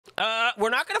We're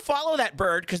not going to follow that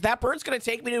bird because that bird's going to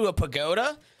take me to a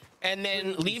pagoda and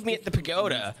then leave me at the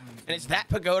pagoda. And it's that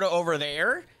pagoda over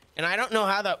there. And I don't know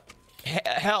how the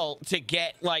hell to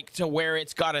get like to where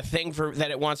it's got a thing for that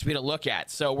it wants me to look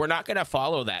at. So we're not going to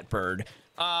follow that bird.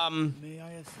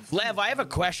 Lev, I have a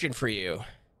question for you.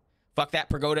 Fuck that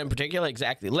pagoda in particular.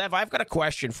 Exactly. Lev, I've got a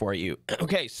question for you.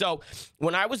 Okay, so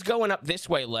when I was going up this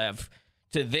way, Lev,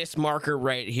 to this marker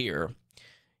right here,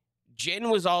 Jin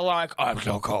was all like, oh, I'm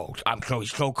so cold.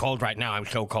 It's so cold right now. I'm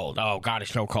so cold. Oh, God,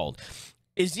 it's so cold.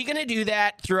 Is he going to do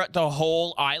that throughout the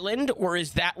whole island, or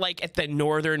is that like at the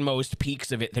northernmost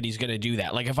peaks of it that he's going to do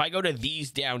that? Like if I go to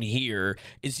these down here,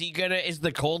 is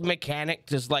the cold mechanic,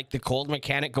 does like the cold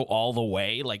mechanic go all the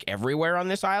way, like everywhere on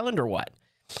this island, or what?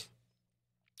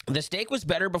 The steak was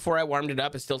better before I warmed it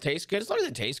up. It still tastes good. As long as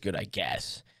it tastes good, I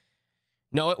guess.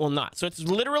 No, it will not. So it's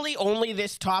literally only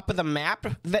this top of the map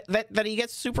that he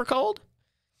gets super cold.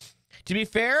 To be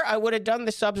fair, I would have done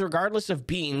the subs regardless of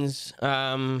beans,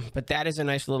 but that is a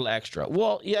nice little extra.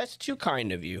 Well, yeah, that's too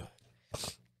kind of you.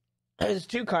 That is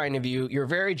too kind of you. You're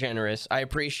very generous. I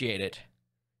appreciate it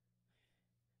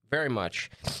very much.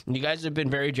 And you guys have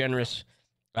been very generous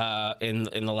in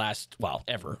the last, well,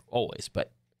 ever, always,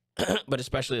 but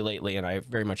especially lately, and I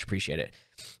very much appreciate it.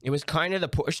 It was kind of the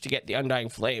push to get the Undying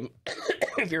Flame,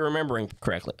 if you're remembering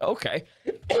correctly. Okay.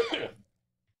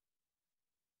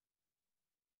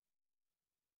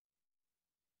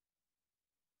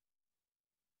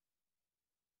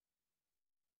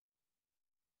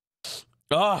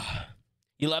 Oh,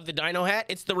 you love the dino hat?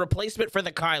 It's the replacement for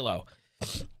the Kylo.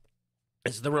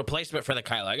 It's the replacement for the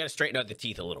Kylo. I got to straighten out the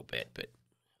teeth a little bit, but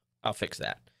I'll fix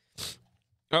that.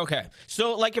 Okay,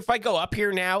 so like if I go up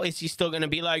here now, is he still going to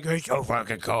be like, it's so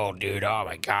fucking cold, dude. Oh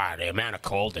my God, the amount of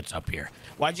cold that's up here.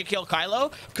 Why'd you kill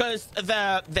Kylo? Because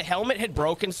the helmet had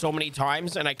broken so many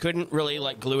times and I couldn't really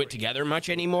like glue it together much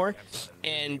anymore.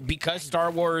 And because Star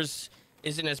Wars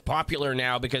isn't as popular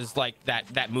now because like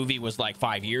that movie was like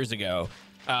 5 years ago,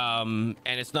 and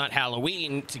it's not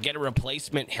Halloween, to get a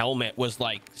replacement helmet was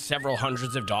like several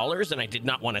hundreds of dollars, and I did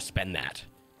not want to spend that.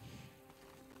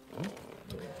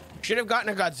 Should have gotten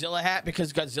a Godzilla hat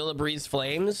because Godzilla breathes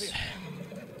flames.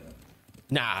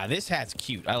 Nah, this hat's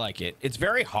cute. I like it. It's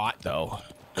very hot though.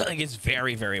 Like it's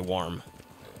very, very warm.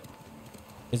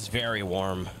 It's very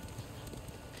warm.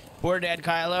 Poor dead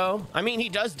Kylo. I mean, he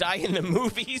does die in the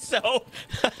movie, so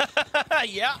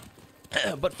yeah.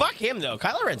 But fuck him though.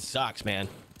 Kylo Ren sucks, man.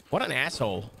 What an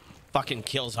asshole. Fucking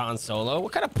kills Han Solo.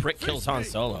 What kind of prick kills Han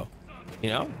Solo? You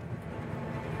know?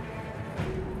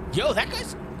 Yo, that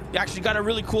guy's actually got a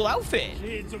really cool outfit.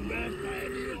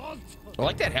 I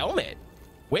like that helmet.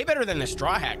 Way better than the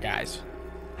straw hat, guys.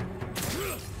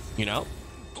 You know?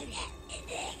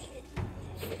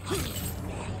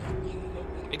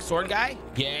 Big sword guy?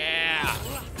 Yeah.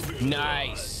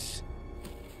 Nice.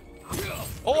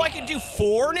 Oh, I can do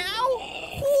 4 now?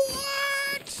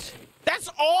 What? That's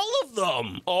all of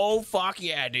them. Oh, fuck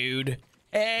yeah, dude.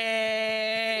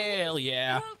 Hell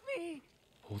yeah.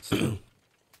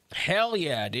 Hell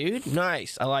yeah, dude.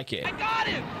 Nice. I like it. I got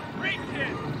him. Great hit.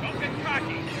 Don't get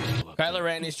cocky. Kylo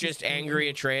Ren is just angry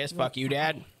Atreus. Fuck you,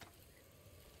 Dad.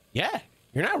 Yeah,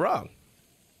 you're not wrong.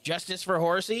 Justice for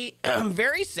Horsey. I'm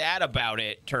very sad about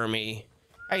it, Termy.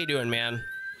 How you doing, man?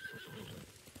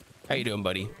 How you doing,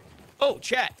 buddy? Oh,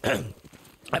 chat.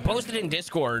 I posted in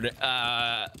Discord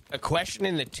a question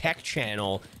in the tech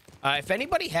channel. If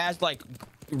anybody has like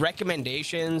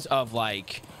recommendations of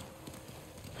like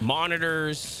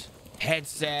monitors,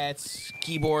 headsets,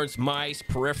 keyboards, mice,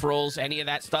 peripherals, any of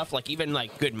that stuff, like even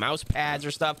like good mouse pads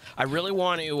or stuff, I really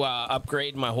want to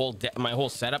upgrade my whole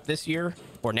setup this year,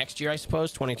 or next year, I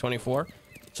suppose, 2024.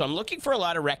 So I'm looking for a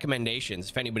lot of recommendations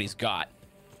if anybody's got.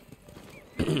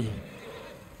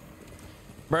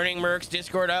 Burning Mercs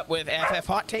Discord up with FF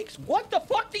hot takes. What the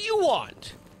fuck do you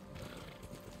want?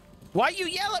 Why you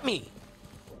yell at me?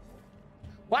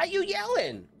 Why you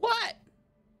yelling? What?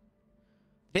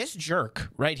 This jerk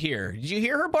right here. Did you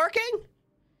hear her barking?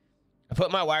 I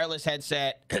put my wireless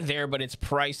headset there, but it's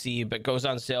pricey, but goes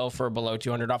on sale for below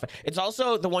 200 off. It's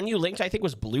also the one you linked, I think,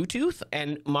 was Bluetooth,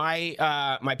 and my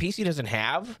my PC doesn't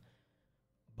have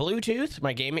Bluetooth.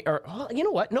 My gaming, or oh, you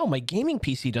know what? No, my gaming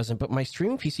PC doesn't, but my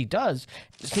streaming PC does.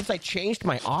 Since I changed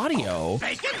my audio,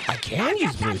 I can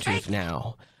use Bluetooth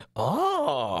now.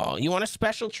 Oh, you want a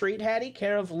special treat, Hattie?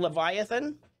 Care of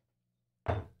Leviathan?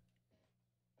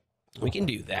 We can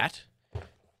do that.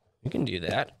 We can do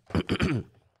that.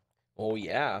 Oh,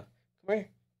 yeah. Come here.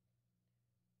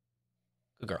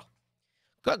 Good girl.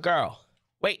 Good girl.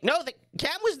 Wait, no, the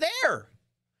cam was there.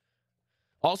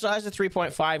 Also has a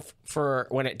 3.5 for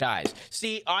when it dies.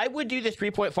 See, I would do the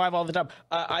 3.5 all the time.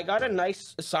 I got a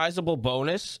nice sizable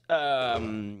bonus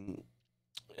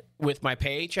with my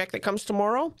paycheck that comes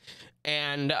tomorrow.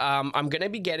 And I'm going to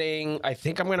be getting, I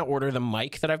think I'm going to order the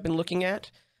mic that I've been looking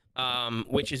at,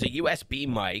 which is a USB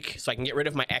mic. So I can get rid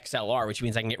of my XLR, which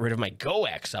means I can get rid of my Go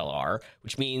XLR,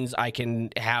 which means I can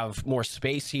have more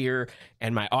space here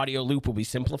and my audio loop will be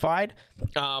simplified.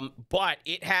 But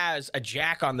it has a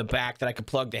jack on the back that I could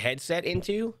plug the headset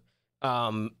into.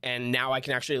 And now I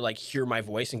can actually like hear my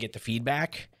voice and get the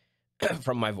feedback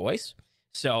from my voice.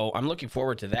 So I'm looking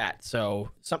forward to that. So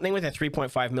something with a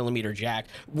 3.5 millimeter jack.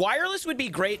 Wireless would be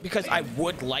great because I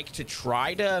would like to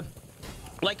try to,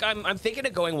 like, I'm thinking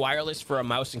of going wireless for a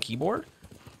mouse and keyboard.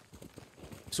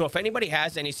 So if anybody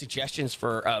has any suggestions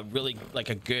for a really like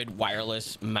a good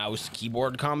wireless mouse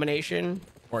keyboard combination,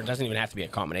 or it doesn't even have to be a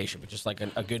combination, but just like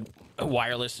a good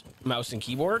wireless mouse and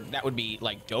keyboard, that would be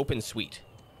like dope and sweet.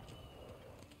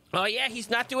 Oh yeah, he's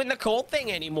not doing the cold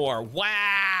thing anymore.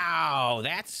 Wow,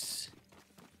 that's...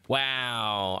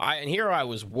 Wow. And here I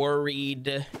was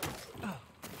worried.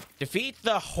 Defeat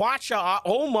the Hwacha.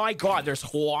 Oh my god, there's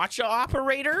Hwacha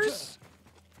operators?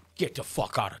 Get the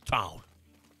fuck out of town.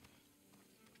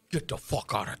 Get the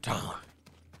fuck out of town.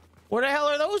 What the hell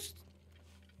are those?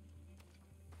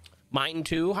 Mine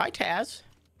too. Hi, Taz.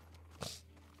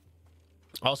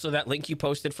 Also, that link you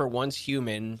posted for Once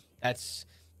Human, that's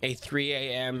a 3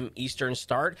 a.m. Eastern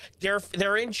start.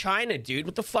 They're in China, dude.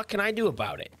 What the fuck can I do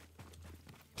about it?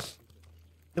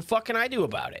 The fuck can I do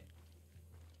about it?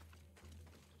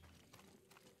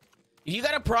 If you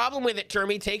got a problem with it,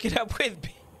 Termy, take it up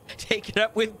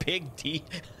with Big D.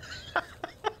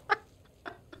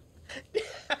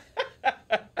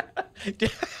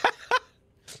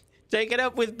 Take it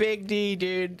up with Big D,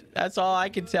 dude. That's all I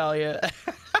can tell you.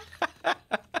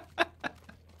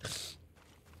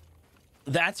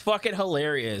 That's fucking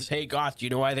hilarious. Hey, Goth, do you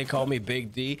know why they call me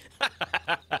Big D?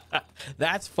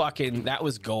 That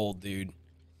was gold, dude.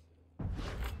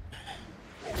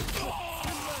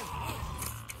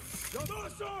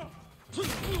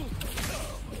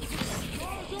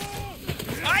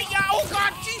 Oh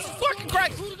god, Jesus fucking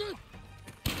Christ!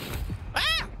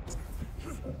 Ah!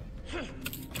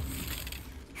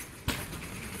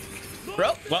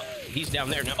 Bro, well, he's down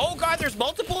there now. Oh god, there's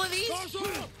multiple of these?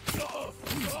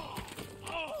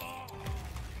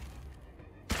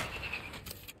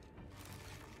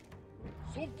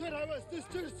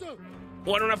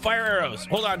 Why don't I fire arrows?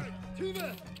 Hold on.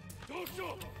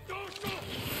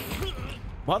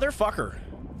 Motherfucker.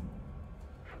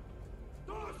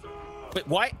 Wait,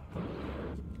 why?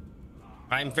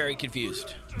 I'm very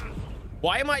confused.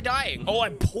 Why am I dying? Oh,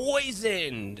 I'm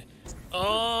poisoned. Oh.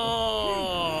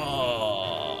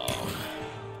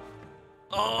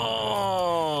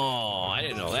 Oh. I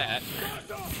didn't know that.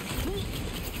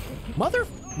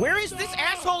 Where is this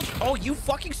asshole? Oh, you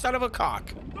fucking son of a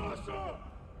cock.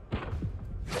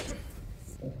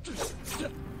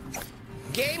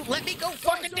 Game, let me go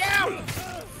fucking down!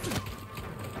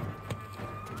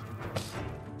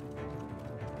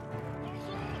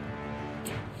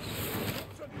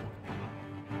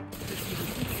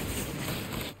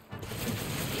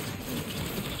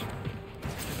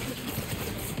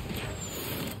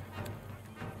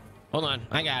 Hold on,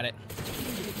 I got it.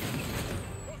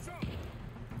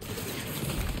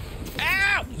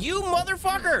 Ow! You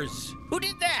motherfuckers! Who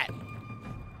did that?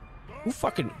 Who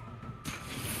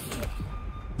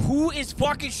is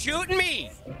fucking shooting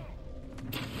me?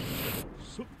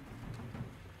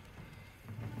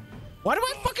 Why do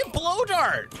I fucking blow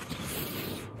dart?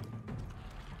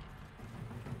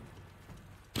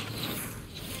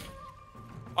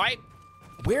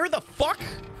 Where the fuck?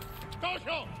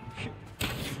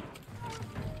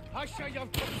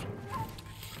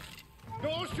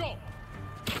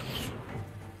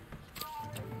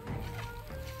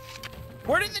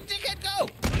 Where did the dickhead go?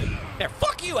 There,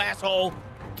 fuck you, asshole.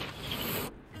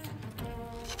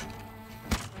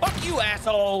 Fuck you,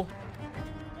 asshole.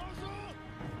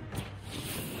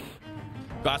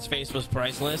 God's face was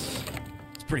priceless.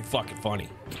 It's pretty fucking funny.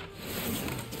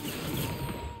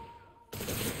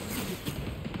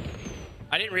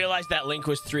 I didn't realize that link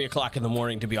was 3 o'clock in the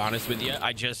morning, to be honest with you.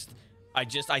 I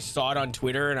saw it on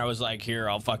Twitter and I was like, here,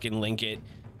 I'll fucking link it.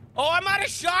 Oh, I'm out of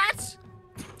shots.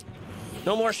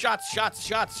 No more shots. All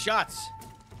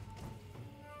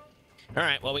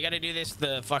right, well, we got to do this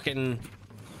the fucking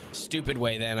stupid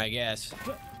way then, I guess.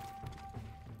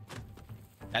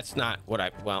 That's not what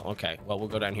well, okay. Well, we'll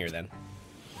go down here then.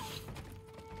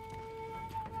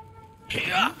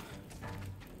 Yeah.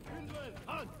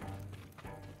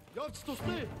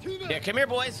 Yeah, come here,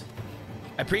 boys.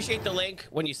 I appreciate the link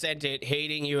when you sent it.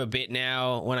 Hating you a bit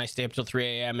now when I stay up till 3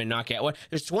 a.m. and not get one.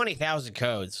 There's 20,000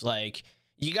 codes. Like,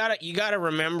 you gotta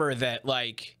remember that,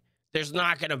 like, there's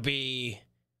not gonna be,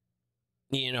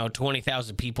 you know,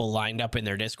 20,000 people lined up in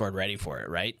their Discord ready for it,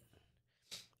 right?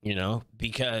 You know,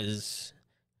 because,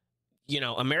 you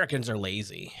know, Americans are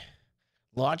lazy.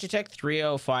 Logitech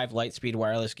 305 Lightspeed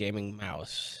wireless gaming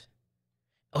mouse.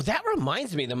 Oh, that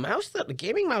reminds me, the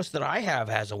gaming mouse that I have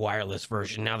has a wireless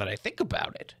version now that I think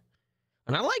about it.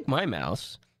 And I like my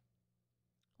mouse.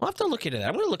 I'll have to look into that.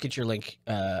 I'm going to look at your link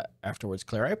afterwards,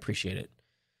 Claire. I appreciate it.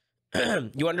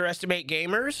 You underestimate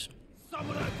gamers?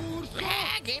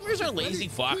 Gamers are lazy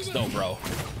fucks, though, bro.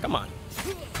 Come on.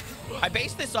 I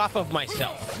base this off of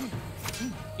myself.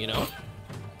 You know?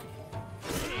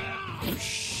 You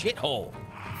shithole.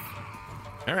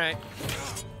 All right.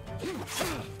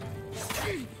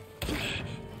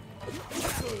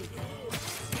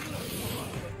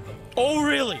 Oh,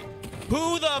 really?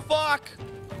 Who the fuck?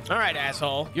 All right,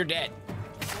 asshole. You're dead.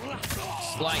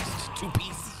 Sliced 2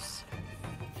 pieces.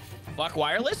 Fuck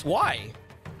wireless? Why?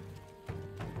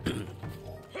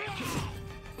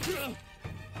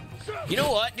 You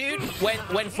know what, dude?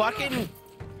 When fucking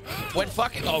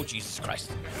oh, Jesus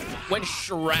Christ. When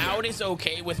Shroud is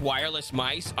okay with wireless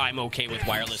mice, I'm okay with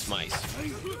wireless mice.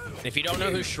 And if you don't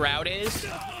know who Shroud is,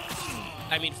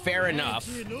 I mean, fair enough.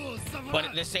 But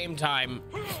at the same time,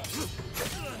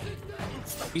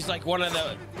 he's like one of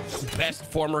the best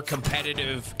former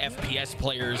competitive FPS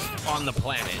players on the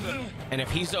planet. And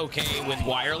if he's okay with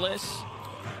wireless,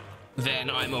 then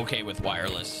I'm okay with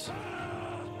wireless.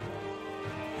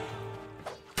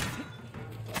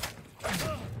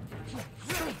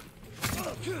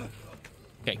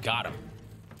 Okay, got him.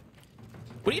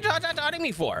 What are you dotting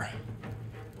me for?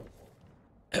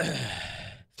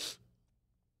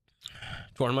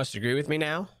 Torn must agree with me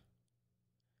now.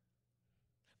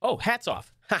 Oh, hats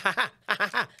off.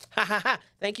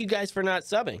 Thank you guys for not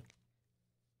subbing.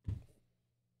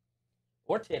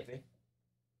 Or tipping.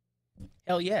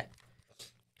 Hell yeah.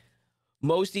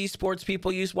 Most esports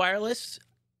people use wireless.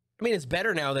 I mean, it's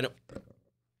better now than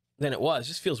it was. It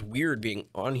just feels weird being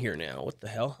on here now. What the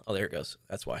hell? Oh, there it goes.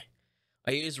 That's why.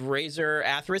 I use Razer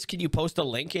Atheris. Can you post a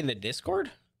link in the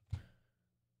Discord?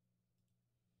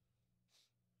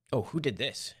 Oh, who did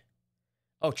this?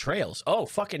 Oh, Trails. Oh,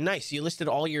 fucking nice. You listed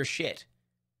all your shit.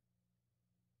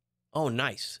 Oh,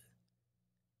 nice.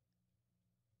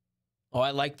 Oh,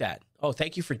 I like that. Oh,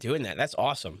 thank you for doing that. That's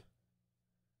awesome.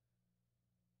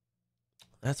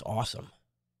 That's awesome.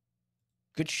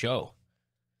 Good show.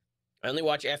 I only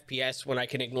watch FPS when I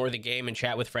can ignore the game and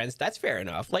chat with friends. That's fair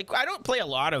enough. Like, I don't play a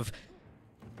lot of...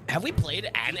 Have we played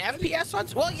an FPS on...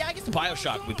 Well, yeah, I guess the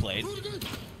Bioshock we played.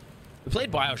 We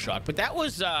played Bioshock, but that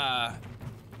was...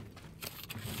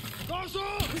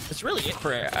 That's really it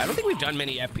for... I don't think we've done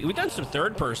many FPS. We've done some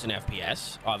third-person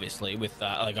FPS, obviously, with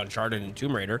like Uncharted and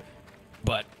Tomb Raider.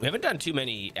 But we haven't done too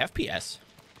many FPS.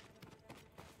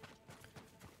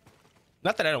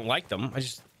 Not that I don't like them. I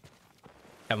just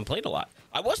haven't played a lot.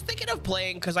 I was thinking of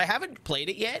playing, because I haven't played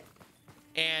it yet,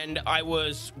 and I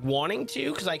was wanting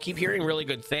to, because I keep hearing really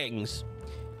good things.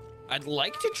 I'd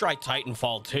like to try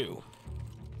Titanfall 2.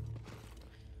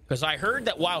 Because I heard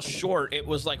that while short, it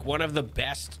was like one of the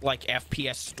best like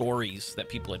FPS stories that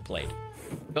people had played.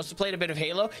 You also played a bit of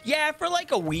Halo? Yeah, for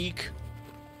like a week.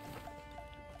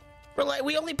 For like,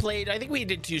 we only played, I think we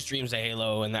did 2 streams of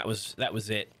Halo, and that was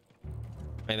it,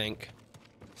 I think.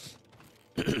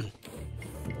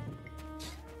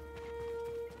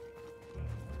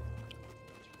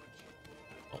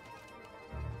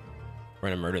 We're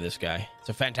gonna murder this guy. It's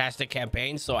a fantastic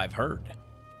campaign, so I've heard.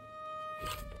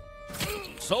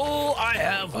 So I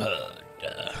have heard.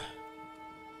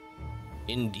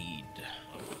 Indeed.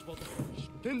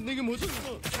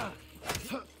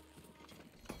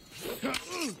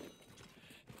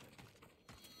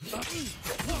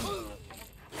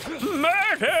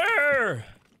 Murder!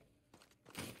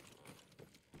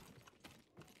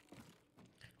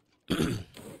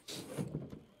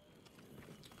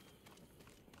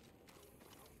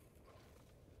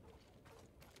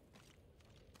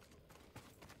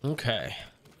 Okay.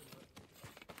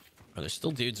 Oh, there's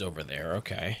still dudes over there.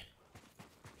 Okay.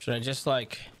 Should I just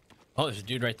like... Oh, there's a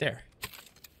dude right there.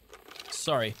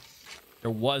 Sorry. There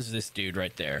was this dude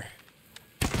right there.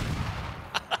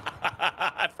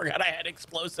 I forgot I had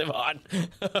explosive on.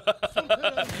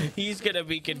 He's gonna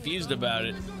be confused about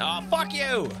it. Oh, fuck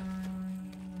you!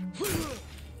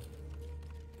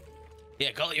 Yeah,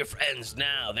 call your friends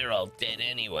now. They're all dead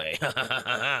anyway. Ha ha ha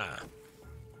ha.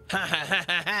 Ha ha ha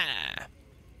ha ha.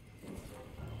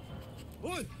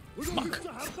 Fuck.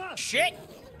 Shit!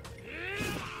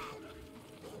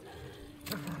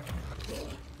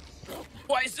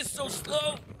 Why is this so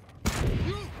slow?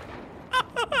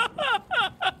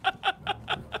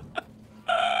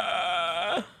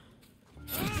 Ow!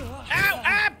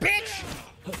 Ah, bitch!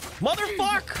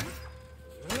 Motherfucker!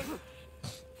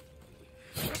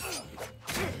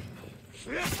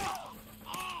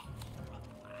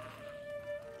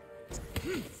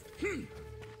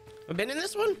 I've been in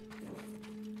this one?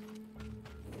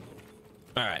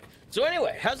 All right. So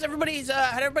anyway, how'd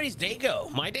everybody's day go?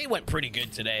 My day went pretty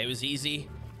good today. It was easy.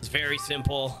 It's very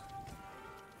simple.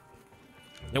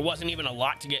 There wasn't even a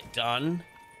lot to get done,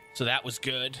 so that was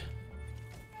good.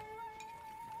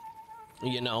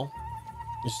 You know,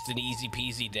 just an easy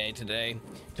peasy day today.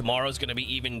 Tomorrow's gonna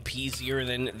be even peasier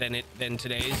than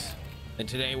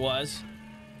today was.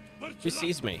 Who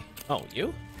sees me? Oh,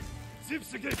 you?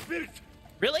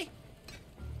 Really?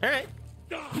 All right.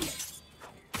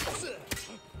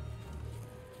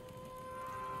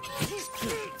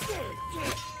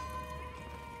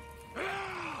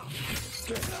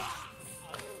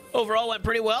 Overall went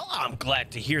pretty well. I'm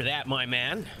glad to hear that, my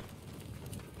man.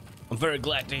 I'm very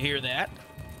glad to hear that.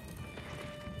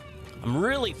 I'm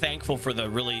really thankful for the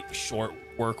really short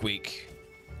work week.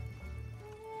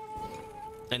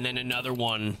 And then another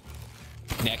one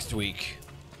next week.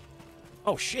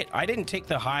 Oh shit, I didn't take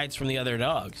the hides from the other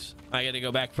dogs. I gotta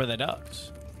go back for the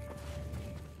dogs.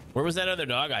 Where was that other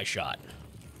dog I shot?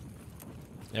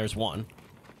 There's one.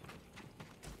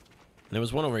 There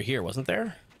was one over here, wasn't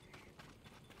there?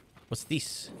 What's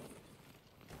this?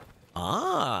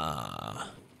 Ah.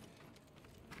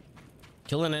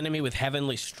 Kill an enemy with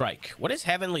Heavenly Strike. What is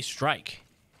Heavenly Strike?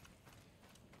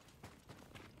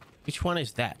 Which one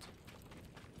is that?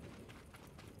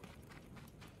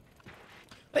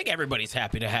 I think everybody's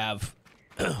happy to have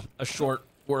a short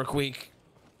work week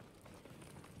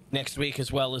next week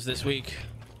as well as this week.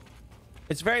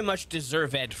 It's very much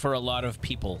deserved for a lot of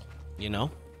people, you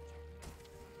know?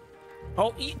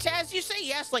 Oh, Taz, you say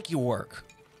yes like you work.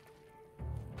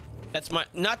 That's my,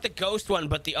 not the ghost one,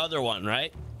 but the other one,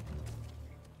 right?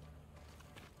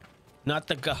 Not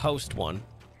the host one,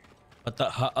 but the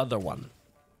other one.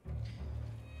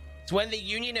 It's when the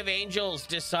Union of Angels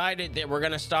decided that we're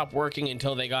gonna stop working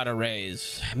until they got a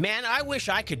raise. Man, I wish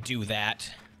I could do that.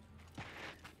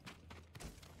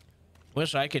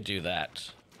 Wish I could do that.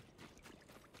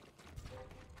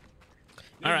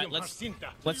 All right,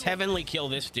 let's heavenly kill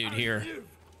this dude here.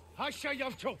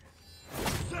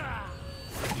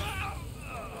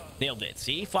 Nailed it.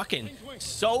 See, fucking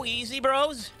so easy,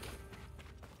 bros.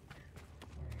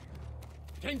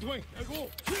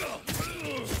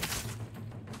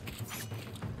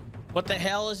 What the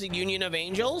hell is the Union of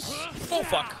Angels? Oh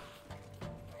fuck.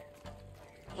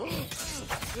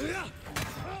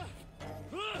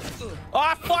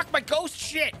 Oh fuck, my ghost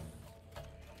shit.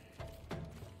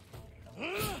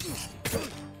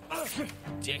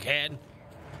 Dickhead.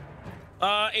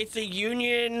 It's a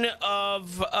union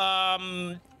of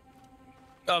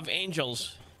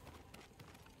angels.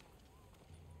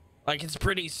 Like, it's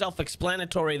pretty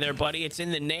self-explanatory there, buddy. It's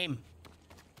in the name.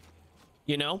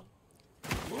 You know?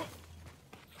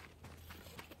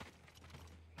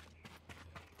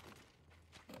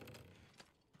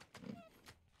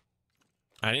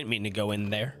 I didn't mean to go in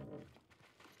there.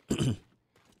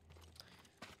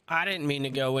 I didn't mean to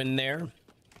go in there.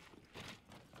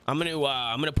 I'm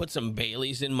gonna put some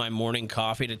Baileys in my morning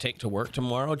coffee to take to work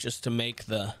tomorrow, just to make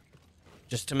the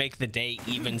day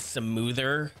even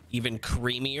smoother, even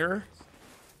creamier.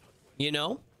 You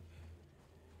know?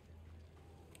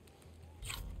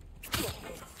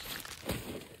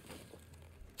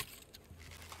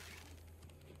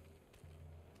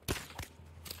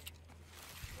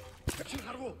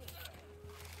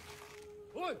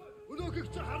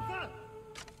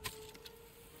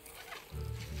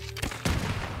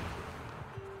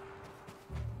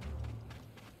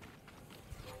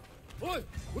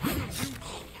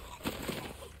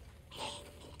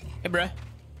 Hey, bruh.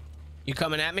 You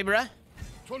coming at me, bruh?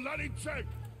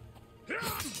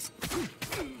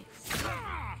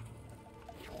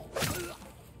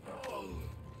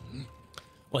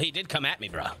 Well, he did come at me,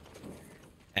 bruh.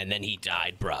 And then he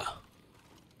died, bruh.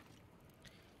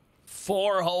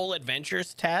 4 whole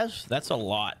adventures, Taz? That's a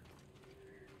lot.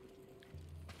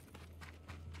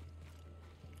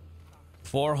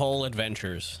 4 whole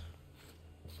adventures.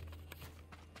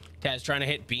 Taz trying to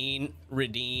hit Bean,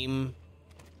 redeem.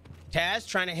 Taz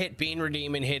trying to hit Bean,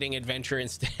 redeem, and hitting adventure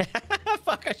instead.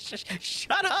 Fuck,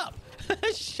 shut up.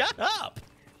 Shut up.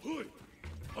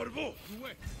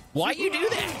 Why you do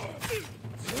that?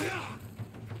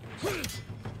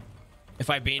 If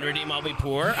I Bean redeem, I'll be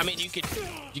poor. I mean, you could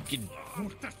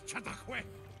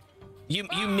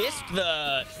You missed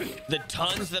the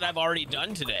tons that I've already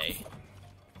done today.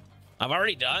 I've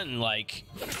already done like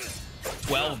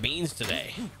 12 beans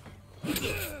today.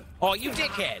 Oh, you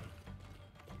dickhead.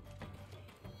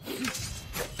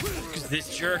 Because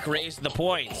this jerk raised the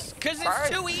points. Because it's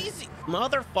too easy.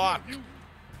 Motherfuck.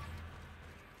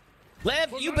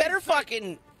 Lev, you better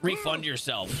fucking refund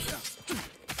yourself.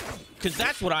 Because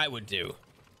that's what I would do.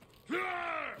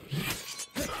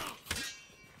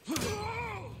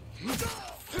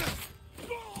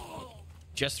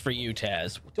 Just for you,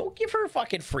 Taz. Don't give her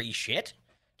fucking free shit.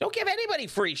 Don't give anybody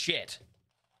free shit.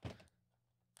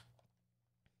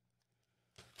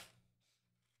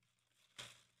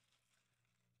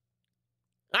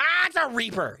 Ah, it's a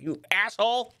Reaper, you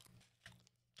asshole.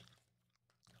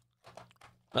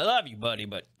 I love you, buddy,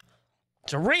 but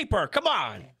it's a Reaper. Come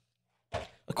on.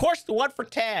 Of course, the one for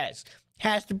Taz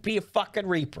has to be a fucking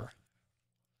Reaper.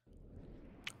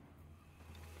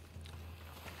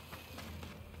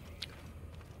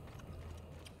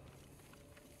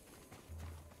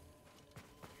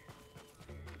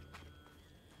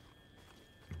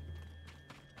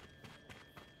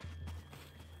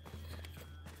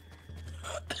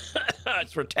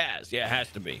 It's for Taz. Yeah, it has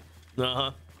to be. Uh-huh.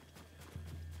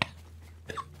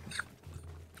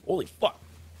 Holy fuck.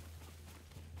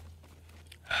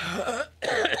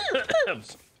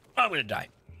 I'm gonna die.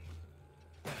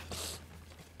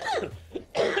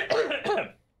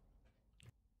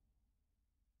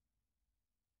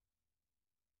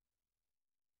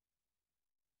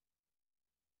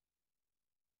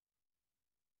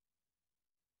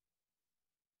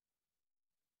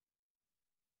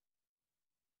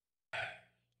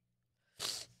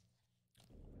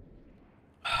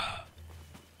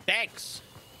 Thanks.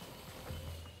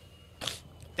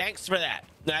 Thanks for that.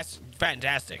 That's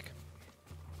fantastic.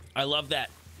 I love that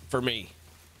for me.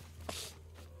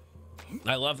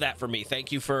 I love that for me.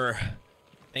 Thank you for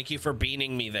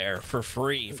beaning me there for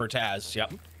free for Taz.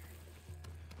 Yep.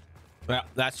 Well,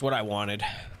 that's what I wanted.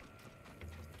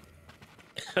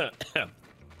 I'm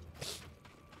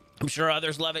sure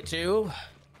others love it too.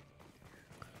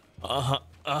 Uh-huh.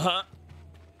 Uh-huh.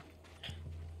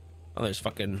 Oh, there's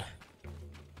fucking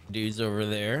dudes over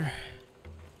there.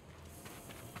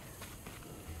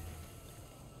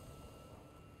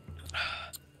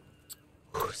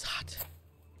 Who's hot?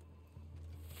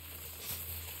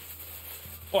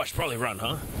 Oh, I should probably run,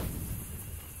 huh?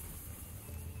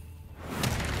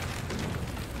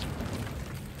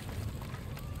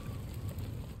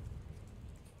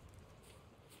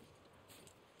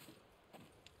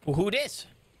 Well, who this?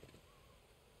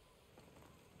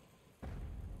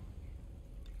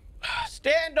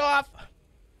 Standoff.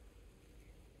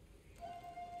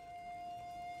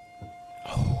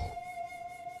 Oh.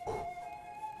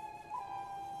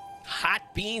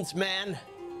 Hot beans, man.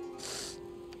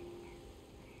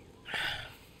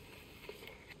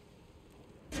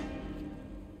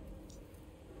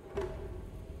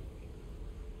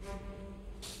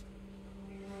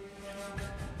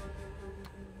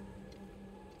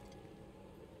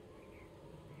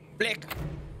 Blick.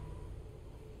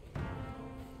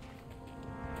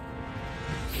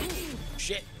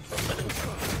 Shit.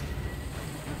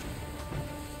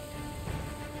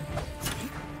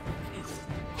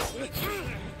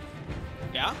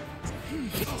 Yeah?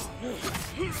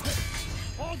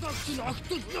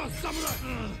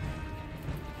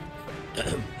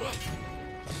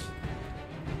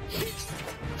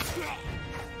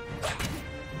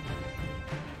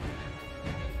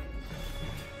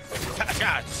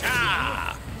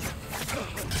 Cha-cha-cha!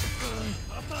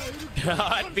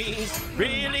 Hot beans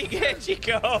really get you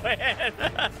going.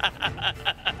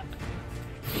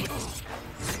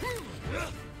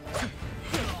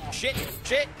 Shit,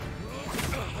 shit.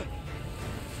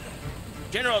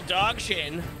 General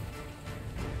Dogshin.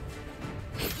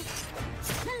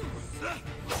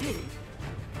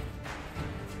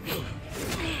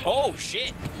 Oh,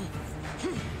 shit.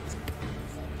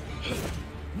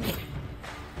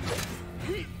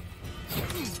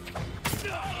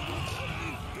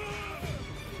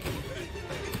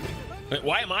 Wait,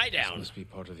 why am I down? This must be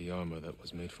part of the armor that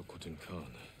was made for Kutan Khan.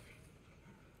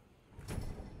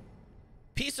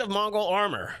 Piece of Mongol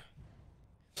armor.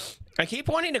 I keep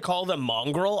wanting to call them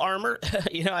mongrel armor.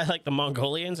 You know, I like the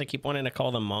Mongolians. I keep wanting to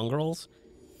call them mongrels.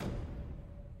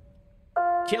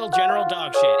 Kill General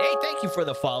Dogshit. Hey, thank you for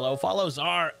the follow. Follows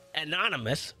are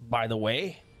anonymous, by the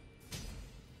way.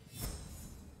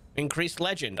 Increased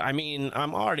legend. I mean,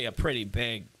 I'm already a pretty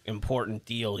big, important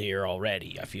deal here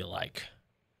already, I feel like.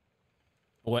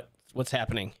 What's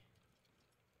happening?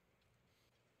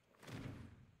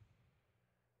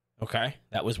 Okay,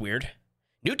 that was weird.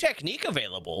 New technique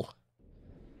available.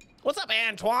 What's up,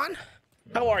 Antoine?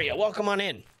 How are you? Welcome on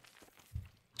in.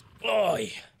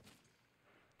 Oy.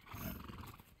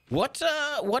 What's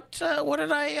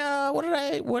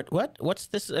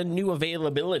this new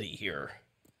availability here?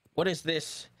 What is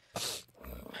this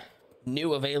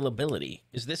new availability?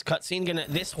 Is this cutscene gonna,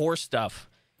 this horse stuff?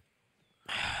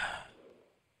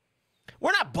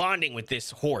 We're not bonding with this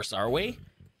horse, are we?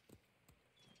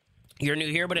 You're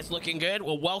new here, but it's looking good.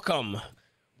 Well, welcome.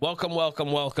 Welcome,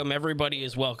 welcome, welcome. Everybody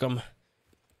is welcome.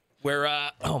 We're,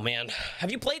 oh man.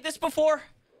 Have you played this before?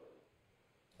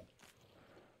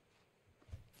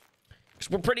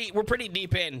 We're pretty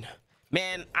deep in.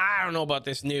 Man, I don't know about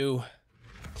this new.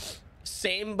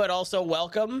 Same, but also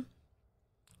welcome.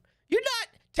 You're not,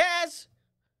 Taz.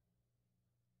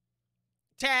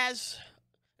 Taz.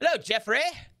 Hello, Jeffrey.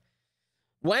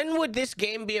 When would this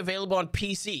game be available on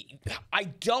PC? I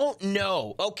don't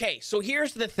know. Okay, so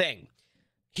here's the thing.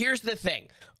 Here's the thing.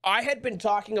 I had been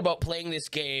talking about playing this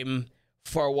game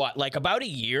for what, like about a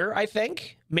year, I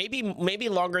think? Maybe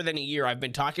longer than a year. I've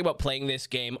been talking about playing this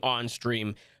game on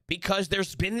stream because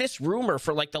there's been this rumor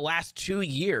for like the last 2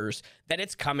 years that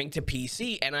it's coming to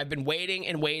PC, and I've been waiting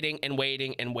and waiting and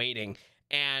waiting and waiting.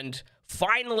 And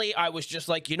finally, I was just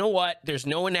like, you know what? There's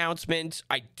no announcement.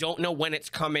 I don't know when it's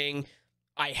coming.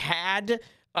 I had,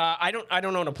 I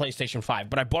don't own a PlayStation 5,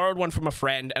 but I borrowed one from a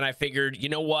friend, and I figured, you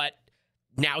know what?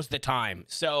 Now's the time.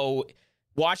 So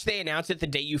watch they announce it the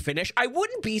day you finish. I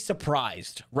wouldn't be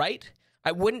surprised, right?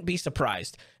 I wouldn't be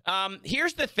surprised.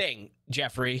 Here's the thing,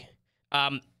 Jeffrey.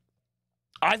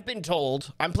 I've been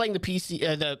told, I'm playing the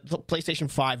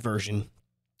PlayStation 5 version,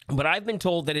 but I've been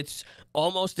told that it's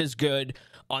almost as good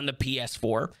on the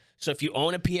PS4. So if you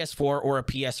own a PS4 or a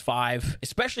PS5,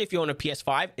 especially if you own a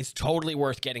PS5, it's totally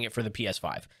worth getting it for the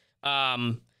PS5.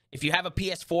 If you have a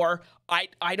PS4,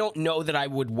 I don't know that I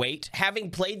would wait.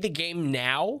 Having played the game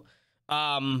now,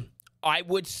 I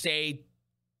would say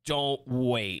don't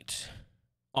wait,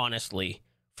 honestly,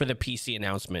 for the PC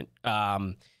announcement.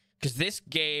 Because this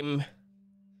game,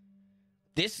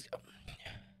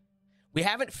 we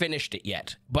haven't finished it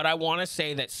yet, but I want to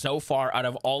say that so far, out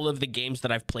of all of the games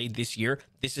that I've played this year,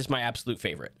 this is my absolute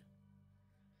favorite.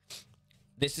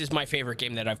 This is my favorite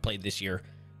game that I've played this year.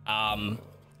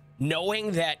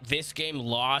 Knowing that this game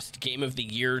lost Game of the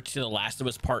Year to The Last of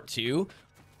Us Part 2,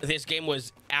 this game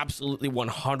was absolutely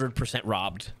 100%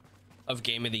 robbed of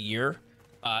Game of the Year.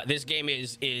 This game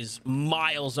is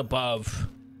miles above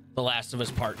The Last of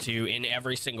Us Part 2 in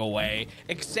every single way,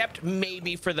 except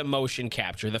maybe for the motion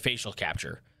capture, the facial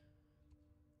capture.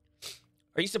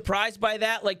 Are you surprised by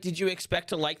that? Like, did you expect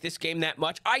to like this game that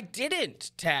much? I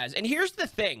didn't, Taz. And here's the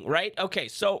thing, right? Okay,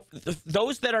 so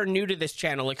those that are new to this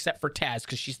channel, except for Taz,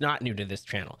 because she's not new to this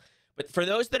channel, but for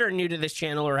those that are new to this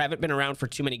channel or haven't been around for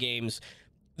too many games,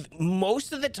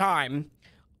 most of the time,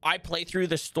 I play through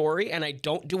the story and I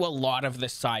don't do a lot of the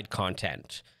side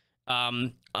content.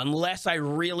 Unless I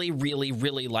really, really,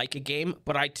 really like a game,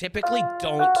 but I typically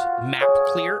don't map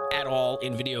clear at all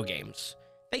in video games.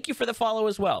 Thank you for the follow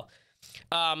as well.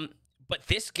 But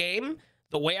this game,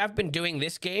 the way I've been doing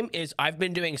this game is I've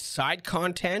been doing side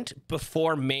content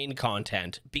before main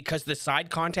content because the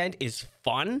side content is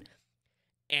fun.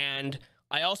 And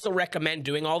I also recommend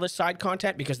doing all the side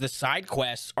content because the side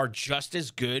quests are just as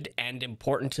good and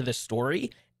important to the story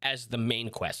as the main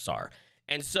quests are.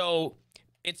 And so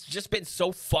it's just been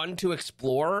so fun to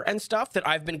explore and stuff that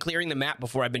I've been clearing the map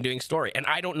before I've been doing story. And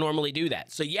I don't normally do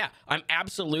that. So yeah, I'm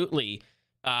absolutely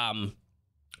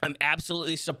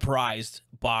surprised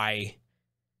by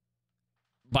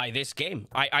this game.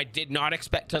 I did not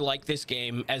expect to like this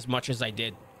game as much as I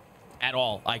did at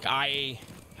all. Like I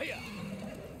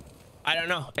don't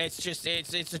know. It's just,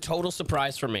 it's a total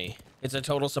surprise for me. It's a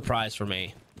total surprise for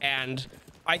me. And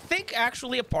I think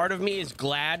actually a part of me is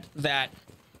glad that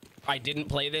I didn't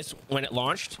play this when it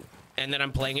launched and that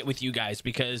I'm playing it with you guys,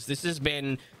 because this has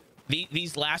been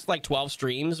these last like 12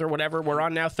 streams or whatever we're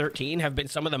on now, 13, have been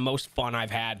some of the most fun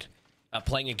I've had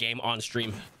playing a game on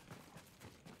stream.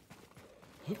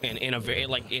 And in a very,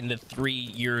 like, in the 3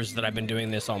 years that I've been doing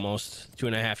this, almost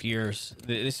 2.5 years,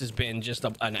 this has been just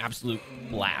an absolute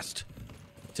blast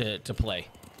to play.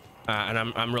 And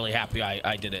I'm really happy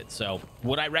I did it. So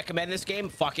would I recommend this game?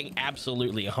 Fucking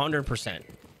absolutely, 100%.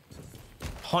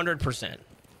 100%.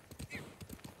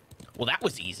 Well, that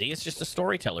was easy. It's just a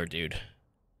storyteller, dude.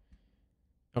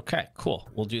 Okay, cool.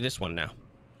 We'll do this one now.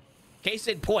 Case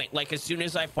in point, like as soon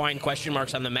as I find question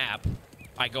marks on the map,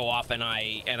 I go off and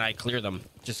I clear them,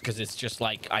 just because it's just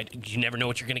like you never know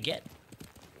what you're gonna get.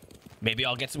 Maybe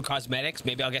I'll get some cosmetics.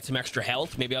 Maybe I'll get some extra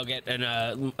health. Maybe I'll get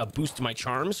a boost to my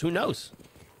charms. Who knows?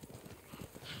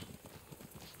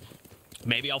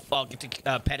 Maybe I'll get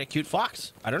to pet a cute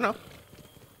fox. I don't know.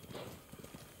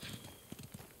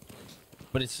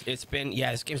 But it's been,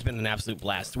 yeah, this game's been an absolute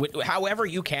blast. However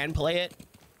you can play it,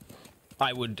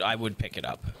 I would pick it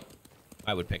up.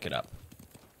 I would pick it up.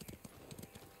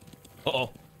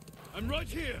 Uh-oh. I'm right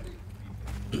here.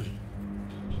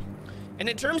 And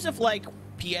in terms of like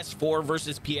PS4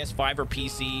 versus PS5 or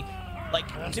PC,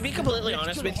 like to be completely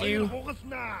honest with you,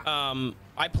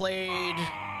 I played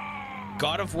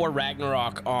God of War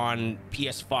Ragnarok on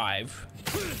PS5,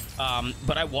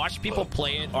 but I watched people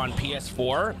play it on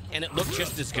PS4 and it looked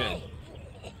just as good,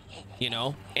 you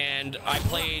know. And I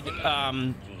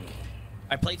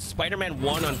played Spider-Man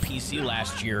 1 on PC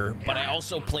last year, but I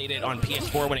also played it on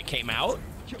PS4 when it came out,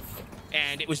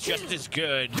 and it was just as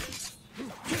good.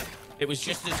 It was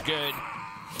just as good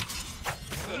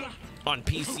on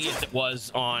PC as it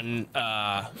was on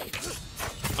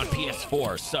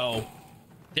PS4. So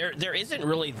there isn't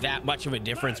really that much of a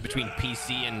difference between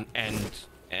PC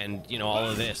and you know, all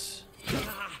of this.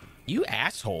 You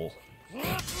asshole.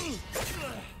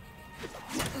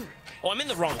 Oh, I'm in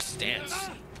the wrong stance.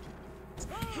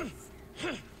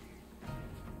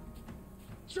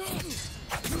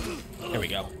 There we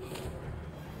go.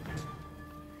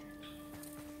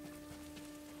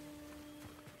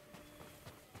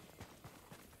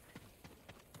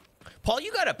 Paul,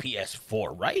 you got a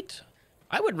PS4, right?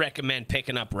 I would recommend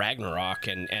picking up Ragnarok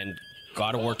and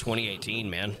God of War 2018,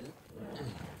 man.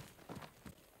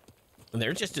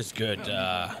 They're just as good.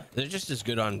 They're just as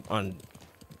good on.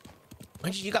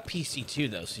 You got PC too,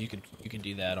 though, so you could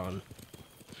do that on.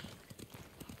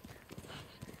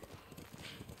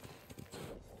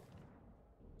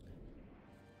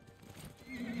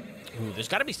 Ooh, there's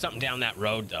got to be something down that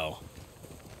road, though.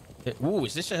 Ooh,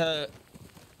 is this a?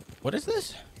 What is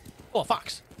this? Oh, a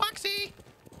fox. Foxy!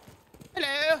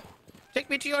 Hello! Take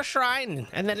me to your shrine,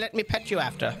 and then let me pet you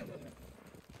after.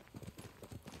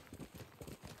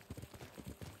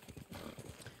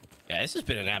 Yeah, this has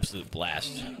been an absolute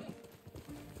blast.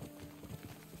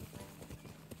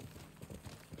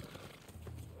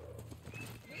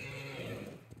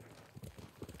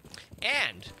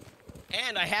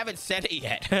 And I haven't said it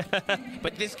yet,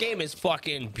 but this game is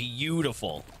fucking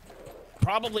beautiful.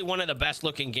 Probably one of the best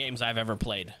looking games I've ever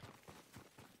played.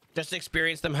 Just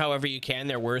experience them however you can.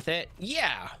 They're worth it.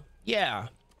 Yeah. Yeah.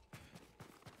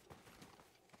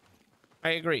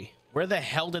 I agree. Where the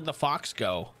hell did the fox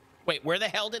go? Wait, where the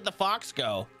hell did the fox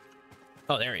go?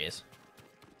 Oh, there he is.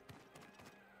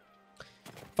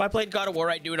 If I played God of War,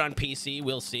 I'd do it on PC.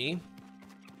 We'll see.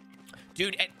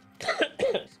 Dude,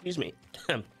 excuse me.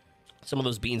 Some of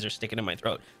those beans are sticking in my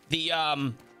throat. The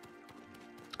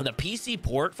PC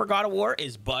port for God of War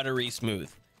is buttery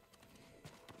smooth.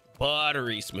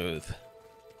 Buttery smooth.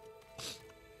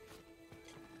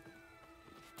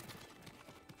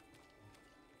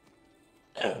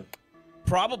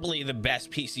 Probably the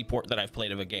best PC port that I've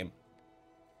played of a game.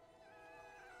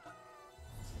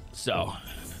 So.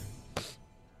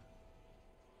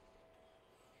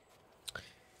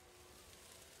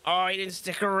 Oh, he didn't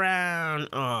stick around.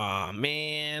 Oh,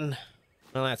 man.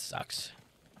 Well, that sucks.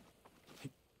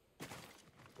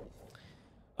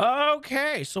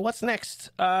 Okay, so what's next?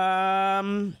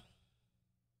 Well,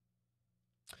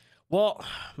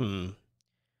 you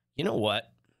know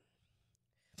what?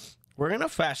 We're gonna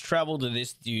fast travel to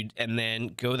this dude and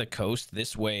then go the coast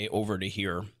this way over to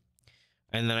here.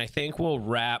 And then I think we'll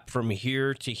wrap from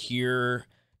here to here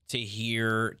to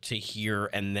here to here,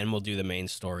 and then we'll do the main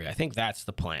story. I think that's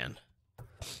the plan.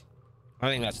 I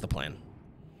think that's the plan.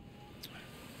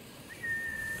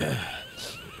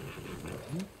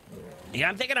 Yeah,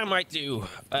 I'm thinking I might do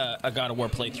a God of War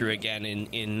playthrough again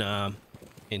in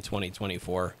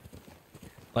 2024,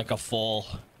 like a full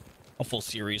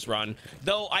series run.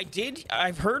 Though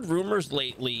I've heard rumors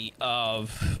lately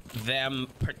of them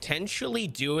potentially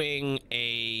doing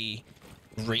a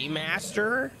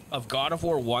remaster of God of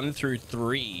War 1 through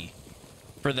 3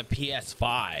 for the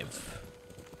PS5.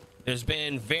 There's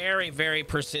been very, very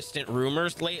persistent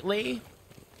rumors lately,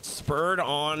 spurred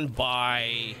on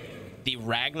by the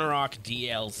Ragnarok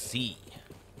DLC.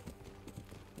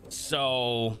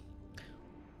 So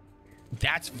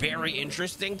that's very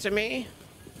interesting to me.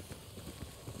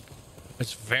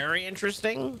 It's very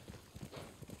interesting.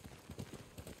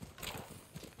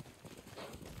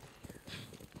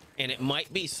 And it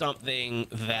might be something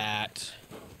that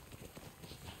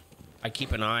I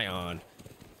keep an eye on.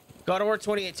 God of War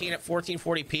 2018 at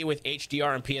 1440p with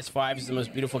HDR and PS5 is the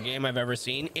most beautiful game I've ever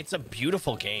seen. It's a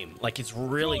beautiful game. Like, it's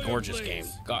really gorgeous game.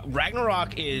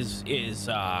 Ragnarok is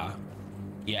yeah,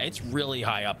 it's really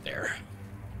high up there.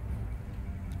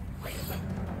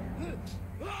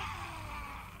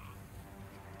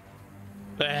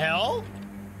 The hell?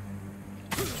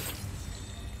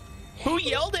 Who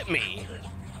yelled at me?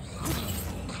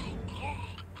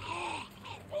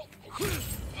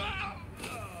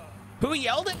 Who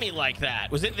yelled at me like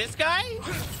that? Was it this guy?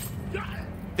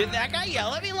 Did that guy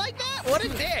yell at me like that? What a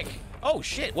dick. Oh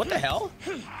shit, what the hell?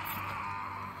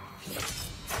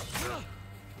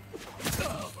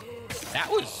 That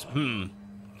was,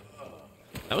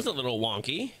 that was a little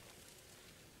wonky.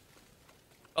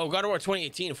 Oh, God of War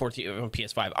 2018 14 on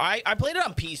PS5. I played it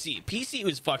on PC. PC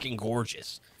was fucking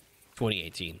gorgeous.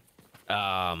 2018.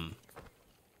 I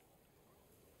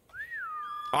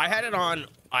had it on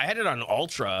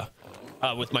Ultra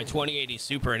with my 2080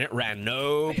 Super, and it ran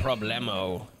no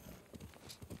problemo.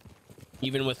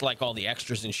 Even with like all the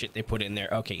extras and shit they put in there.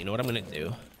 Okay, you know what I'm gonna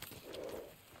do?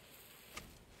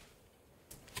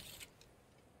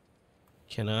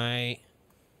 Can I?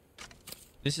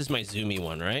 This is my zoomy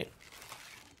one, right?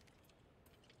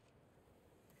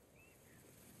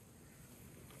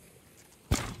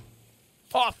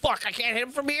 Oh, fuck, I can't hit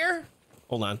him from here?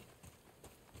 Hold on.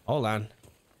 Hold on.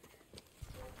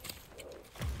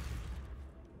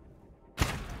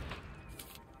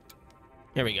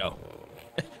 Here we go.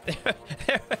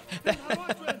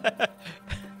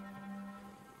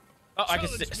 Oh, I can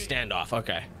stand off.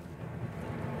 Okay.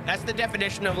 That's the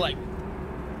definition of, like,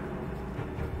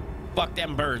 fuck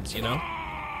them birds, you know?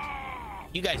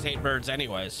 You guys hate birds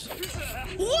anyways.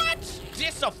 What?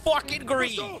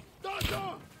 Dis-a-fucking-gree.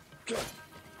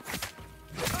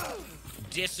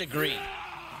 Disagree.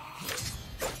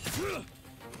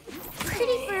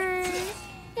 Pretty bird.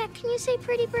 Yeah, can you say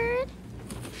pretty bird?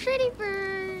 Pretty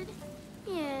bird.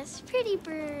 Yes, pretty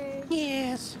bird.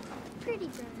 Yes. Pretty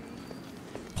bird.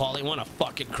 Polly want a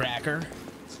fucking cracker?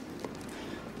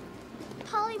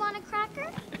 Polly want a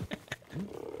cracker?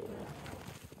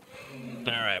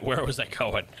 All right, where was I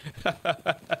going?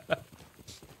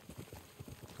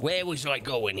 Where was I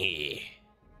going here?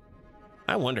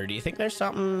 I wonder, do you think there's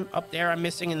something up there I'm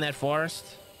missing in that forest?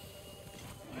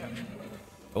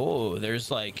 Oh,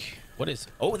 there's like, what is,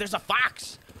 oh, there's a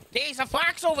fox. There's a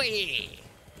fox over here.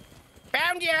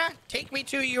 Found ya. Take me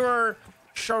to your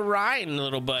shrine,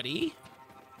 little buddy.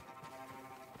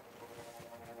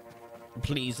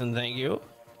 Please and thank you.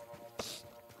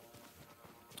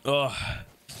 Oh.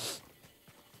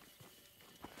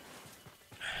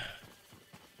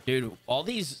 Dude, all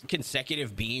these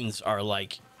consecutive beans are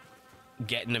like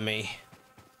getting to me.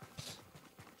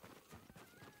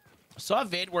 Saw a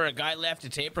vid where a guy left a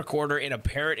tape recorder in a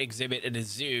parrot exhibit at a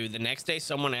zoo. The next day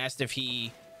someone asked it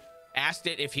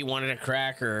if he wanted a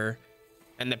cracker,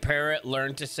 and the parrot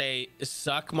learned to say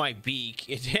suck my beak.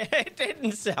 It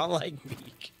didn't sound like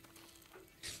beak.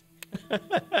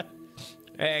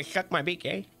 Hey, suck my beak,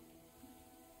 eh?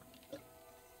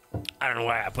 I don't know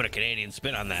why I put a Canadian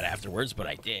spin on that afterwards, but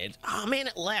I did. Oh, man,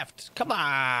 it left. Come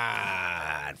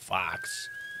on, Fox.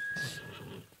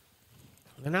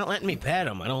 They're not letting me pet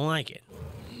him. I don't like it.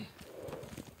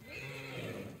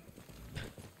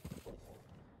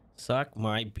 Suck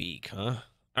my beak, huh?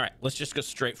 All right, let's just go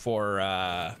straight for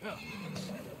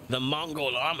the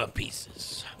Mongol armor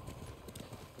pieces.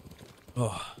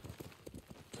 Oh.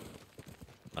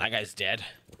 That guy's dead.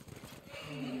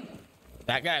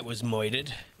 That guy was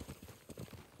moited.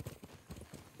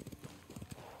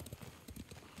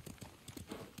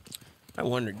 I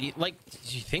wonder, do you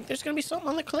think there's gonna be something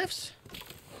on the cliffs?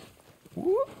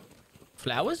 Woo.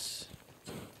 Flowers?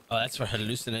 Oh, that's for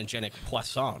hallucinogenic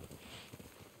poisson.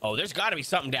 Oh, there's got to be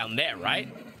something down there, right?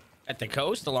 At the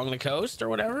coast, along the coast or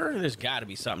whatever. There's got to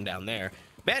be something down there.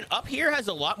 Man, up here has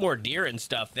a lot more deer and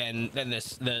stuff than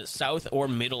the South or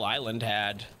Middle Island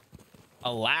had.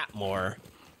 A lot more.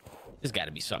 There's got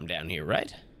to be something down here,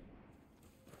 right?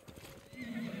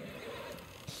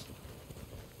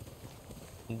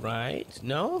 Right?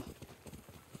 No?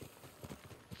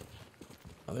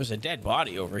 Oh, there's a dead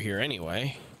body over here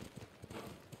anyway.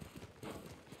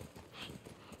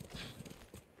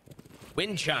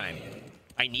 Wind chime.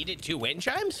 I needed 2 wind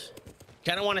chimes?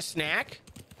 Kind of want a snack?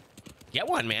 Get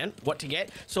one, man. What to get?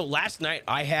 So last night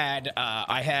I had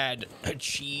a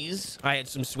cheese. I had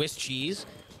some Swiss cheese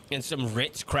and some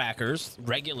Ritz crackers,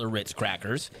 regular Ritz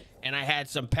crackers, and I had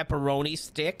some pepperoni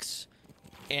sticks,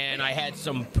 and I had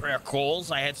some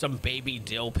pickles. I had some baby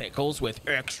dill pickles with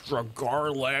extra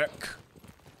garlic,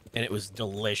 and it was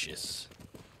delicious.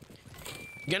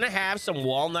 Gonna have some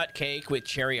walnut cake with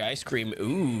cherry ice cream.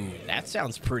 Ooh, that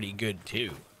sounds pretty good too.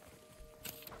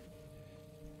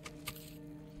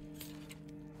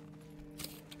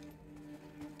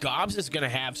 Gobs is gonna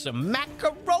have some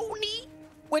macaroni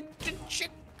with the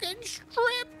chicken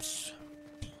strips.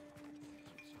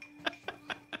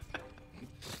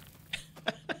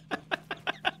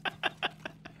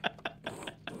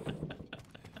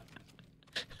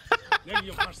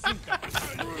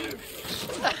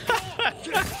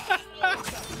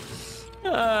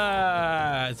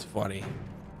 It's funny.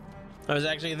 I was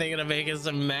actually thinking of making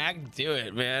some mac. Do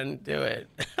it, man. Do it.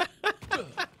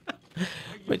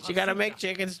 But you gotta make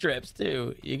chicken strips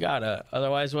too. You gotta.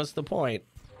 Otherwise, what's the point?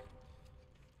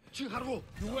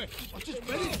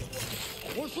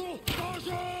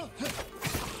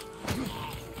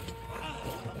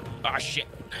 Oh shit.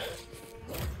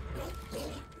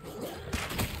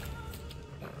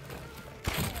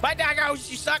 Bye, doggos.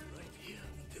 You suck.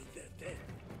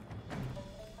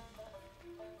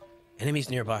 Enemies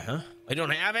nearby, huh? I don't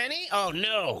have any? Oh,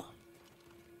 no.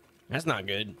 That's not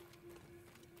good.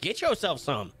 Get yourself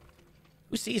some.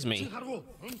 Who sees me? Oh,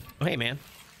 hey, man.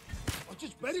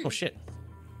 Oh, shit.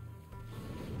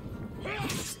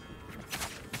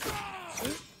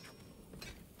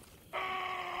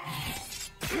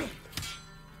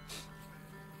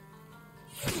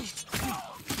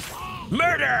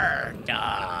 Murder!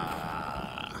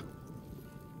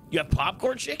 You have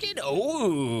popcorn chicken?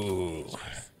 Oh.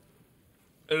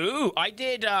 Ooh, I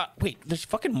did, wait, there's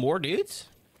fucking more dudes?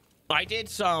 I did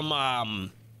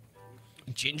some,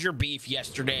 ginger beef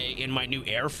yesterday in my new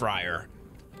air fryer.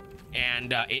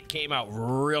 And, it came out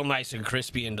real nice and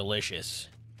crispy and delicious.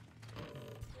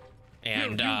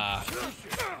 And, I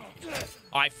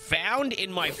found in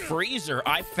my freezer,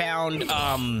 I found,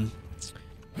 oh,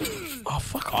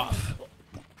 fuck off.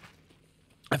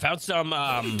 I found some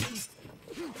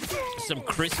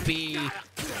crispy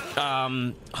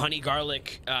honey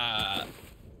garlic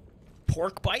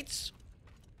pork bites,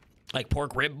 like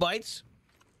pork rib bites,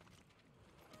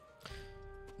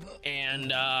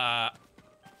 and I'm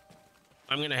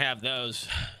gonna have those.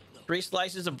 3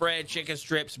 slices of bread, chicken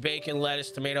strips, bacon,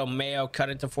 lettuce, tomato, mayo, cut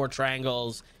into 4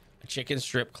 triangles, a chicken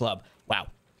strip club. Wow,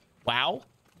 wow,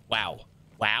 wow,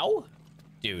 wow,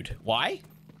 dude, why?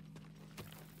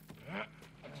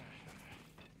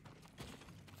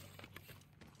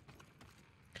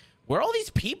 Where are all these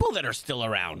people that are still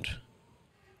around?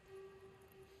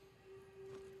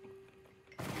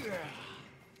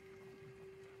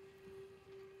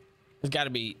 There's got to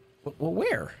be... Well,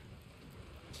 where?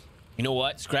 You know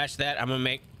what? Scratch that. I'm going to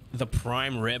make the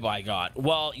prime rib I got.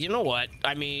 Well, you know what?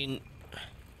 I mean...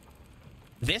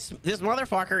 This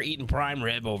motherfucker eating prime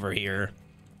rib over here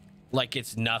like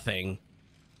it's nothing.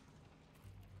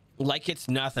 Like it's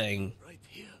nothing.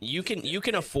 You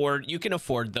can afford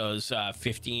those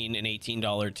 $15 and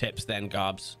 $18 tips then,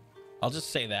 Gobs. I'll just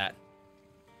say that.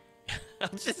 I'll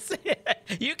just say it.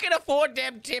 You can afford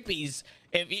them tippies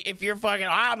if you're fucking.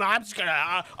 I'm just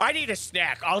gonna. I need a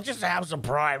snack. I'll just have some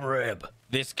prime rib.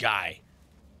 This guy,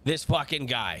 this fucking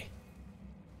guy.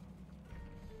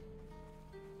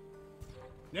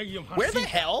 Where the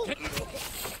hell?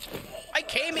 I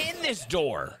came in this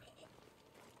door.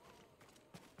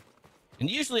 And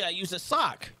usually I use a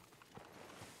sock.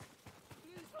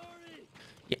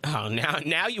 Yeah, oh,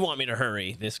 now you want me to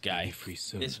hurry. This guy.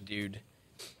 This dude.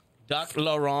 Duck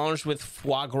l'orange with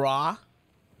foie gras.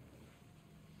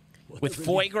 With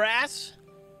foie gras?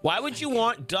 Why would you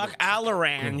want duck à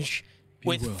l'orange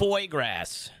with foie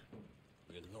gras?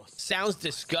 Sounds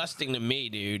disgusting to me,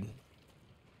 dude.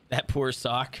 That poor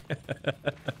sock.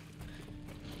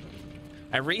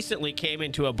 I recently came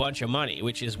into a bunch of money,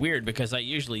 which is weird because I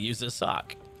usually use a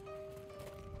sock.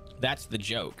 That's the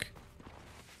joke.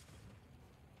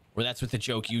 Or that's what the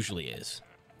joke usually is.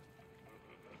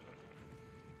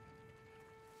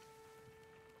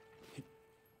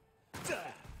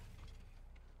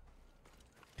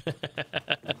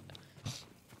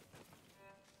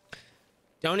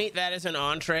 Don't eat that as an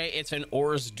entree. It's an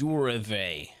hors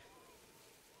d'oeuvre.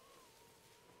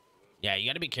 Yeah, you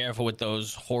got to be careful with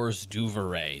those hors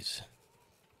d'oeuvres.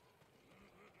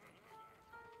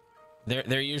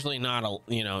 They're usually not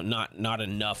not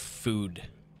enough food.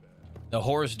 The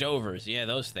hors d'oeuvres, yeah,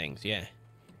 those things, yeah.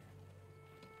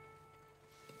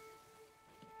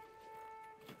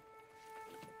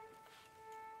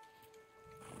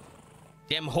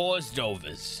 Them hors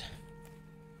d'oeuvres.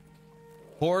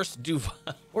 Horse Duval.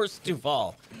 Horse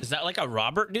Duval. Is that like a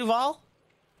Robert Duval?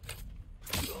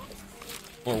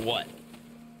 Or what?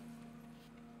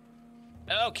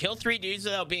 Oh, kill 3 dudes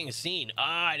without being seen.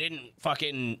 Ah, I didn't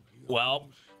fucking... Well.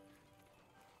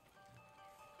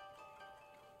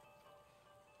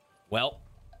 Well.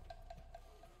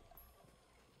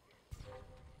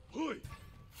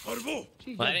 Well,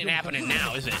 that ain't happening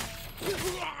now, is it?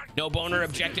 No boner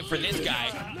objective for this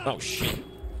guy. Oh, shit.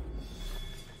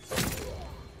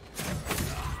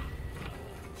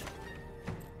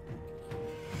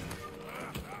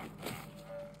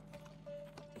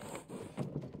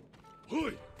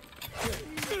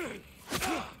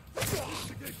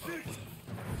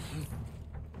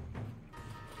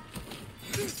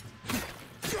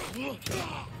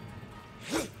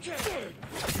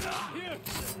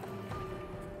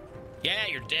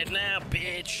 Dead now,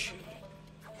 bitch.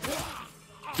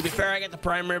 To be fair, I got the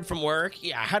prime rib from work.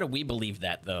 Yeah, how do we believe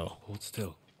that, though? Hold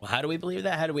still. Well, how do we believe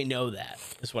that? How do we know that?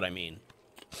 That's what I mean.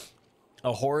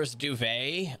 A horse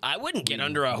duvet? I wouldn't get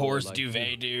under a horse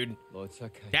duvet, dude. Oh, it's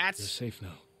okay. That's... You're safe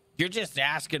now. You're just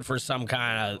asking for some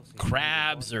kind of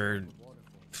crabs or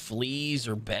fleas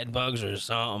or bed bugs or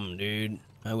something, dude.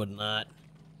 I would not.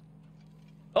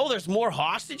 Oh, there's more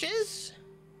hostages?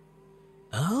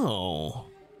 Oh.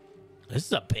 This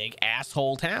is a big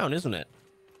asshole town, isn't it?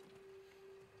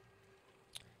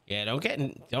 Yeah, don't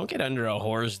get under a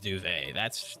horse duvet.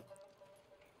 That's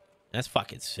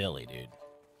fucking silly, dude.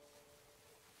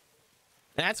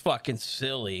 That's fucking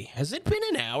silly. Has it been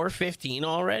an hour 15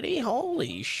 already?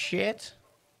 Holy shit.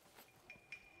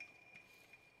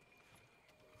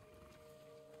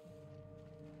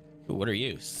 Ooh, what are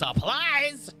you?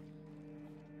 Supplies!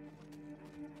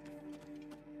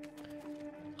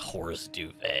 Horse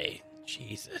duvet.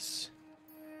 Jesus.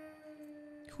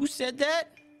 Who said that?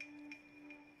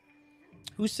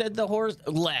 Who said the horse?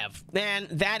 Lev. Man,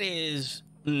 that is...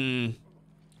 that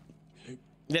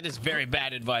is very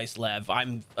bad advice, Lev.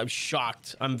 I'm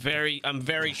shocked. I'm very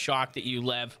shocked at you,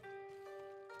 Lev.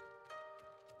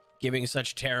 Giving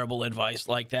such terrible advice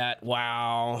like that.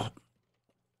 Wow.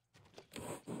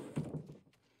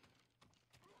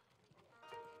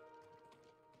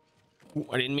 Ooh,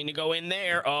 I didn't mean to go in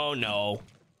there. Oh no.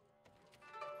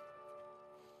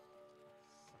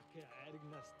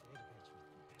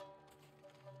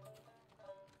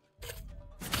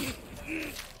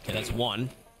 Okay, that's one.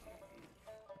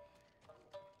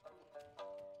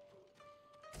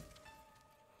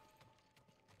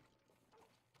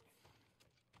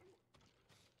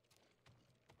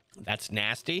 That's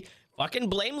nasty. Fucking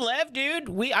blame Lev, dude.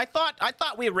 I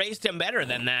thought we raised him better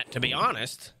than that, to be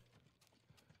honest.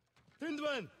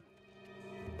 I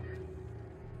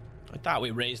thought we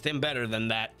raised him better than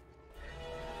that.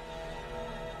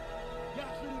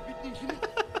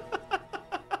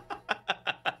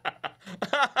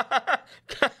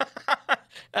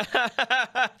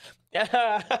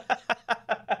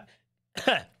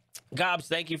 Gobs,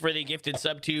 thank you for the gifted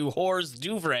sub to Horse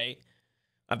Duvray.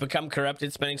 I've become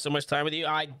corrupted spending so much time with you.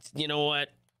 You know what?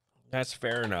 That's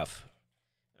fair enough.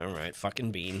 All right,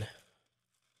 fucking bean.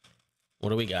 What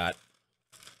do we got?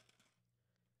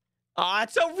 Aw,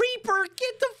 it's a Reaper.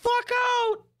 Get the fuck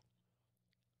out.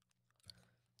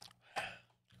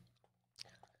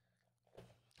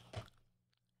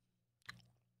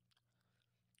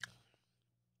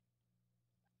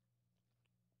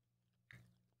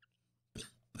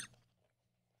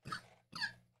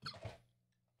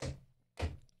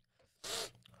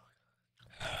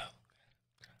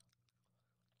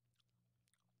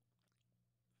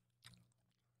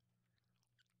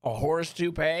 A horse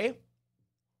toupee?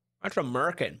 That's a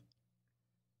merkin.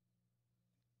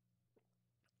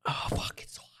 Oh, fuck,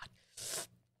 it's so hot.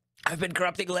 I've been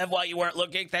corrupting Lev while you weren't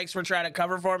looking. Thanks for trying to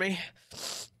cover for me.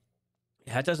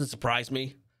 Yeah, that doesn't surprise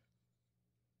me.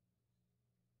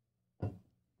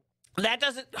 That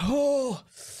doesn't... Oh.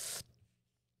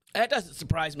 That doesn't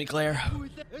surprise me, Claire.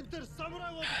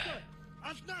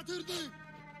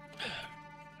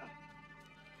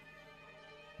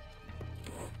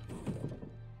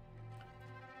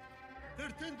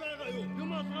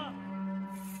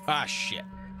 Ah, shit.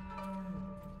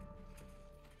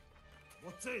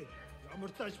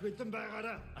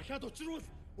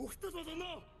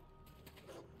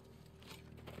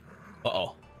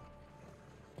 Uh-oh.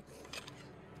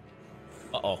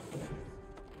 Uh-oh.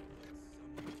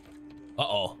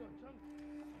 Uh-oh.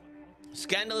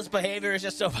 Scandalous behavior is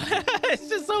just so... It's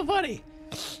just so funny.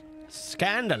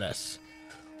 Scandalous.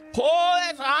 Oh,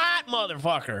 that's hot,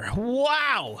 motherfucker.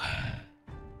 Wow.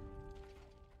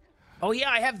 Oh,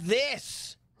 yeah, I have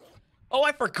this. Oh,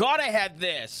 I forgot I had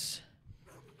this.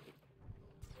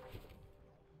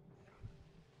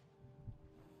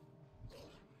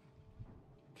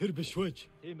 No,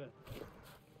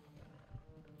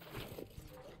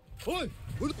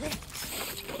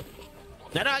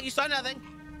 you saw nothing.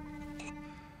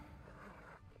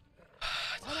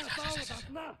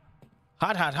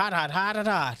 Hot, hot, hot, hot, hot, hot,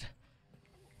 hot.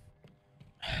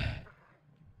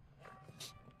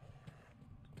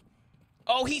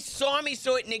 Oh, he saw me,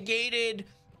 so it negated.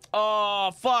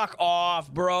 Oh, fuck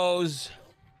off, bros.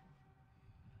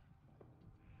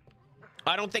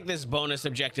 I don't think this bonus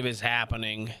objective is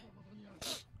happening.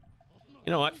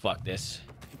 You know what? Fuck this.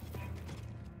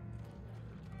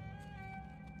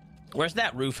 Where's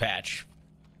that roof hatch?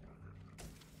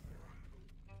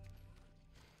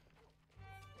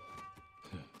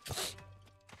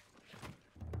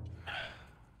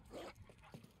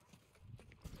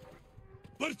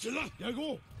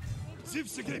 Jago.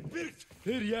 Zipsige Birt.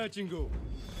 Her ya Jingo.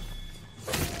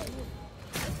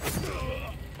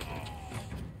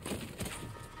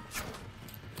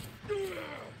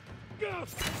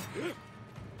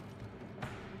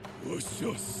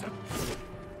 Oshos.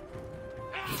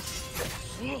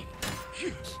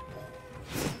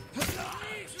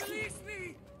 Release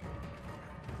me.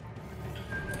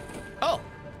 Oh,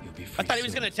 You'll be free I thought he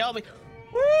was soon. gonna tell me.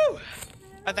 Woo!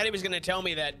 I thought he was gonna tell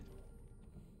me that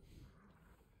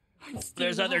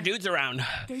there's other dudes around.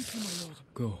 Thank you, my lord.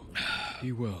 Go.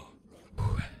 Be well. If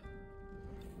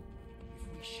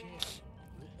we share,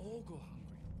 we'll all go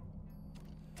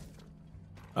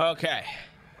hungry. Okay.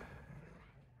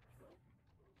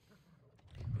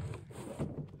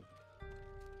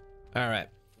 All right.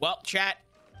 Well, chat.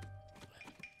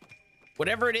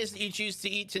 Whatever it is that you choose to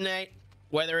eat tonight,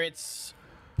 whether it's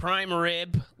prime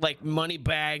rib, like money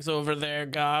bags over there,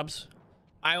 Gobs.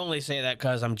 I only say that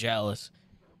because I'm jealous.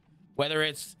 Whether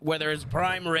it's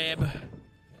prime rib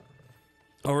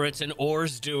or it's an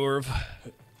Orsdorf.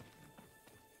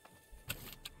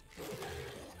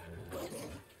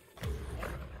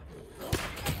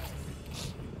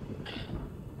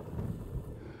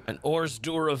 An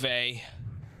Orsdorf.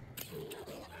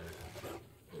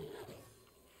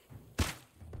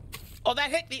 Oh,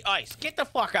 that hit the ice. Get the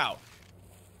fuck out.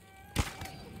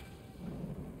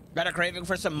 Got a craving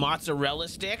for some mozzarella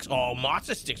sticks? Oh,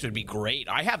 mozza sticks would be great.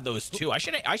 I have those too. I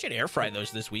should air fry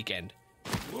those this weekend.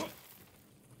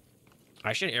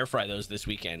 I should air fry those this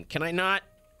weekend. Can I not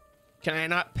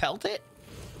pelt it?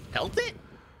 Pelt it?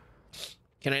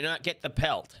 Can I not get the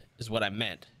pelt is what I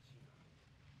meant.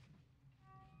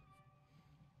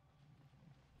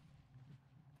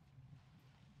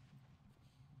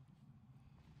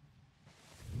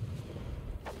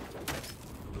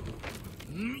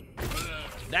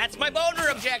 That's my boner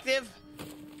objective.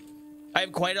 I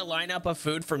have quite a lineup of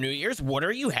food for New Year's. What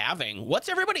are you having? What's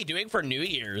everybody doing for New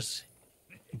Year's?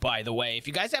 By the way, if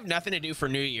you guys have nothing to do for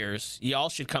New Year's, y'all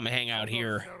should come hang out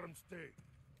here.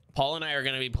 Paul and I are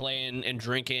going to be playing and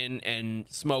drinking and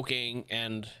smoking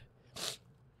and...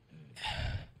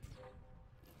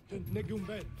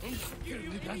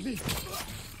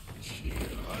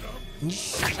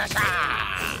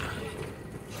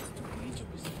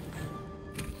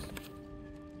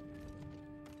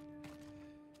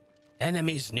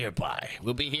 Enemies nearby.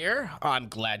 We'll be here? Oh, I'm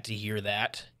glad to hear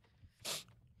that.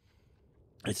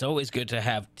 It's always good to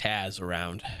have Taz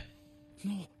around.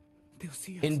 No, they'll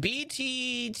see us. In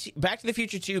Back to the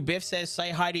Future 2, Biff says,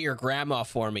 say hi to your grandma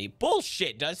for me.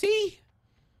 Bullshit, does he?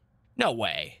 No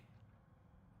way.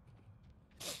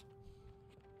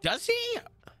 Does he? I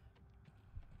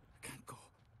can't go.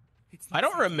 It's I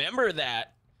don't remember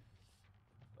that.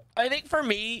 I think for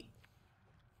me,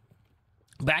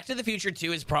 Back to the Future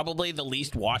 2 is probably the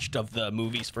least watched of the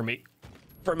movies for me.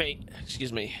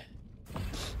 Excuse me.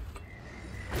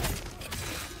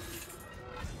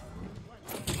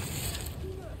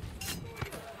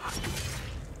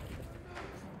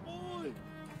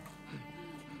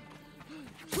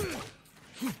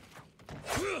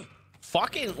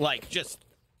 Fucking, like, just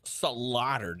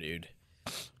slaughter, dude.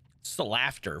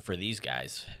 Slaughter for these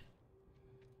guys.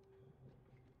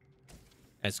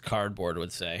 As Cardboard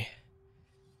would say.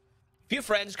 Few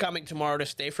friends coming tomorrow to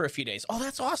stay for a few days. Oh,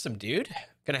 that's awesome, dude.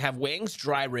 Gonna have wings,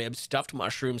 dry ribs, stuffed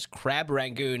mushrooms, crab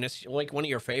rangoon. That's like one of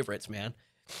your favorites, man.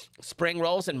 Spring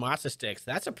rolls and matzo sticks.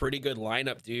 That's a pretty good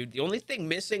lineup, dude. The only thing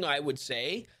missing, I would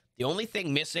say,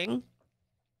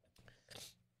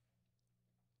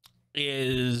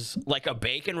 is like a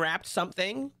bacon wrapped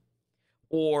something,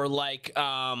 or like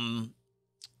a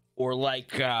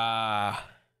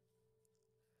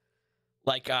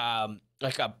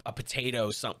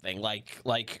potato something,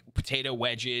 like potato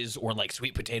wedges or like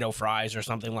sweet potato fries or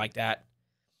something like that.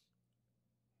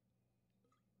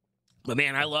 But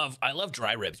man, I love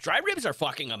dry ribs. Dry ribs are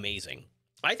fucking amazing.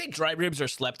 I think dry ribs are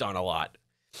slept on a lot.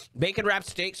 Bacon wrapped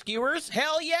steak skewers?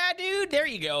 Hell yeah, dude. There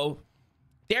you go.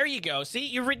 There you go. See,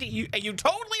 you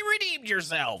totally redeemed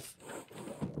yourself.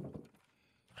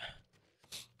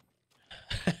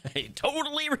 You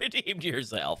totally redeemed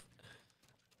yourself.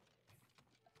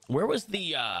 Where was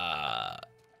the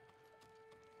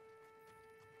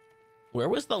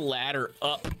ladder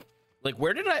up? Like,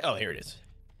 where did I? Oh, here it is.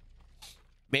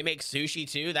 May make sushi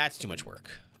too. That's too much work.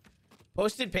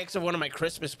 Posted pics of one of my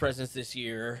Christmas presents this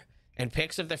year and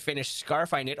pics of the finished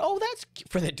scarf I knit. Oh, that's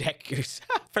for the deck goose.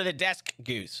 For the desk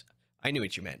goose. I knew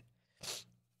what you meant.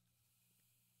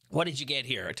 What did you get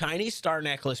here? A tiny star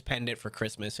necklace pendant for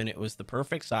Christmas, and it was the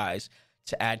perfect size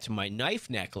to add to my knife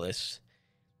necklace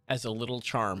as a little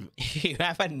charm. You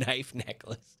have a knife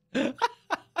necklace.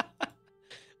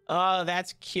 Oh,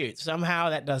 that's cute. Somehow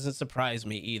that doesn't surprise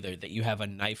me either, that you have a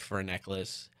knife for a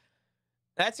necklace.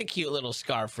 That's a cute little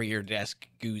scarf for your desk,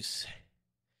 Goose.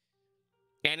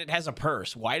 And it has a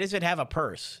purse. Why does it have a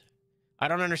purse? I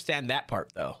don't understand that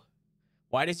part, though.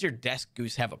 Why does your desk,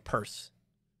 Goose, have a purse?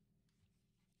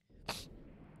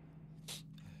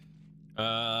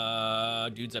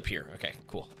 Dude's up here. Okay,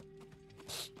 cool.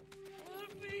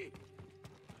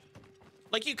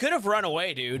 Like, you could have run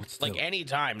away, dude. Like, any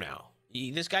time now.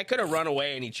 This guy could have run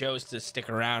away and he chose to stick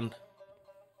around.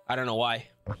 I don't know why.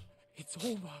 It's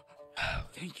over.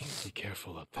 Thank you. Be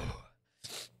careful up there.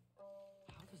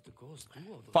 How does the ghost do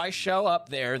all If I show up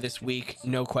there this week,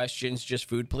 no questions, just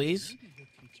food, please.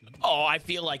 Oh, I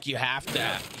feel like you have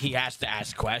to. He has to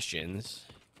ask questions.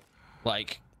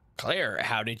 Like, Claire,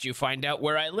 how did you find out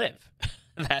where I live?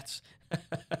 That's...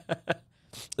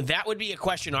 that would be a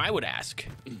question I would ask.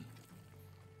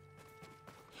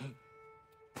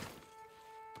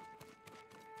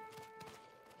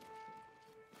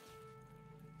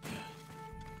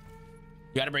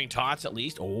 You gotta bring tots at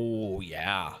least? Oh,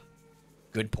 yeah.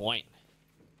 Good point.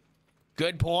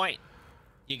 Good point.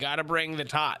 You gotta bring the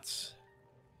tots.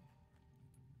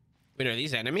 Wait, are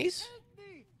these enemies?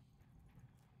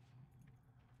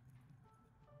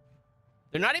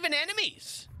 They're not even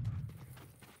enemies.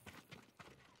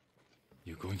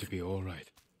 You're going to be all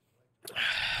right.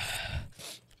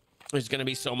 There's gonna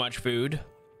be so much food.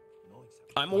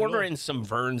 I'm ordering some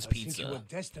Vern's I think you were pizza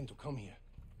destined to come here.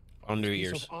 on New Piece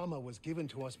Year's. of armor was given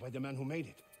to us by the man who made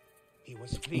it. He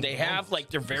was fleeing They from have, us. like,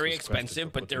 they're very was crafted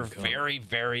expensive, for but they're Kutin Khan. very,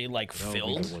 very, like, I'll be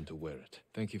filled the one to wear it.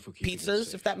 Thank you for keeping it pizzas,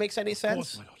 safe. if that makes any Of course,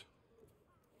 sense. my lord.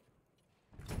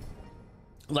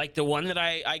 Like the one that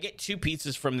I get 2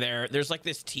 pizzas from there. There's like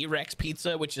this T-Rex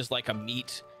pizza, which is like a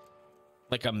meat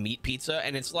pizza,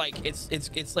 and it's like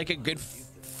it's like a good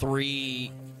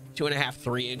 2.5,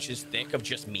 3 inches thick of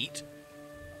just meat,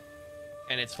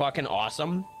 and it's fucking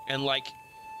awesome. And like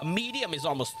a medium is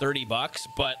almost $30,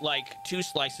 but like 2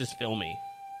 slices fill me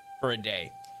for a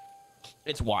day.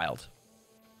 It's wild.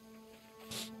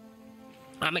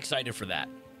 I'm excited for that.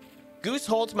 Goose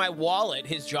holds my wallet.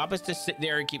 His job is to sit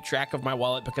there and keep track of my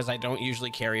wallet because I don't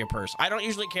usually carry a purse. I don't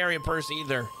usually carry a purse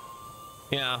either.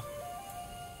 Yeah.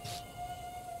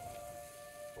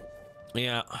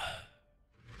 Yeah.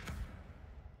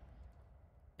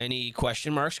 Any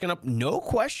question marks gonna... No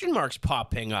question marks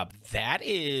popping up. That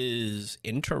is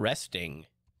interesting.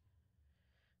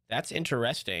 That's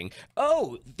interesting.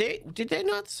 Oh, did they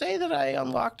not say that I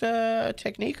unlocked a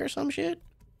technique or some shit?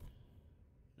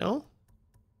 No?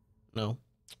 No.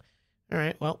 All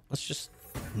right, well, let's just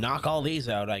knock all these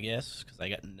out, I guess, because I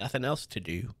got nothing else to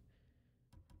do.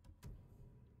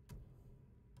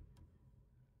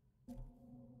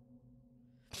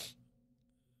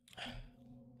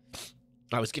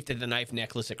 I was gifted the knife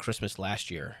necklace at Christmas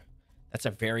last year. That's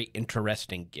a very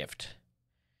interesting gift.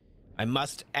 I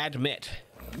must admit,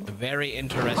 a very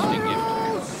interesting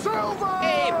gift.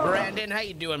 Hey, Brandon, how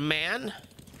you doing, man?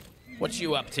 What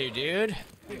you up to, dude?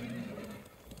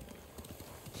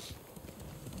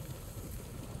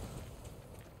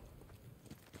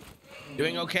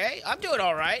 Doing okay? I'm doing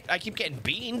all right. I keep getting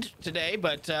beamed today,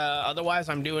 but otherwise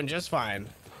I'm doing just fine.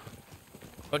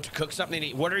 But to cook something to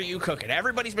eat. What are you cooking?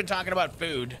 Everybody's been talking about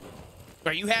food.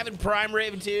 Are you having prime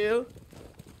rib too?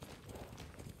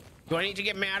 Do I need to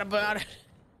get mad about it?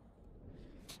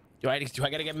 Do I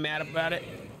gotta get mad about it?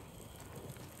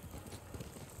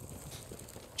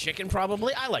 Chicken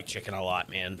probably? I like chicken a lot,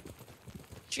 man.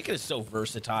 Chicken is so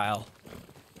versatile.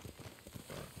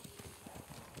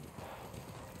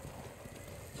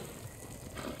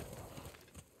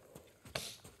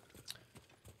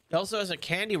 He also has a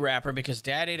candy wrapper because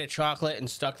Dad ate a chocolate and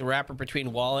stuck the wrapper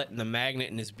between wallet and the magnet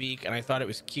in his beak, and I thought it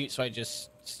was cute, so I just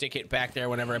stick it back there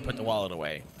whenever I put the wallet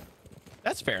away.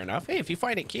 That's fair enough. Hey, if you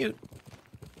find it cute.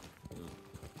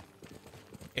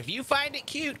 If you find it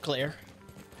cute, Claire.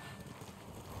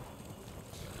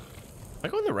 Am I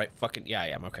going the right fucking... Yeah, I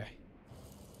am. Okay.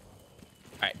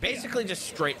 All right. Basically just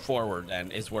straightforward,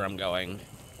 then, is where I'm going.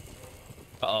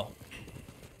 Uh-oh.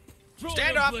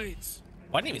 Stand up! Oh, I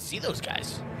didn't even see those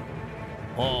guys.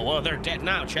 Oh, well, they're dead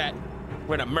now, chat.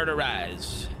 We're gonna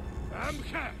murderize.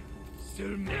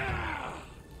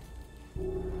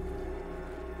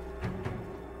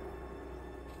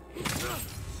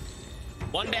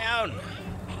 One down.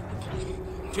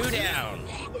 2 down.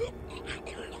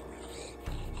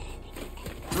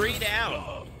 3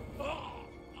 down.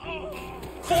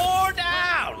 4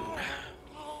 down.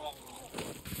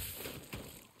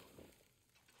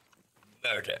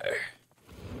 Murder.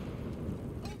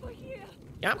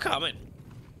 Yeah, I'm coming.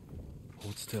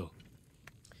 Hold still.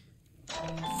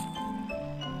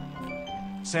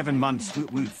 7 months.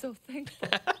 So thankful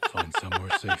Find somewhere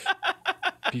safe.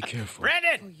 Be careful. for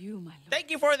Brandon, you, my lord. thank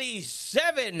you for the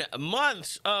 7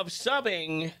 months of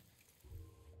subbing.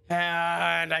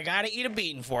 And I gotta eat a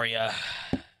bean for you.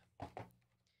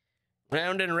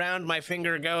 Round and round my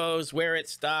finger goes. Where it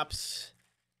stops,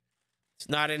 it's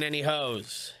not in any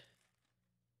hose.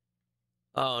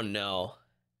 Oh, no.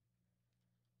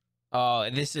 Oh,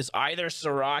 this is either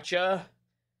Sriracha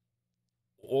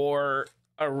or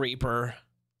a Reaper.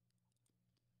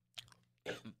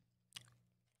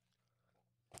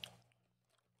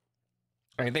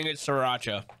 I think it's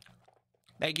Sriracha.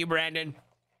 Thank you, Brandon.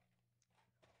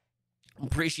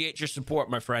 Appreciate your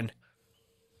support, my friend.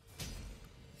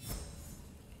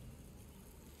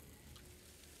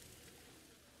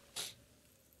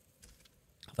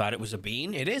 Thought it was a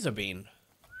bean? It is a bean.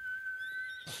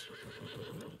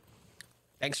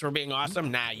 Thanks for being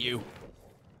awesome. Nah, you.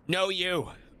 No, you.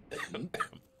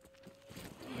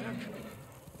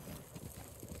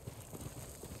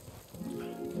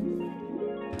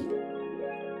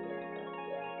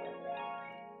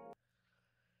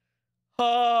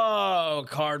 Oh,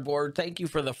 Cardboard, thank you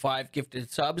for the 5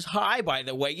 gifted subs. Hi, by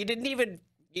the way. You didn't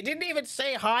even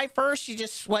say hi first. You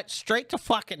just went straight to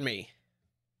fucking me.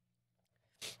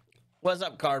 What's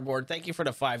up, Cardboard? Thank you for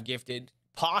the 5 gifted.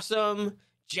 Possum,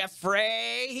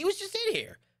 Jeffrey, he was just in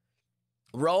here.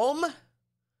 Rome,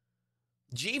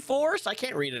 G-Force, I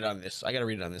can't read it on this. I gotta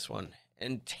read it on this one.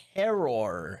 And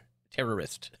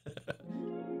Terrorist.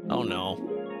 Oh no.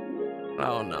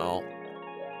 Oh no.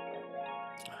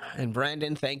 And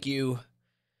Brandon, thank you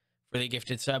for the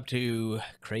gifted sub to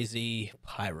Crazy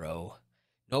Pyro.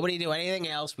 Nobody do anything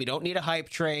else. We don't need a hype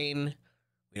train.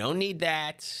 We don't need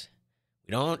that.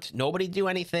 Nobody do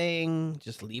anything.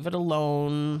 Just leave it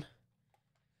alone.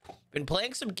 Been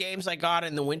playing some games I got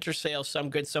in the winter sale, some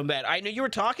good, some bad. I know you were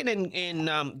talking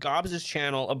in Gobbs'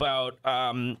 channel about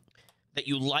that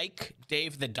you like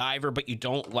Dave the Diver, but you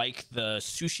don't like the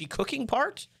sushi cooking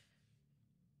part.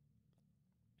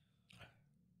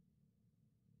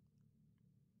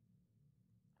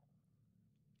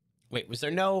 Wait, why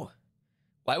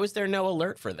was there no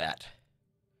alert for that?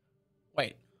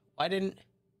 Wait,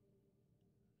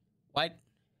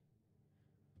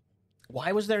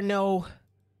 why was there no?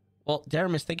 Well,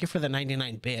 Daramus, thank you for the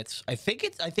 99 bits. I think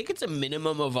it's a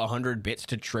minimum of 100 bits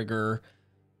to trigger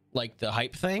like the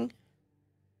hype thing.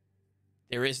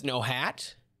 There is no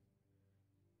hat.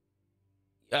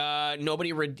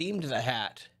 Nobody redeemed the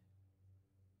hat.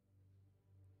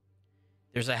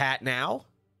 There's a hat now.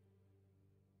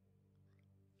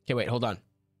 Okay, wait, hold on.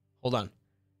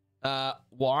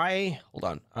 Why? Hold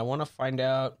on. I want to find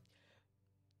out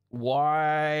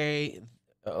why.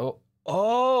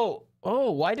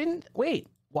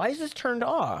 Why is this turned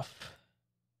off?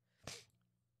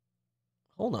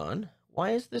 Hold on.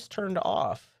 Why is this turned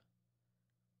off?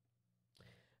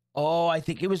 Oh, I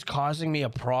think it was causing me a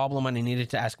problem and I needed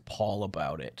to ask Paul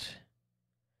about it.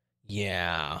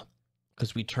 Yeah,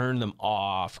 because we turned them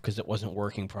off because it wasn't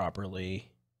working properly.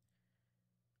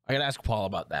 I gotta ask Paul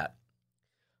about that.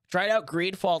 Tried out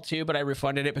Greedfall 2, but I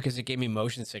refunded it because it gave me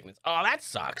motion sickness. Oh, that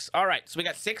sucks. All right, so we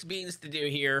got 6 beans to do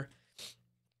here.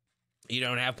 You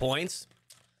don't have points?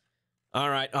 All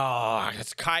right. Oh,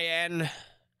 it's cayenne.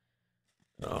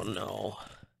 Oh, no.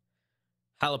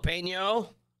 Jalapeno.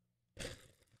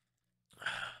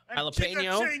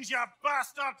 Jalapeno. Change, you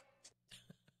bastard!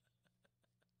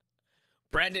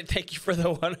 Brandon, thank you for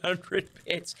the 100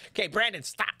 bits. Okay, Brandon,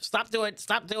 stop doing,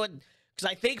 because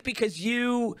I think because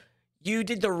you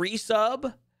did the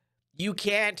resub, you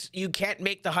can't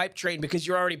make the hype train because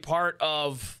you're already part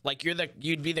of, like,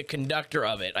 you'd be the conductor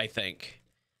of it, I think.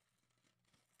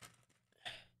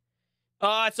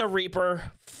 Oh, it's a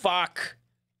Reaper. Fuck.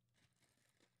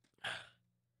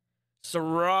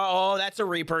 Oh, that's a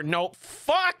Reaper. Nope.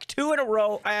 Fuck. 2 in a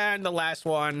row. And the last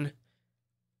one.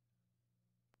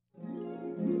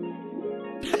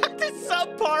 The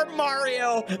subpar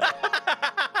Mario.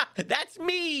 That's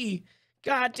me.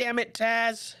 God damn it,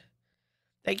 Taz.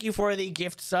 Thank you for the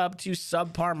gift sub to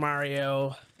subpar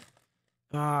Mario.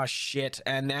 Oh, shit.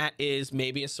 And that is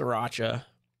maybe a Sriracha.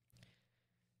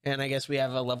 And I guess we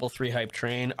have a level 3 hype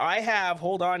train. I have,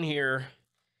 hold on here.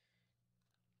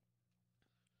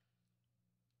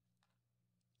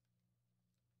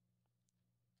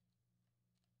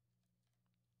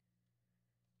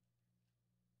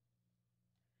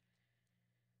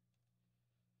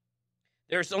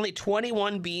 There's only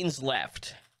 21 beans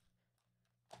left.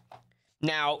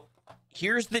 Now,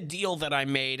 here's the deal that I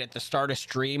made at the start of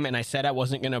stream, and I said I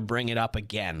wasn't going to bring it up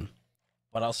again.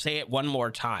 But I'll say it one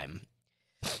more time.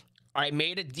 I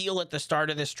made a deal at the start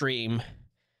of the stream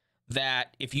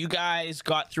that if you guys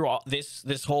got through all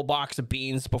this whole box of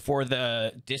beans before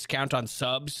the discount on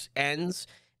subs ends,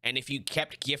 and if you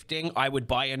kept gifting, I would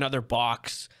buy another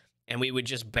box, and we would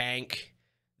just bank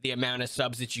the amount of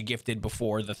subs that you gifted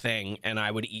before the thing, and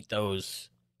I would eat those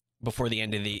before the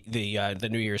end of the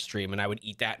New Year's stream, and I would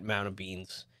eat that amount of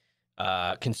beans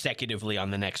consecutively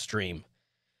on the next stream.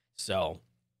 So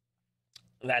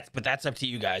that's up to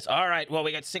you guys. All right, well,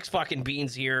 we got 6 fucking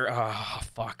beans here. Oh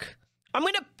fuck. I'm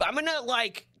gonna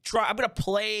like try. I'm gonna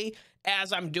play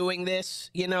as I'm doing this.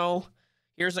 You know,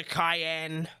 here's a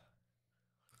cayenne.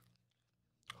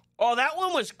 Oh, that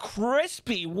one was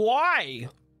crispy. Why?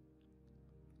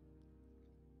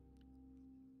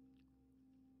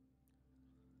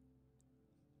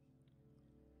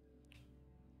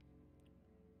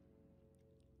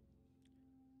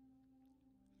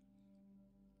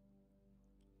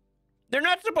 They're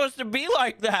not supposed to be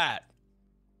like that.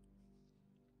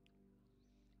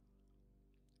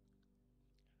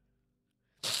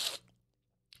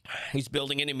 He's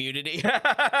building an immunity.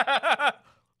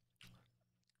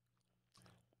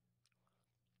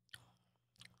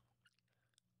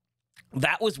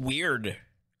 That was weird.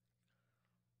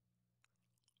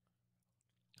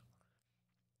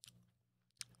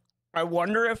 I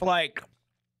wonder if, like,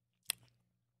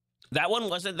 that one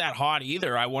wasn't that hot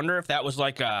either. I wonder if that was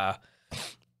like a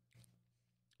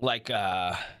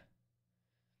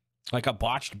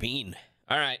botched bean.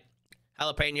 All right,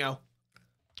 jalapeno.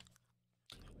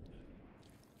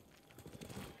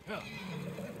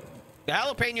 The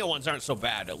jalapeno ones aren't so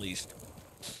bad, at least.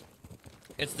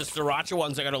 It's the sriracha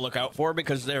ones I gotta look out for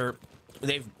because the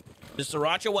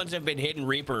sriracha ones have been hidden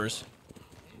reapers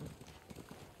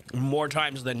more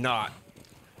times than not.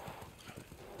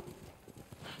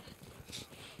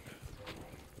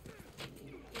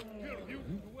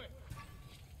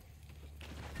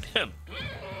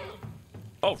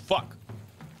 Oh fuck.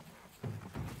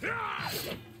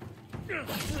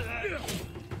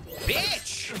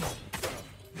 Bitch!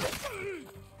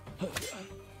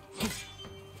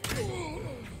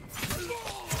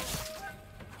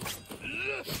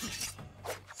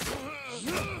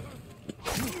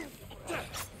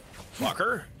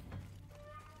 Fucker.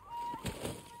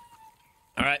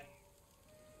 All right.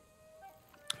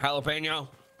 Jalapeno.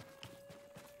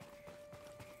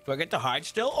 Do I get to hide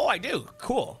still? Oh, I do.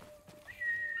 Cool.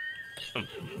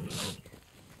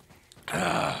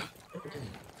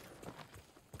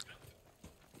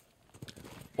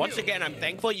 Once again, I'm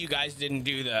thankful you guys didn't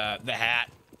do the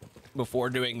hat before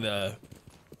doing the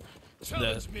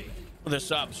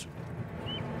subs.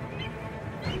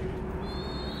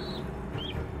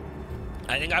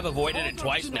 I think I've avoided it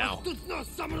twice now.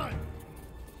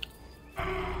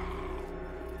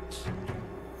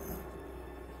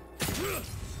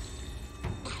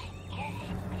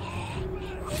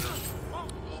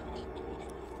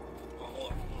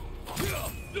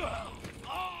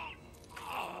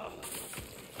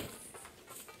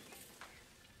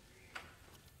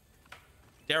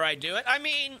 Dare I do it? I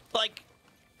mean, like,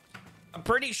 I'm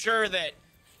pretty sure that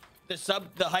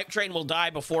the hype train will die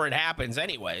before it happens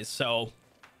anyways, so,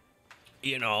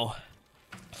 you know,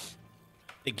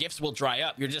 the gifts will dry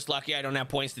up. You're just lucky I don't have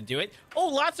points to do it. Oh,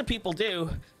 lots of people do.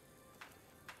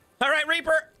 All right,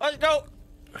 Reaper, let's go.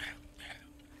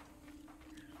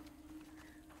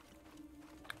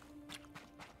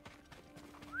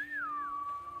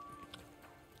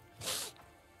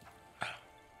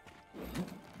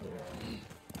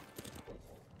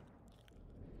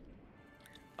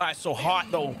 Ah, it's so hot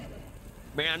though,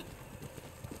 man.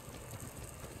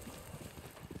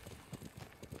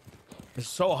 It's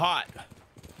so hot.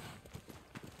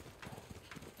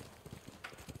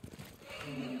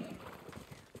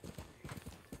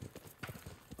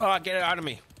 Oh, get it out of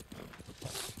me.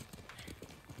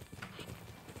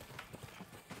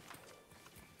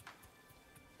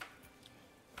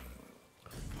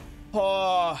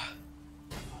 Oh.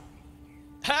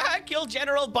 Kill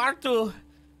General Bartu.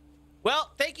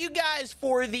 Well, thank you guys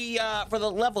for the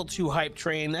level 2 hype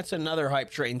train. That's another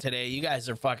hype train today. You guys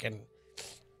are fun.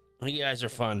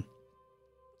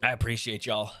 I appreciate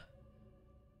y'all.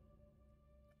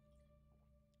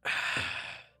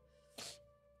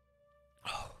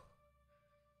 Oh,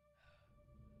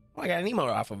 I got an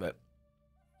emote off of it.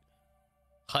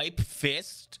 Hype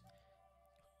fist.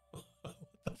 What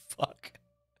the fuck?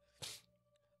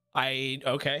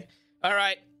 Okay. All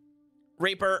right.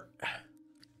 Reaper.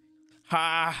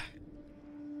 Ha.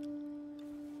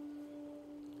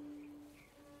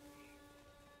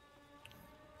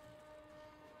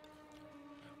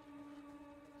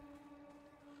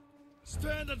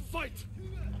 Stand and fight.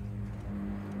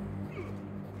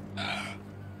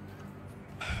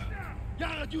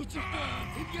 I'm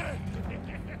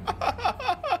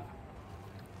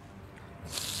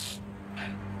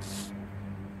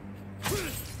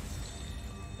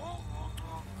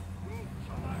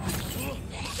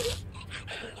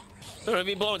gonna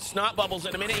be blowing snot bubbles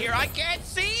in a minute here. I can't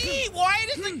see! Why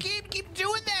does the game keep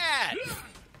doing that?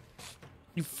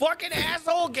 You fucking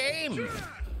asshole game!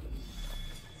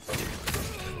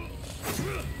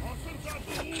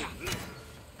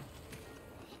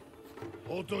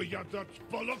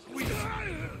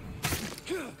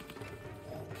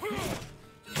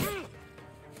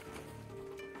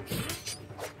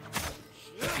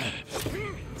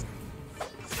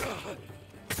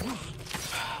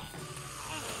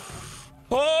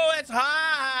 Oh, it's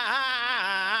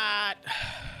hot!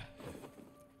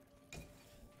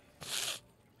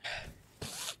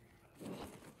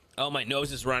 Oh, my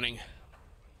nose is running.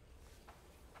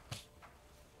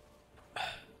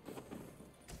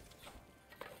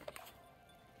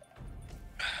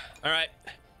 All right,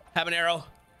 habanero,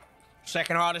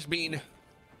 second hottest bean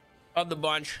of the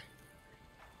bunch.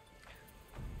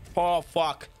 Oh,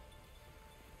 fuck.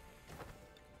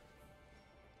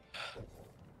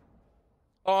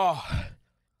 Oh.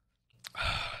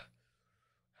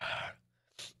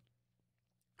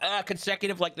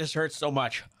 Consecutive like this hurts so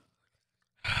much.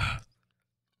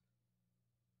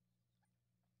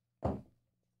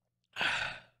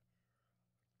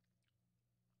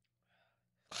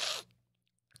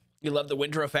 You love the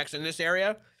winter effects in this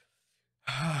area?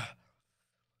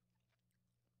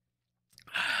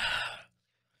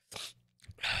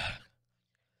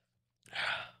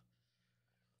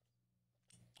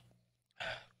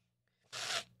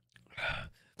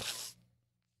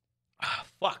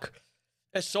 Fuck.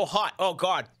 It's so hot. Oh,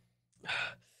 God.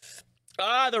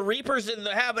 The Reapers and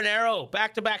the habanero.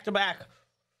 Back to back to back.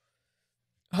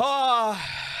 Oh.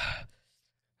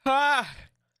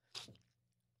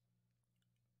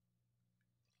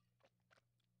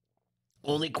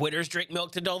 Only quitters drink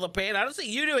milk to dull the pain. I don't see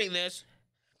you doing this.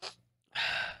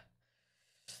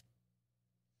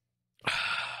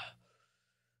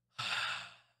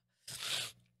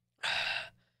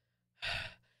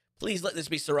 Please let this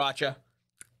be sriracha.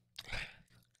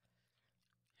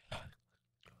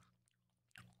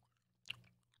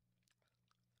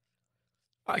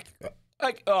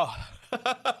 Oh.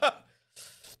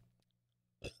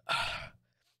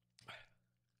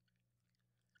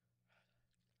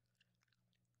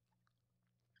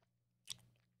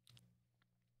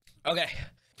 Okay.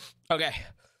 Okay.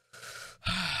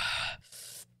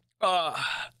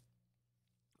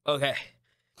 Okay.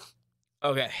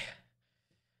 Okay.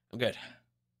 I'm good.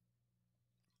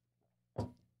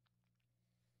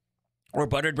 Or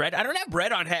buttered bread. I don't have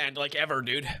bread on hand, like, ever,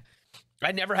 dude.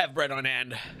 I never have bread on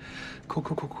hand. Cool.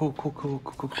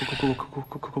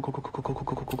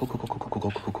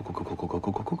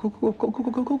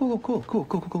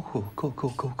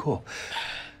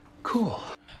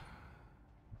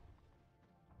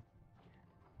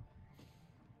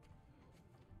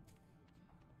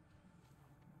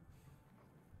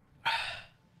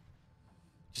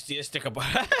 Just eat a stick of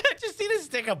butter. Just eat a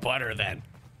stick of butter, then.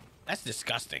 That's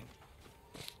disgusting.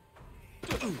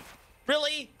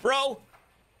 Really, bro?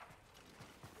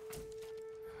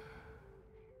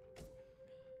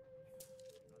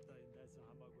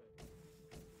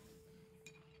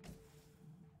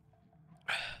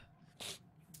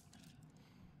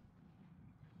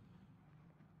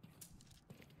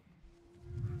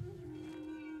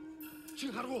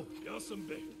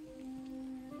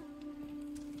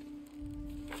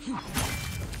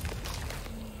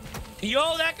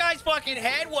 Yo, that guy's fucking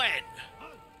head went.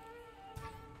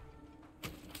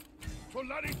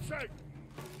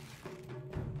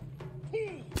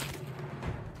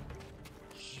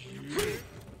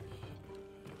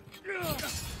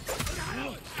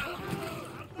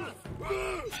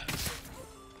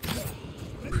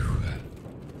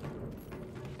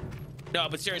 No,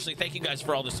 but seriously, thank you guys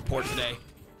for all the support today.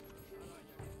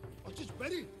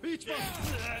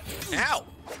 Ow!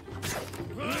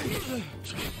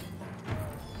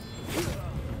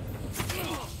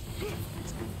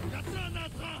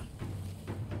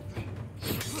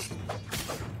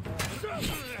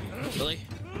 Really?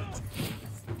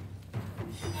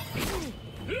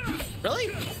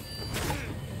 Really?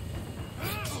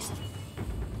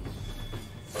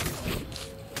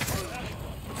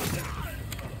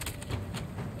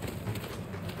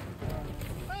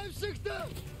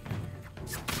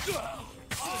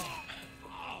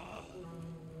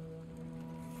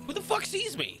 Who the fuck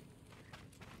sees me?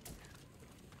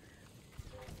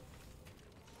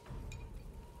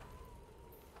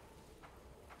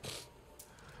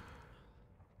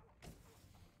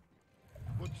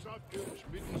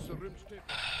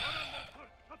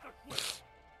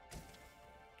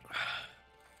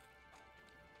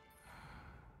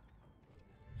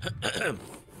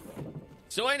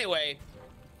 So anyway,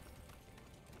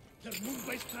 Der Mund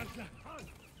weiß Partner.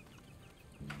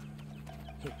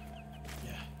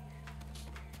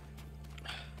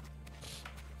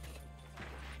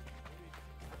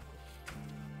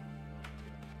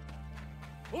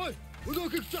 Oi, udo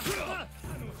kiksa.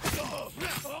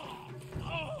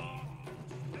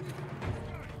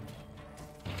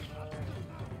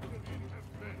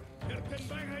 Gerten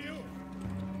bangayo.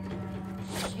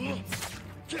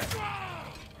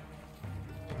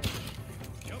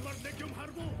 Yamar nekum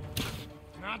hargo.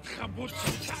 Nat khabut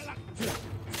salak.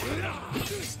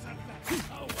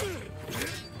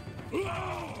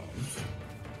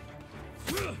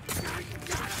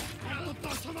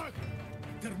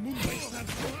 Der Mund weiß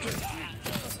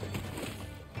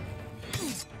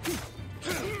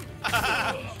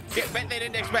yeah, bet they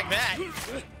didn't expect that.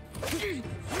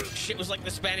 Shit was like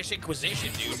the Spanish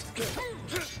Inquisition, dude.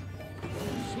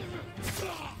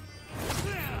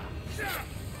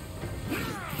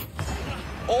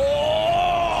 Oh!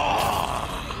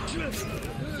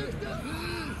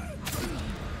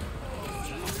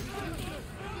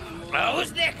 Oh,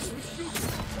 who's next?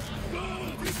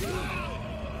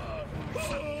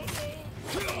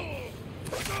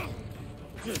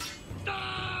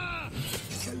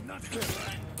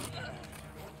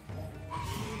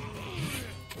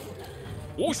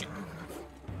 Oh shit!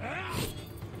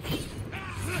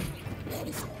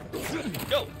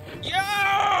 Yo!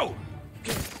 Yo!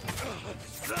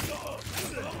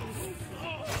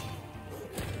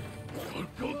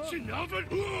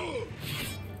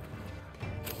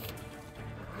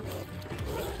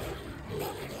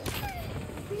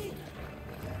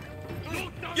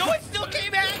 Yo, it still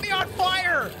came at me on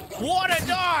fire! What a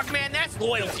dog, man! That's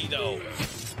loyalty, though.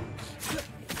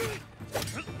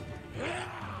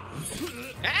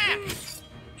 Ah!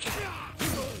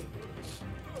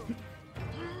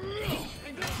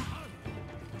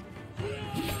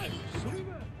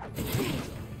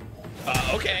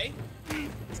 Okay.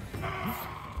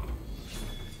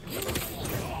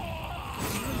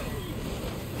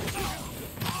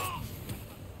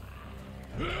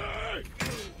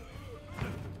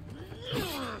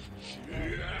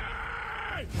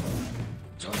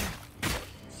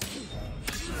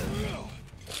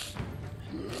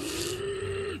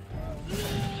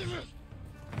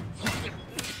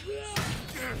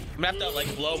 I'm gonna have to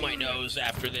like blow my nose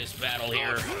after this battle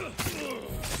here.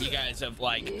 You guys have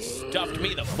like stuffed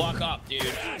me the fuck up, dude.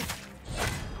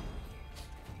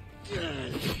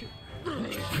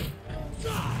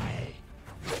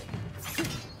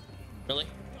 Really?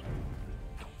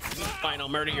 Fine, I'll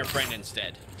murder your friend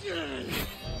instead.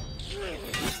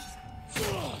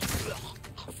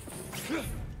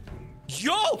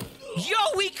 Yo! Yo,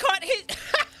 we cut his...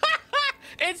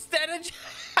 Instead of...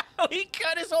 he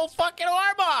cut his whole fucking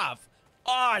arm off!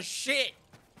 Oh, shit.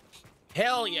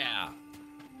 Hell yeah.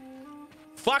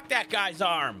 Fuck that guy's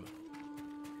arm.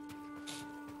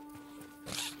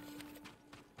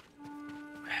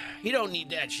 He don't need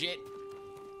that shit.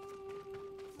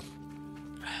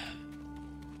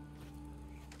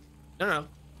 No.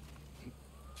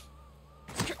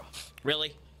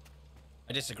 Really?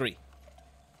 I disagree.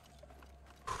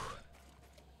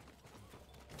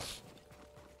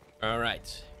 All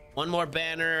right. One more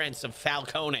banner and some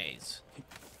falcones.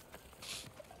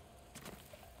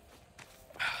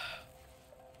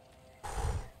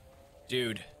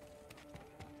 Dude.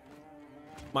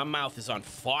 My mouth is on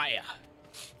fire.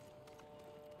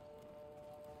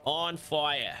 On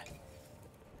fire.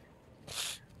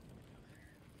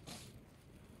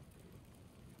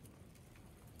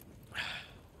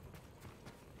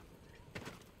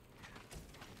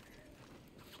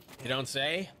 You don't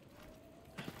say?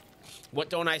 What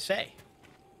don't I say?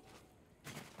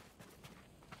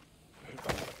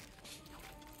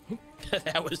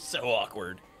 That was so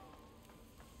awkward.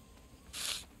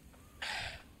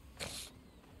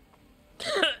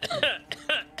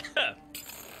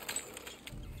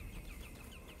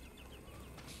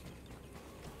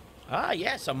 Ah,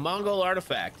 yes, a Mongol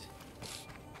artifact.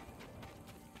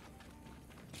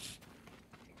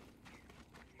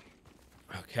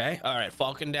 Okay, all right,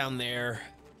 Falcon down there.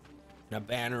 And a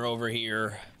banner over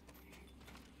here.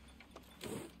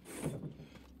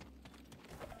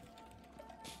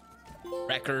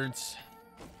 Records.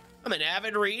 I'm an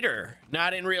avid reader.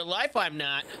 Not in real life, I'm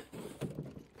not.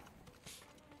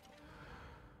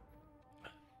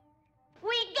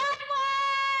 We got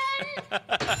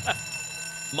one!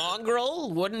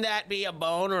 Mongrel? Wouldn't that be a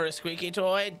bone or a squeaky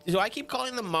toy? Do I keep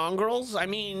calling them mongrels? I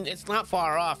mean, it's not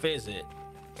far off, is it?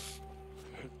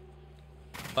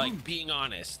 Like, being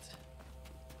honest.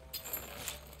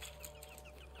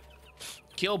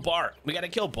 Kill Bart. We gotta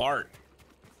kill Bart.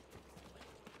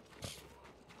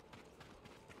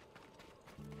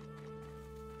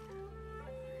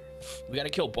 We gotta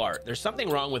kill Bart. There's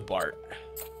something wrong with Bart.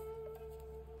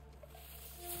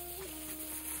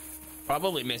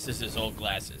 Probably misses his old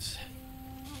glasses.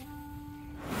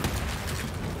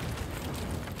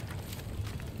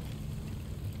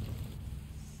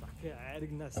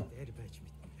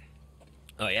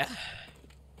 Oh yeah?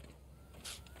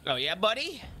 Oh yeah,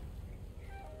 buddy?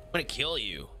 I'm gonna kill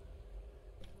you.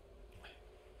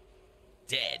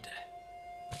 Dead.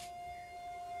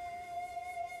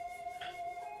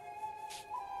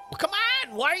 Well, come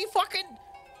on! Why are you fucking...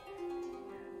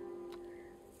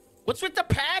 What's with the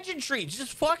pageantry?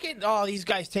 Just fucking... Oh, these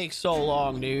guys take so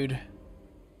long, dude.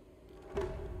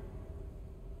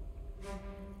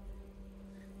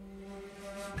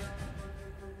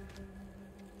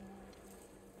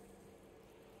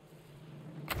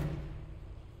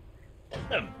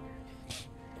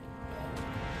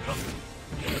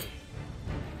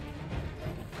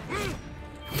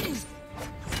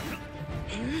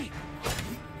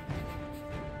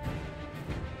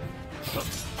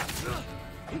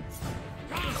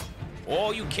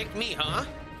 Oh, you kicked me, huh?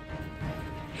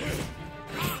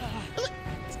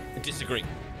 I disagree.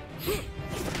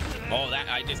 Oh, that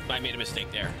I made a mistake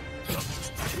there.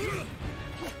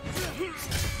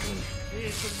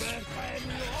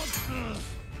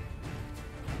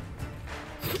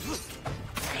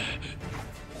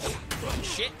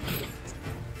 Shit.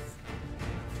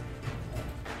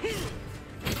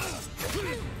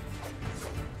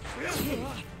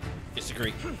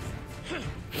 Disagree.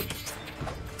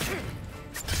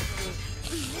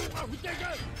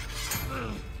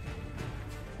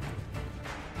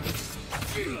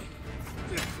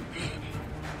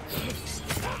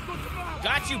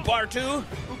 Got you, Bartu.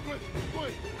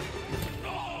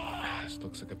 This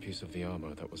looks like a piece of the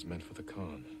armor that was meant for the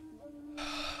Khan.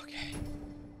 Okay.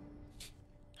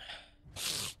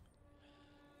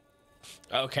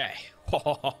 Okay.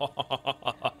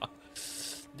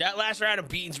 That last round of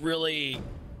beans really,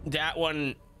 that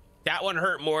one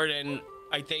hurt more than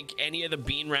I think any of the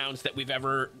bean rounds that we've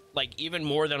ever, like, even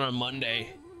more than on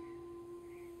Monday,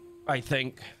 I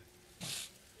think.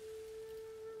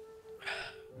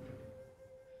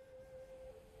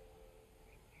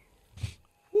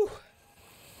 Whew.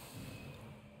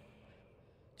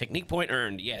 Technique point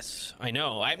earned. Yes, I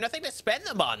know. I have nothing to spend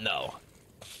them on, though.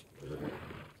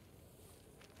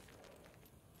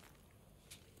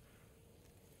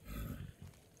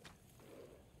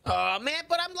 Man,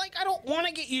 but I'm like, I don't want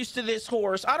to get used to this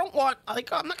horse. I don't want,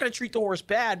 like, I'm not going to treat the horse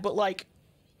bad, but, like,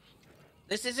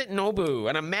 this isn't Nobu,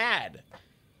 and I'm mad.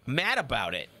 I'm mad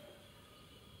about it.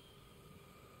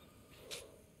 Am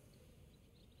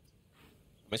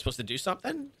I supposed to do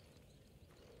something?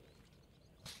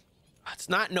 It's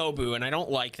not Nobu, and I don't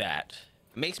like that.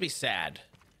 It makes me sad.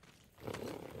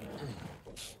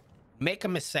 Make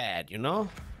him sad, you know?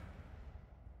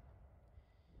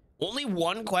 Only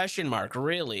one question mark,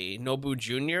 really. Nobu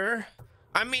Jr.?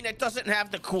 I mean, it doesn't have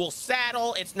the cool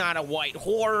saddle. It's not a white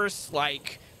horse.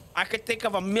 Like, I could think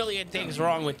of a million things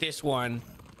wrong with this one.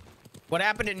 What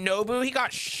happened to Nobu? He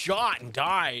got shot and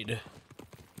died.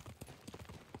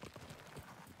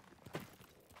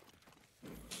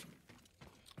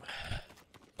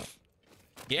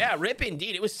 Yeah, rip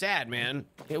indeed. It was sad, man.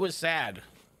 It was sad.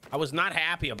 I was not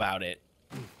happy about it.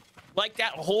 Like,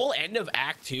 that whole end of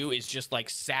Act 2 is just, like,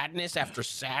 sadness after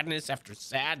sadness after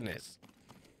sadness.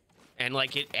 And,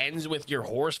 like, it ends with your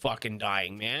horse fucking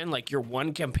dying, man. Like, your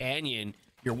one companion,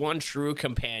 your one true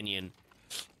companion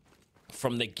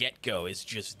from the get-go is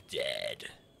just dead.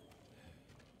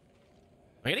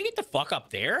 Am I gonna get the fuck up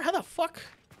there? How the fuck?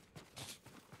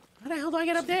 How the hell do I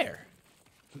get up there?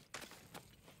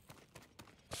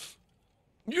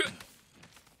 Yeah.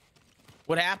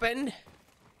 What happened?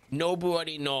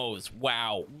 Nobody knows.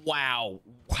 Wow. Wow.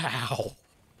 Wow.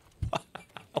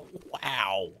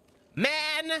 Wow.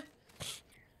 Man!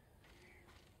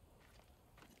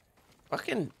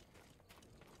 Fucking...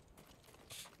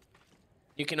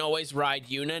 You can always ride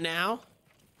Yuna now?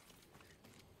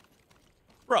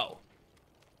 Bro.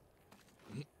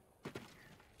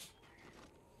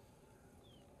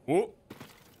 Whoop.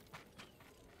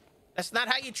 That's not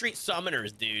how you treat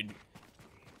summoners, dude.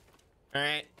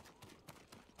 Alright?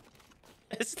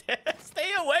 Stay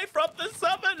away from the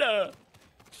summoner.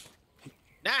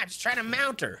 Nah, I'm just trying to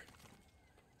mount her.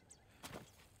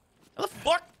 How the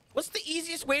fuck? What's the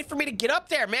easiest way for me to get up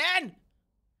there, man?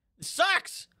 It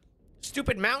sucks.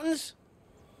 Stupid mountains.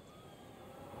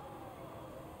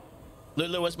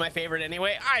 Lulu was my favorite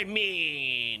anyway. I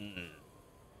mean...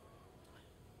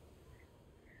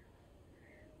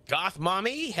 Goth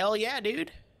mommy? Hell yeah,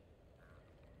 dude.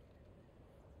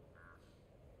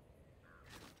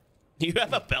 You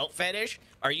have a belt fetish?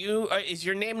 Are you, is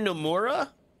your name Nomura?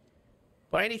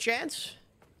 By any chance?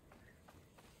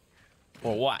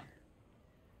 Or what?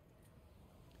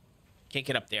 Can't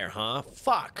get up there, huh?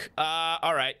 Fuck.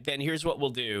 All right, then here's what we'll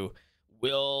do.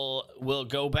 We'll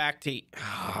go back to,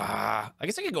 I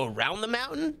guess I could go around the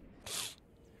mountain.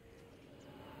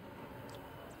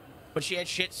 But she had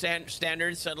shit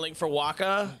standards settling for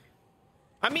Waka.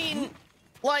 I mean,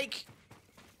 like,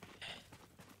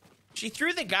 she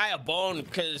threw the guy a bone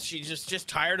because she's just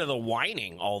tired of the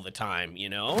whining all the time, you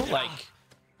know? Like,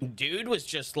 dude was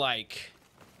just like,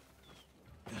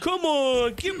 come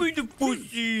on, give me the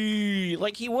pussy.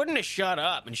 Like, he wouldn't have shut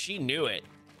up, and she knew it.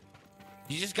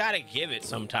 You just gotta give it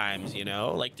sometimes, you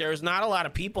know? Like, there's not a lot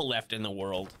of people left in the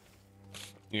world,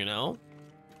 you know?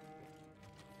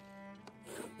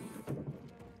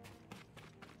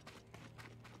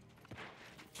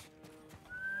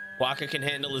 Waka can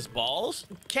handle his balls.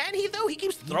 Can he, though? He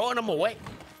keeps throwing them away.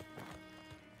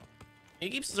 He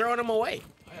keeps throwing them away.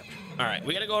 All right,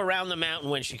 we gotta go around the mountain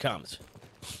when she comes.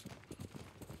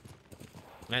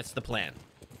 That's the plan.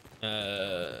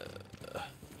 Well,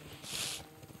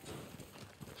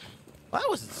 that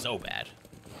wasn't so bad.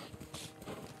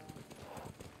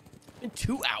 Been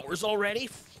 2 hours already?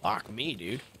 Fuck me,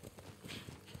 dude.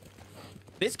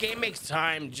 This game makes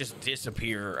time just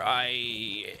disappear.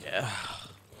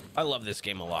 I love this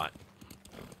game a lot.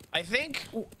 I think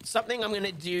something I'm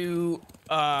gonna do,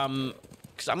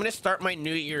 because I'm gonna start my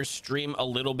New Year's stream a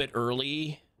little bit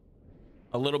earlier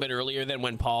than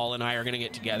when Paul and I are gonna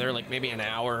get together, like maybe an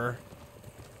hour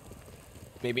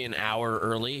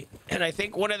early. And I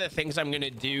think one of the things I'm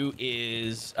gonna do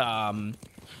is, I'm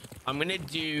gonna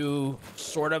do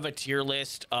sort of a tier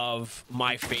list of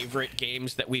my favorite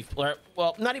games that we've played.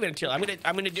 Well, not even a tier. I'm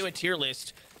gonna do a tier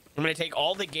list. I'm gonna take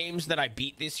all the games that I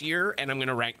beat this year and I'm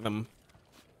gonna rank them.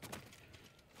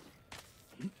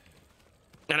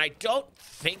 And I don't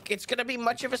think it's gonna be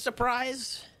much of a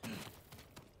surprise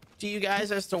to you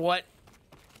guys as to what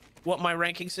my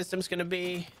ranking system's gonna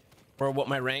be, or what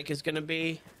my rank is gonna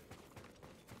be.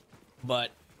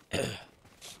 But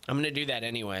I'm gonna do that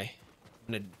anyway.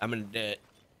 I'm gonna do it.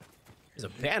 There's a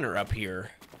banner up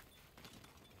here.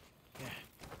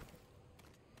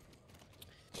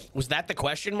 Was that the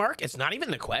question mark? It's not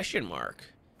even the question mark.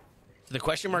 The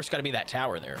question mark's got to be that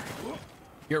tower there.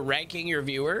 You're ranking your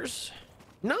viewers?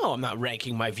 No, I'm not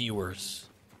ranking my viewers.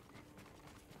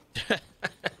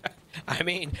 I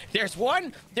mean, there's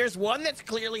one that's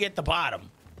clearly at the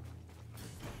bottom.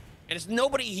 And it's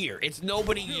nobody here. It's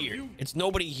nobody here. It's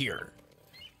nobody here.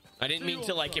 I didn't mean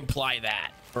to like imply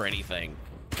that or anything.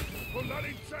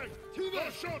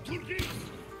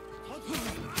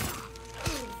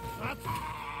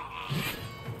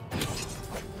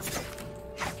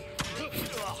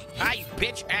 Ah, you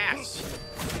bitch ass.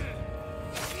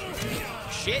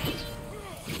 Shit.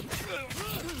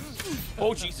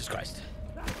 Oh, Jesus Christ.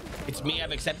 It's me,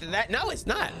 I've accepted that? No, it's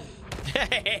not.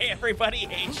 Hey, everybody,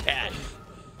 hey, chat.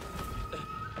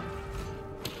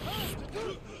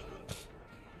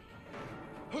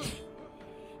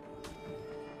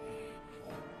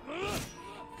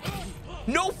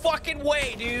 No fucking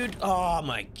way, dude. Oh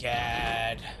my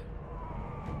God.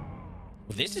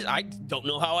 This is, I don't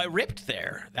know how I ripped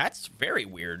there. That's very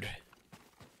weird.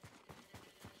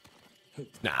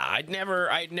 Nah, I'd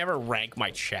never rank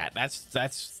my chat. That's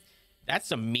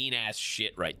some mean ass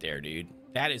shit right there, dude.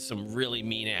 That is some really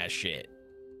mean ass shit.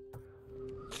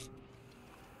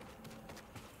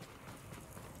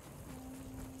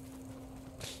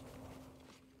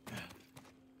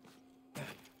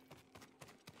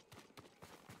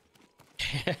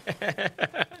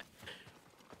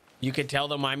 You could tell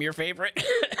them I'm your favorite.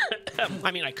 I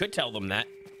mean, I could tell them that.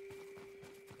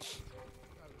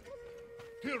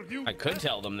 I could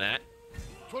tell them that.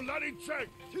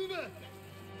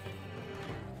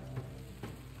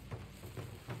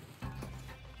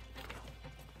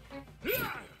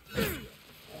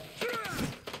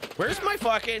 Where's my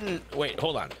fucking... Wait,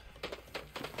 hold on.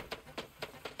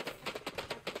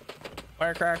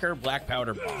 Firecracker, black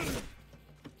powder bomb.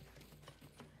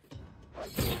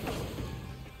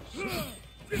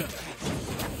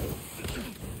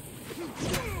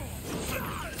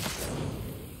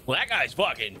 Well, that guy's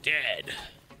fucking dead.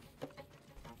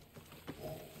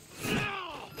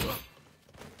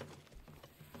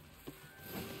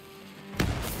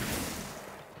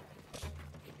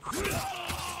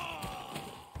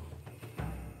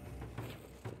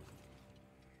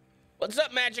 What's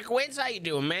up, Magic Wins? How you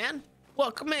doing, man?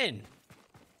 Welcome in.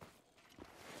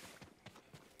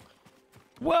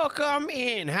 Welcome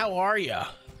in. How are you?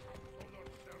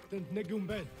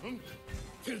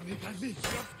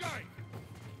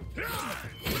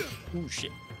 Oh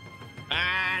shit.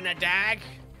 And a dag.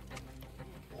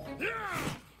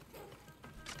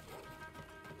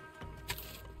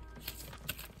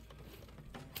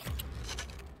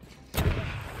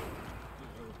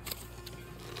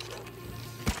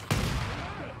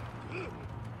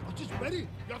 Just ready.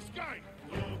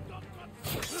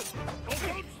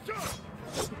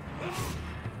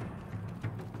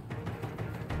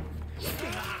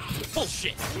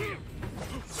 Bullshit.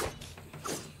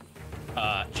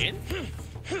 Jin?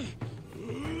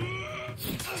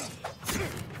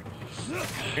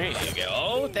 There you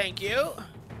go. Thank you.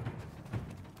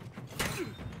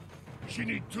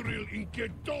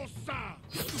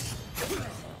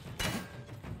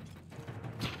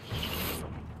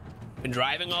 Been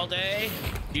driving all day?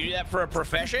 Do you do that for a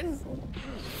profession?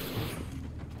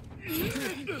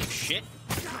 Shit.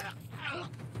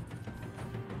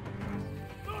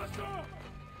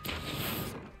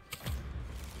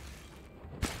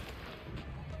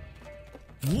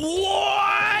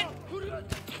 What?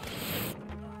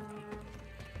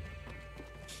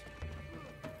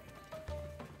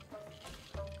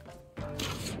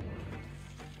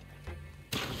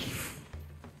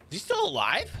 Is he still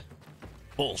alive?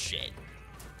 Bullshit.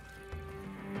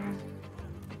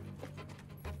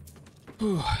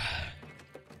 Whew.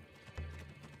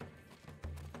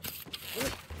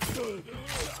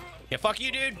 Yeah, fuck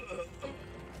you, dude.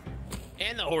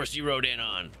 And the horse you rode in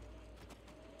on.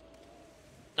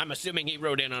 I'm assuming he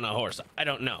rode in on a horse. I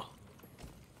don't know.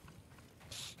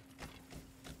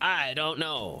 I don't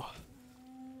know.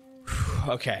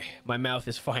 Whew. Okay, my mouth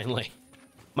is finally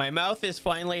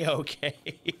okay.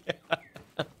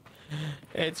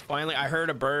 It's finally, I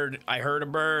heard a bird. I heard a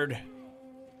bird.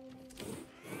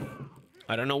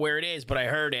 I don't know where it is, but I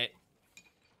heard it.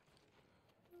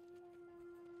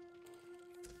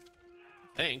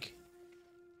 I think.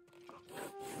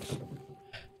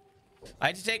 I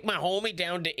had to take my homie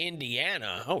down to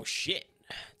Indiana. Oh, shit.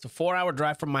 It's a 4-hour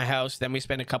drive from my house. Then we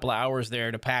spent a couple of hours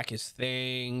there to pack his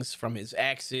things from his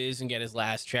exes and get his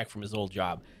last check from his old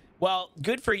job. Well,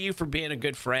 good for you for being a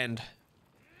good friend.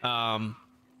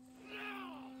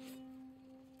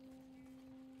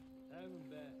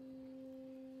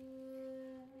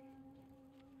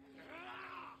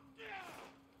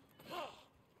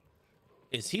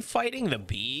 Is he fighting the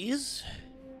bees?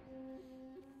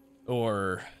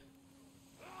 Or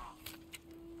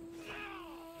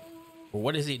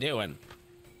what is he doing?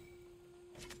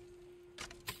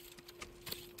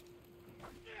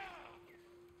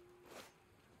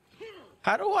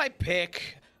 How do I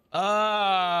pick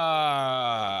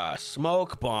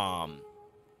smoke bomb?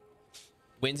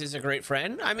 Wins is a great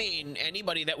friend. I mean,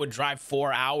 anybody that would drive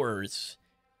 4 hours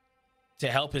to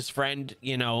help his friend,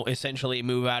 you know, essentially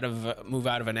move out of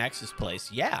an ex's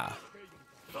place. Yeah.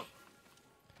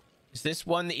 Is this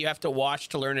one that you have to watch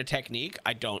to learn a technique?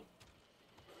 I don't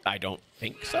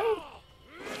think so.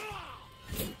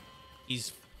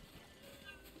 He's...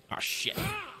 Oh, shit.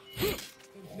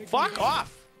 Fuck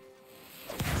off.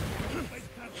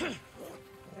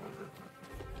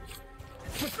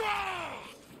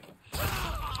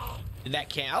 Did that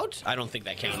count? I don't think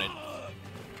that counted.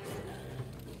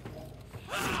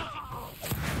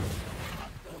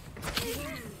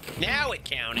 Now it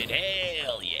counted.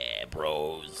 Hell yeah,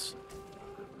 bros.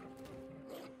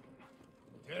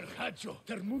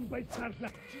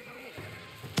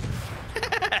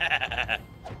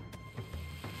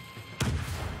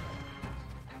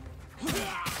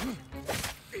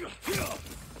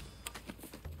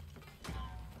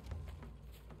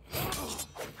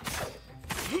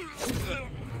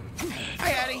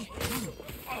 Hi, Addy.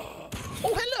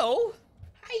 Oh, hello.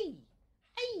 Hi.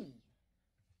 Hi.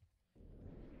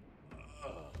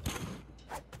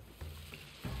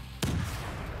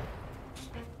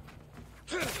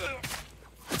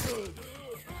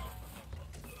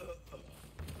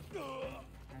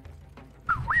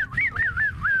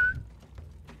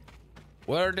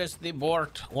 Where does the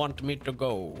board want me to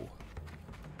go?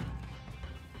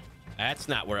 That's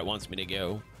not where it wants me to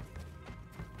go.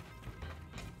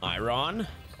 Iron.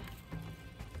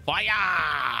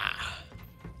 Fire!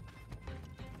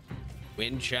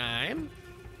 Wind chime.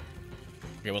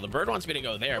 Okay, well, the bird wants me to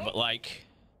go there, but like,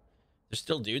 there's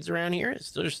still dudes around here?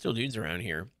 There's still dudes around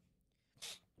here.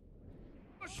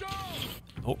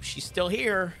 Oh, she's still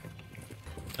here.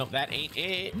 No, that ain't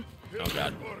it. Oh,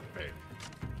 God.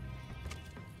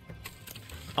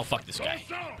 Oh, fuck this guy.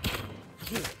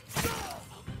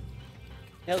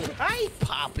 Hi,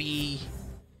 Poppy.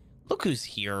 Look who's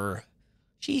here.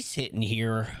 She's sitting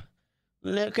here.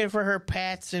 Looking for her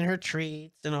pets and her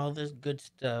treats and all this good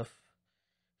stuff.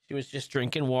 She was just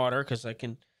drinking water because I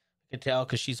can tell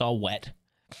because she's all wet.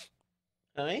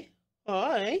 Hi.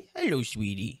 Hi. Hello,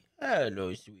 sweetie.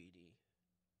 Hello, sweetie.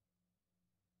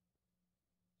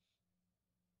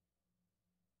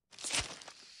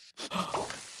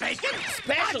 Bacon!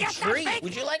 Special treat.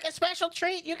 Would you like a special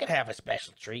treat? You can have a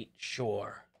special treat.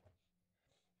 Sure.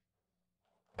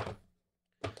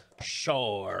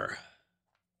 Sure.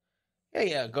 There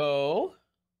you go.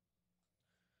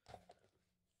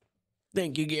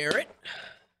 Thank you, Garrett.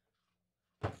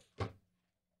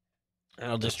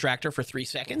 I'll distract her for 3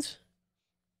 seconds.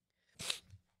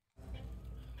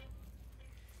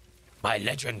 My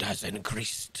legend has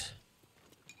increased.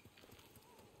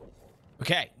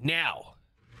 Okay, now.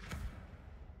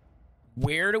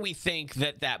 Where do we think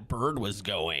that bird was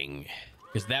going?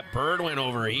 Because that bird went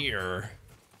over here.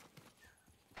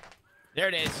 There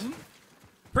it is.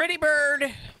 Pretty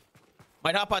bird.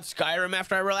 Might hop on Skyrim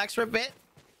after I relax for a bit.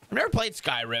 I've never played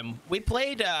Skyrim. We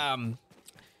played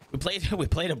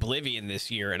Oblivion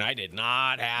this year, and I did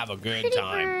not have a good Pretty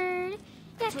time. bird.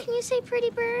 Yeah, can you say pretty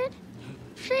bird?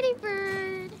 Pretty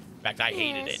bird. In fact, I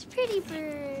hated Yes, it. pretty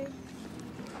bird.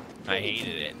 I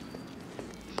hated it.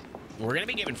 We're gonna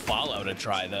be giving Fallout a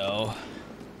try, though.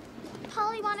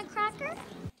 Polly, want a cracker?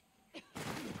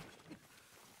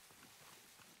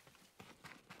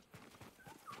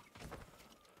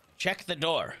 Check the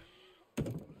door.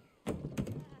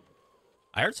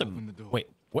 I heard some. Open the door. Wait,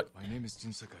 what? My name is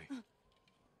Jin Sakai. The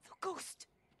ghost!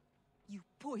 You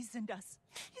poisoned us.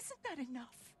 Isn't that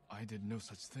enough? I did no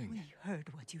such We thing.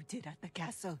 heard what you did at the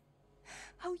castle.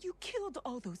 How you killed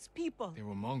all those people. They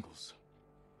were Mongols.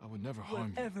 I would never harm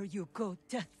you. Wherever you go,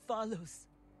 death follows.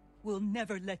 We'll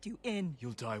never let you in.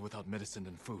 You'll die without medicine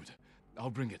and food.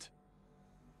 I'll bring it.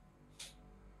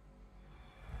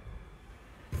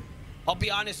 I'll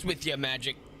be honest with you,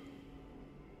 Magic.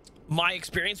 My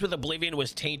experience with Oblivion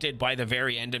was tainted by the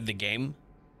very end of the game.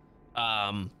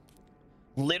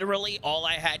 Literally, all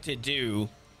I had to do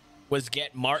was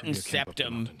get Martin Should be a camp up the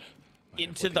Septum mountain. I have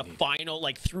into what the they need. final,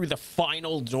 like through the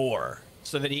final door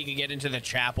so that he could get into the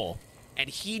chapel. And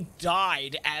he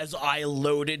died as I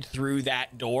loaded through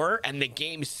that door, and the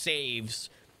game saves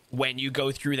when you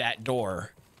go through that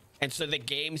door. And so the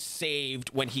game saved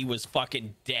when he was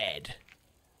fucking dead.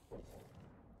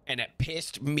 And it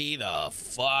pissed me the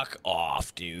fuck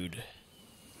off, dude.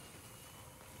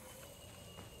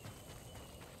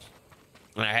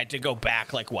 And I had to go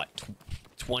back like, what,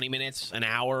 20 minutes, an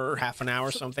hour, half an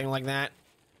hour, something like that,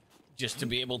 just to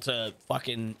be able to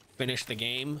fucking finish the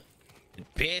game. It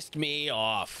pissed me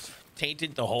off.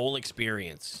 Tainted the whole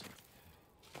experience.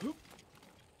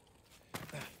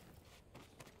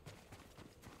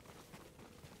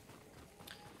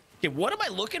 Okay, what am I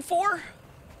looking for?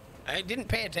 I didn't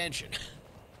pay attention.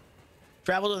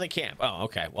 Travel to the camp. Oh,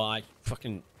 okay. Well, I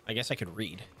guess I could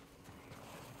read.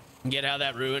 Get how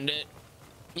that ruined it?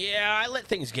 Yeah, I let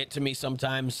things get to me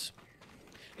sometimes.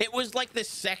 It was like the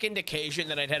second occasion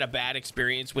that I'd had a bad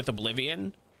experience with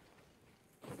Oblivion.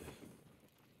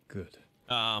 Good.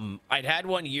 I'd had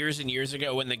one years and years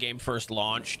ago when the game first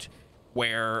launched,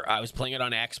 where I was playing it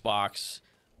on Xbox,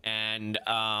 and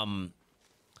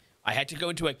I had to go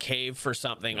into a cave for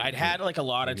something. I'd had like a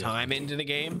lot of time into the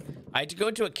game. I had to go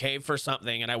into a cave for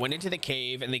something, and I went into the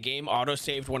cave, and the game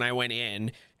auto-saved when I went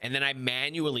in, and then I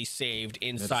manually saved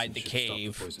inside the Medicine should stop the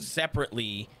cave poison.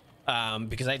 separately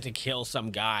because I had to kill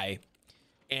some guy.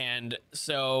 And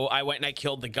so I went and I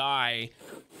killed the guy,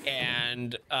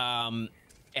 and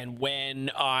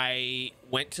when I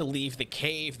went to leave the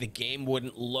cave, the game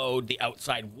wouldn't load the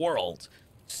outside world.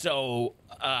 So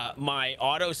my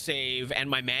autosave and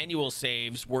my manual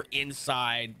saves were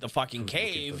inside the fucking Proof will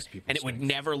give cave, those people and it would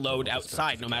strength. never load They'll just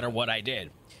outside no matter forget. what I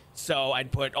did. So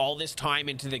I'd put all this time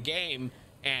into the game,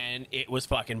 and it was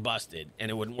fucking busted, and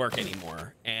it wouldn't work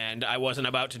anymore. And I wasn't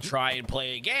about to try and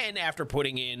play again after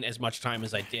putting in as much time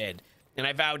as I did. And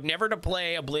I vowed never to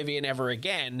play Oblivion ever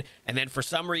again. And then for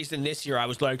some reason this year, I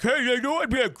was like, hey, you know what'd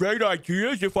be a great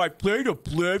idea is if I played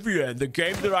Oblivion, the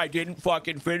game that I didn't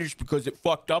fucking finish because it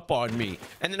fucked up on me.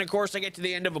 And then, of course, I get to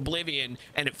the end of Oblivion,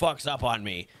 and it fucks up on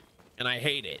me. And I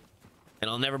hate it. And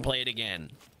I'll never play it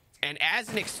again. And as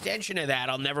an extension of that,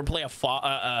 I'll never play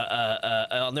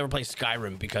I'll never play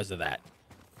Skyrim because of that.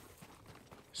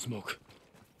 Smoke.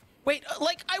 Wait,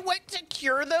 like, I went to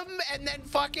cure them, and then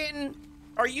fucking...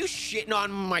 Are you shitting on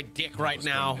my dick right Let's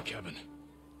go now? in the cabin.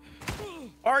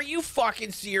 Are you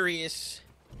fucking serious?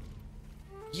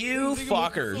 You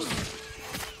fuckers.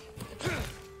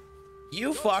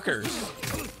 You fuckers.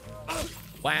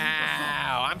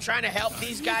 Wow, I'm trying to help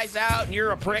these guys out and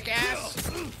you're a prick ass?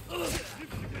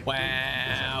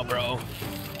 Wow, bro.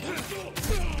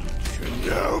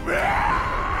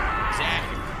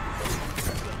 Exactly.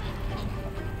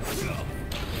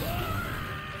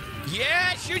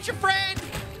 Yeah, shoot your friend.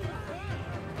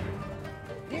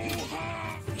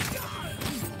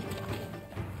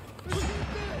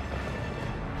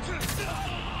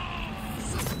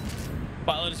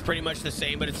 Pilot is pretty much the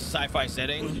same, but it's a sci-fi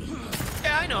setting.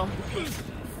 Yeah, I know.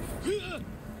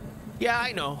 Yeah,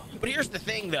 I know. But here's the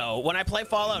thing, though. When I play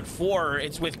Fallout 4,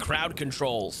 it's with crowd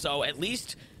control. So at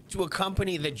least to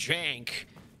accompany the jank,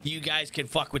 you guys can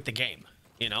fuck with the game,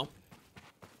 you know?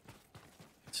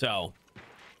 So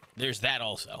there's that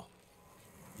also.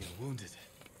 You're wounded.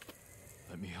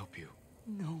 Let me help you.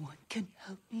 No one can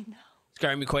help me now.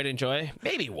 Skyrim you quite enjoy?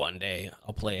 Maybe one day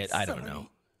I'll play it. I don't know.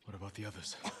 What about the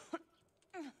others?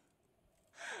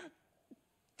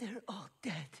 They're all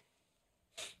dead.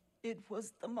 It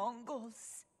was the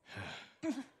Mongols.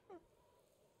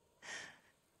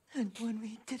 And when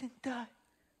we didn't die,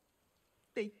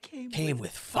 they came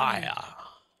with fire.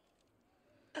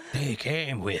 They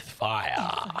came with fire.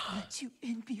 I let you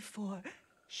in before.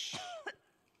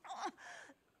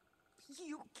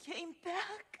 You came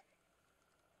back.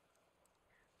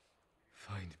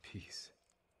 Find peace.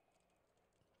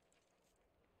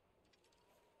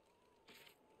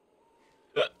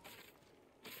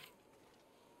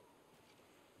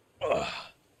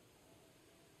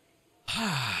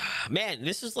 Man,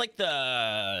 this is like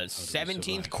the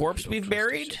 17th corpse we've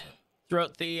buried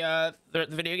throughout the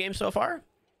video game so far.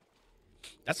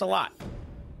 That's a lot.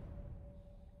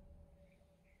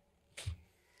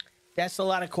 That's a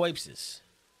lot of corpses,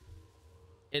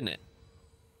 isn't it?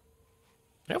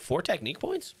 I have 4 technique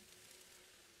points.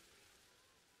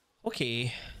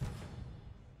 Okay.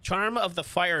 Charm of the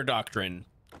Fire Doctrine.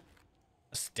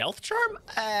 A stealth charm?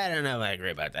 I don't know if I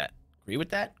agree about that. Agree with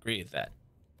that? Agree with that.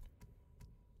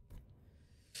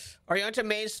 Are you onto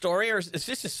main story, or is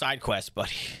this a side quest,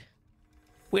 buddy?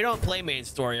 We don't play main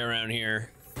story around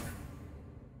here.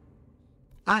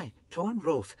 I,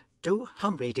 Torneroth, do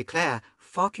humbly declare,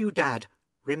 fuck you, Dad.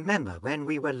 Remember when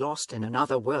we were lost in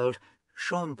another world,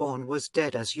 Seanborn was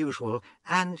dead as usual,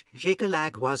 and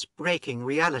Jigalag was breaking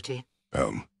reality.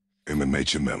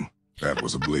 MMHMM. That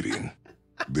was Oblivion.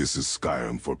 This is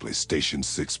Skyrim for PlayStation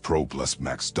 6 Pro plus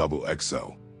Max Double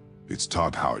XL. It's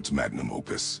Todd Howard's magnum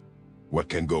opus. What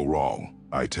can go wrong?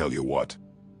 I tell you what.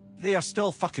 They are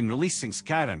still fucking releasing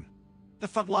Skyrim. The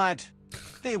fuck, lad.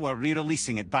 They were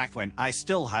re-releasing it back when I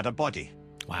still had a body.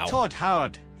 Wow. Todd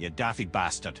Howard, you daffy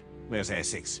bastard. Where's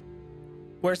Essex?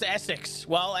 Where's Essex?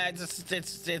 Well,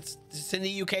 it's in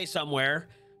the UK somewhere.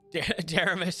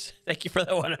 Daramus, thank you for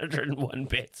the 101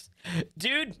 bits.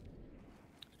 Dude,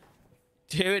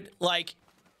 like,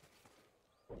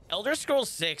 Elder Scrolls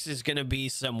 6 is gonna be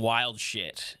some wild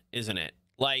shit, isn't it?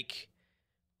 Like,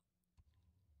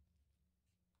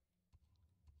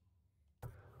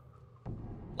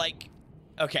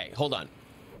 okay, hold on.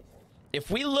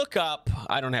 If we look up,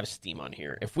 I don't have Steam on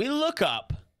here. If we look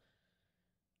up,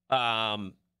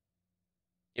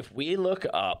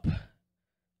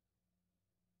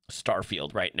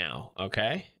 Starfield right now,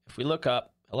 okay? If we look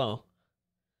up, hello.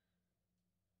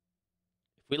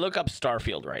 If we look up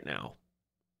Starfield right now,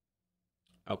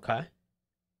 okay?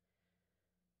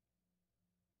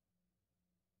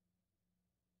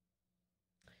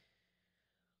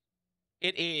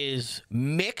 It is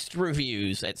mixed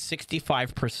reviews at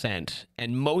 65%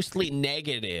 and mostly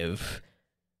negative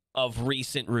of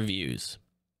recent reviews.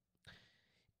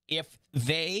 If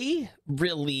they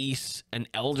release an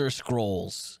Elder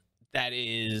Scrolls that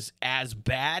is as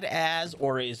bad as,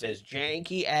 or is as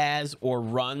janky as, or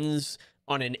runs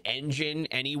on an engine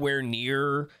anywhere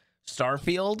near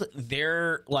Starfield,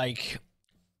 they're like,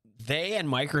 they and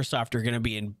Microsoft are going to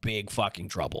be in big fucking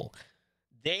trouble.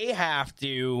 They have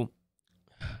to,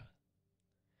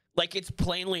 like, it's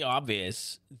plainly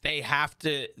obvious, they have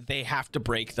to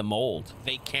break the mold.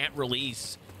 They can't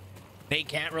release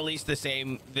the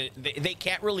same, they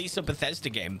can't release a Bethesda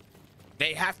game.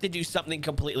 They have to do something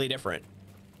completely different.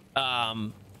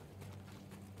 As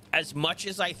much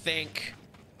as I think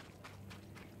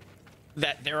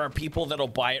that there are people that'll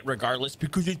buy it regardless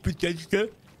because it's Bethesda,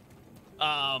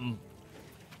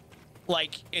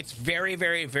 like, it's very,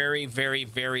 very, very, very,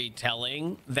 very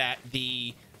telling that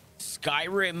the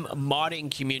Skyrim modding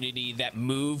community that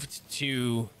moved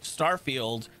to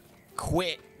Starfield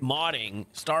quit modding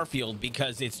Starfield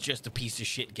because it's just a piece of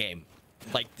shit game.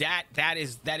 Like, that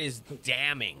is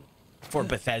damning for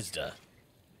Bethesda.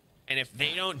 And if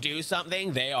they don't do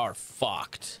something, they are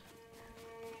fucked.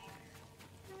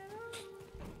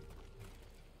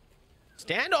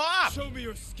 Stand off! Show me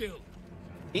your skill.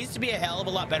 Needs to be a hell of a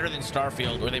lot better than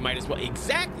Starfield, or they might as well.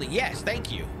 Exactly. Yes.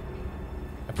 Thank you.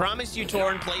 I promise you,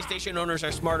 Torn, PlayStation owners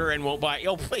are smarter and won't buy.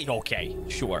 Oh, please. Okay.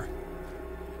 Sure.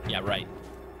 Yeah, right.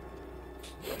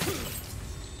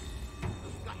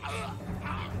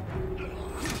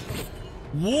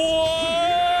 What?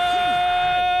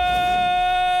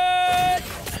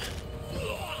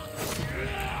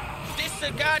 This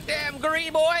the goddamn Gree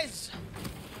boys.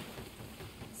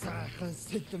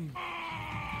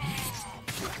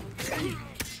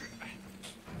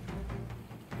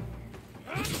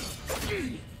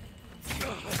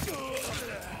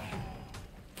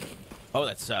 Oh,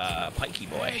 that's Pikey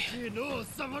boy.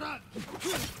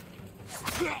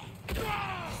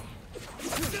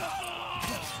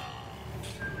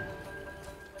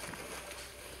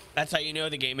 That's how you know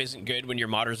the game isn't good, when your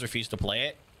modders refuse to play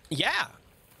it. Yeah.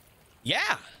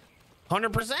 Yeah.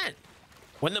 100%.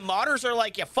 When the modders are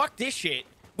like, yeah, fuck this shit.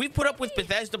 We've put up with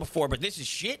Bethesda before, but this is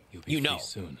shit. You know.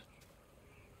 Soon.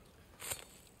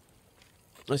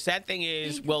 The sad thing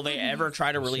is, will they ever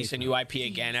try to release a new IP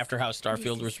again after how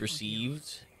Starfield was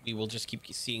received? We will just keep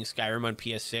seeing Skyrim on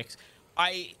PS6.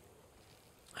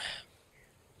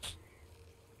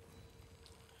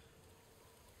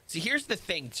 See, here's the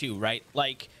thing too, right?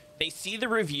 Like, they see the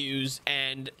reviews,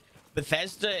 and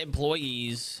Bethesda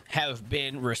employees have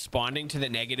been responding to the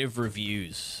negative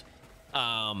reviews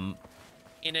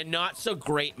in a not so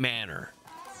great manner.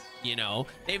 You know,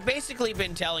 they've basically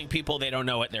been telling people they don't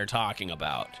know what they're talking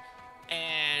about,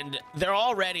 and they're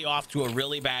already off to a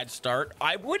really bad start.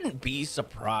 I wouldn't be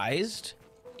surprised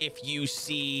if you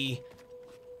see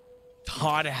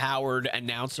Todd Howard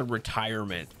announce a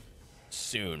retirement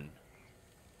soon,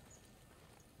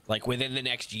 like within the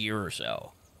next year or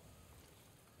so.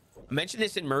 I mentioned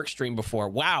this in Merc stream before.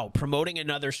 Wow, promoting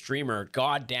another streamer.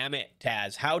 God damn it,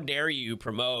 Taz. How dare you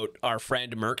promote our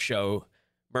friend Merc show,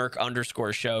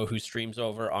 Merc_show, who streams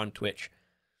over on Twitch.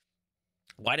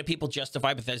 Why do people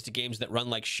justify Bethesda games that run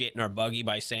like shit and are buggy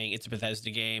by saying it's a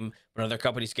Bethesda game, but other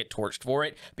companies get torched for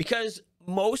it? Because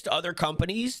most other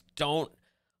companies don't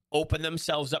open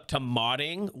themselves up to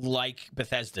modding like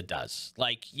Bethesda does.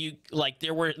 Like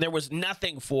there was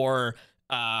nothing for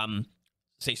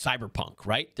say Cyberpunk,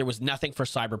 right? There was nothing for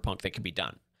Cyberpunk that could be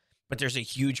done. But there's a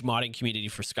huge modding community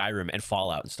for Skyrim and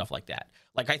Fallout and stuff like that.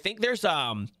 Like, I think there's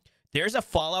a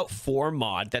Fallout 4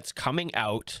 mod that's coming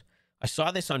out. I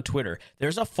saw this on Twitter.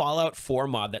 There's a Fallout 4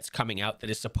 mod that's coming out that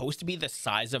is supposed to be the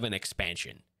size of an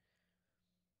expansion.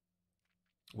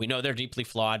 We know they're deeply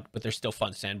flawed, but they're still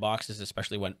fun sandboxes,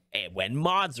 especially when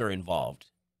mods are involved.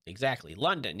 Exactly.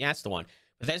 London, yeah, that's the one.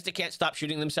 Bethesda can't stop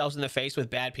shooting themselves in the face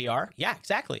with bad PR. Yeah,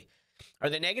 exactly.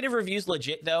 Are the negative reviews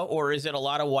legit, though, or is it a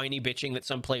lot of whiny bitching that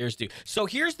some players do? So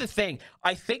here's the thing.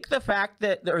 I think the fact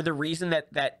that, or the reason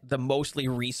that the mostly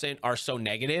recent are so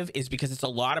negative is because it's a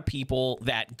lot of people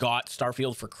that got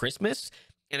Starfield for Christmas,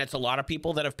 and it's a lot of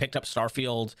people that have picked up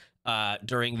Starfield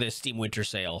during the Steam Winter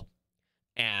Sale,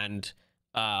 and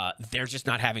they're just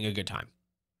not having a good time.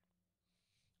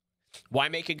 Why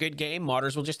make a good game?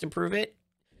 Modders will just improve it.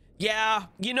 Yeah,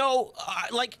 you know,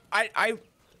 like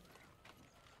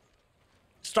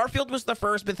Starfield was the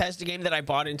first Bethesda game that I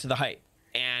bought into the hype,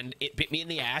 and it bit me in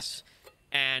the ass,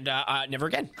 and never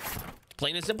again.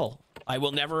 Plain and simple. I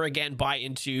will never again buy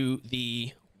into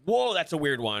the... Whoa, that's a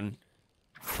weird one.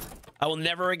 I will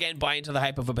never again buy into the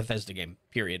hype of a Bethesda game,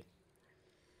 period.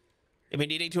 They've been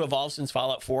needing to evolve since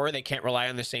Fallout 4. They can't rely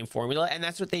on the same formula, and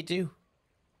that's what they do.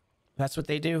 That's what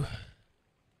they do.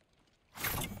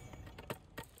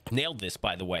 Nailed this,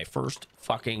 by the way. First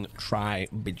fucking try,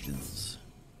 bitches.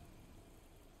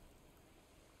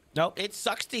 Nope, it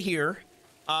sucks to hear.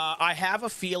 I have a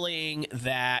feeling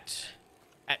that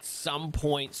at some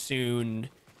point soon,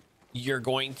 you're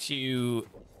going to...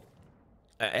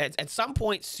 At some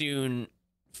point soon,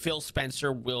 Phil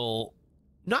Spencer will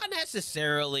not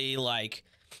necessarily, like,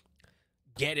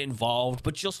 get involved,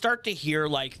 but you'll start to hear,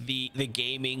 like, the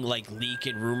gaming, like, leak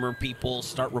and rumor people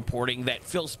start reporting that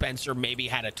Phil Spencer maybe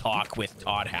had a talk with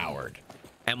Todd Howard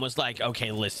and was like,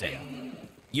 okay, listen...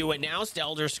 You announced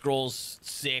Elder Scrolls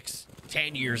 6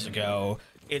 10 years ago.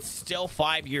 It's still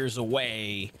 5 years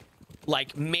away.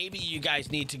 Like, maybe you guys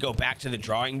need to go back to the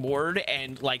drawing board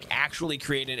and, like, actually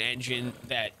create an engine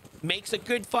that makes a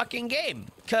good fucking game.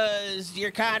 Because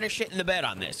you're kind of shitting the bed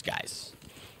on this, guys.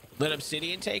 Let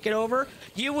Obsidian take it over?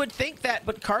 You would think that,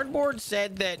 but Cardboard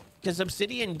said that, because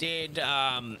Obsidian did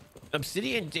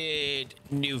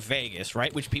New Vegas,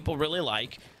 right? Which people really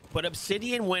like. But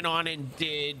Obsidian went on and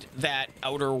did that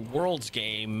Outer Worlds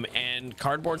game, and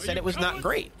Cardboard said it was not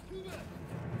great.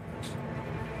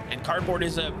 And Cardboard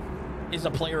is a is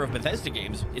a player of Bethesda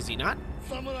games, is he not?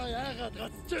 Samurai Aga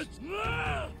got stitched.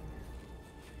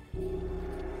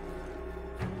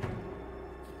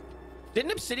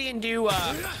 Didn't Obsidian do,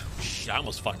 shit, I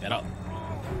almost fucked that up.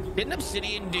 Didn't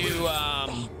Obsidian do,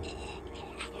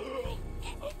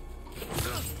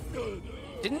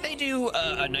 didn't they do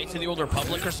a Knights of the Old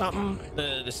Republic or something?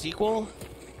 The sequel?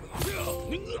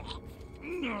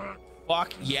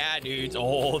 Fuck yeah, dudes.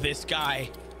 Oh, this guy.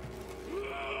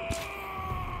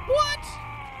 What?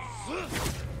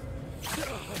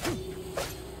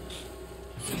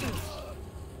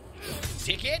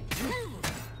 Ticket?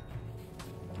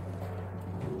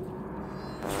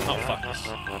 Oh, fuck this.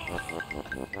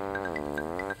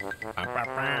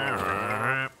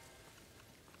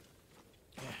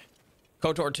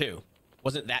 KOTOR 2.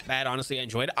 Wasn't that bad, honestly. I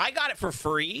enjoyed it. I got it for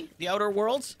free, The Outer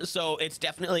Worlds, so it's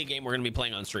definitely a game we're going to be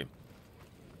playing on stream.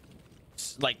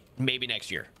 Like, maybe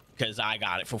next year, because I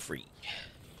got it for free.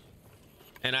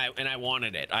 And I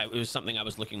wanted it. It was something I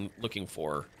was looking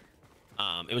for.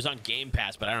 It was on Game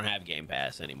Pass, but I don't have Game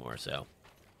Pass anymore, so.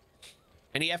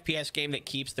 Any FPS game that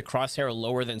keeps the crosshair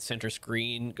lower than center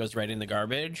screen goes right in the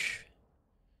garbage.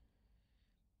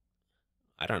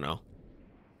 I don't know.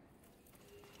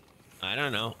 I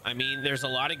don't know. I mean, there's a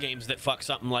lot of games that fuck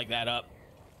something like that up.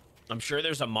 I'm sure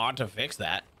there's a mod to fix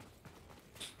that.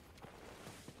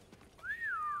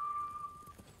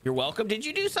 You're welcome. Did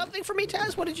you do something for me,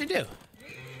 Taz? What did you do?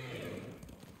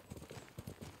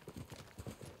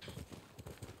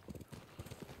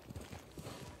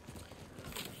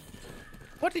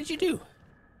 What did you do?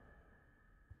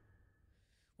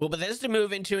 Will Bethesda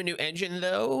move into a new engine,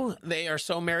 though? They are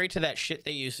so married to that shit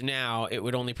they use now, it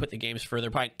would only put the games further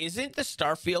behind. Isn't the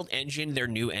Starfield engine their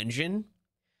new engine?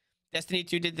 Destiny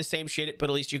 2 did the same shit,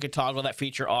 but at least you could toggle that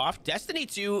feature off. Destiny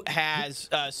 2 has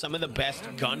some of the best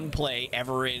gunplay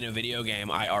ever in a video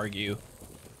game, I argue.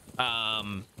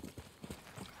 I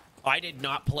did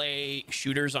not play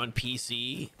shooters on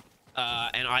PC.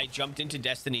 And I jumped into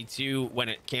Destiny 2 when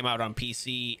it came out on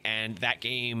PC, and that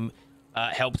game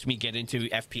helped me get into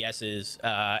FPSs,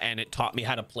 and it taught me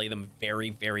how to play them very,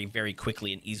 very, very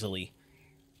quickly and easily.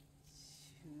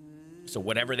 So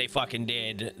whatever they fucking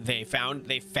did, they found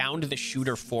the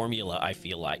shooter formula, I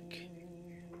feel like.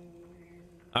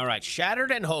 All right,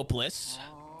 Shattered and Hopeless,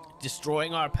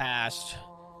 Destroying Our Past,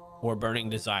 or Burning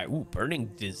Desire. Ooh, Burning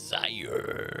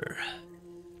Desire.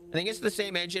 I think it's the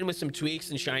same engine with some tweaks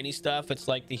and shiny stuff. It's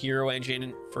like the hero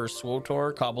engine for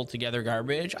SWTOR, cobbled together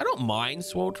garbage. I don't mind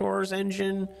SWTOR's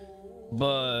engine,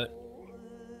 but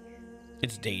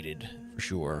it's dated for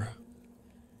sure.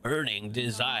 Burning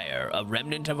Desire, a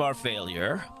remnant of our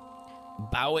failure.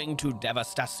 Bowing to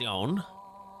devastation.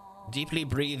 Deeply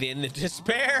breathe in the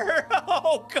despair.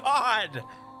 Oh, God.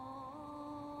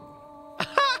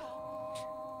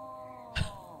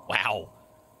 Wow.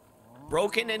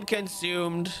 Broken and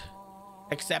consumed,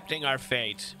 accepting our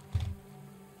fate.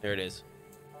 There it is.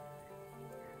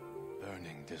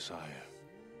 Burning desire.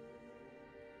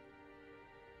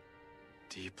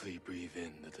 Deeply breathe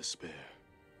in the despair.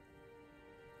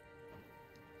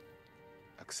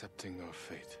 Accepting our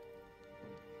fate.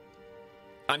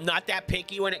 I'm not that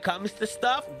picky when it comes to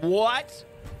stuff. What?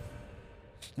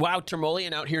 Wow,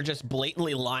 Termolian out here just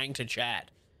blatantly lying to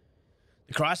chat.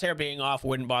 The crosshair being off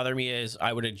wouldn't bother me as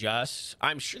I would adjust.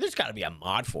 I'm sure there's got to be a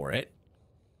mod for it.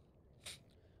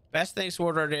 Best thing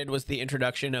Sword Art did was the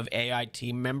introduction of AI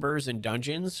team members in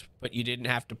dungeons, but you didn't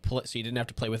have to play, so you didn't have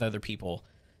to play with other people.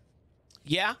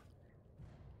 Yeah.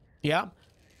 Yeah.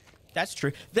 That's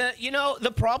true.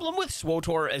 The problem with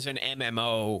SWTOR as an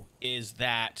MMO is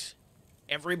that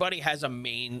everybody has a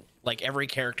main, like every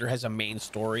character has a main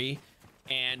story,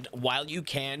 and while you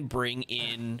can bring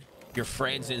in your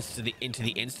friends into the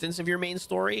instance of your main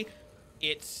story,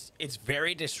 it's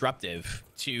very disruptive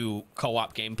to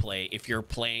co-op gameplay if you're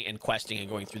playing and questing and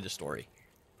going through the story.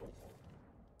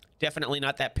 Definitely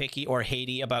not that picky or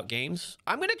hatey about games.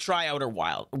 I'm gonna try Outer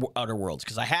Worlds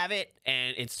because I have it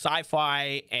and it's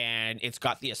sci-fi and it's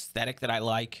got the aesthetic that I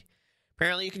like.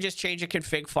 Apparently you can just change a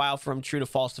config file from true to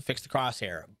false to fix the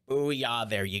crosshair. Booyah,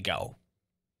 there you go.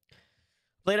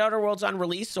 Played Outer Worlds on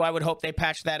release, so I would hope they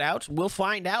patch that out. We'll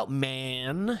find out,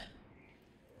 man.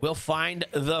 We'll find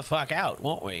the fuck out,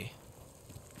 won't we?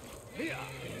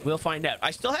 We'll find out.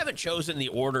 I still haven't chosen the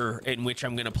order in which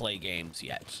I'm going to play games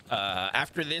yet.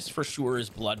 After this, for sure, is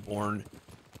Bloodborne.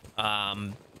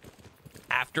 After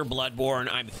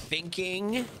Bloodborne, I'm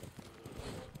thinking...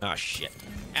 Oh, shit.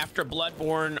 After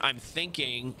Bloodborne, I'm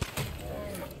thinking...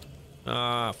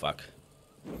 Oh, fuck.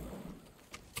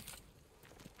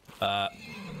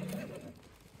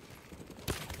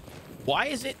 Why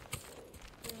is it...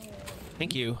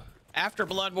 Thank you. After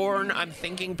Bloodborne, I'm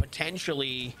thinking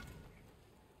potentially...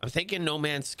 I'm thinking No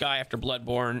Man's Sky after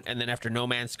Bloodborne, and then after No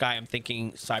Man's Sky, I'm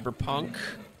thinking Cyberpunk.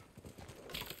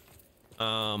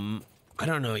 I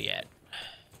don't know yet.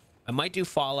 I might do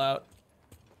Fallout,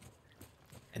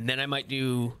 and then I might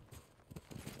do...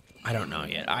 I don't know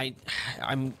yet. I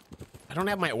don't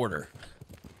have my order.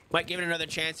 Might give it another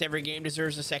chance. Every game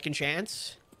deserves a second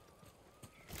chance.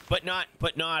 But not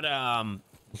Starfield.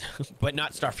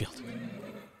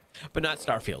 But not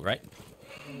Starfield, right?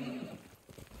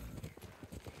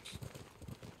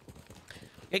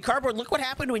 Hey, Cardboard, look what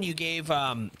happened when you gave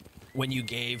Tears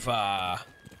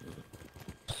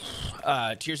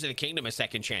of the Kingdom a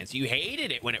second chance. You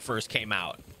hated it when it first came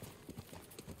out.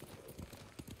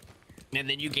 And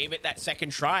then you gave it that second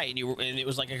try, and it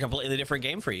was like a completely different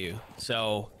game for you.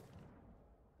 So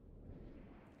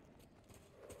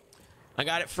I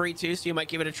got it free too, so you might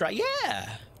give it a try.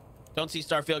 Yeah. Don't see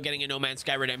Starfield getting a No Man's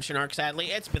Sky Redemption arc, sadly.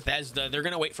 It's Bethesda. They're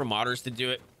gonna wait for modders to do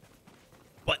it.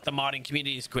 But the modding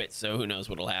community has quit, so who knows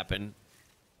what'll happen.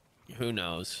 Who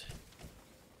knows?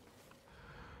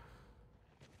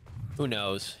 Who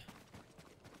knows?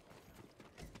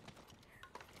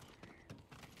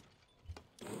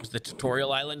 It was the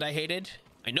tutorial island I hated?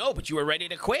 I know, but you were ready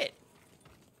to quit.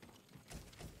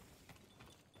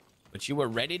 But you were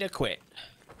ready to quit.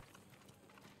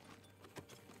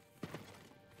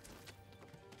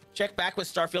 Check back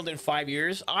with Starfield in 5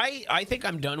 years. I think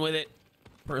I'm done with it,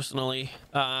 personally.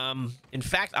 In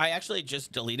fact, I actually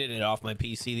just deleted it off my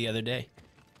PC the other day.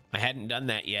 I hadn't done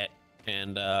that yet,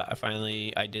 and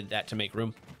I did that to make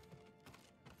room.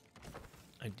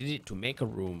 I did it to make a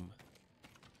room.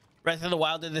 Breath of the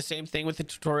Wild did the same thing with the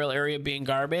tutorial area being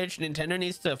garbage. Nintendo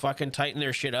needs to fucking tighten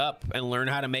their shit up and learn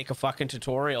how to make a fucking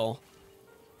tutorial.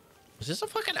 Is this a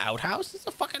fucking outhouse? This is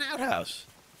a fucking outhouse.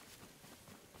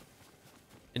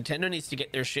 Nintendo needs to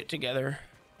get their shit together.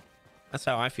 That's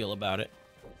how I feel about it.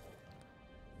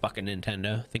 Fucking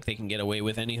Nintendo. Think they can get away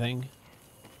with anything?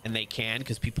 And they can,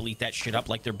 because people eat that shit up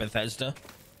like they're Bethesda.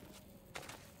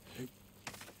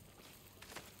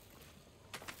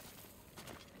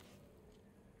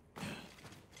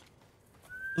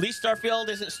 At least Starfield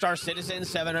isn't Star Citizen.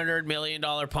 $700 million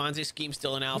Ponzi scheme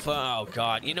still in alpha. Oh,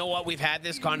 God. You know what? We've had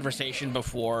this conversation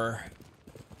before.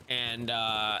 And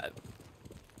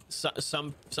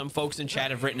some folks in chat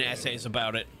have written essays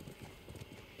about it.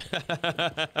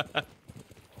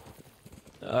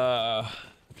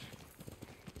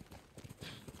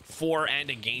 For and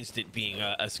against it being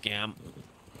a scam.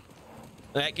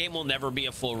 That game will never be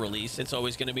a full release. It's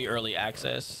always going to be early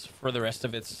access for the rest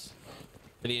of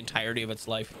for the entirety of its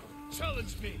life.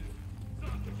 Challenge me.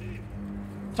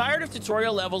 Tired of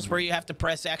tutorial levels where you have to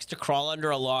press X to crawl under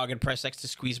a log and press X to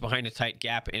squeeze behind a tight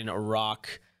gap in a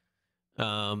rock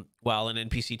while an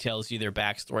NPC tells you their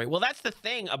backstory. Well, that's the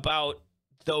thing about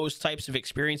those types of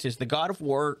experiences. The God of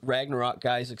War Ragnarok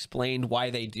guys explained why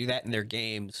they do that in their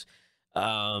games.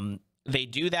 They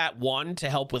do that, one, to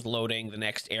help with loading the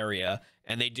next area,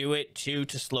 and they do it, two,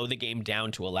 to slow the game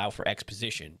down to allow for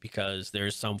exposition, because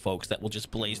there's some folks that will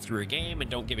just blaze through a game and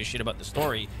don't give a shit about the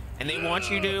story, and they want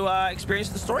you to experience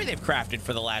the story they've crafted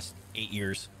for the last 8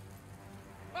 years.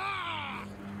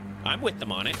 I'm with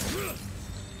them on it.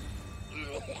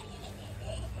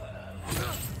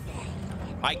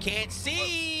 I can't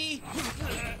see!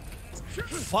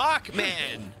 Fuck,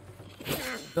 man!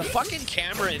 The fucking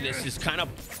camera in this is kind of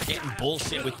getting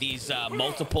bullshit with these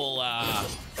multiple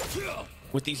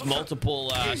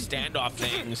standoff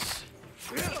things.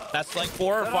 That's like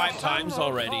 4 or 5 times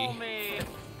already.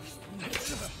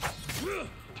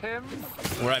 Tim?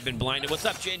 Where I've been blinded. What's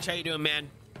up, Ginge? How you doing, man?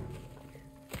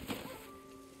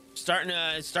 Starting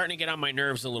to get on my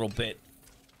nerves a little bit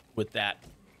with that.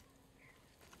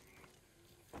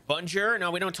 Bonjour?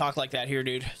 No, we don't talk like that here,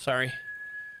 dude. Sorry.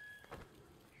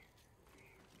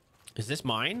 Is this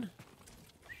mine?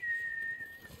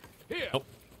 Here. Nope.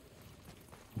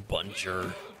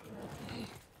 Bonjour.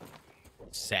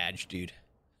 Sag, dude.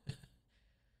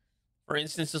 For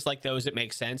instances like those, it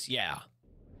makes sense. Yeah.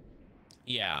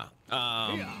 Yeah.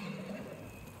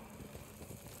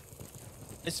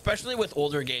 Especially with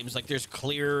older games, like there's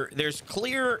clear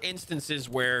instances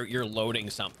where you're loading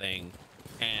something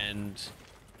and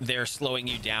they're slowing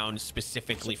you down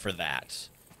specifically for that.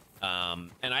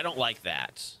 And I don't like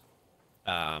that.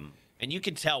 And you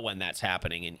can tell when that's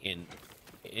happening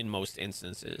in most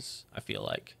instances, I feel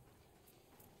like.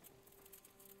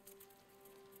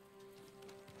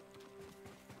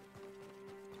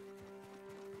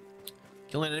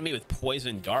 Kill an enemy with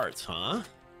poison darts, huh?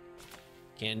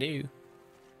 Can do.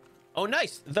 Oh,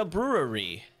 nice. The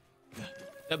brewery.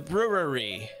 The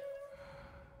brewery.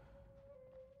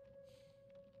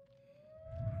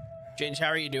 Ginge, how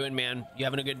are you doing, man? You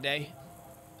having a good day?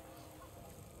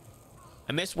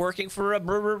 I miss working for a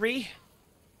brewery.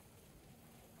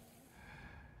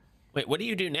 Wait, what do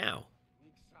you do now?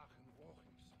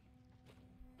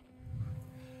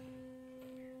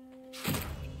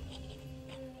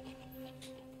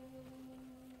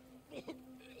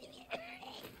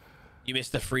 You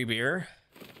missed the free beer?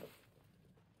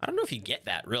 I don't know if you get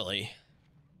that, really.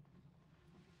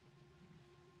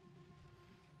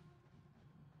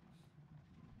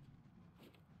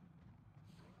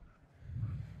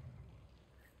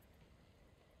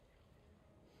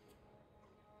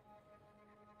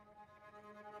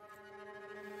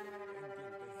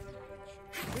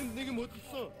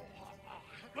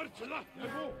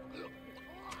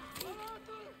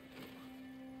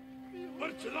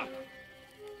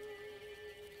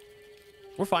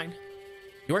 We're fine.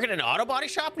 You work at an auto body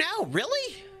shop now?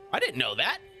 Really? I didn't know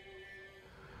that.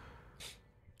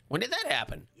 When did that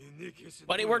happen?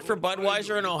 Buddy worked for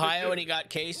Budweiser in Ohio and he got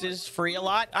cases free a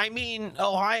lot. I mean,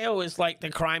 Ohio is like the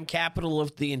crime capital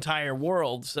of the entire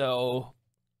world, so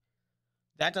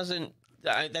that doesn't,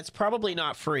 that's probably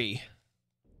not free.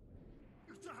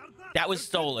 That was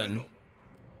stolen.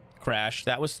 Crash,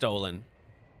 that was stolen.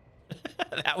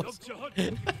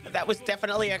 that was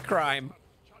definitely a crime.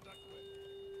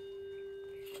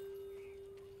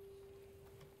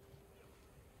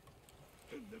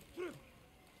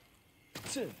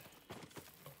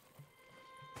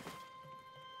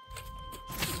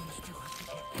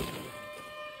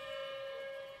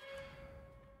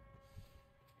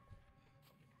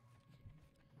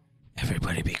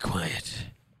 Everybody be quiet.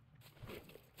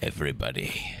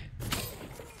 Everybody.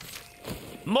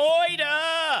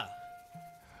 Moida!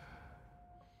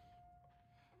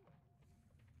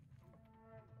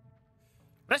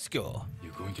 Let's go.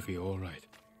 You're going to be all right.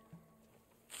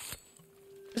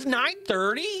 It's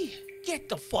 9:30? Get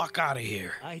the fuck out of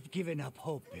here. I'd given up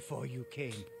hope before you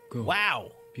came. Go.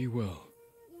 Wow. Be well.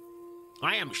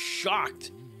 I am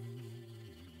shocked.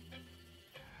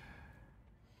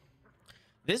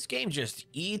 This game just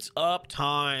eats up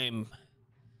time.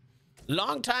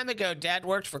 Long time ago, Dad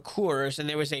worked for Coors, and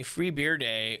there was a free beer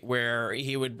day where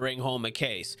he would bring home a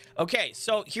case. Okay,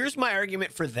 so here's my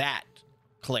argument for that,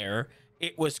 Claire.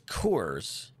 It was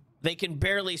Coors. They can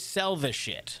barely sell the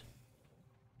shit.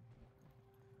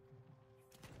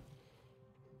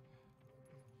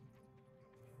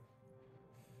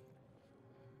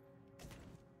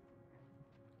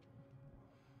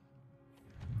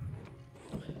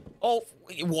 Oh,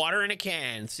 water in a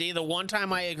can. See, the one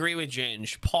time I agree with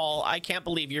Ginge. Paul, I can't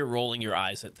believe you're rolling your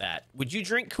eyes at that. Would you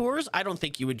drink Coors? I don't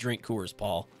think you would drink Coors,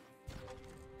 Paul.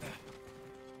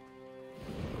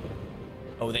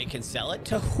 Oh, they can sell it?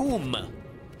 To whom?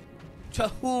 To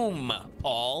whom,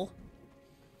 Paul?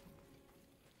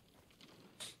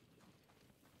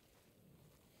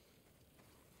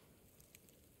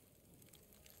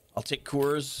 I'll take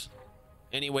Coors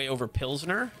anyway over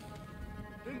Pilsner.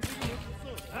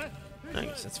 I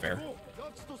guess that's fair.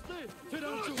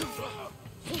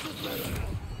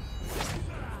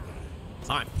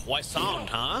 I'm poisson,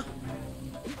 huh?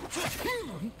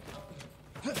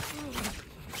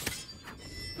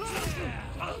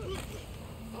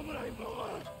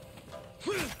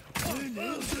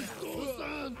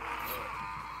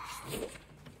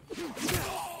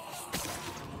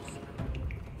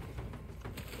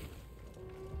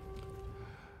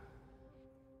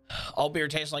 All beer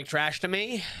tastes like trash to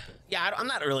me. Yeah, I'm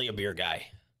not really a beer guy.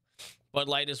 Bud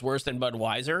Light is worse than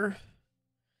Budweiser.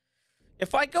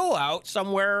 If I go out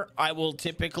somewhere, I will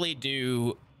typically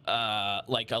do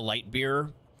like a light beer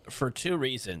for two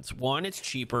reasons. One, it's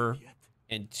cheaper,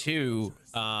 and two,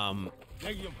 it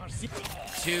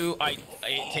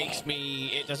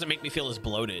doesn't make me feel as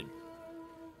bloated.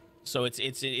 So it's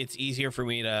easier for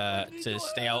me to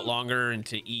stay out longer and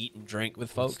to eat and drink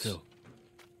with folks.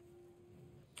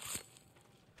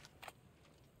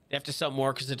 They have to sell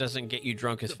more because it doesn't get you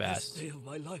drunk as fast. Day of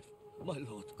my life, my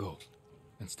lord. Go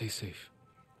and stay safe.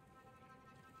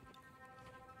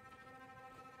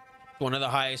 One of the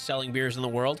highest selling beers in the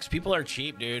world because people are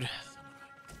cheap, dude.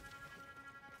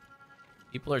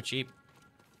 People are cheap.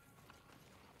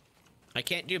 I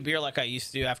can't do beer like I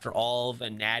used to after all the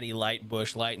Natty Light,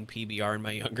 Bush Light, and PBR in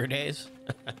my younger days.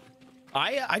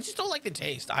 I just don't like the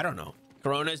taste. I don't know.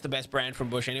 Corona is the best brand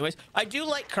from Bush anyways. I do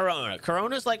like Corona.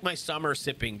 Corona's like my summer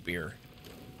sipping beer.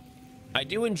 I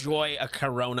do enjoy a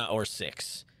Corona or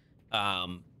 6.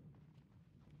 The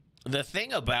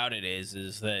thing about it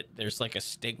is that there's like a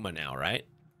stigma now, right?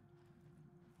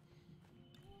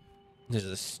 There's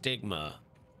a stigma.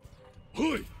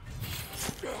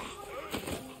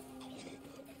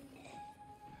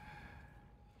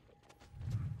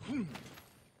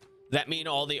 That mean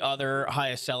all the other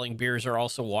highest selling beers are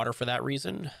also water for that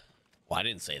reason? Well, I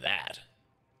didn't say that.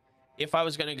 If I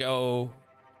was gonna go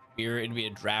beer, it'd be a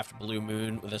draft Blue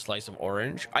Moon with a slice of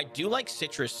orange. I do like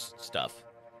citrus stuff.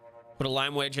 Put a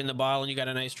lime wedge in the bottle and you got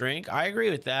a nice drink. I agree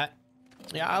with that.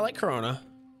 Yeah, I like Corona.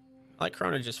 I like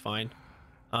Corona just fine.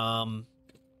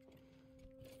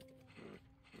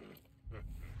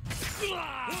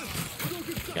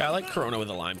 Yeah, I like Corona with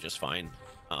a lime just fine.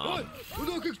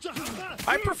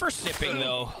 I prefer sipping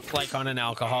though, like on an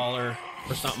alcohol or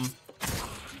something.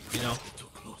 You know,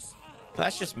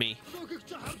 that's just me.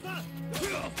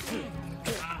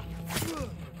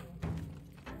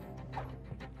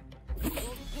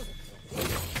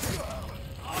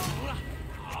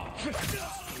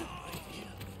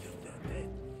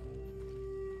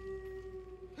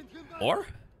 Or?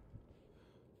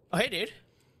 Oh, hey, dude.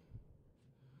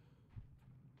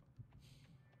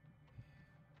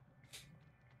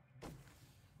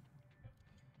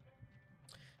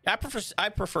 Yeah, I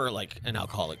prefer like an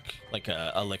alcoholic, like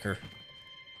a liquor.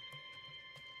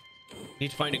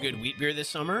 Need to find a good wheat beer this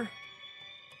summer?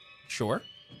 Sure.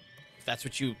 If that's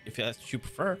what you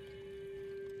prefer.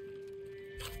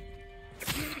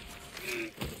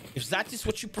 If that is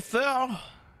what you prefer.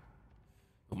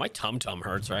 Oh, my tum-tum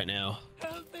hurts right now.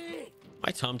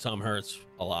 My tum-tum hurts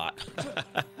a lot.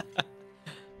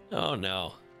 Oh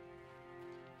no.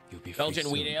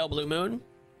 Belgian wheat ale, Blue Moon.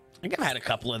 I think I've had a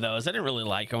couple of those. I didn't really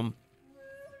like them.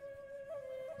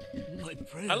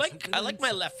 I like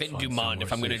my La Fin du Monde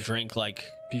if I'm gonna drink like.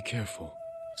 Be careful.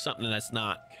 Something that's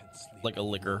not like a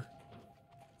liquor.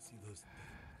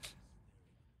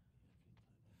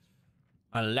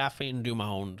 A La Fin du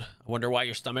Monde. I wonder why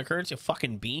your stomach hurts. You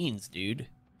fucking beans, dude.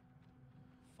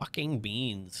 Fucking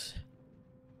beans.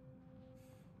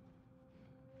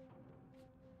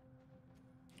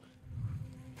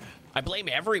 I blame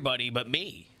everybody but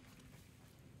me.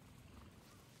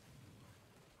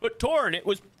 But Torn, it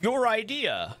was your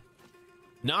idea.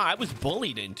 Nah, I was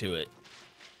bullied into it.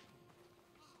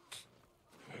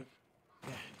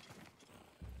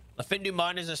 La Fin du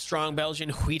Monde is a strong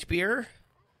Belgian wheat beer,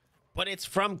 but it's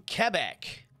from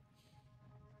Quebec.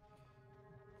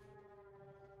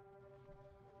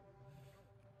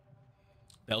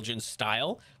 Belgian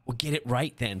style? Well, get it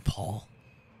right then, Paul.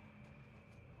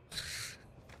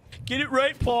 Get it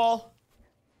right, Paul.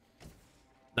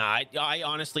 Nah, I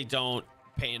honestly don't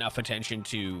pay enough attention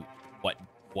to what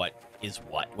is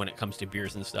what when it comes to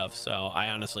beers and stuff, so I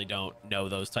honestly don't know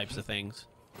those types of things.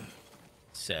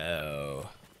 So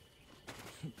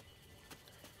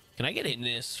can I get in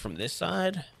this from this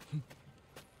side?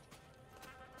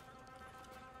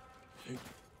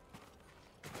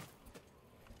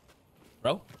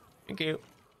 Bro, thank you.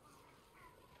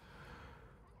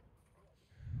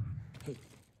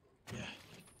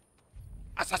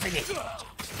 Assassinate.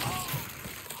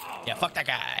 Yeah, fuck that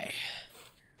guy.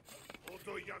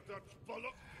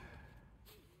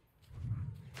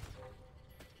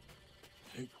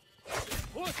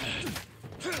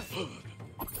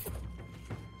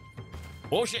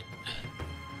 Oh shit.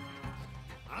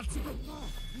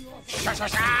 Sha sha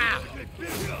sha.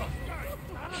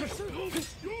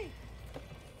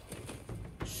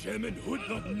 Shemen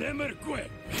hoodlum nemer kwe.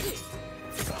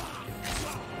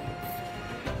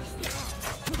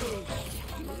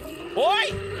 Boy!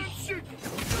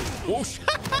 Oh,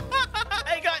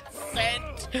 I got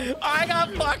sent. I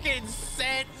got fucking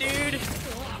sent, dude.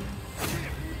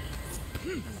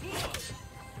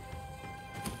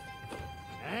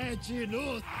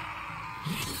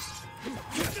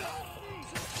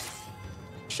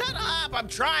 Shut up! I'm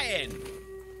trying.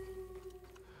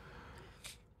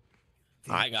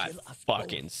 I got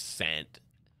fucking sent.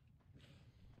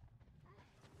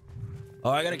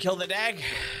 Oh, I gotta kill the dag.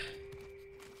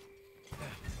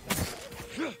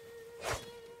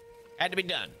 Had to be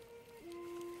done.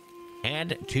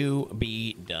 Had to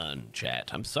be done,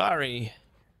 chat. I'm sorry.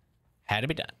 Had to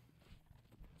be done.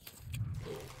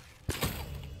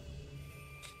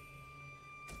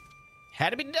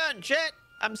 Had to be done, chat.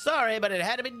 I'm sorry, but it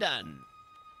had to be done.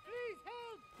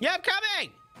 Yeah, I'm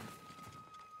coming.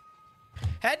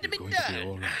 Had to be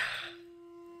done.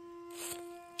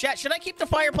 Chat, should I keep the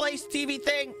fireplace TV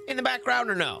thing in the background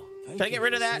or no? Should I get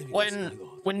rid of that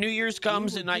when New Year's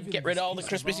comes and I get rid of all the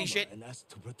Christmassy shit? And asked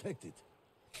to protect it.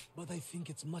 But I think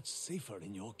it's much safer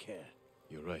in your care.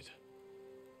 You're right.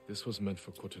 This was meant for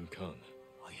Khotun Khan.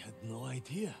 I had no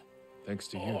idea. Thanks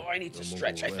to you. Oh, I need to no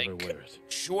stretch, I Mongol will think. ever wear it.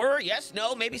 Sure, yes,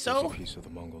 no, maybe It's so. a piece of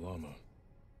the Mongol armor.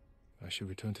 I should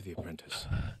return to the apprentice.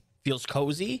 Feels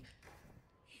cozy.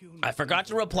 I forgot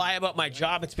to reply about my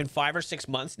job. It's been 5 or 6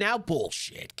 months now.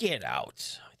 Bullshit. Get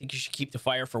out. I think you should keep the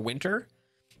fire for winter.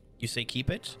 You say keep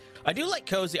it? I do like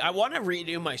cozy. I want to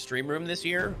redo my stream room this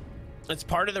year. It's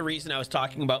part of the reason I was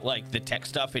talking about like the tech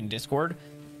stuff in Discord.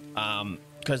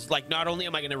 Because like not only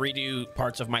am I going to redo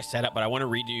parts of my setup, but I want to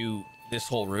redo this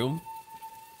whole room.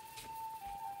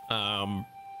 I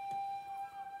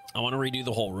want to redo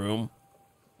the whole room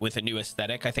with a new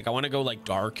aesthetic. I think I want to go like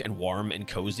dark and warm and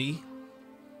cozy.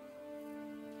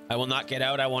 I will not get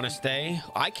out. I want to stay.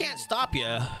 I can't stop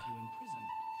you.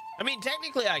 I mean,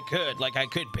 technically I could. Like, I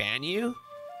could ban you,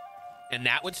 and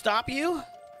that would stop you,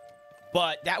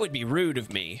 but that would be rude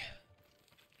of me.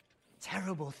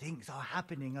 Terrible things are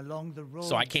happening along the road.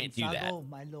 So I can't do that. Oh,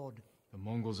 my lord. The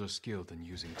Mongols are skilled in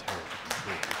using terror to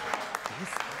control people.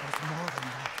 This was more than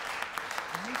that.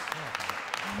 I saw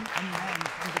a man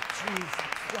from the trees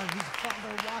while his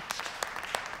father watched.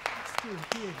 I still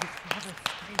hear his father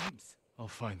screams. I'll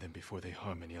find them before they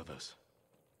harm any others.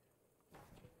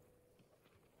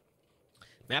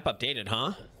 Map updated,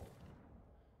 huh?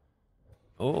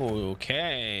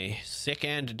 Okay. Sick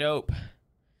and dope.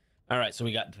 All right, so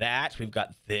we got that. We've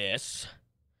got this.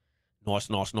 Nice,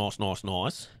 nice, nice, nice,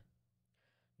 nice.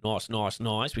 Nice, nice,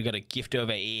 nice. We got a gift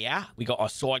over here. We got our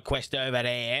side quest over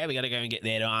there. We got to go and get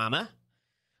that armor.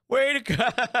 Way to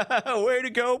go. Way to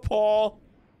go, Paul.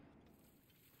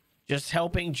 Just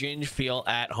helping Ginge feel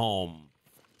at home.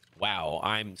 Wow,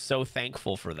 I'm so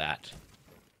thankful for that.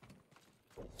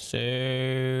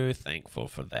 So thankful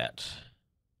for that.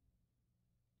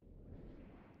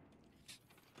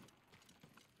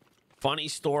 Funny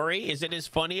story? Is it as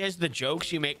funny as the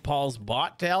jokes you make Paul's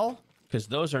bot tell? Because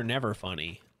those are never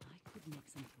funny.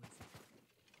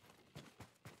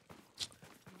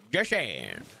 Just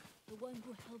saying. The one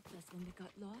who helped us when we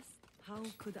got lost? How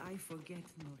could I forget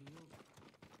Norio?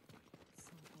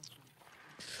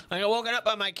 I got woken up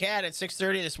by my cat at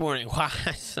 6:30 this morning. Wow,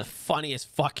 that's the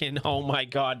funniest fucking... Oh my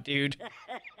god, dude.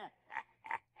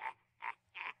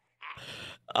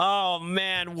 Oh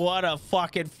man, what a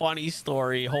fucking funny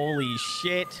story. Holy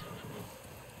shit.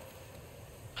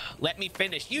 Let me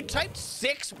finish. You typed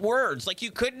 6 words. Like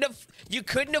you couldn't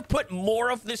have put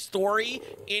more of the story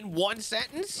in one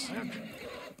sentence?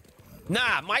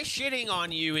 Nah, my shitting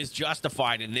on you is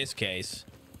justified in this case.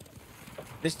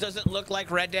 This doesn't look like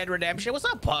Red Dead Redemption. What's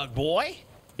up, Pug Boy?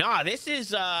 Nah, this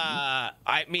is, I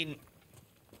mean...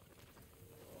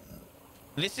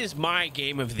 This is my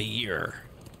game of the year,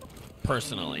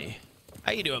 personally.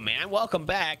 How you doing, man? Welcome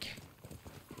back.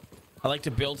 I like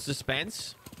to build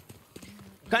suspense.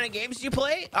 What kind of games do you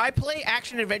play? I play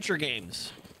action-adventure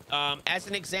games. As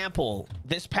an example,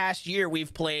 this past year we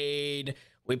played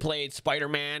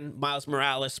Spider-Man, Miles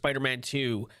Morales, Spider-Man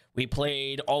 2. We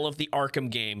played all of the Arkham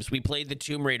games. We played the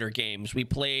Tomb Raider games. We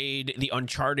played the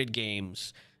Uncharted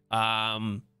games.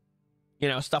 You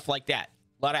know, stuff like that.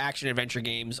 A lot of action-adventure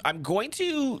games. I'm going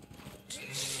to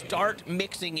start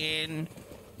mixing in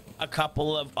a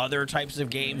couple of other types of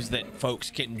games that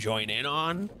folks can join in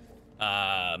on.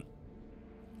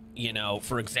 You know,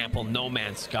 for example, No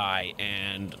Man's Sky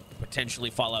and potentially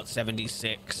Fallout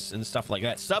 76 and stuff like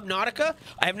that. Subnautica?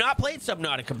 I have not played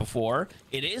Subnautica before.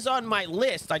 It is on my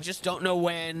list. I just don't know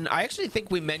when. I actually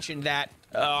think we mentioned that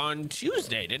on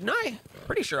Tuesday, didn't I?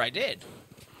 Pretty sure I did.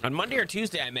 On Monday or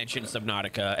Tuesday, I mentioned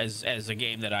Subnautica as a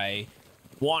game that I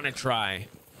want to try.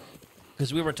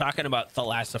 Because we were talking about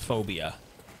thalassophobia.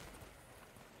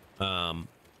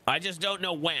 I just don't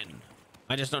know when.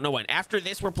 After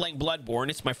this, we're playing Bloodborne.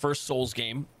 It's my first Souls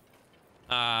game.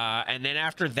 And then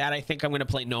after that, I think I'm going to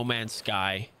play No Man's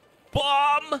Sky.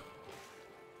 Bomb!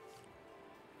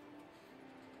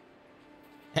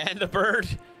 And the bird.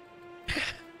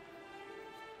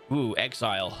 Ooh,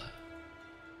 Exile.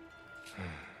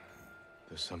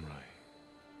 The samurai.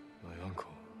 My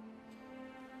uncle.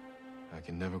 I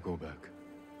can never go back.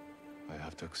 I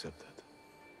have to accept that.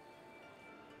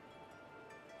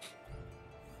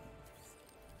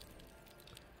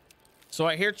 So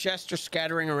I hear Chester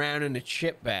scattering around in a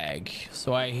chip bag.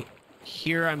 So I'm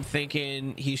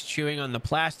thinking he's chewing on the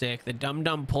plastic. The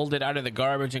dum-dum pulled it out of the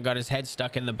garbage and got his head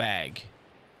stuck in the bag.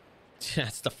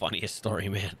 That's the funniest story,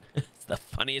 man. It's the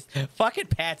funniest. Fucking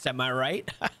pets, am I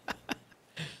right?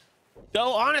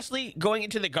 Though, honestly, going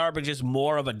into the garbage is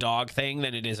more of a dog thing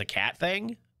than it is a cat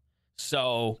thing.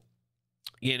 So,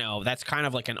 you know, that's kind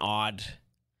of like an odd...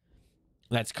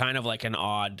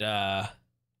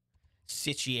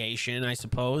 situation, I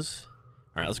suppose.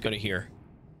 All right, let's go to here.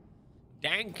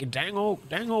 Dang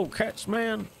old cats,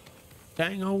 man.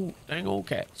 Dang old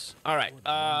cats. All right.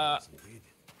 All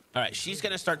right, she's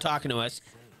gonna start talking to us.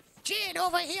 Jin,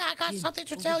 over here, I got something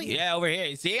to tell you. Yeah, over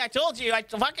here. See, I told you. I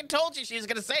fucking told you she was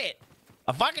gonna say it.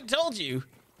 I fucking told you.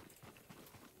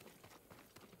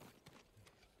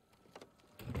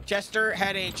 Chester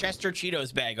had a Chester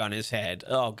Cheetos bag on his head.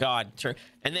 Oh God.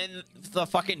 And then the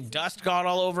fucking dust got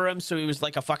all over him, so he was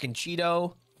like a fucking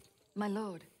Cheeto. My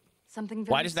lord, something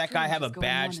very Why does that guy have a strange is going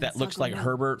badge on that in looks like Sagamore.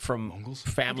 Herbert from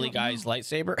Family I don't Guy's know.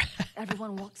 lightsaber?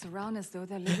 Everyone walks around as though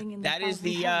they're living in That is thousand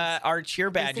the hells. our cheer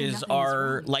They say badges nothing is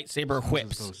are wrong. lightsaber Sounds as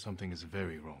whips. though something is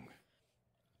very wrong.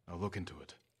 I'll look into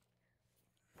it.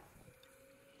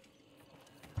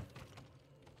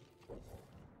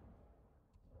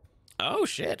 Oh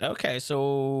shit. Okay,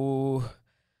 so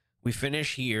we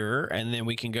finish here, and then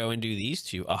we can go and do these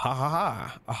two. Ah ha ha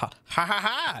ha. Ah, ha ha ha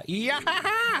ha. Yeah ha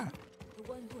ha. The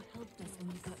one who helped us when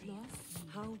we got lost.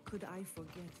 How could I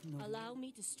forget? No. Allow me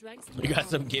to strengthen. We got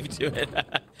some give to it.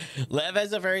 Lev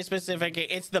has a very specific.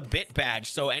 It's the bit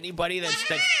badge, so anybody that's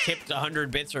tipped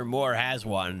 100 bits or more has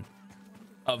one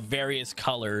of various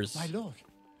colors. My lord,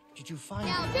 did you find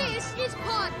Now this is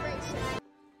pod racing.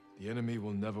 The enemy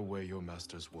will never wear your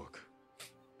master's work,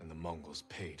 and the Mongols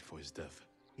paid for his death.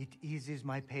 It eases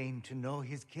my pain to know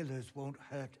his killers won't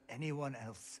hurt anyone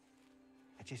else.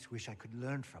 I just wish I could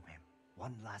learn from him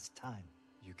one last time.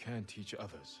 You can teach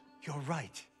others. You're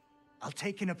right. I'll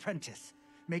take an apprentice.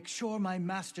 Make sure my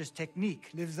master's technique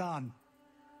lives on.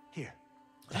 Here.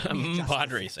 let me adjust Pod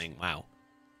the fit. racing. Wow.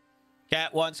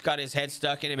 Cat once got his head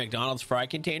stuck in a McDonald's fry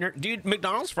container. Dude,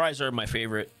 McDonald's fries are my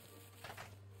favorite.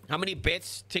 How many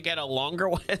bits to get a longer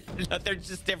one? They're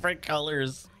just different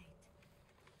colors.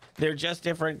 They're just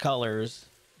different colors.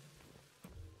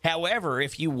 However,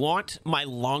 if you want my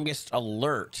longest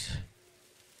alert,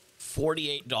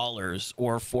 $48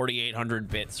 or 4,800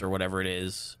 bits or whatever it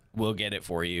is, we'll get it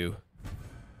for you.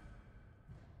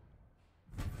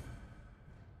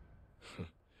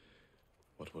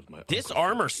 What would my This uncle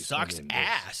armor think if he saw me sucks in this?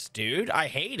 ass, dude. I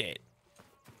hate it.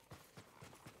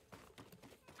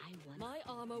 My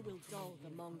armor will dull the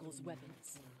Mongols'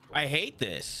 weapons. I hate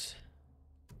this.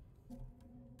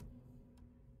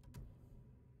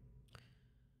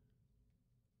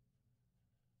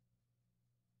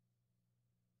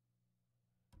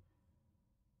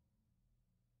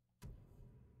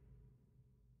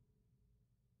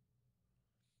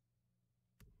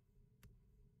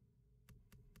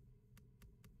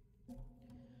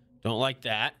 Don't like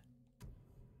that.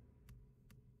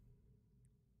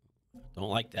 Don't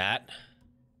like that.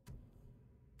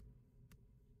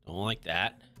 Don't like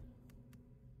that.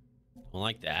 Don't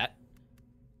like that.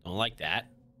 Don't like that.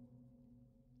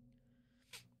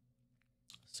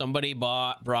 Somebody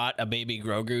brought a baby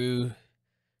Grogu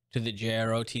to the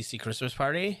JROTC Christmas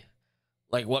party.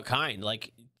 Like what kind?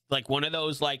 Like one of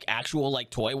those like actual like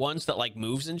toy ones that like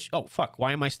moves and oh fuck,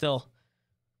 why am I still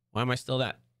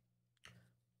that?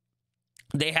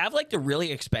 They have like the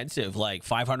really expensive like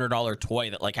 $500 toy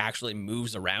that like actually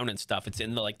moves around and stuff. It's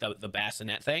in the like the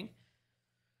bassinet thing.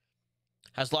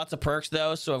 Has lots of perks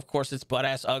though, so of course it's butt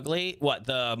ass ugly. What,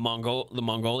 the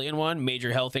Mongolian one?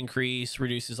 Major health increase,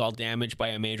 reduces all damage by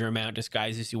a major amount,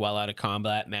 disguises you while out of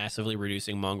combat, massively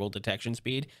reducing Mongol detection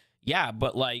speed. Yeah,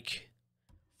 but like,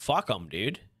 fuck them,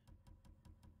 dude.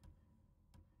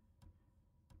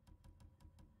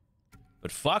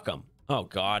 But fuck them. Oh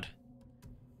god.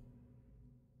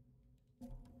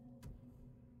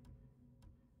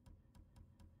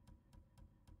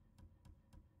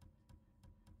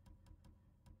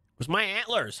 Where's my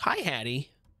antlers? Hi,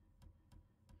 Hattie.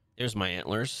 There's my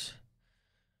antlers.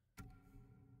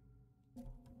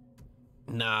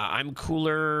 Nah, I'm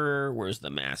cooler. Where's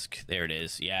the mask? There it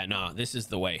is. Yeah, no, this is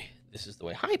the way. This is the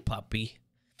way. Hi, puppy.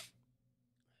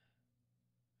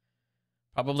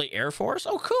 Probably Air Force.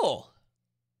 Oh, cool.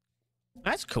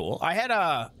 That's cool. I had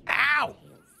a... Ow!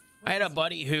 I had a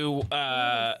buddy who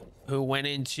went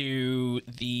into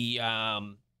the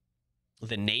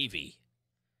Navy.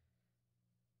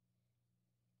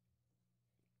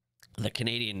 The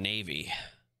Canadian Navy.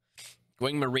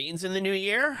 Going Marines in the new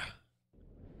year?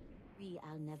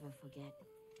 I'll never forget.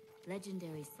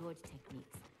 Legendary sword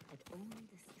techniques that only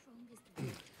the strongest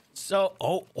wield. So,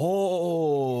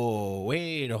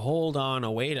 wait, hold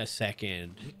on, wait a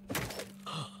second.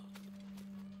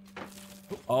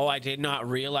 Oh, I did not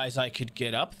realize I could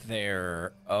get up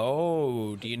there.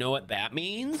 Oh, do you know what that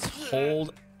means?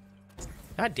 Hold.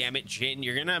 God damn it, Jin,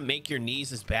 you're gonna make your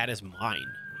knees as bad as mine.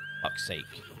 Fuck's sake.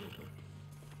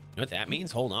 You know what that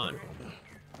means? Hold on.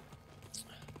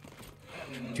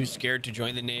 Too scared to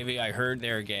join the Navy? I heard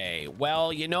they're gay.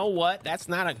 Well, you know what? That's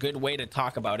not a good way to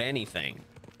talk about anything,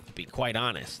 to be quite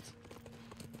honest.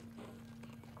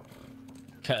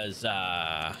 Because,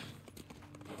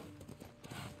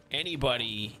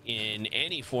 anybody in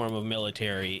any form of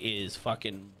military is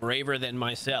fucking braver than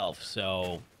myself,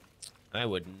 so I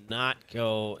would not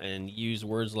go and use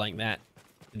words like that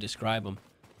to describe them.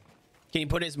 Can you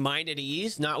put his mind at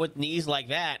ease? Not with knees like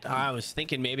that. I was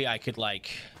thinking maybe I could like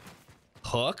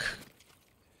hook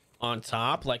on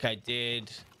top like I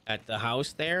did at the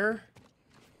house there.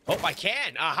 Oh, I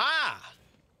can. Aha!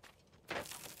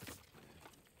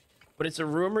 But it's a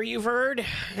rumor you've heard?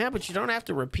 Yeah, but you don't have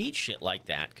to repeat shit like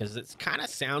that because it kind of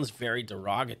sounds very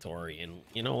derogatory. And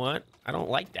you know what? I don't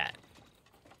like that.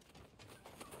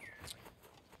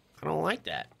 I don't like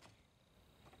that.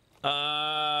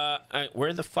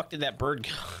 Where the fuck did that bird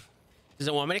go? Does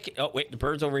it want me to... Oh, wait, the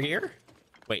bird's over here?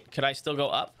 Wait, could I still go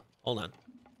up? Hold on.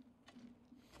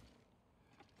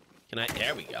 Can I...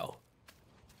 There we go.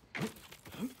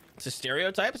 It's a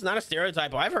stereotype? It's not a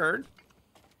stereotype I've heard.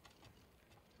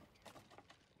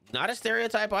 Not a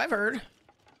stereotype I've heard.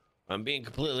 I'm being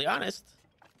completely honest.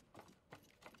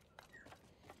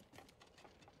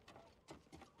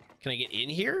 Can I get in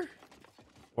here?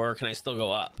 Or can I still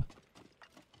go up?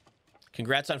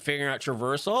 Congrats on figuring out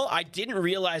traversal. I didn't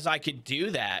realize I could do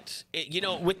that. You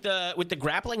know, with the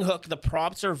grappling hook, the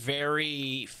prompts are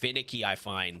very finicky, I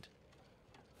find.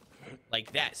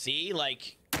 Like that, see?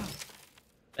 Like,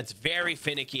 that's very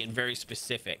finicky and very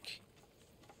specific.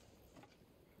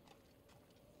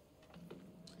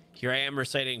 Here I am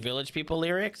reciting Village People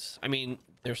lyrics. I mean,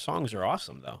 their songs are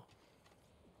awesome, though.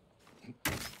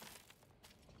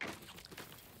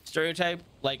 Stereotype,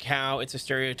 like how it's a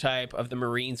stereotype of the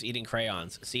Marines eating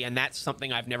crayons. See, and that's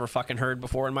something I've never fucking heard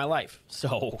before in my life.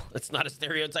 So, it's not a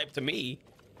stereotype to me.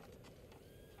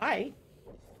 Hi.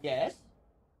 Yes.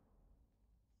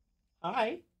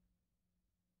 Hi.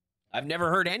 I've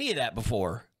never heard any of that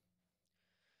before.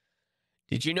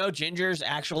 Did you know gingers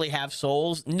actually have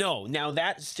souls? No. Now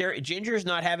that gingers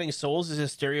not having souls is a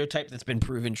stereotype that's been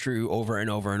proven true over and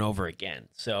over and over again.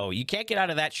 So you can't get out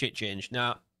of that shit, Ginge.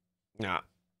 No. No.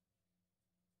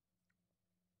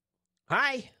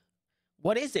 Hi.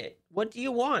 What is it? What do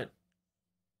you want? Do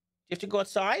you have to go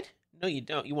outside? No, you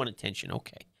don't. You want attention.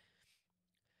 Okay.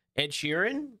 Ed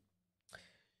Sheeran?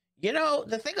 You know,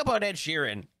 the thing about Ed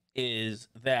Sheeran is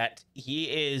that he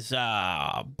is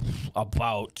about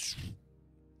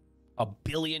 1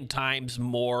 billion times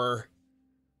more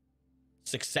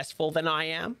successful than I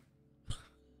am.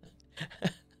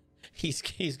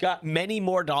 He's got many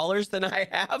more dollars than I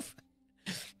have.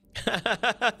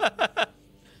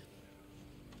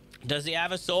 Does he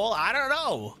have a soul? I don't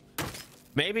know.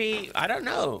 Maybe, I don't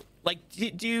know. Like, do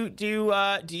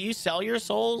you sell your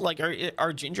souls? Like,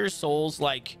 are ginger souls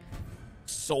like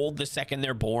sold the second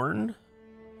they're born,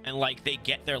 and like they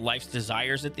get their life's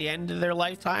desires at the end of their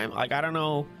lifetime? Like, I don't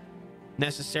know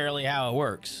necessarily how it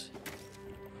works.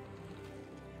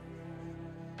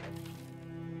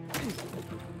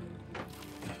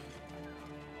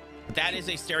 But that is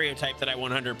a stereotype that I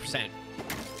 100%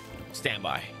 stand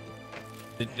by.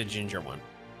 The ginger one,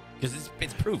 because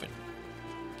it's proven.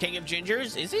 King of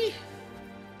gingers, is he?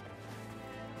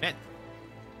 Man,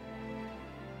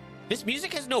 this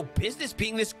music has no business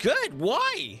being this good.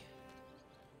 Why?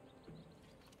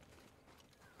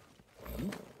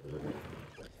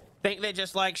 Think they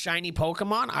just like shiny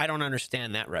Pokemon? I don't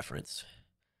understand that reference.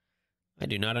 I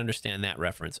do not understand that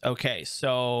reference. Okay,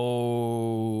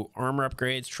 so armor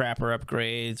upgrades, trapper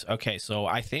upgrades. Okay, so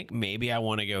I think maybe I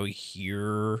want to go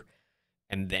here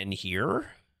and then here,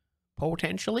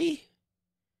 potentially.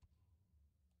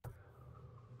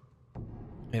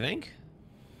 I think.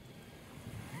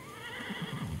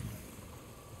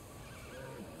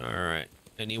 All right.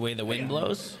 Any way the wind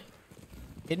blows?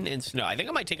 Hidden in snow. I think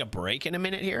I might take a break in a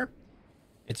minute here.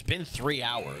 It's been 3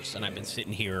 hours and I've been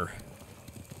sitting here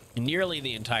nearly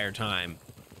the entire time.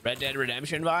 Red Dead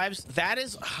Redemption vibes. That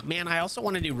is, man, I also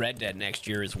want to do Red Dead next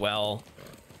year as well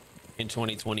in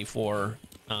 2024.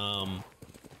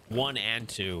 1 and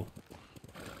 2.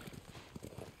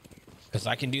 Because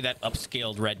I can do that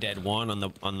upscaled Red Dead 1 on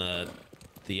the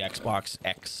Xbox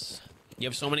X. You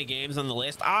have so many games on the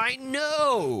list. I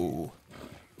know.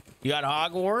 You got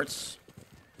Hogwarts.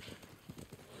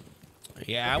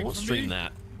 Yeah, I won't stream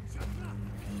that.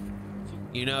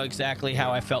 You know exactly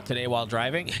how I felt today while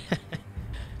driving.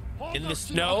 In the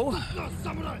snow.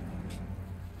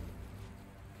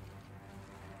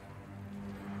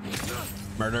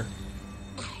 Murder.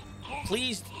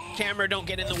 Please, camera, don't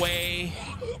get in the way.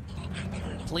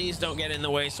 Please don't get in the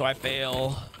way so I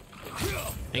fail.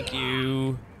 Thank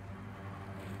you.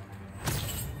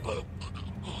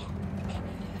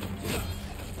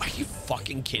 Are you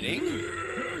fucking kidding?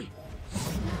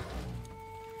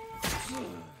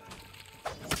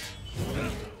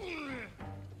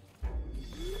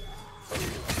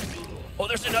 Oh,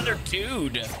 there's another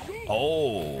dude.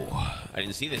 Oh, I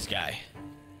didn't see this guy.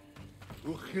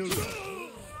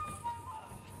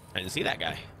 I didn't see that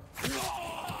guy.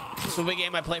 This will be a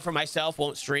game I play for myself,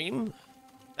 won't stream.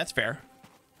 That's fair.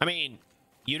 I mean,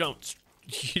 you don't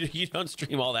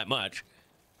stream all that much.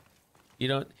 You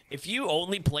don't. If you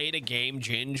only played a game,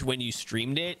 Ginge, when you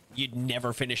streamed it, you'd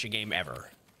never finish a game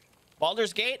ever.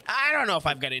 Baldur's Gate? I don't know if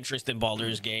I've got interest in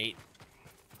Baldur's Gate.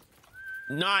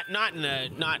 Not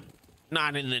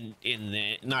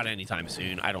anytime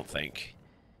soon. I don't think.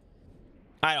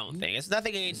 It's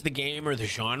nothing against the game or the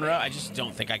genre. I just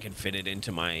don't think I can fit it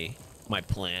into my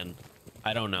plan.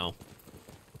 I don't know.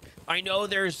 I know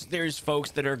there's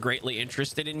folks that are greatly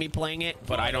interested in me playing it,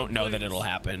 but I don't know that it'll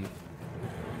happen.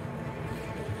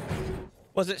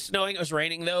 Was it snowing? It was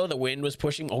raining though. The wind was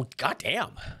pushing. Oh,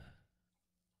 goddamn.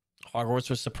 Hogwarts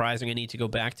was surprising. I need to go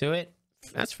back to it.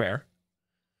 That's fair.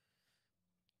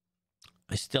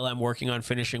 I still am working on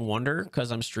finishing Wonder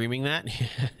because I'm streaming that.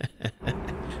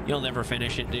 You'll never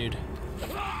finish it, dude.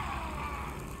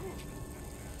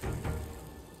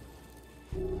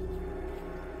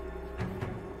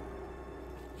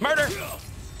 Murder!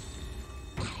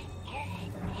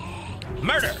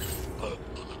 Murder!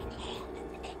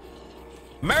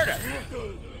 Murder!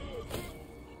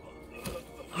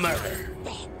 Murder!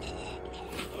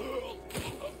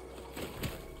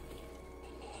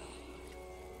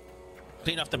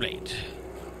 Clean off the blade.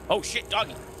 Oh shit,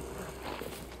 doggy.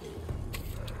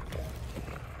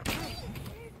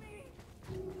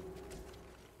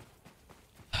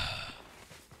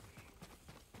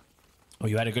 Oh,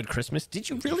 you had a good Christmas? Did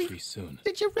you really? Free soon.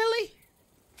 Did you really?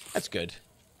 That's good.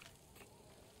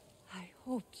 I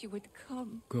hoped you would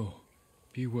come. Go.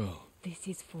 Be well. This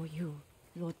is for you,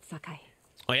 Lord Sakai.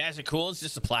 Oh yeah, is it cool? It's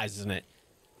just supplies, isn't it?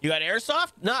 You got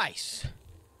airsoft? Nice.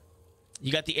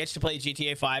 You got the itch to play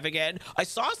GTA 5 again? I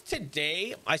saw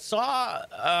today. I saw.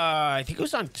 I think it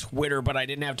was on Twitter, but I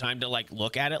didn't have time to like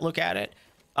look at it.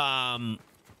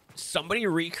 Somebody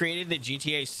recreated the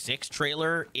GTA 6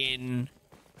 trailer in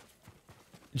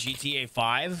GTA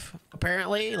 5.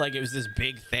 Apparently, like it was this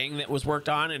big thing that was worked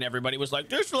on, and everybody was like,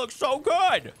 "This looks so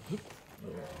good."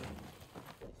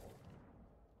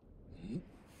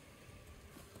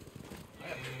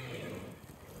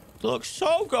 Looks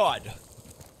so good.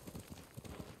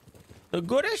 The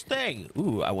goodest thing.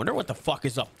 Ooh, I wonder what the fuck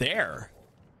is up there.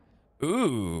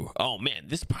 Ooh. Oh, man.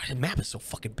 This part of the map is so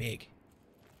fucking big.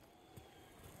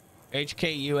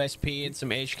 HK USP and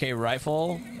some HK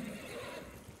rifle.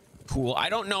 Cool. I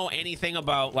don't know anything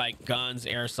about, like, guns,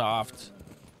 airsoft.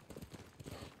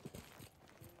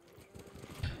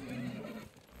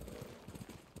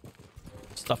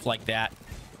 Stuff like that.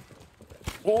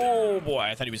 Oh, boy.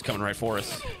 I thought he was coming right for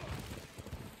us.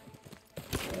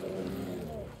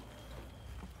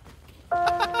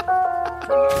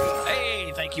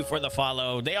 Hey, thank you for the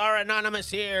follow. They are anonymous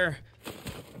here.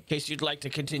 In case you'd like to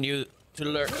continue to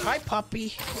lurk. Hi,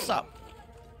 puppy. What's up?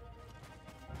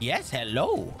 Yes,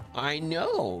 hello. I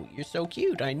know. You're so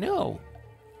cute. I know.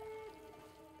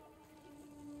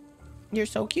 You're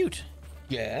so cute.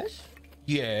 Yes.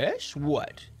 Yes.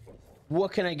 What?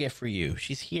 What can I get for you?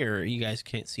 She's here. You guys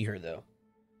can't see her, though.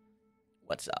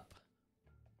 What's up?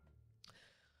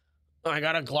 I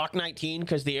got a Glock 19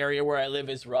 because the area where I live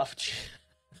is rough.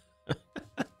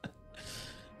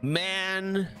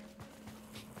 Man.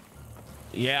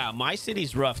 Yeah, my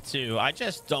city's rough too. I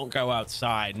just don't go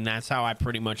outside, and that's how I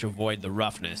pretty much avoid the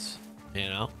roughness, you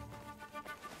know?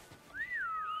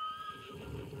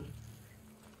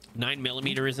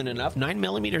 9mm isn't enough.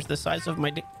 9mm is the size of my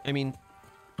dick. I mean,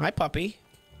 hi, puppy.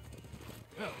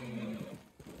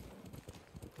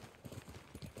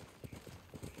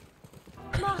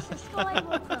 Master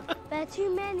Skywalker, there are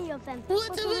too many of them.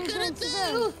 What are we going to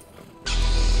do?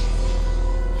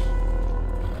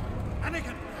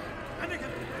 Anakin! Anakin!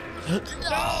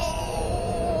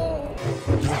 No!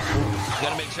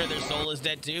 Gotta make sure their soul is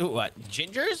dead too. What?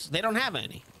 Gingers? They don't have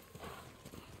any.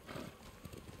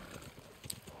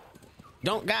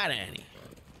 Don't got any.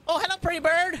 Oh, hello, pretty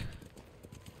bird.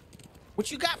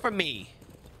 What you got from me?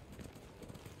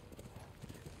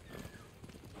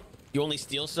 You only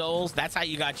steal souls? That's how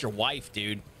you got your wife,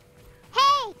 dude.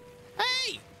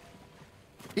 Hey!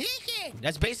 Hey!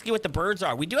 That's basically what the birds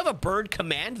are. We do have a bird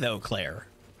command, though, Claire.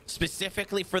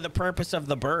 Specifically for the purpose of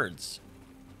the birds.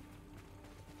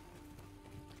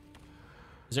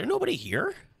 Is there nobody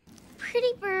here?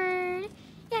 Pretty bird.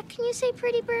 Yeah, can you say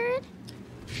pretty bird?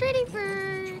 Pretty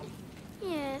bird.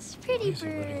 Yes, pretty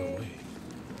bird.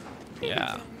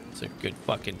 Yeah, it's a good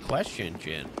fucking question,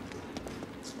 Jen.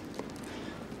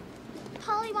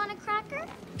 Polly, want a cracker?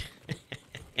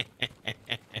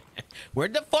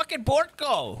 Where'd the fucking board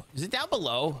go? Is it down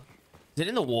below? Is it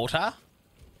in the water?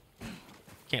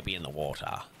 Can't be in the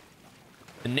water.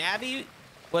 The Navi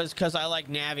was because I like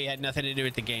Navi, had nothing to do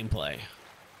with the gameplay.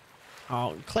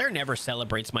 Oh, Claire never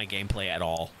celebrates my gameplay at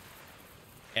all.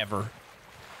 Ever.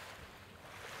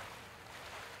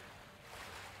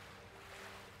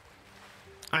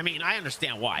 I mean, I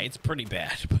understand why. It's pretty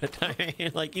bad, but I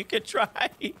mean, like, you could try.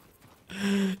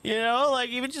 You know, like,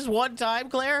 even just one time,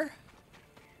 Claire?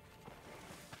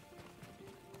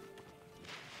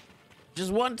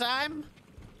 Just one time?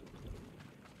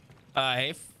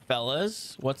 Hey,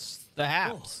 fellas. What's the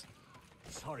haps? Oh,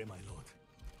 sorry, my lord.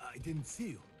 I didn't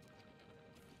see you.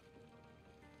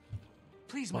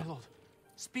 Please, my lord.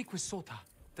 Speak with Sota,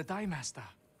 the Dye Master.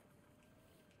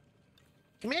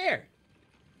 Come here.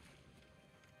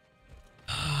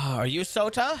 Are you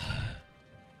Sota?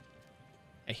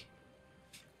 Hey.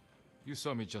 You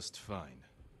saw me just fine,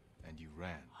 and you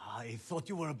ran. I thought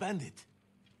you were a bandit.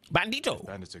 Bandito.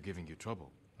 Bandits are giving you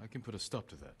trouble. I can put a stop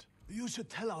to that. You should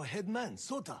tell our head man,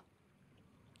 Sota.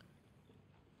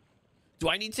 Do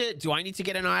I need to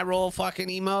get an eye roll fucking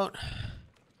emote?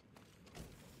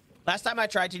 Last time I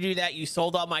tried to do that, you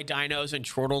sold all my dinos and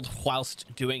chortled whilst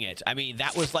doing it. I mean,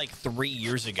 that was like 3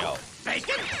 years ago.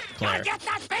 Bacon? Claire. Get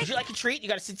that bacon. Would you like a treat? You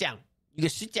gotta sit down. You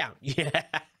gotta sit down. Yeah.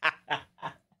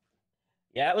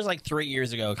 Yeah, it was like 3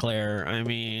 years ago, Claire. I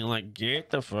mean, like,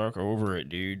 get the fuck over it,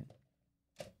 dude.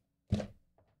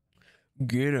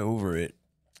 Get over it.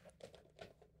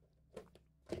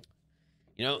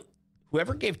 You know,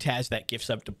 whoever gave Taz that gift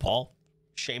sub to Paul,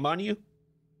 shame on you.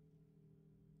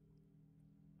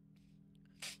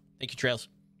 Thank you, Trails.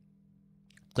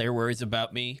 Claire worries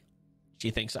about me.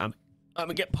 She thinks I'm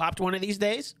gonna get popped one of these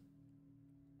days.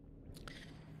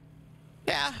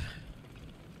 Yeah.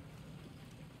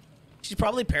 She's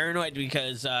probably paranoid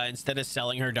because instead of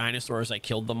selling her dinosaurs, I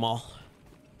killed them all.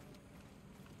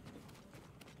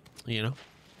 You know?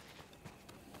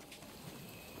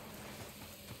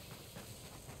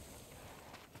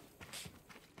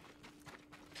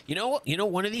 You know,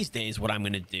 one of these days what I'm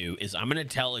going to do is I'm going to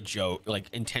tell a joke, like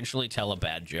intentionally tell a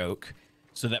bad joke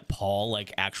so that Paul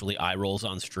like actually eye rolls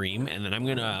on stream, and then I'm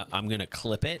going to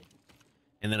clip it,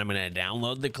 and then I'm going to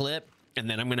download the clip, and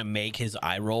then I'm going to make his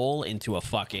eye roll into a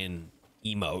fucking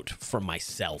emote for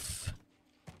myself.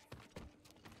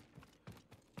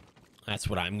 That's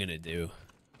what I'm going to do.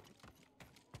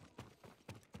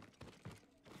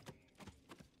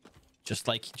 Just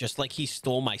like he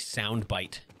stole my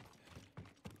soundbite.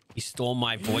 He stole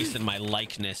my voice and my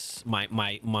likeness, my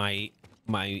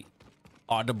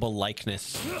audible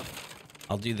likeness.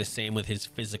 I'll do the same with his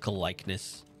physical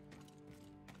likeness.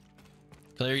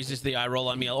 Claire uses the eye roll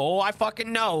on me. Oh, I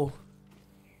fucking know.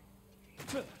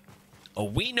 Oh,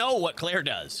 we know what Claire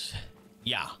does.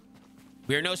 Yeah.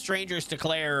 We are no strangers to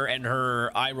Claire and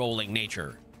her eye rolling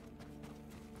nature.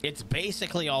 It's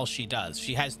basically all she does.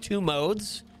 She has 2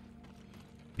 modes.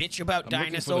 Bitch about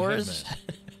dinosaurs.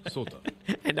 Sota.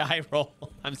 And eye roll.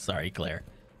 I'm sorry, Claire.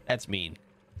 That's mean.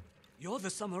 You're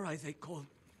the samurai they call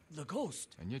the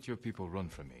Ghost. And yet your people run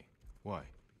from me. Why?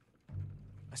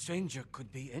 A stranger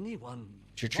could be anyone.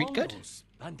 Is your treat good?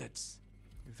 Bandits.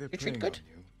 If they're Your preying treat good?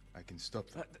 on you, I can stop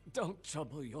them. Don't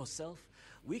trouble yourself.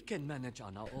 We can manage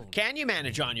on our own. Can you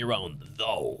manage on your own,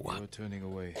 though? You're turning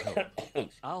away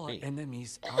help. Our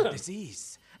enemies are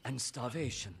disease and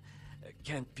starvation.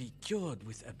 Can't be cured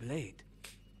with a blade.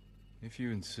 If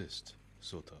you insist,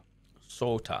 Sota.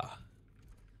 Sota.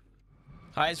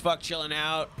 High as fuck, chilling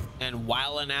out and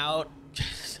wilding out.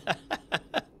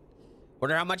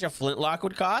 Wonder how much a flintlock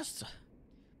would cost?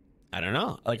 I don't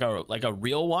know. Like a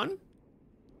real one?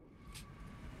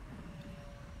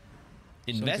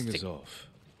 Something is off.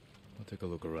 I'll take a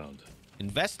look around.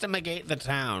 Investigate the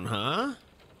town, huh?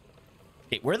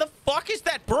 Hey, where the fuck is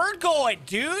that bird going,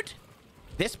 dude?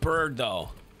 This bird, though.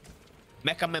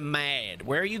 Make me mad.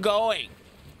 Where are you going?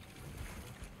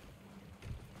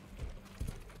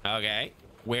 Okay.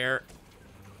 Where?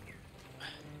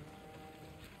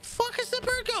 Fuck is the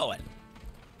bird going?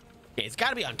 Okay, it's got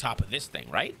to be on top of this thing,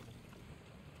 right?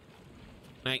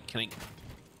 Can I?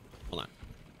 Hold on.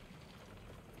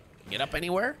 Get up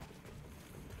anywhere?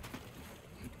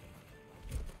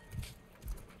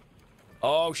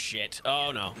 Oh, shit.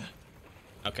 Oh, no.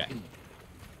 Okay.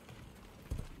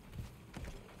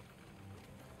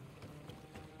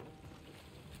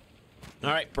 All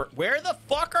right, where the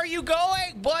fuck are you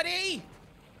going, buddy?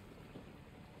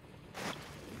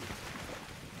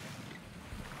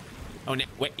 Oh, no,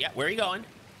 wait, yeah, where are you going?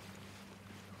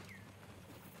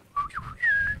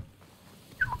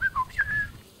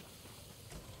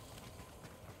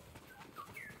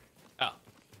 Oh,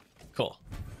 cool.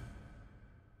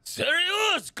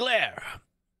 Serious, Claire.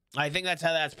 I think that's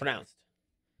how that's pronounced.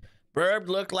 Bird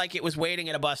looked like it was waiting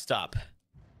at a bus stop.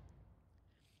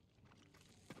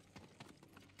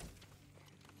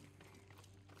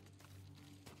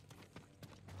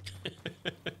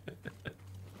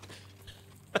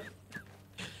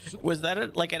 Was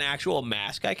that like an actual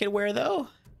mask I could wear though?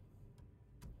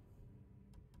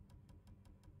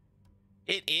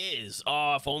 It is.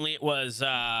 Oh, if only it was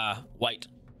white.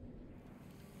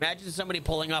 Imagine somebody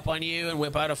pulling up on you and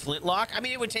whip out a flintlock. I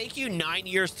mean, it would take you 9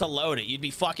 years to load it. You'd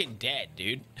be fucking dead,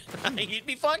 dude. You'd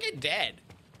be fucking dead.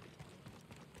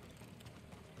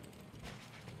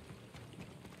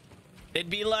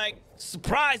 It'd be like,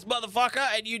 surprise,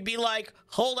 motherfucker. And you'd be like,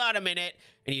 hold on a minute.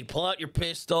 And you'd pull out your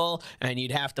pistol and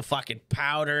you'd have to fucking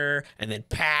powder and then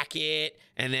pack it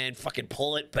and then fucking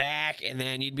pull it back. And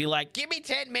then you'd be like, give me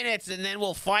 10 minutes and then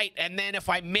we'll fight. And then if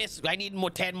I miss, I need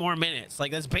 10 more minutes.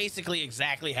 Like, that's basically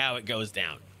exactly how it goes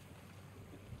down.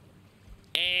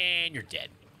 And you're dead.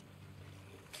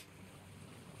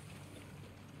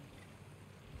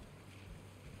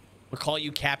 We'll call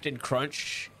you Captain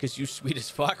Crunch because you sweet as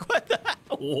fuck. What the?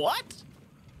 What?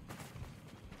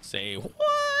 Say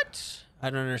what? I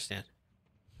don't understand.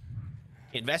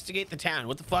 Investigate the town.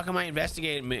 What the fuck am I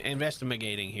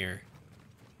investigating here?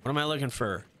 What am I looking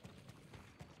for?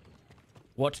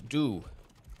 What to do?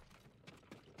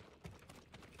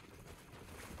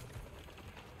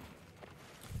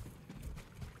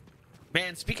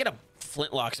 Man, speaking of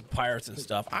flintlocks and pirates and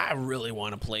stuff, I really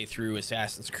want to play through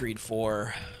Assassin's Creed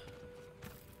 4.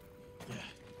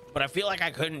 But I feel like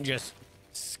I couldn't just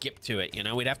skip to it, you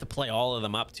know? We'd have to play all of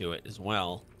them up to it as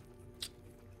well.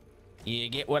 You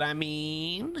get what I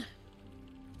mean?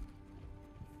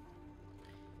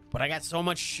 But I got so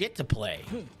much shit to play.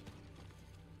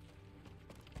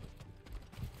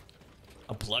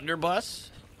 A blunderbuss?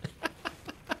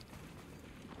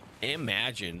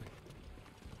 Imagine.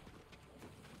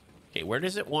 Okay, where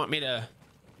does it want me to...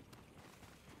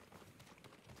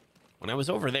 When I was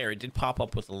over there, it did pop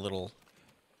up with a little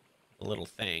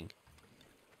thing.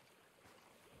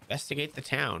 Investigate the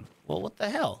town. Well, what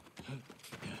the hell?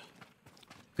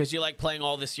 Because you like playing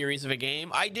all the series of a game?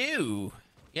 I do.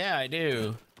 Yeah, I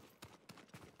do.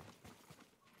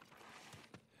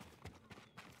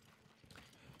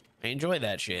 I enjoy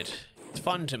that shit. It's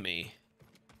fun to me.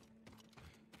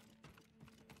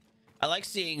 I like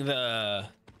seeing the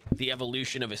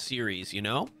evolution of a series, you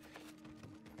know?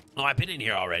 Oh, I've been in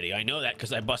here already. I know that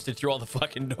because I busted through all the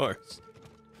fucking doors.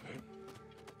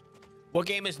 What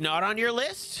game is not on your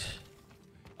list?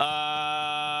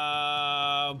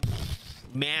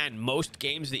 Man, most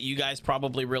games that you guys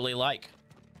probably really like.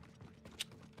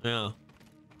 Yeah.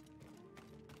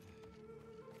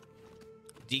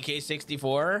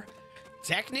 DK64?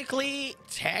 Technically,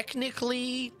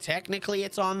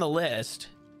 it's on the list.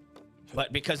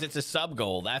 But because it's a sub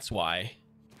goal, that's why.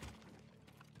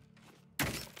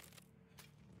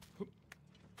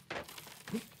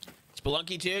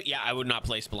 Spelunky 2? Yeah, I would not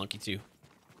play Spelunky 2.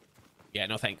 Yeah,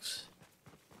 no thanks.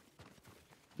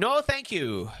 No, thank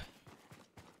you.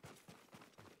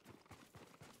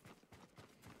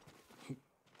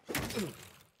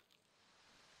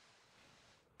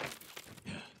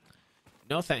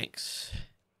 No thanks.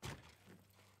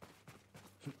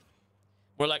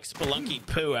 We're like Spelunky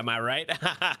poo, am I right?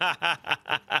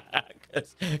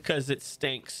 Because it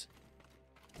stinks.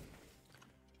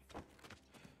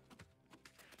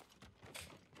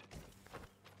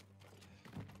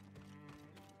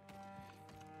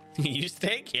 You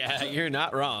stink? Yeah, you're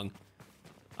not wrong.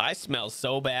 I smell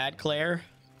so bad, Claire.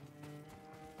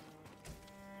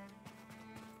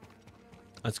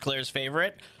 That's Claire's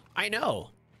favorite. I know.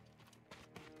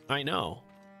 I know.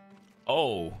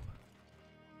 Oh.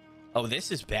 Oh,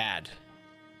 this is bad.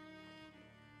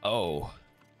 Oh.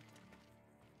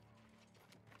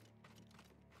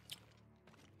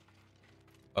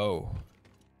 Oh.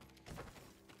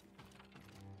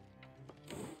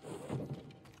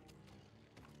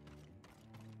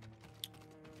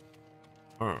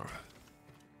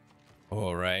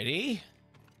 Alrighty.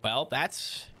 Well,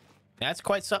 that's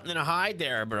quite something to hide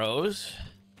there, bros.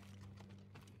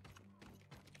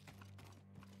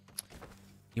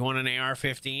 You want an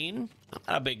AR-15? I'm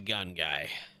not a big gun guy,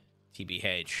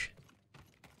 TBH.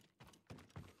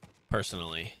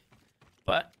 Personally.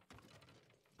 But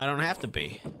I don't have to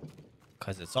be,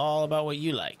 because it's all about what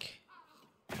you like.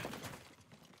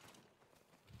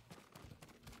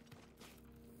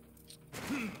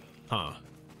 Huh.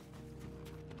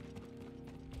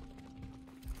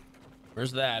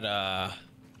 Where's that,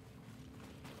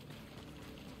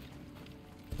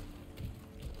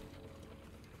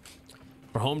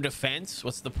 for home defense,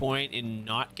 what's the point in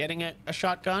not getting a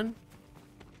shotgun?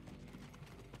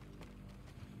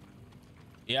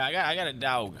 Yeah, I got a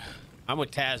dog. I'm with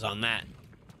Taz on that.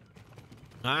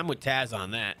 I'm with Taz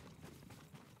on that.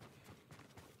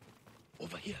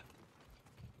 Over here.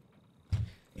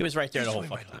 He was right there the This whole way,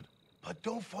 my fucking time. lord. But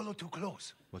don't follow too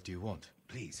close. What do you want?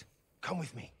 Please, come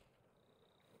with me.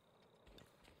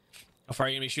 How far are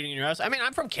you gonna be shooting in your house? I mean,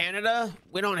 I'm from Canada.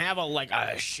 We don't have a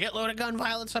shitload of gun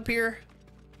violence up here.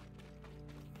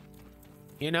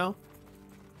 You know?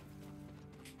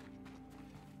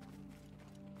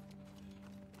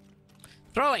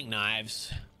 Throwing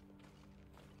knives.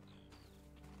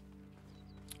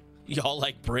 Y'all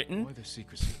like Britain? Why the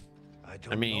secrecy? I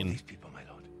don't know these people, my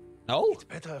lord. No? It's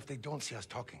better if they don't see us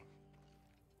talking.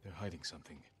 They're hiding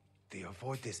something. They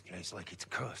avoid this place like it's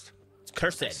cursed. It's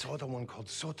cursed. I saw the one called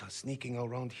Sota sneaking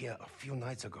around here a few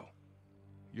nights ago.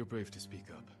 You're brave to speak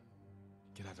up.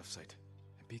 Get out of sight.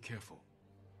 And be careful.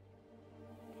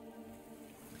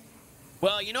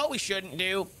 Well, you know what we shouldn't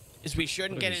do? Is we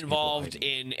shouldn't get involved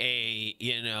in a,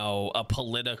 a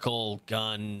political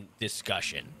gun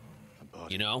discussion.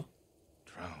 You know?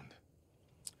 Drowned.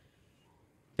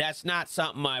 That's not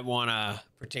something I want to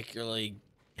particularly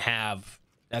have.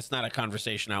 That's not a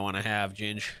conversation I want to have,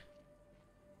 Ginge.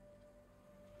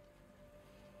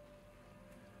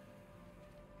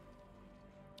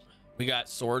 We got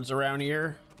swords around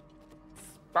here.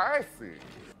 Spicy.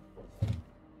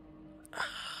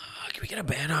 Can we get a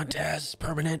ban on Taz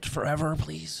permanent forever,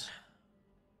 please?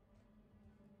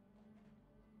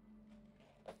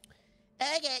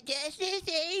 I got just the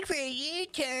thing for you,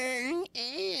 turn.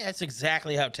 That's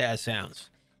exactly how Taz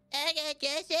sounds. I got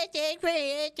just the thing for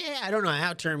you, turn. I don't know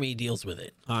how Termy deals with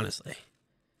it, honestly.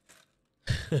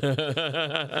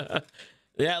 Yeah,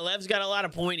 Lev's got a lot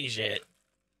of pointy shit.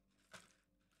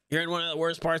 You're in one of the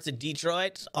worst parts of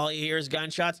Detroit. All you hear is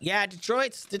gunshots. Yeah,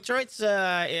 Detroit's,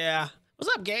 yeah.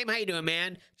 What's up, Game? How you doing,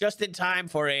 man? Just in time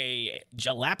for a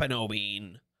jalapeno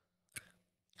bean.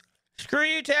 Screw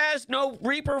you, Taz. No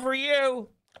Reaper for you.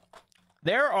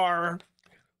 There are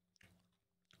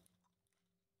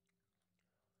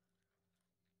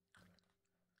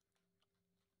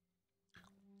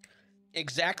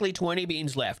exactly 20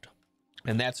 beans left,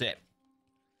 and that's it.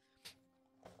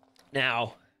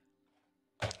 Now,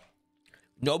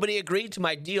 nobody agreed to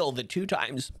my deal the two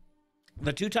times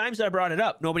that I brought it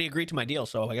up. Nobody agreed to my deal,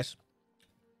 so I guess.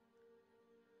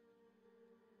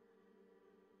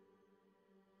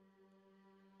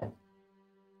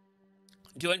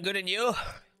 Doing good in you?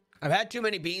 I've had too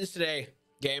many beans today,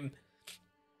 Game.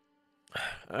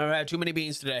 I've had too many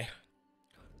beans today.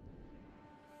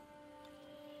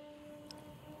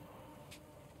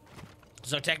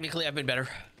 So technically, I've been better.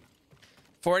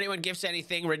 For anyone gifts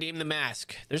anything, redeem the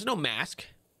mask. There's no mask.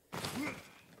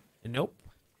 Nope.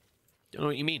 Don't know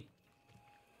what you mean.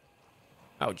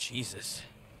 Oh, Jesus.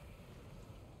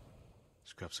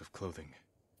 Scraps of clothing.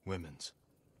 Women's.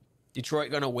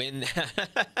 Detroit gonna win.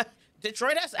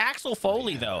 Detroit has Axel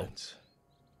Foley, though.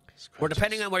 Or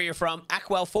depending on where you're from,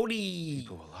 Aquel Foley.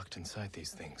 People were locked inside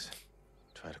these things.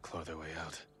 Try to claw their way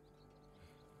out.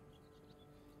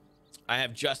 I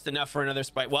have just enough for another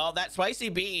spice. Well, that spicy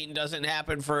bean doesn't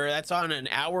happen for... That's on an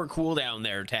hour cooldown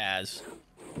there, Taz.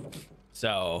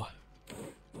 So...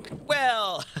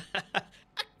 Well...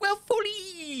 Aquel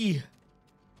Foley!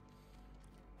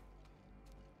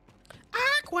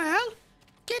 Aquel!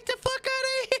 Get the fuck out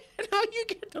of here! No, you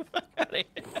get the fuck out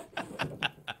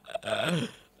of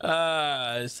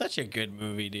here. Such a good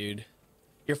movie, dude.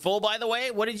 You're full, by the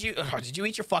way? What did you... Oh, did you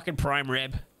eat your fucking prime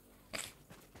rib?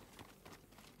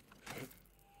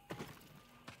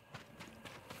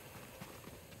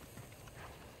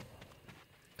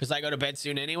 Because I go to bed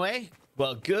soon anyway?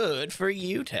 Well, good for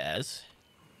you, Taz.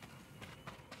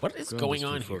 What is going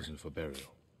on here? Frozen for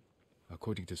burial.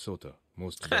 According to Sota,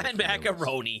 most... And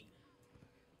macaroni.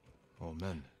 All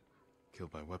men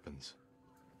killed by weapons.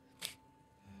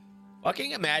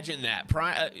 Fucking imagine that.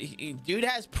 Dude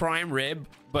has prime rib,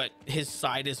 but his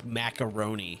side is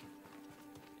macaroni.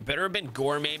 Better have been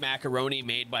gourmet macaroni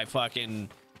made by fucking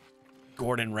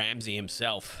Gordon Ramsay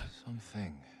himself.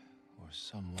 Something or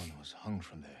someone was hung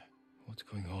from there. What's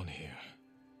going on here?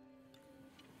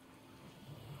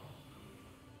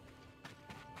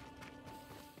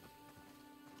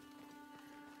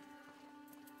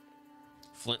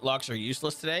 Flintlocks are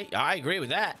useless today. I agree with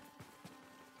that.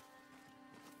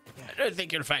 I don't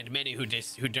think you'll find many who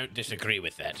don't disagree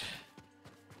with that.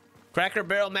 Cracker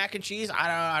Barrel mac and cheese?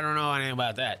 I don't know anything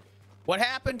about that. What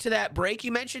happened to that break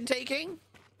you mentioned taking?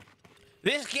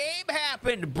 This game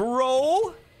happened,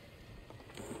 bro.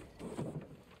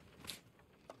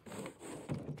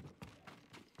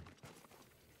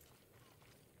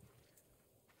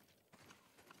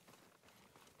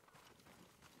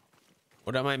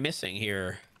 What am I missing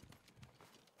here?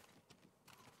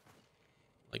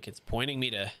 Like it's pointing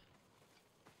me to...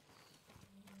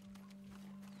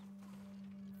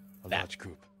 A large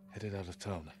group headed out of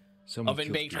town.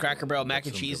 Oven baked Cracker Barrel mac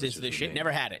and cheese is the shit.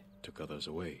 Never had it. Took others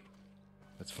away.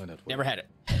 Let's find out. Never had it.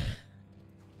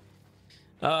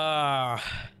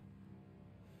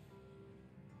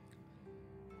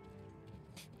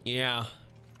 Yeah.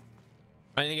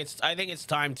 I think it's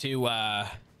time to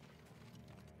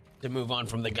move on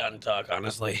from the gun talk,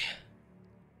 honestly.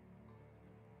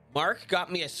 Mark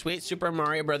got me a sweet Super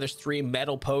Mario Brothers 3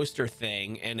 metal poster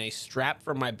thing and a strap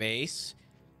for my bass,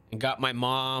 and got my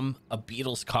mom a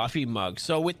Beatles coffee mug.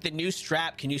 So with the new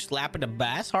strap, can you slap it a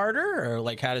bass harder, or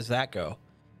like how does that go?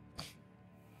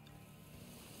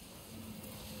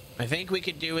 I think we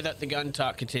could do without the gun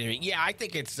talk continuing. Yeah, I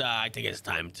think it's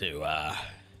time to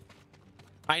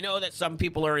I know that some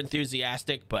people are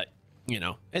enthusiastic, but you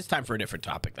know, it's time for a different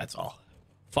topic, that's all.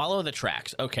 Follow the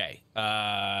tracks. Okay.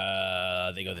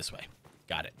 They go this way.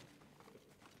 Got it.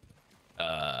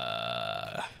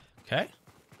 Okay.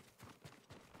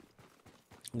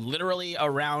 Literally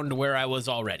around where I was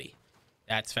already.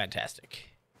 That's fantastic.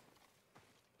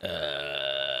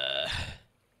 Oh,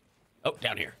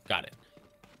 down here. Got it.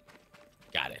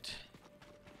 Got it.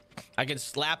 I can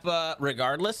slap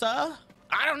regardless, I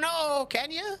don't know,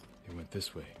 can you? He went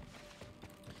this way.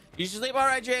 You should sleep all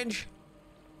right, Ginge.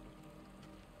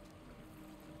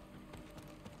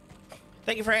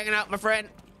 Thank you for hanging out, my friend.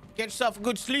 Get yourself a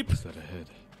good sleep. What's that ahead?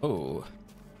 Oh.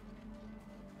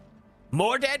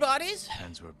 More dead bodies?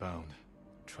 Hands were bound.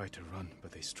 Tried to run,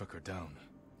 but they struck her down.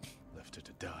 Left her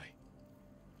to die.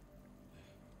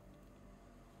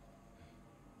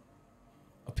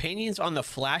 Opinions on the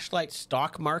flashlight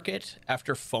stock market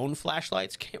after phone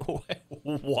flashlights came away.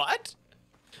 What?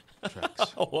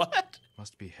 Tracks. What?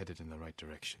 Must be headed in the right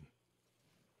direction.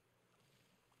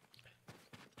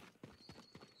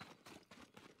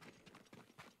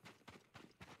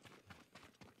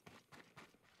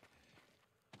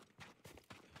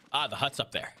 Ah, the hut's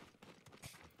up there.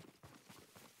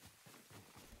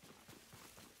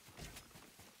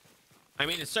 I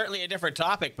mean, it's certainly a different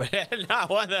topic, but not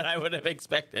one that I would have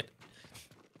expected.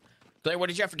 Claire, what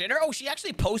did you have for dinner? Oh, she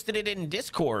actually posted it in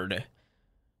Discord.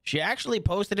 She actually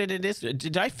posted it in Discord.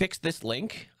 Did I fix this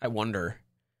link? I wonder.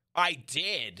 I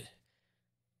did.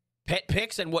 Pet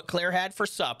pics and what Claire had for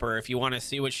supper. If you want to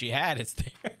see what she had, it's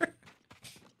there.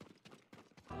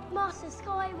 Master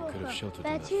Skywalker,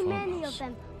 there are too many of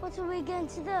them. What are we going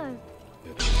to do?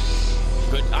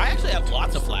 Good. I actually have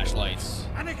lots of flashlights.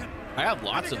 I have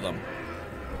lots of them.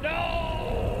 No!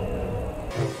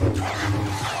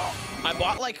 I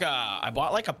bought like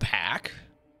a pack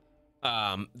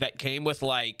that came with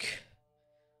like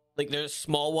there's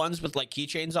small ones with like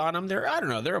keychains on them. They're, I don't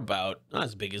know, they're about not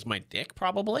as big as my dick,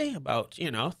 probably about,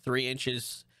 you know, 3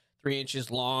 inches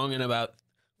long and about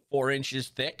 4 inches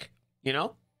thick, you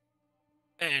know.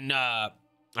 And I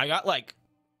got like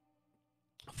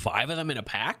 5 of them in a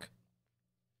pack.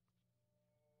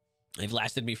 They've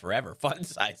lasted me forever. Fun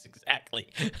size, exactly.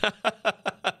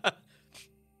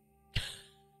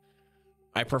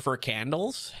 I prefer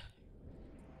candles.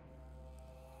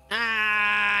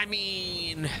 I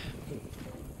mean...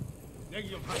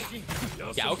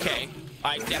 Yeah, okay.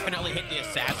 I definitely hit the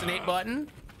assassinate button.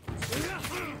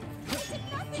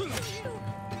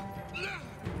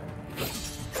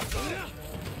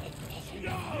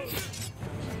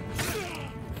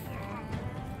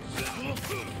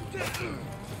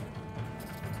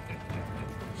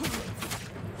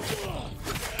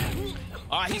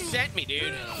 Oh, he sent me,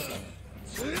 dude.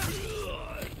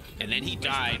 And then he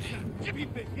died.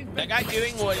 That guy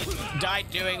died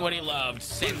doing what he loved,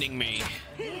 sending me.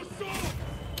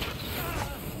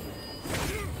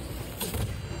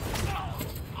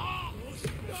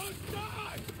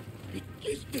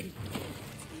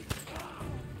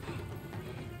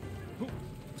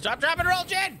 Stop, drop, and roll,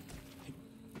 Jen!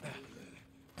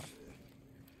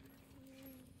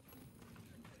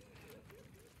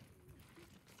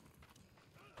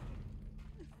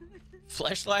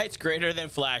 Flashlights greater than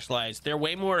flashlights. They're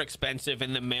way more expensive,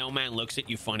 and the mailman looks at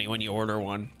you funny when you order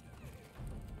one.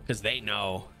 Because they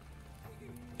know.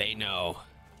 They know.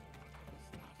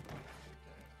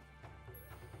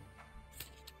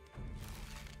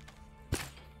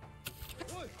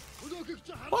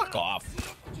 Fuck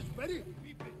off.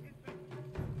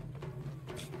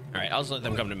 Alright, I'll just let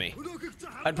them come to me.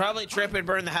 I'd probably trip and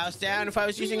burn the house down if I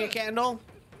was using a candle.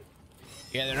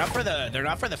 Yeah, they're not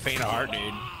for the faint of heart,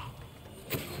 dude.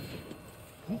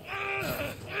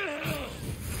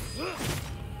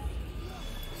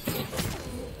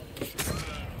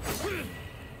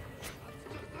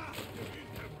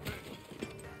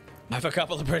 I have a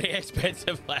couple of pretty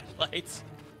expensive flashlights.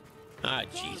 Ah,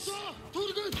 jeez.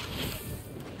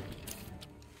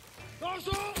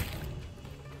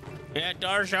 Yeah,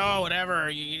 Darsho, whatever.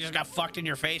 You just got fucked in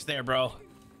your face there, bro.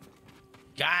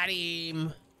 Got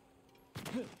him.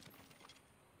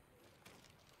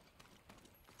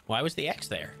 Why was the X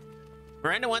there?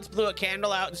 Miranda once blew a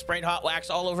candle out and sprayed hot wax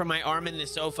all over my arm in the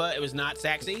sofa. It was not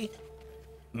sexy.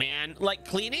 Man, like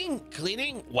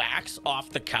cleaning wax off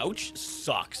the couch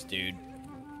sucks, dude.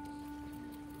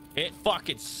 It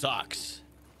fucking sucks.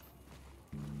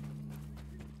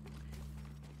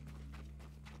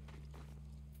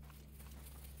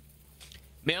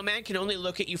 Mailman can only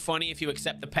look at you funny if you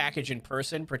accept the package in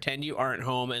person, pretend you aren't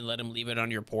home, and let him leave it on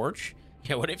your porch.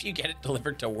 Yeah, what if you get it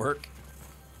delivered to work?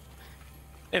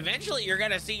 Eventually, you're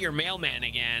gonna see your mailman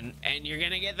again, and you're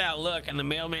gonna get that look, and the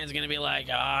mailman's gonna be like,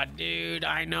 "Ah, oh, dude,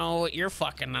 I know what you're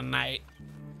fucking tonight.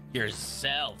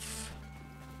 Yourself."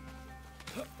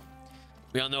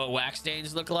 We all know what wax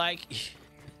stains look like.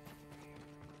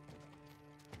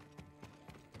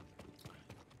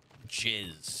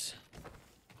 Jizz.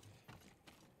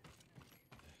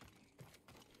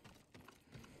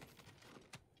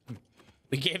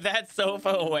 We gave that sofa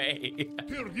away.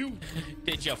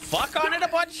 Did you fuck on it a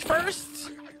bunch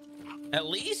first? At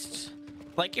least?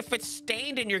 Like, if it's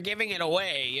stained and you're giving it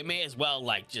away, you may as well,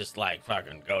 like, just, like,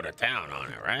 fucking go to town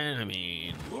on it, right? I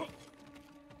mean,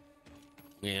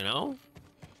 you know?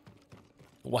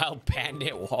 Wild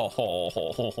bandit.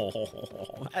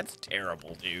 Whoa. That's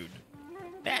terrible, dude.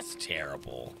 That's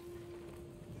terrible.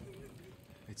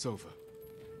 It's over.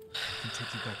 I can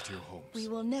take you back to your homes. We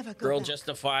will never go Girl back.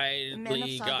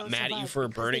 justifiably got mad at you for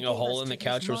burning a hole in the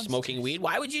couch from smoking weed.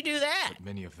 Why would you do that? But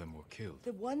many of them were killed.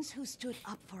 The ones who stood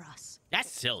up for us. That's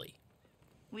silly.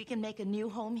 We can make a new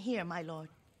home here, my lord.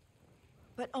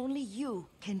 But only you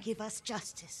can give us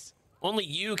justice. Only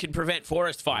you can prevent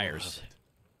forest fires.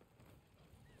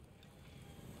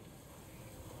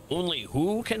 Only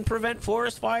who can prevent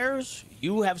forest fires?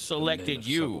 You have selected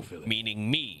you,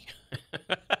 meaning me.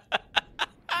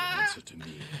 To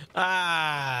me.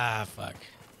 Ah, fuck.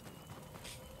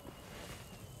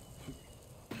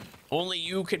 Only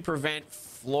you can prevent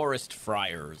florist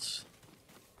fires.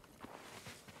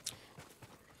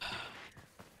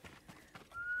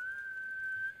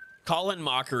 Colin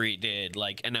Mockery did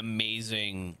like an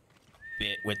amazing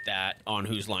bit with that on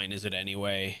Whose Line Is It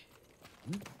Anyway?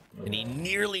 And he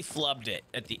nearly flubbed it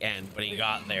at the end, but he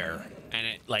got there. And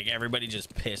it, like, everybody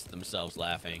just pissed themselves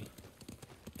laughing.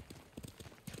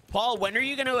 Paul, when are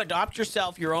you going to adopt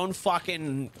yourself your own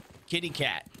fucking kitty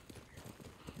cat?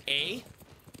 Eh?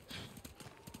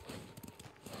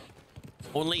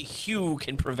 Only Hugh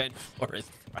can prevent forest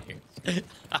fires.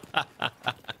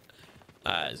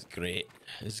 That's great.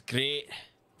 It's great.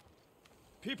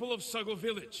 People of Sago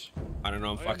Village. I don't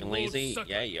know, I'm fucking lazy.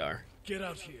 Yeah, you are. Get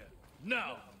out here.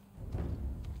 Now.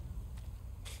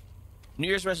 New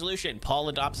Year's resolution. Paul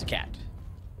adopts a cat.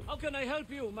 How can I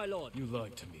help you, my lord? You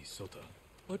lied to me, Sota.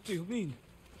 What do you mean?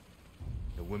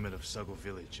 The women of Sago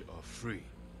Village are free.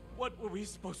 What were we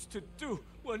supposed to do?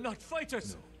 We're not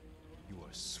fighters. No, you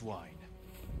are swine.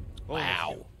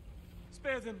 Wow.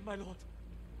 Spare them, my lord.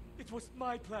 It was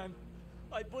my plan.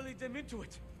 I bullied them into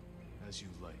it. As you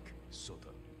like,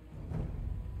 Sota.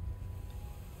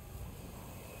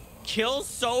 Kill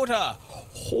Sota.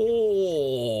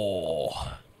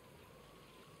 Oh.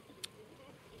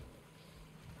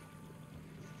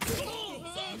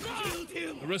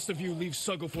 The rest of you leave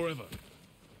Sago forever.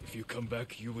 If you come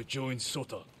back, you will join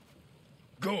Sota.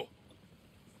 Go!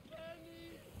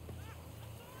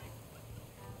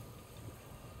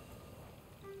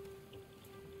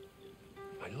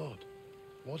 My lord,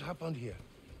 what happened here?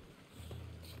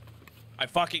 I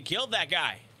fucking killed that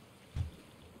guy.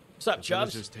 What's up, The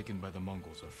Chubbs? villagers taken by the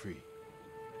Mongols are free.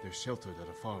 They're sheltered at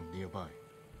a farm nearby.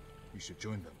 You should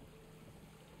join them.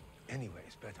 Anyway,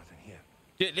 it's better than here.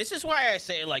 Dude, this is why I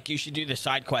say, like, you should do the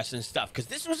side quests and stuff, because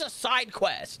this was a side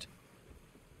quest.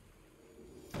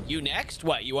 You next?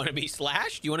 What, you want to be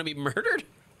slashed? You want to be murdered?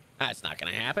 That's not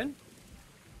going to happen.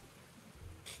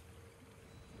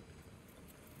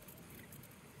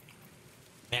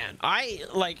 Man,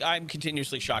 I'm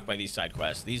continuously shocked by these side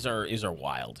quests. These are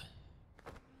wild.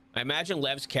 I imagine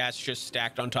Lev's cats just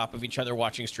stacked on top of each other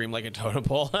watching stream like a totem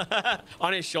pole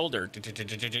on his shoulder.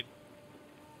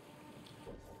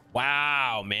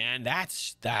 Wow, man,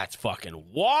 that's fucking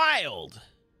wild.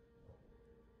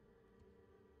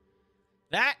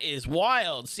 That is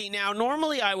wild. See, now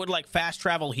normally I would like fast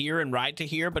travel here and ride to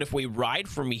here, but if we ride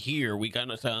from here, we get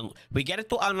it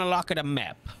to unlock the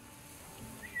map.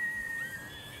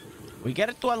 We get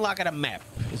it to unlock a map,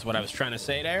 is what I was trying to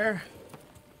say there.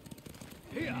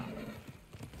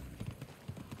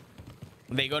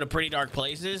 They go to pretty dark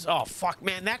places. Oh, fuck,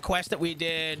 man. That quest that we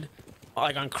did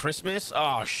Like on Christmas?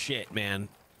 Oh shit, man.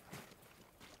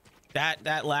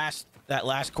 That last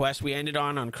quest we ended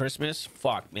on Christmas?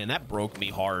 Fuck, man, that broke me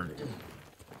hard.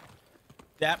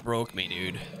 That broke me,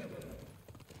 dude.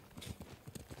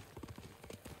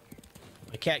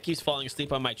 My cat keeps falling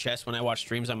asleep on my chest when I watch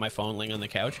streams on my phone laying on the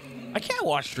couch. I can't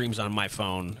watch streams on my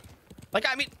phone. Like,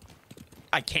 I mean,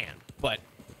 I can, but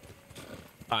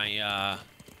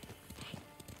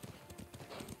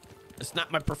it's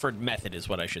not my preferred method is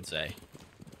what I should say.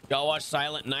 Y'all watch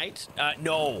Silent Night?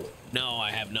 No,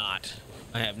 I have not.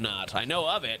 I know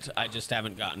of it. I just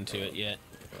haven't gotten to it yet.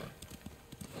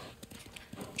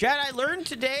 Chad, I learned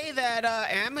today that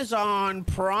Amazon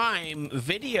Prime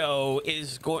Video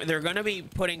is they're going to be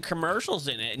putting commercials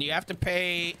in it, and you have to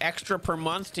pay extra per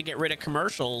month to get rid of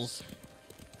commercials.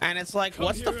 And it's like,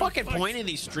 what's the fucking point of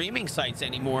these streaming sites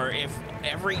anymore if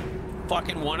every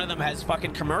fucking one of them has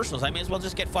fucking commercials? I may as well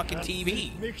just get fucking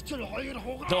TV.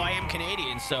 Though I am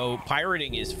Canadian, so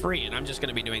pirating is free, and I'm just going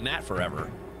to be doing that forever.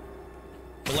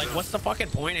 But like, what's the fucking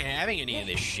point of having any of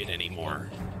this shit anymore?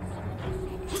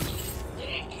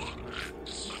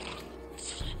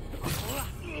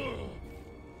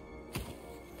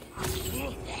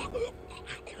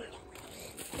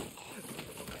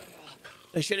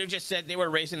 They should have just said they were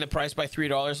raising the price by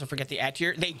 $3 and forget the ad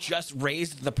tier. They just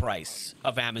raised the price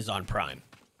of Amazon Prime.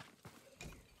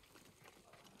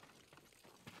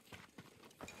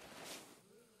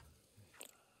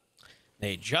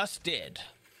 They just did.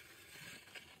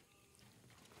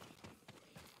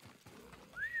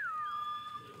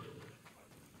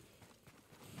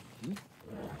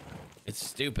 It's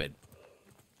stupid.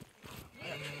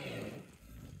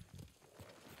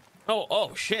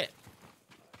 Oh, shit.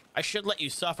 I should let you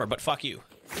suffer, but fuck you.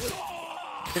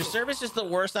 Their service is the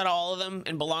worst out of all of them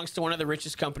and belongs to one of the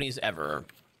richest companies ever.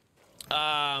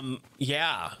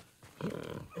 Yeah.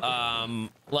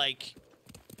 Like,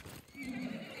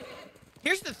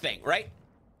 here's the thing, right?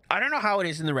 I don't know how it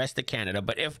is in the rest of Canada,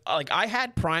 but if, like, I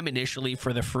had Prime initially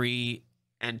for the free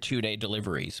and 2-day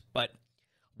deliveries, but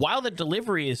while the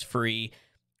delivery is free,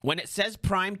 when it says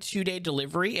Prime 2-day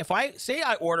delivery, if I say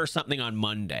I order something on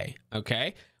Monday,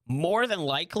 okay, more than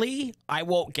likely I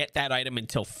won't get that item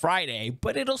until Friday,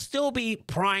 but it'll still be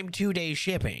Prime 2-day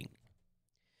shipping.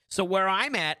 So where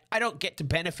I'm at, I don't get to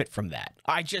benefit from that.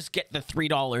 I just get the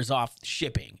 $3 off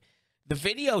shipping. The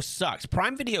video sucks.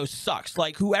 Prime Video sucks.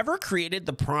 Like, whoever created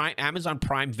the Amazon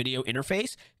Prime Video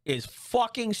interface is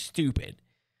fucking stupid.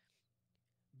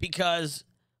 Because,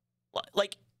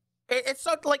 like, it's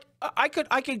not like I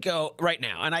could go right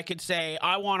now and I could say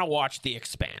I want to watch The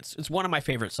Expanse. It's one of my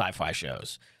favorite sci-fi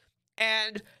shows.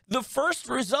 And the first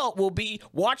result will be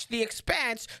watch The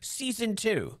Expanse season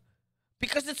 2.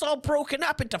 Because it's all broken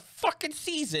up into fucking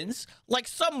seasons, like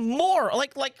some more,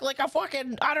 like a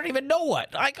fucking, I don't even know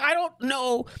what. Like, I don't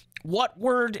know what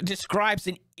word describes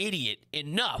an idiot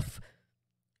enough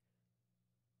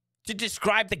to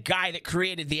describe the guy that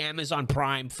created the Amazon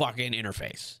Prime fucking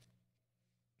interface.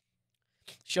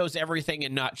 Shows everything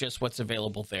and not just what's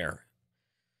available there.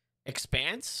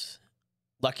 Expanse?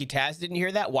 Lucky Taz didn't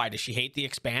hear that? Why? Does she hate The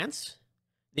Expanse?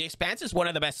 The Expanse is one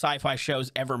of the best sci-fi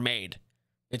shows ever made.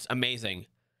 It's amazing.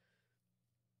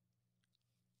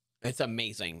 It's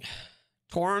amazing.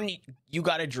 Torn, you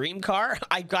got a dream car?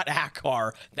 I got a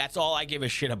car. That's all I give a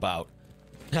shit about.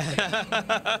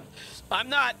 I'm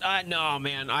not, no,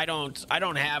 man, I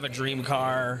don't have a dream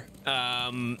car.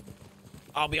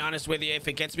 I'll be honest with you, if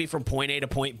it gets me from point A to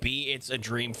point B, it's a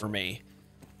dream for me.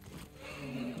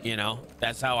 You know,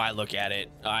 that's how I look at it.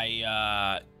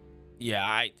 Yeah,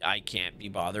 I can't be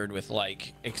bothered with,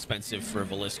 like, expensive,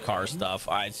 frivolous car stuff.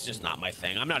 It's just not my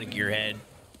thing. I'm not a gearhead.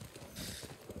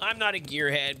 I'm not a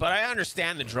gearhead, but I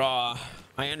understand the draw.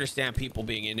 I understand people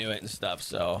being into it and stuff,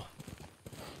 so,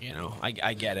 you know,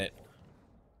 I get it.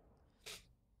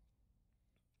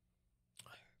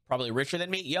 Probably richer than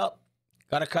me? Yup.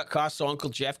 Gotta cut costs so Uncle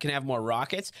Jeff can have more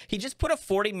rockets. He just put a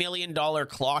 $40 million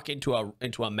clock into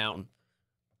a mountain.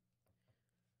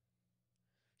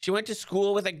 She went to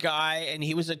school with a guy, and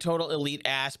he was a total elite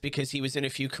ass because he was in a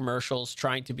few commercials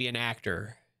trying to be an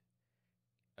actor.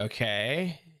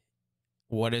 Okay.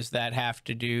 What does that have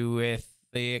to do with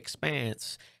The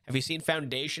Expanse? Have you seen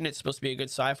Foundation? It's supposed to be a good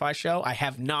sci-fi show. I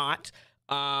have not.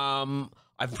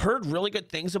 I've heard really good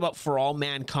things about For All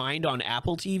Mankind on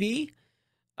Apple TV.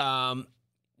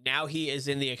 Now he is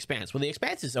in The Expanse. Well, The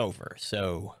Expanse is over,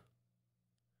 so...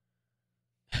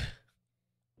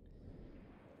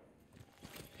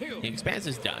 The Expanse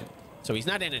is done, so he's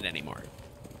not in it anymore.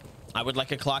 I would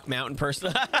like a clock mountain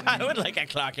person. I would like a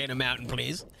clock in a mountain,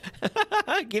 please.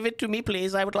 Give it to me,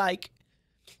 please. I would like.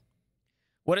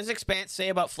 What does Expanse say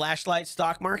about flashlight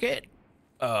stock market?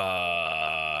 Man,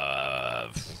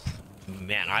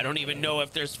 I don't even know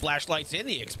if there's flashlights in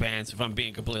the Expanse, if I'm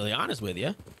being completely honest with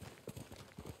you.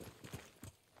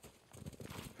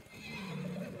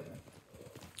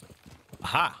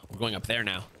 Aha, we're going up there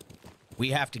now. We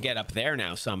have to get up there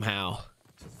now somehow.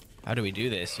 How do we do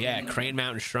this? Yeah, Crane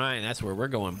Mountain Shrine. That's where we're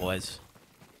going, boys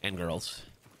and girls.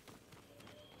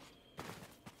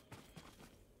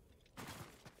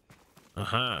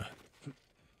 Uh-huh.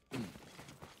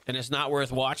 And it's not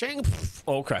worth watching?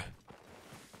 Okay.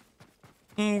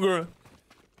 Okay.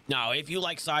 No, if you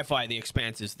like sci-fi, The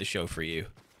Expanse is the show for you.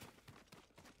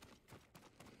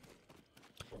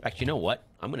 In fact, you know what?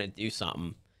 I'm gonna do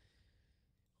something.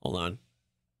 Hold on.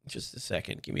 Just a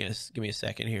second. Give me a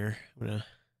second here. I'm gonna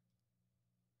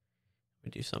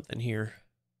do something here.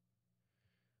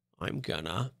 I'm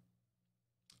gonna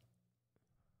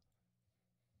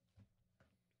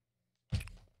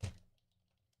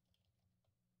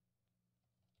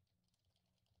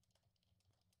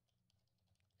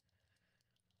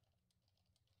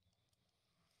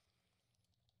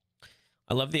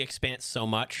I love The Expanse so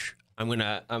much. I'm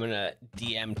gonna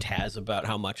DM Taz about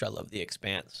how much I love The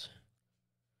Expanse.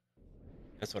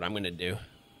 That's what I'm gonna do.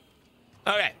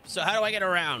 Okay, so how do I get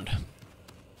around?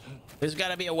 There's got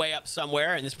to be a way up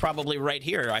somewhere, and it's probably right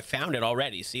here. I found it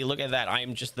already. See, look at that. I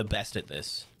am just the best at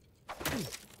this.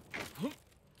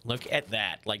 Look at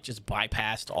that. Like, just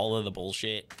bypassed all of the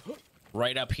bullshit.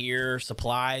 Right up here.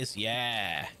 Supplies.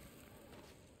 Yeah.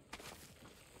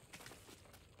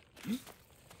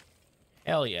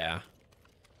 Hell yeah.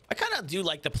 I kind of do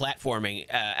like the platforming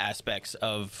aspects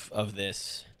of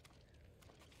this.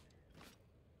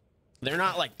 They're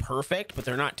not, like, perfect, but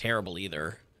they're not terrible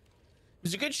either. It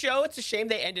was a good show. It's a shame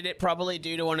they ended it, probably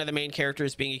due to one of the main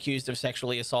characters being accused of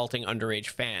sexually assaulting underage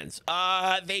fans.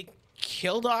 They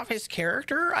killed off his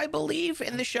character, I believe,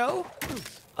 in the show.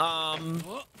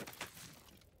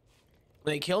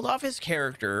 They killed off his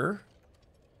character.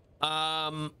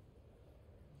 But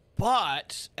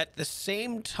at the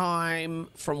same time,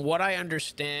 from what I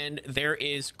understand, there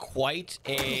is quite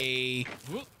a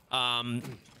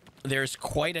there's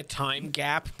quite a time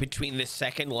gap between the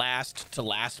second last to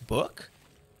last book.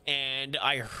 And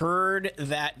I heard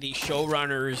that the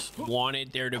showrunners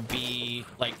wanted there to be,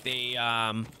 like, they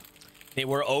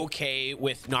were okay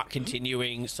with not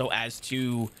continuing so as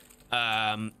to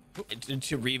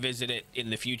revisit it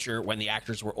in the future when the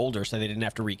actors were older, so they didn't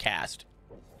have to recast.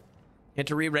 And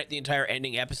to rewrite the entire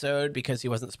ending episode because he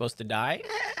wasn't supposed to die,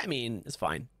 I mean, it's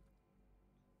fine.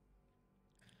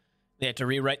 They had to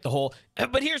rewrite the whole...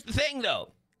 But here's the thing,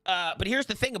 though. But here's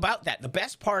the thing about that. The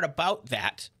best part about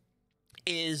that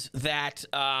is that...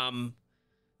 the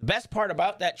best part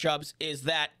about that, Chubbs, is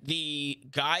that the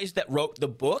guys that wrote the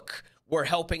book were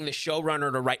helping the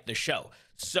showrunner to write the show.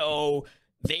 So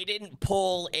they didn't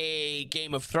pull a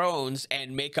Game of Thrones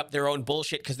and make up their own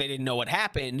bullshit because they didn't know what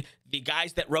happened. The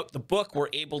guys that wrote the book were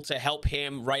able to help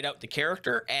him write out the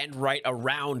character and write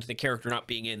around the character not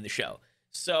being in the show.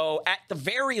 So at the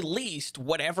very least,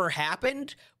 whatever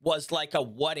happened was like a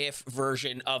what-if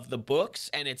version of the books,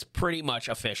 and it's pretty much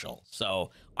official. So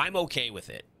I'm okay with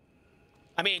it.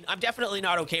 I mean, I'm definitely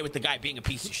not okay with the guy being a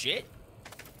piece of shit.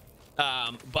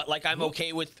 But like, I'm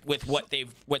okay with what they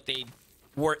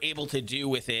were able to do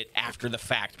with it after the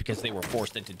fact because they were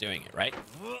forced into doing it, right?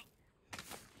 I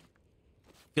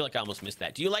feel like I almost missed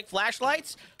that. Do you like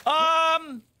flashlights?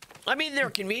 I mean, they're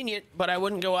convenient, but I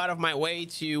wouldn't go out of my way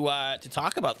to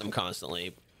talk about them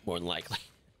constantly, more than likely.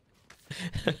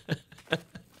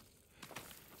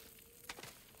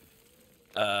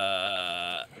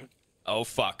 Oh,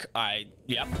 fuck.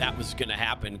 Yep, that was gonna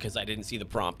happen because I didn't see the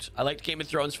prompt. I liked Game of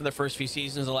Thrones for the first few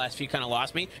seasons. The last few kind of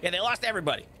lost me. Yeah, they lost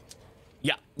everybody.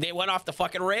 Yeah, they went off the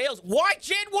fucking rails. Why,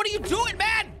 Jin? What are you doing,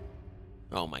 man?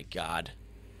 Oh, my God.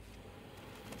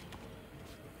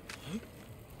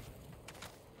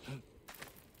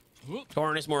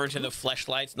 Torn is more into the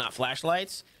fleshlights, not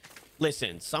flashlights.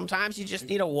 Listen, sometimes you just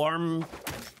need a warm...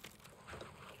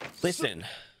 Listen.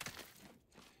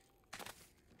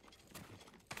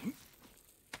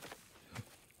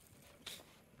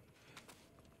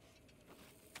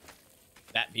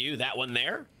 That view, that one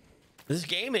there. This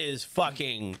game is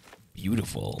fucking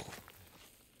beautiful.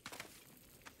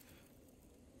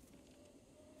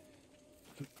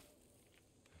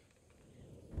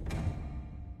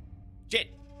 Jin.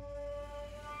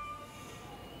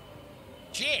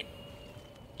 Jin.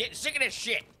 Get sick of this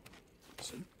shit.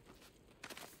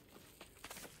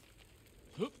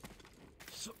 You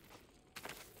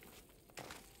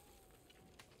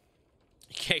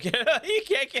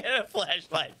can't get a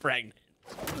flashlight pregnant.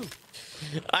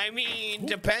 I mean,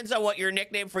 depends on what your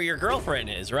nickname for your girlfriend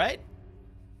is, right?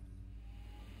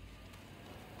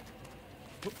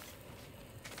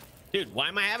 Dude, why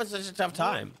am I having such a tough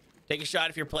time? Take a shot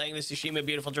if you're playing the Tsushima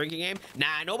Beautiful Drinking Game.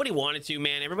 Nah, nobody wanted to,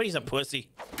 man. Everybody's a pussy.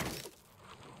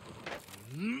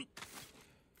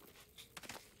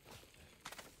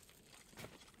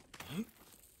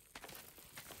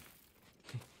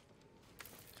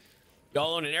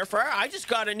 Y'all own an air fryer? I just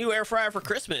got a new air fryer for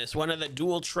Christmas. One of the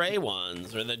dual tray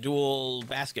ones, or the dual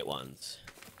basket ones.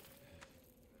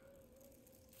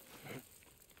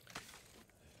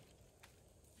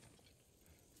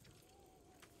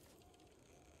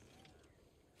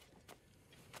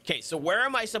 Okay, so where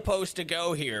am I supposed to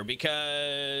go here?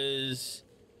 Because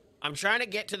I'm trying to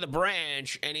get to the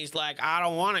branch, and he's like, I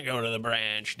don't want to go to the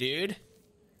branch, dude.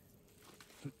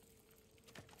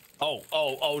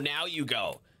 Oh, now you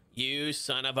go. You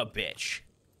son of a bitch.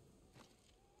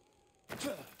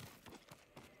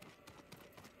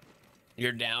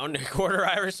 You're down. Quarter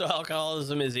Irish, so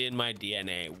alcoholism is in my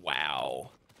DNA.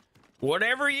 Wow.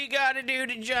 Whatever you gotta do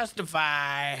to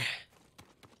justify.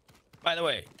 By the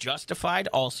way, Justified,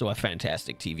 also a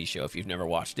fantastic TV show if you've never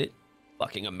watched it.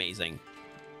 Fucking amazing.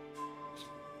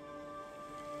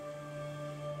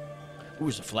 Ooh,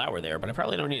 there's a flower there, but I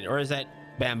probably don't need it. Or is that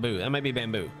bamboo? That might be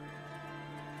bamboo.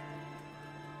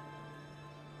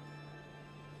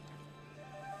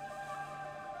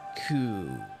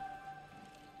 Cool.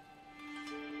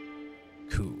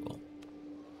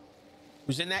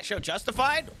 Who's in that show?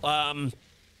 Justified?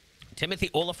 Timothy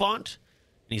Oliphant.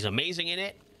 He's amazing in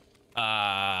it.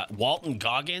 Walton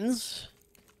Goggins,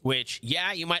 which,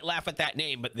 yeah, you might laugh at that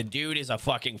name, but the dude is a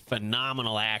fucking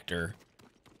phenomenal actor.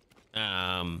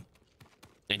 And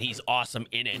he's awesome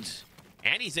in it.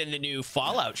 And he's in the new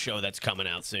Fallout show that's coming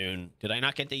out soon. Did I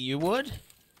not get the You Would?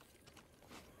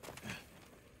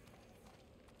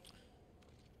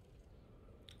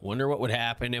 Wonder what would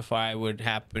happen if I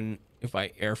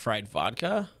air fried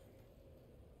vodka.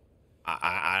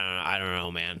 I don't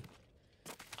know, man.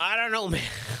 I don't know, man.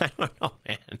 I don't know,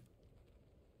 man.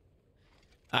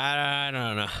 I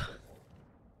don't know.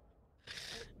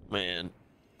 Man.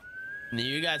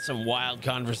 You got some wild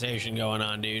conversation going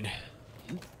on, dude.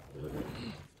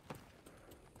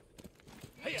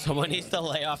 Someone needs to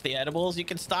lay off the edibles. You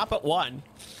can stop at one.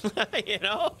 You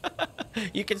know?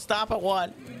 You can stop at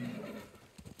one.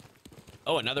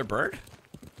 Oh, another bird?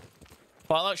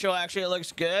 Fallout show actually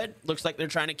looks good. Looks like they're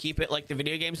trying to keep it like the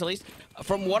video games at least.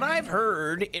 From what I've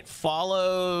heard, it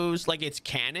follows like it's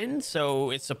canon, so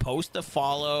it's supposed to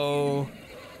follow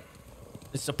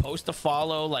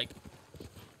like,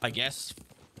 I guess,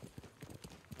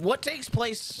 what takes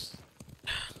place.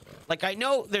 Like, I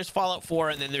know there's Fallout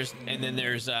 4 and then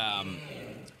there's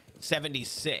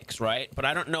 76, right? But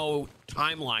I don't know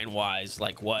timeline wise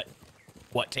like what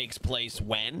takes place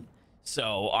when.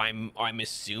 So I'm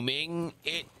assuming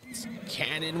it's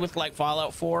canon with like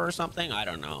Fallout 4 or something. I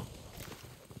don't know.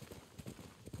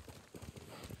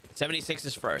 76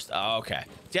 is first. Oh, okay.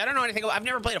 See, I don't know anything. I've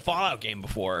never played a Fallout game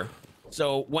before.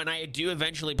 So when I do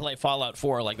eventually play Fallout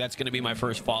 4, like that's going to be my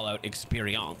first Fallout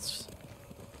experience.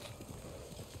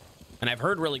 And I've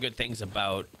heard really good things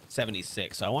about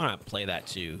 76, so I want to play that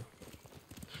too.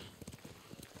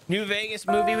 New Vegas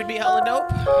movie would be hella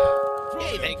dope.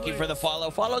 Hey, thank you for the follow.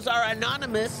 Follows are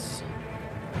anonymous.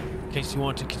 In case you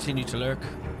want to continue to lurk.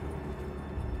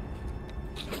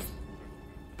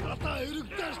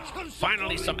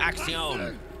 Finally, some action.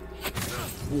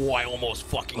 Oh, I almost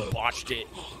fucking botched it.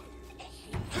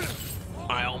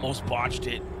 I almost botched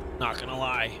it. Not gonna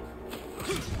lie.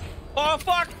 Oh,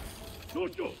 fuck!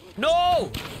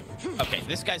 No! Okay,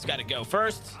 this guy's got to go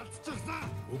first.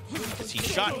 Because he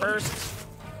shot first.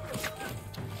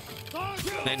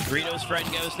 Then Greedo's friend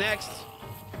goes next.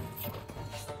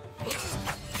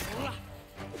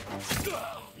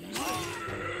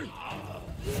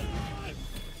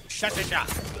 Shot.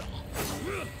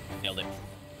 Nailed it.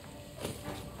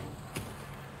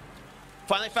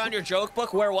 Finally found your joke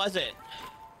book. Where was it?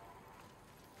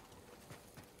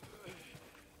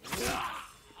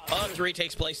 Fallout 3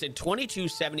 takes place in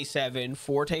 2277.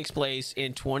 4 takes place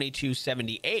in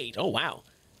 2278. Oh, wow.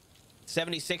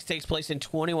 76 takes place in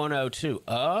 2102.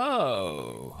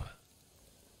 Oh.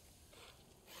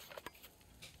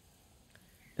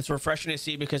 It's refreshing to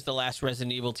see because the last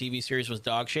Resident Evil TV series was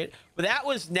dog shit. But that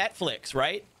was Netflix,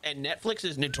 right? And Netflix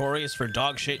is notorious for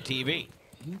dog shit TV.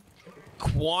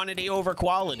 Quantity over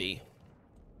quality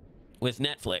with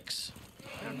Netflix.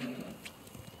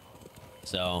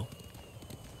 So,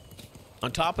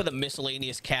 on top of the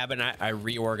miscellaneous cabinet I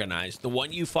reorganized, the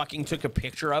one you fucking took a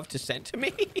picture of to send to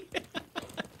me?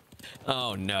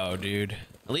 Oh no, dude.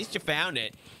 At least you found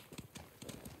it.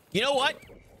 You know what?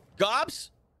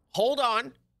 Gobs, hold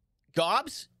on.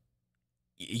 Gobs,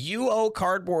 you owe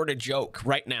Cardboard a joke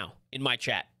right now. in my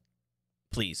chat,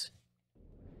 please.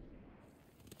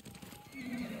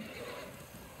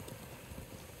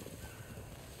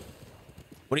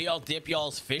 What do y'all dip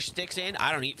y'all's fish sticks in?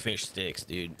 I don't eat fish sticks,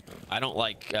 dude. I don't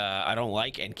like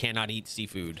and cannot eat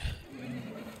seafood.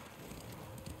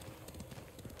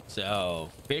 So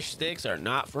fish sticks are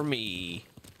not for me.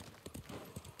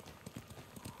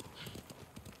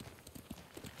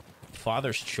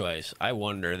 Father's choice. I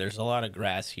wonder. There's a lot of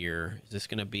grass here. Is this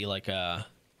gonna be like a?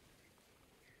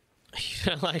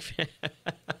 Like,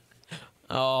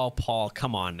 oh, Paul,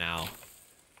 come on now.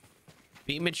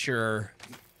 Be mature.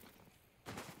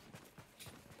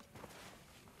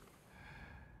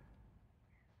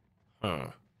 Huh.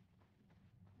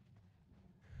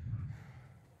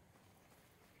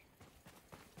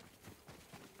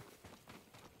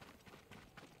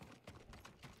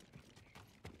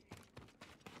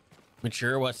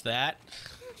 Mature, what's that?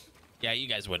 Yeah, you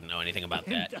guys wouldn't know anything about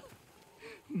that.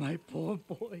 My poor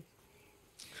boy.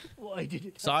 Why did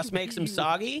it? Sauce makes him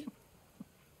soggy?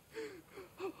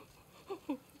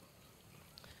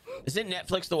 Isn't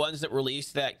Netflix the ones that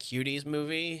released that Cuties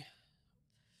movie?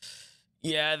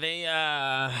 Yeah, they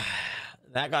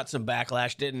that got some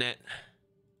backlash, didn't it?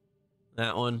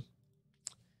 That one.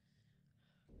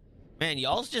 Man,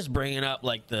 y'all's just bringing up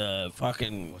like the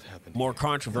fucking more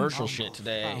controversial shit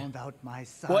today.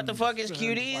 What the fuck is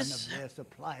Cuties?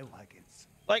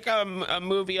 Like a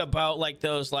movie about like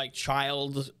those like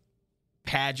child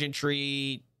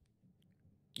pageantry,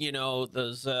 you know,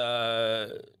 those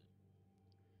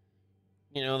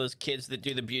kids that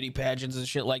do the beauty pageants and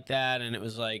shit like that. And it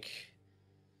was like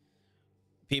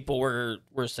people were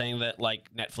saying that like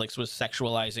Netflix was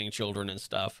sexualizing children and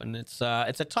stuff, and it's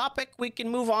a topic we can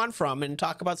move on from and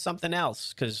talk about something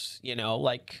else, because you know,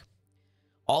 like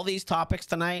all these topics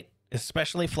tonight,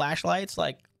 especially flashlights,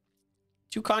 like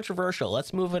too controversial.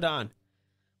 Let's move it on.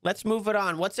 Let's move it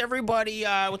on. What's everybody's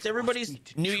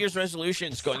New Year's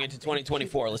resolutions going into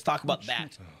 2024? Let's talk about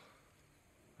that.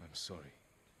 I'm sorry.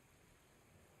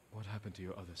 What happened to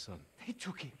your other son? They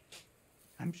took him.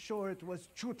 I'm sure it was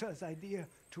Chuta's idea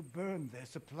to burn their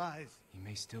supplies. He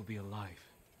may still be alive.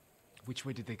 Which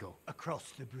way did they go?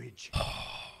 Across the bridge.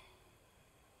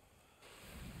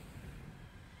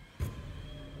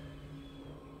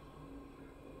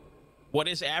 What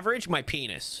is average? My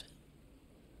penis.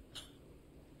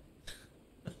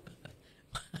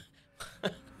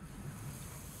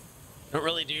 Don't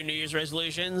really do New Year's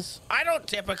resolutions. I don't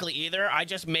typically either. I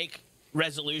just make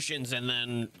resolutions and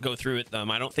then go through with them.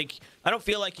 I don't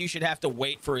feel like you should have to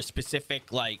wait for a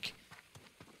specific, like,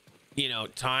 you know,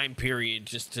 time period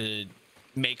just to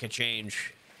make a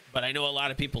change. But I know a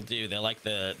lot of people do. They like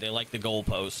the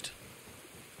goalpost,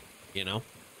 you know.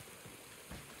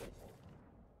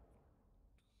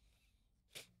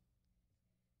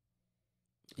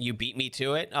 You beat me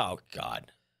to it? Oh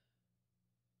God.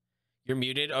 You're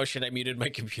muted? Oh shit, I muted my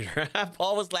computer.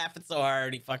 Paul was laughing so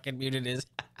hard he fucking muted his.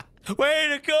 Way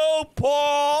to go,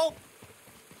 Paul!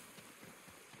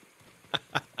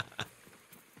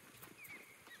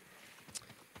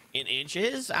 In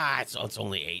inches? Ah, it's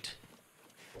only 8.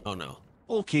 Oh no.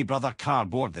 Okay, brother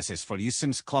Cardboard, this is for you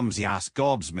since clumsy-ass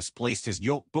Gobs misplaced his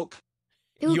yoke book.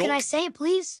 Ooh, can I say it,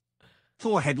 please?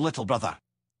 Go ahead, little brother.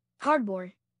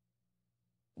 Cardboard.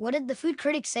 What did the food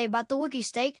critics say about the Wookiee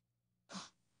steak?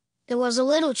 It was a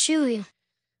little chewy.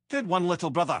 Good one, little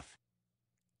brother.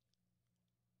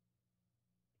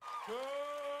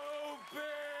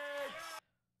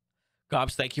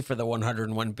 Gobs, thank you for the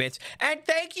 101 bits. And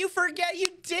thank you for you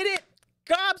did it.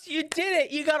 Gobs, you did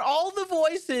it. You got all the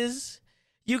voices.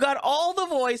 You got all the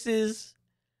voices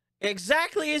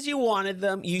exactly as you wanted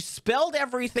them. You spelled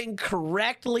everything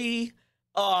correctly.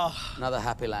 Oh, another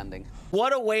happy landing.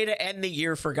 What a way to end the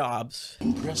year for Gobs.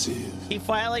 Impressive. He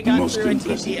finally got through a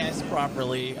TTS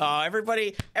properly.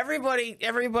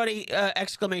 Everybody,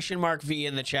 exclamation mark V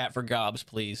in the chat for Gobs,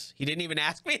 please. He didn't even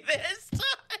ask me this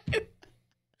time.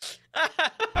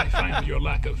 I find your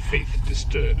lack of faith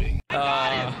disturbing.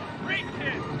 Great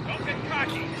kid! Don't get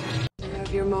cocky! You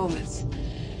have your moments.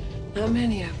 Not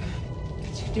many of them,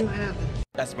 but you do have them.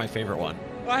 That's my favorite one.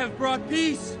 I have brought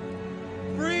peace,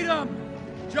 freedom,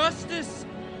 justice,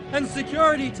 and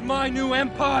security to my new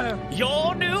empire.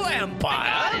 Your new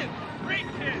empire? Great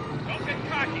kid! Don't get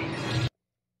cocky!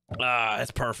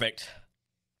 That's perfect.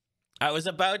 I was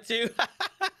about to.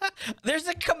 There's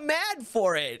a command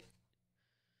for it.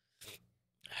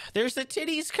 There's a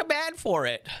titties command for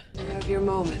it. You have your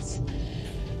moments.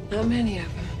 Not many of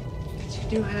them, but you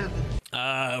do have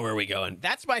them. Where are we going?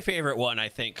 That's my favorite one, I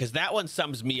think, because that one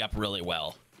sums me up really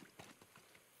well.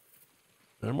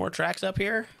 Are there more tracks up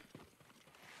here?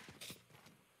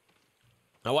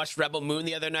 I watched Rebel Moon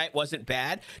the other night. Wasn't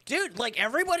bad. Dude, like,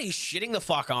 everybody's shitting the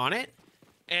fuck on it.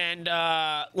 And,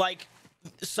 like,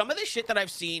 some of the shit that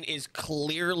I've seen is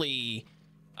clearly...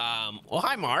 well,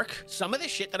 hi, Mark. Some of the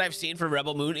shit that I've seen for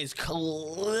Rebel Moon is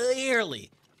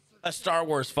clearly a Star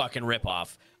Wars fucking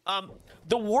ripoff.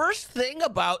 The worst thing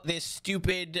about this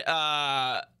stupid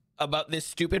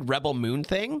Rebel Moon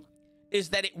thing is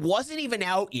that it wasn't even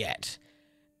out yet.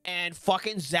 And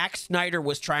fucking Zack Snyder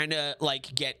was trying to,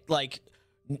 like, get, like,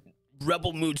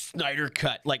 Rebel Moon Snyder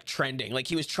cut, like, trending. Like,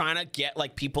 he was trying to get,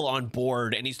 like, people on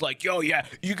board. And he's like, yo, yeah,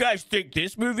 you guys think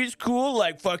this movie's cool?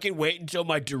 Like, fucking wait until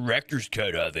my director's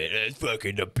cut of it. It's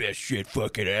fucking the best shit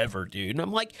fucking ever, dude. And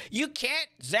I'm like, you can't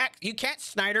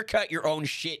Snyder cut your own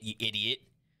shit, you idiot.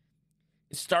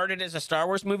 It started as a Star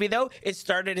Wars movie, though. It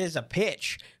started as a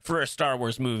pitch for a Star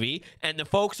Wars movie. And the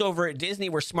folks over at Disney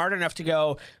were smart enough to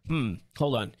go,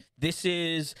 hold on. This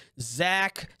is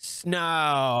Zack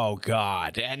Snow.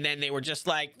 God. And then they were just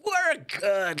like, we're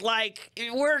good. Like,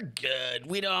 we're good.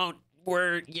 We're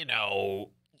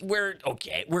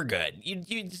okay. We're good. You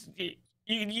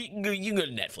can go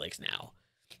to Netflix now.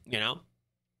 You know?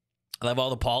 I love all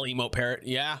the Paul emote parrot.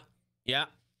 Yeah.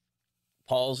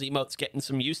 Paul's emote's getting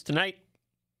some use tonight.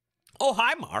 Oh,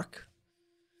 hi, Mark.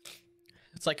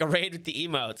 It's like a raid with the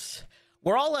emotes.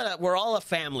 We're all a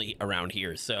family around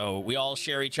here, so we all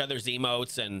share each other's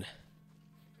emotes and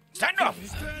stand up.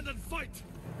 Stand and fight.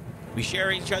 We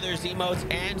share each other's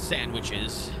emotes and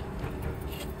sandwiches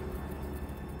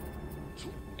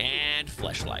and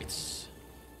fleshlights.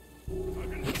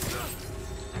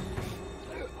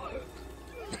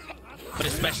 But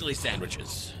especially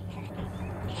sandwiches.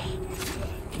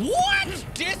 What?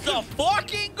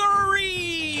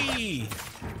 Dis-a-fucking-gary!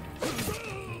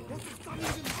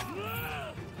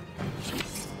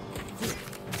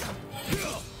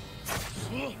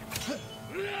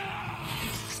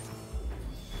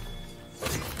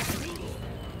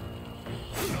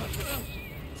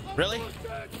 Really? Did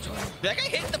that guy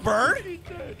hit the bird?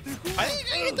 I think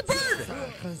I hit the bird.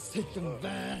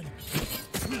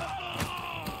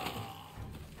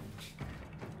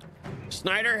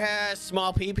 Snyder has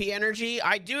small PP energy.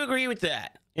 I do agree with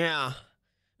that. Yeah.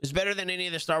 It's better than any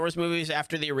of the Star Wars movies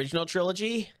after the original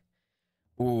trilogy.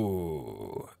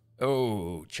 Ooh.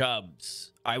 Oh,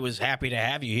 Chubbs. I was happy to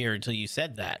have you here until you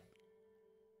said that.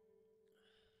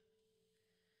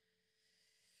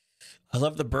 I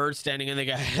love the bird standing in the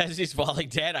guy as he's falling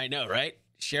dead. I know, right?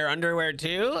 Share underwear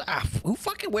too? Ah, who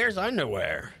fucking wears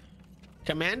underwear?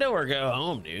 Commando or go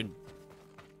home, dude?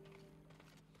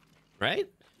 Right?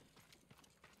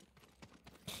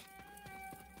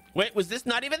 Wait, was this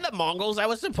not even the Mongols I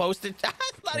was supposed to...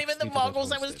 not even the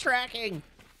Mongols I was tracking.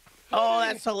 Oh,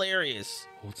 that's hilarious.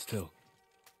 Hold still.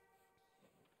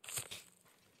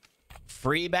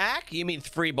 Free back? You mean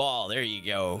free ball. There you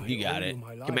go. You got it.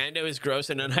 Commando is gross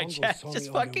and unhygienic.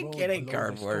 Just fucking kidding,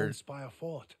 cardboard.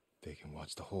 They can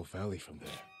watch the whole valley from there.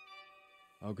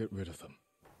 I'll get rid of them.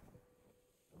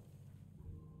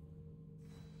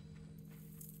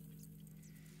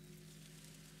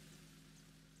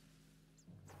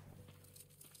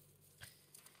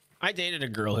 I dated a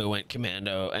girl who went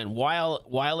commando, and while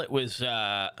it was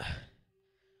what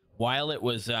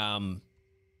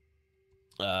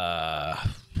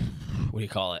do you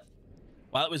call it?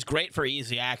 While it was great for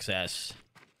easy access,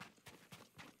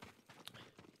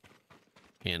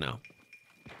 you know,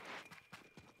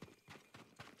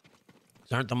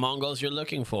 these aren't the Mongols you're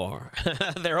looking for.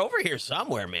 They're over here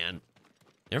somewhere, man.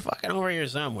 They're fucking over here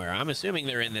somewhere. I'm assuming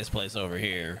they're in this place over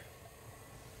here.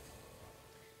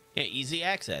 Yeah, easy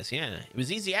access. Yeah, it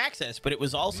was easy access, but it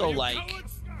was also like,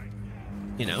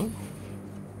 you know.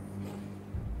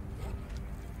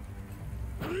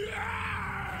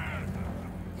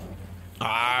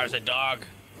 Ah, there's a dog.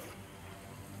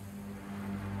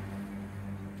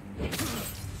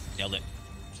 Nailed it.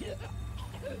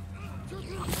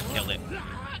 Nailed it.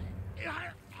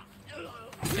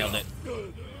 Nailed it.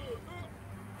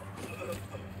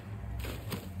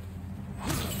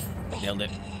 Nailed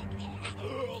it.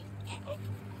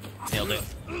 Nailed it.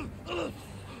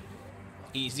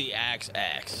 Easy X.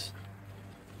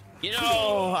 You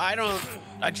know,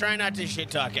 I try not to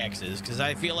shit talk X's because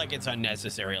I feel like it's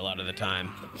unnecessary a lot of the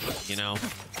time, you know?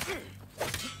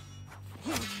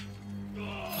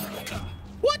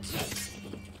 What?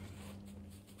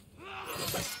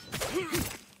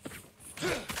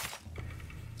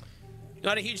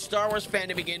 Not a huge Star Wars fan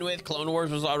to begin with. Clone Wars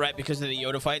was alright because of the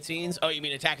Yoda fight scenes. Oh, you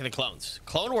mean Attack of the Clones.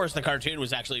 Clone Wars, the cartoon,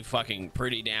 was actually fucking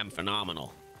pretty damn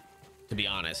phenomenal, to be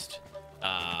honest.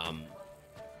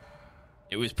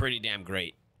 It was pretty damn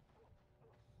great.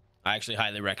 I actually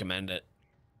highly recommend it.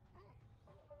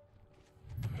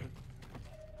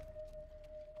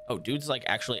 Oh, dude's like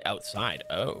actually outside.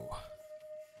 Oh.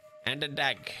 And a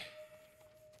dag.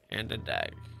 And a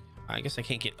dag. I guess I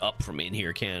can't get up from in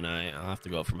here, can I? I'll have to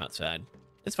go from outside.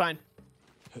 It's fine.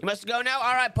 You must go now?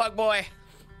 All right, Pug Boy.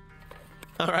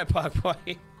 All right, Pug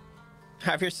Boy.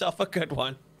 Have yourself a good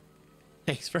one.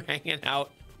 Thanks for hanging out.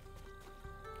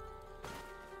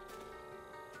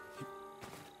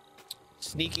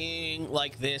 Sneaking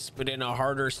like this, but in a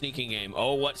harder sneaking game.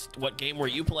 Oh, what game were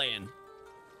you playing?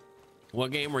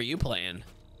 What game were you playing?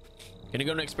 Gonna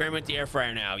go and experiment the air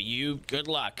fryer now. You, good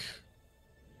luck.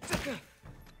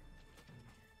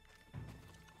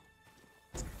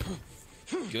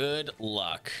 Good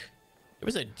luck. There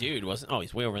was a dude, wasn't? Oh,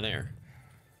 he's way over there.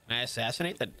 Can I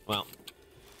assassinate that? Well,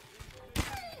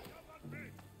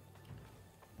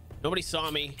 nobody saw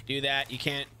me do that. You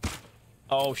can't.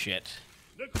 Oh shit.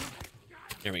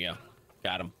 There we go.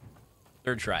 Got him.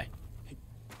 Third try.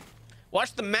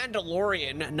 Watch The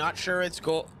Mandalorian. Not sure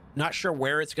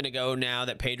where it's gonna go now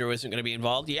that Pedro isn't gonna be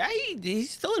involved. Yeah,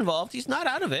 he's still involved. He's not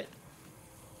out of it.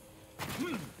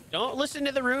 Don't listen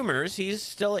to the rumors.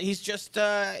 He's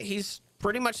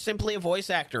pretty much simply a voice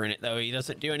actor in it, though. He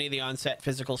doesn't do any of the on-set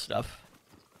physical stuff.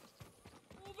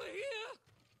 Over here.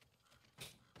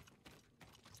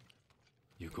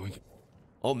 You're going to...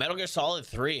 Oh, Metal Gear Solid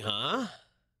 3, huh?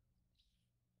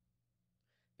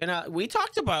 And we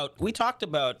talked about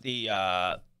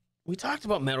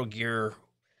Metal Gear a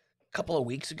couple of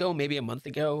weeks ago, maybe a month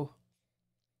ago.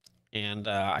 And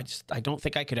I don't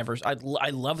think I could ever.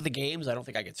 I love the games. I don't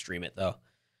think I could stream it though.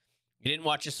 You didn't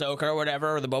watch Ahsoka or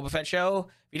whatever, or the Boba Fett show.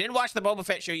 If you didn't watch the Boba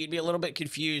Fett show, you'd be a little bit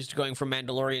confused going from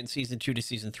Mandalorian season 2 to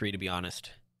season 3. To be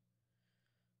honest,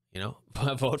 you know,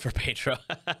 vote for Pedro.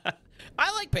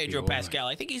 I like Pedro Pascal.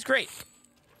 I think he's great.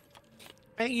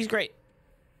 I think he's great.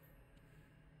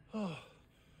 I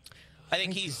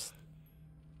think he's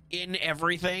in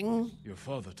everything. Your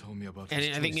father told me about.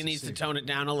 And I think he needs to tone it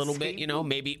down a little bit, you know,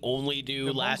 maybe only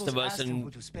do Last of Us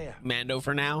and Mando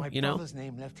for now, you know. My brother's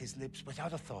name left his lips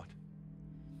without a thought.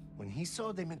 When he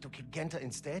saw they meant to kill Genta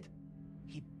instead,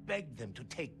 he begged them to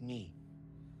take me.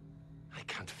 I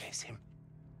can't face him.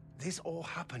 This all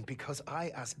happened because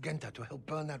I asked Genta to help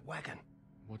burn that wagon.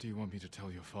 What do you want me to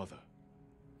tell your father?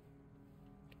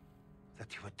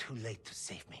 That you were too late to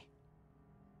save me.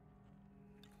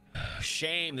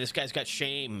 Shame. This guy's got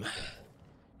shame.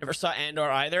 Never saw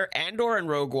Andor either. Andor and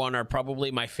Rogue One are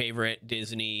probably my favorite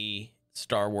Disney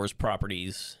Star Wars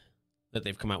properties that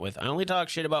they've come out with. I only talk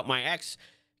shit about my ex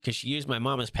because she used my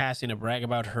mama's passing to brag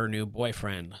about her new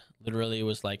boyfriend. Literally, it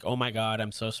was like, oh my God,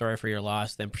 I'm so sorry for your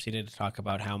loss. Then proceeded to talk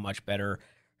about how much better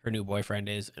her new boyfriend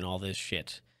is and all this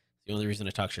shit. The only reason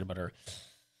I talk shit about her.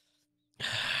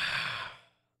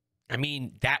 I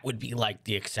mean, that would be like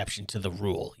the exception to the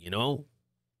rule, you know?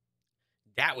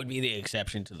 That would be the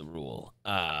exception to the rule.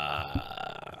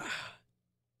 I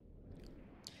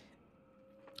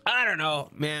don't know,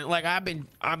 man. Like I've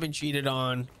been cheated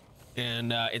on,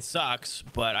 and it sucks.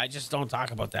 But I just don't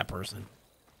talk about that person,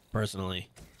 personally.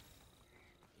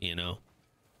 You know,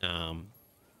 I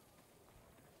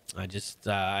just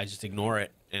ignore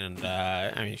it, and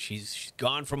I mean, she's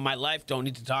gone from my life. Don't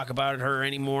need to talk about her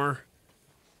anymore.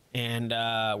 And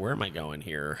where am I going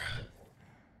here?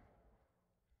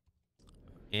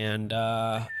 And,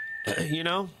 you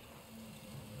know,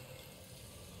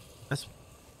 that's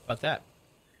about that.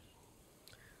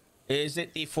 Is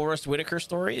it the Forrest Whitaker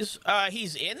stories?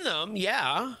 He's in them.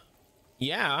 Yeah.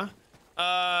 Yeah.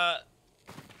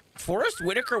 Forrest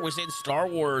Whitaker was in Star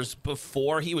Wars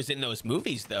before he was in those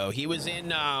movies, though. He was in,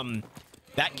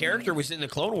 that character was in the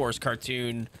Clone Wars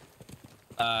cartoon,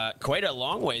 quite a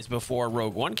long ways before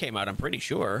Rogue One came out, I'm pretty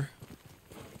sure.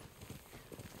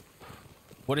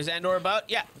 What is Andor about?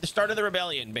 Yeah, the start of the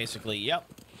rebellion, basically. Yep.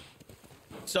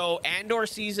 So Andor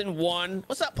season 1.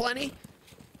 What's up, Plenty?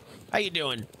 How you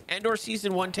doing? Andor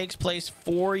season 1 takes place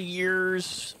 4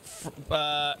 years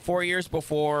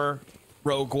before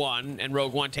Rogue One, and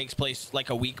Rogue One takes place like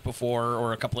a week before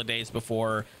or a couple of days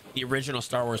before the original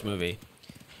Star Wars movie.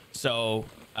 So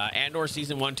Andor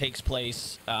season 1 takes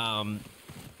place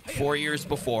 4 years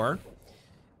before.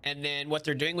 And then what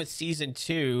they're doing with season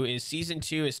 2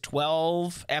 is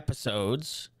 12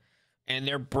 episodes, and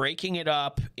they're breaking it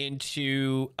up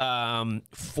into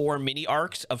 4 mini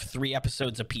arcs of 3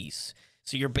 episodes apiece.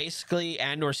 So you're basically,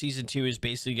 Andor season 2 is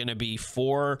basically going to be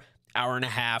 4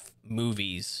 hour-and-a-half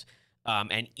movies,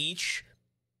 and each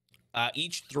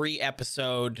 3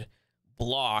 episode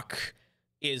block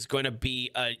is going to be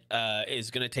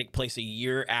is going to take place a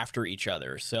year after each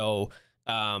other. So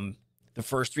the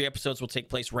first 3 episodes will take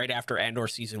place right after Andor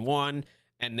season 1,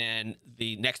 And then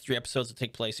the next 3 episodes will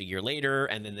take place a year later,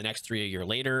 and then the next 3 a year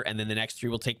later, and then the next 3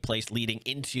 will take place leading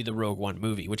into the Rogue One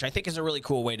movie, which I think is a really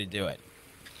cool way to do it.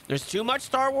 There's too much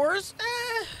Star Wars?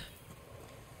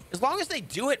 As long as they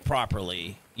do it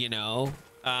properly, you know.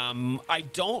 I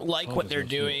don't like what they're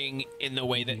doing in the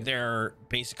way that they're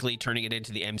basically turning it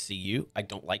into the MCU. I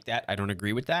don't like that. I don't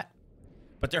agree with that.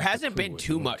 But there hasn't been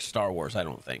too much Star Wars, I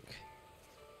don't think.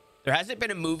 There hasn't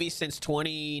been a movie since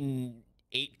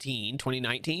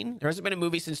 2019. There hasn't been a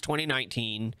movie since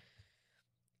 2019.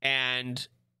 And,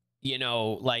 you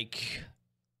know, like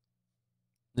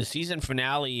the season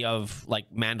finale of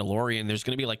like Mandalorian, there's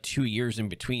going to be like 2 years in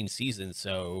between seasons.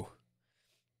 So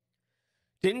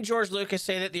didn't George Lucas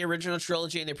say that the original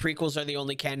trilogy and the prequels are the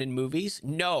only canon movies?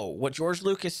 No. What George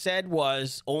Lucas said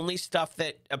was only stuff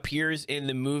that appears in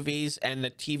the movies and the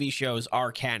TV shows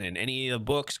are canon. Any of the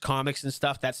books, comics, and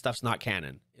stuff, that stuff's not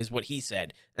canon, is what he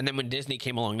said. And then when Disney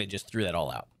came along, they just threw that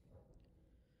all out.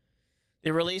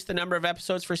 They released the number of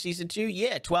episodes for season 2?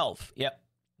 Yeah, 12. Yep.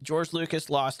 George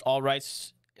Lucas lost all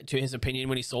rights to his opinion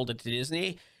when he sold it to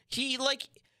Disney. He, like,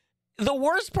 the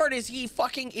worst part is he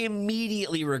fucking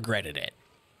immediately regretted it.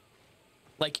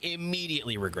 Like,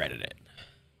 immediately regretted it.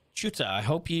 Chuta, I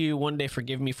hope you one day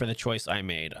forgive me for the choice I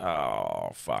made.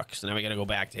 Oh, fuck. So now we gotta go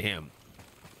back to him.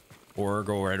 Or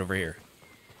go right over here.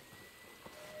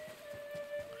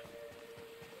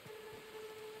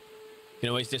 You can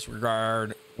always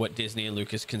disregard what Disney and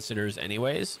Lucas considers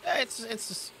anyways. It's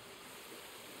just...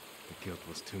 The guilt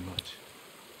was too much.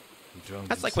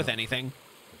 That's like with anything.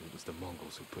 But it was the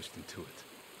Mongols who pushed him to it.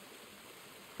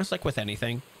 That's like with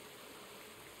anything.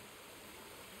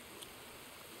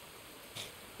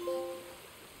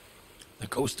 The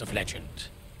Ghost of Legend.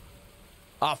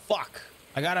 Oh, fuck.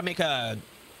 I gotta make a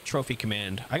trophy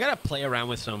command. I gotta play around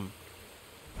with some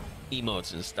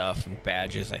emotes and stuff and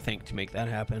badges, I think, to make that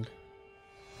happen.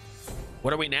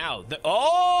 What are we now?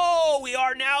 Oh, we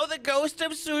are now the Ghost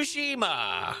of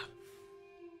Tsushima.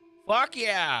 Fuck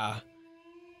yeah.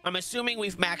 I'm assuming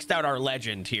we've maxed out our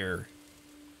legend here.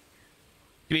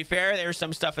 To be fair, there's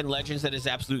some stuff in Legends that is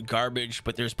absolute garbage,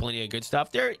 but there's plenty of good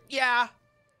stuff there. Yeah.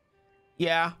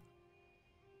 Yeah.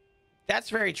 That's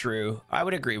very true. I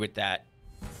would agree with that.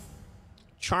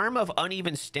 Charm of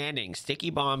uneven standing. Sticky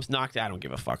bombs knocked out. I don't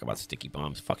give a fuck about sticky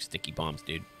bombs. Fuck sticky bombs,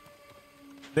 dude.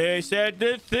 They said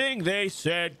the thing. They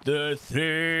said the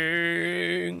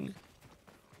thing.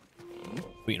 Well,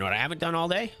 you know what I haven't done all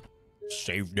day?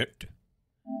 Saved it.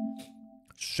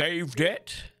 Saved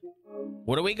it.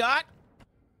 What do we got?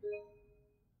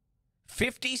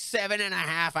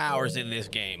 57.5 hours in this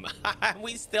game.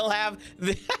 we still have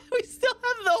the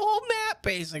whole map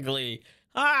basically.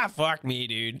 Ah, fuck me,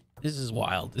 dude. This is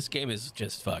wild. This game is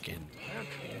just fucking...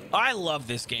 I love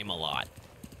this game a lot.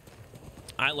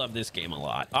 I love this game a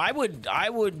lot. I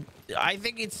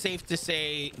think it's safe to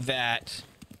say that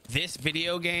this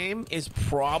video game is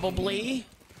probably...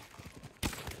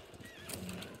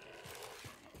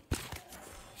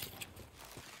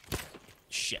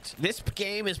 Shit. This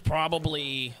game is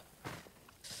probably...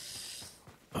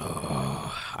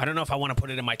 I don't know if I want to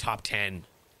put it in my top 10.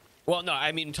 Well, no,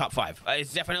 I mean top 5.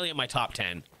 It's definitely in my top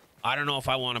 10. I don't know if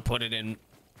I want to put it in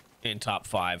top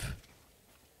 5.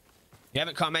 You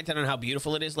haven't commented on how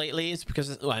beautiful it is lately. It's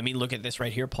because, well, I mean, look at this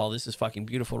right here, Paul. This is fucking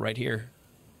beautiful right here.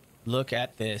 Look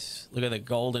at this. Look at the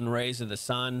golden rays of the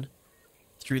sun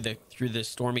through the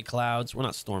stormy clouds. Well,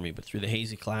 not stormy, but through the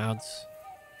hazy clouds.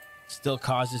 Still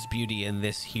causes beauty in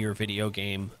this here video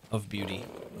game of beauty.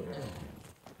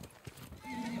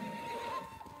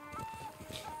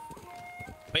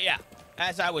 But yeah,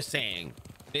 as I was saying,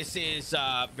 this is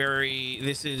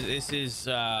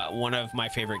one of my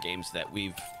favorite games that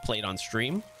we've played on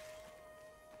stream.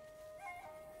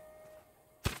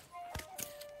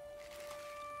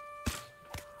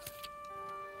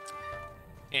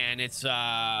 And it's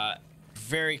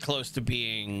very close to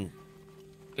being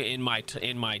in my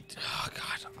oh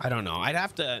god, I don't know. I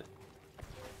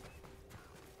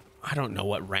don't know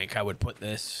what rank I would put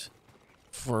this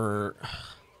for.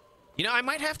 You know, I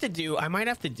might have to do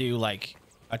like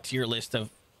a tier list of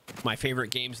my favorite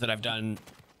games that I've done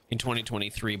in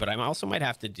 2023, but I also might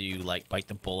have to do like bite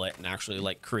the bullet and actually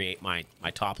like create my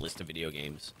top list of video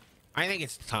games. I think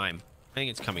it's time. I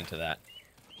think it's coming to that.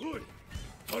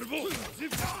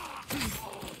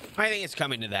 I think it's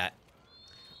coming to that.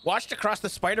 Watched Across the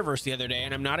Spider-Verse the other day,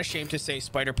 and I'm not ashamed to say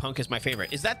Spider-Punk is my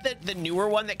favorite. Is that the newer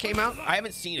one that came out? I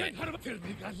haven't seen it.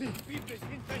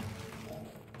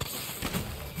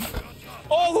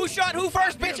 Oh, who shot who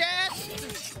first, bitch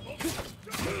ass?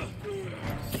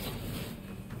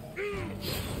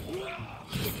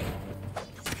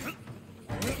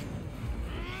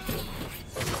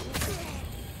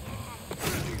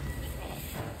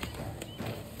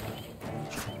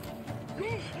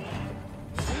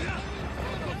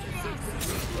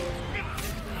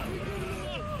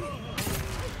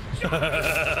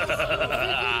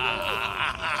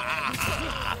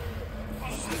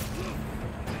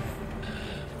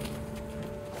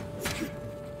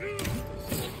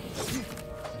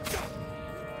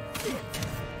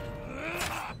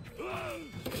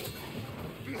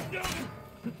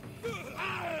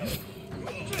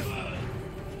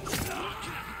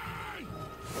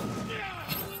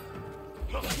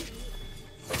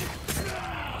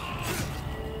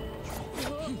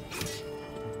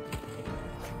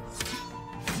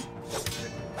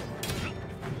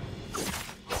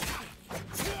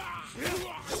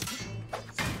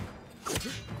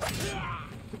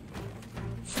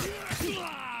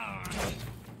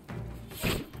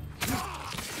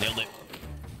 Nailed it.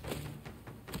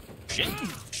 Shit.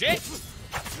 Shit.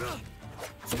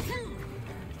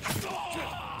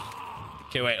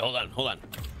 Okay, wait, hold on, hold on.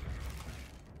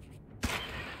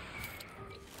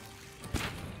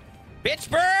 Bitch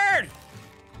bird!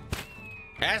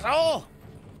 Asshole!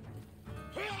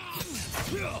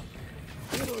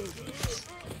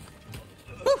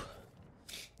 Whew.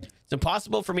 It's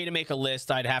impossible for me to make a list.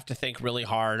 I'd have to think really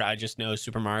hard. I just know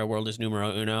Super Mario World is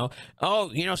numero uno.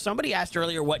 Oh, you know, somebody asked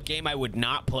earlier what game I would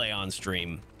not play on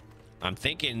stream. I'm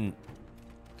thinking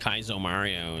Kaizo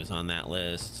Mario is on that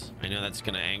list. I know that's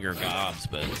gonna anger gobs,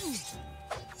 but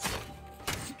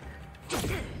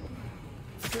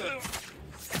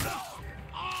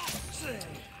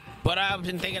I've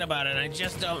been thinking about it. I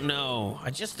just don't know. I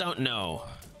just don't know.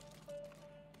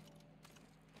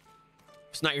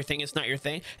 It's not your thing. It's not your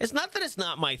thing. It's not that it's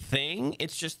not my thing.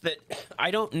 It's just that I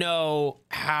don't know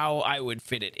how I would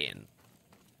fit it in.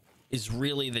 Is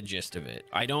really the gist of it.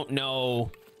 I don't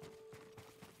know.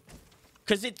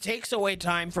 Because it takes away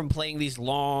time from playing these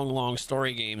long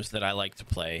story games that I like to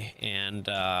play. And,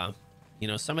 you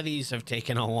know, some of these have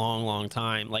taken a long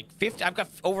time. Like 50, I've got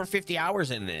over 50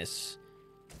 hours in this.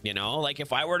 You know, like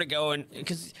if I were to go and,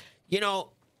 because, you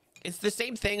know, it's the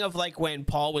same thing of like when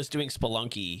Paul was doing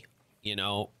Spelunky, you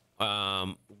know,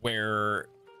 where,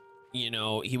 you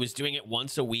know, he was doing it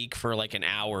once a week for like an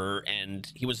hour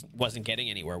and he wasn't getting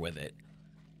anywhere with it.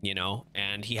 You know,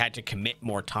 and he had to commit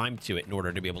more time to it in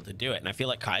order to be able to do it. And I feel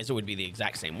like Kaizo would be the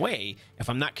exact same way. If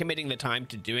I'm not committing the time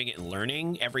to doing it and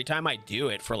learning, every time I do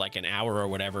it for like an hour or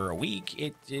whatever a week,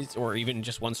 it is, or even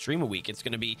just one stream a week, it's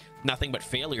going to be nothing but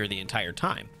failure the entire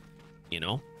time, you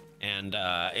know? And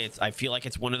I feel like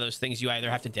it's one of those things you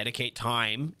either have to dedicate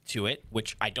time to it,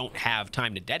 which I don't have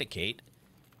time to dedicate,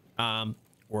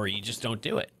 or you just don't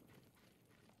do it.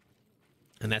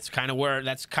 And that's kind of where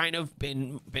that's kind of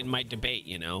been my debate,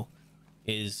 you know,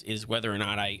 is whether or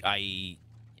not I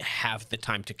have the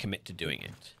time to commit to doing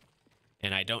it.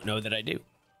 And I don't know that I do.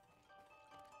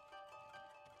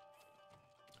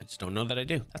 I just don't know that I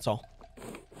do. That's all.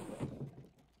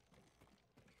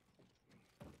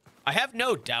 I have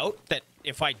no doubt that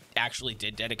if I actually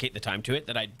did dedicate the time to it,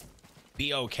 that I'd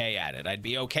be okay at it. I'd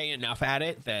be okay enough at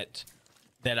it that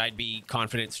I'd be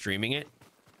confident streaming it.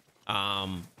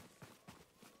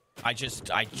 I just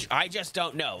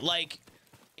don't know. Like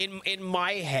in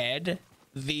my head,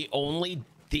 the only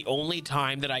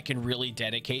time that I can really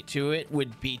dedicate to it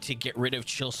would be to get rid of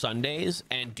chill Sundays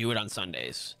and do it on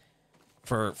Sundays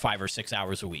for 5 or 6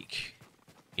 hours a week.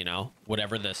 You know,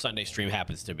 whatever the Sunday stream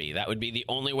happens to be. That would be the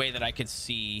only way that I could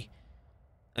see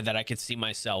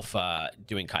myself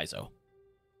doing Kaizo.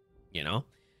 You know?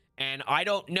 And I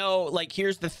don't know, like,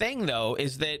 here's the thing though,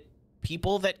 is that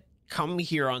people that come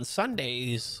here on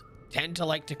Sundays tend to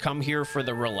like to come here for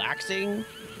the relaxing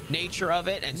nature of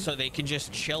it, and so they can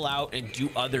just chill out and do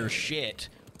other shit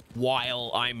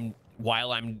while I'm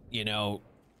you know,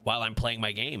 while I'm playing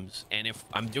my games. And if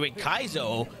I'm doing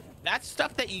Kaizo, that's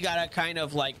stuff that you gotta kind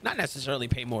of like not necessarily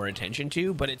pay more attention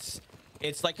to, but it's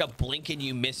like a blink and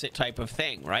you miss it type of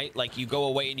thing, right? Like you go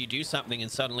away and you do something and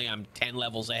suddenly I'm 10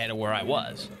 levels ahead of where I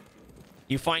was.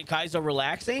 You find Kaizo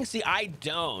relaxing? See, I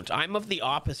don't. I'm of the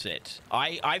opposite.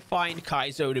 I find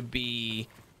Kaizo to be,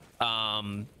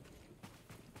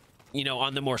 you know,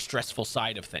 on the more stressful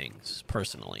side of things,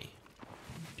 personally.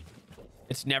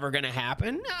 It's never going to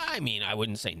happen? I mean, I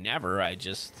wouldn't say never. I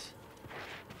just...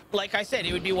 Like I said,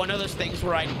 it would be one of those things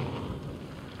where I...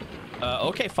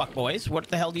 okay, fuckboys. What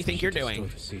the hell do you think you're doing?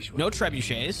 No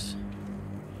trebuchets.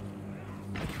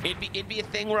 It'd be a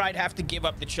thing where I'd have to give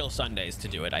up the chill Sundays to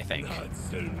do it, I think.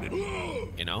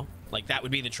 You know? Like, that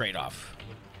would be the trade-off.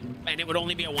 And it would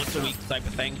only be a once-a-week type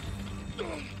of thing.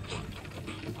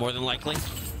 More than likely.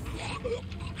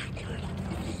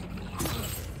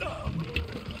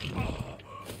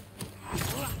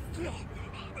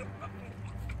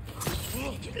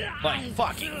 Like,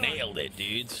 fucking nailed it,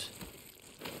 dudes.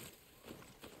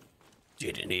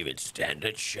 Didn't even stand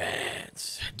a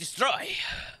chance. Destroy.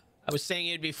 I was saying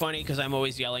it'd be funny because I'm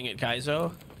always yelling at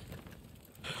Kaizo.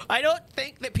 I don't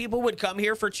think that people would come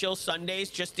here for chill Sundays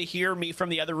just to hear me from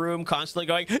the other room constantly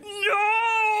going,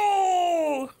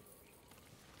 no!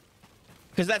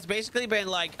 Because that's basically been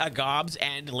like a Gobs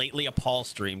and lately a Paul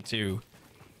stream too.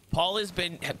 Paul has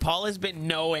been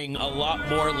knowing a lot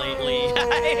more lately.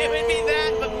 It would be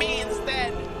that, but me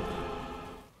instead.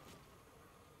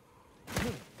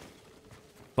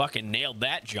 Fucking nailed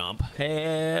that jump.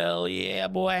 Hell yeah,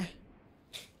 boy.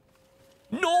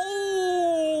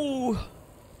 No!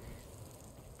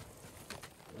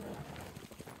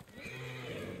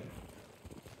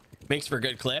 Makes for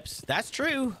good clips. That's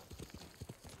true.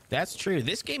 That's true.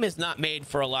 This game is not made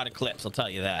for a lot of clips, I'll tell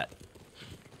you that.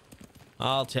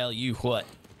 I'll tell you what.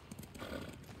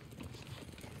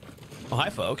 Oh, hi,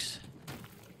 folks.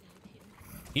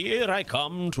 Here I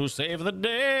come to save the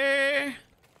day.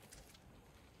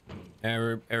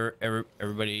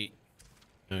 Everybody.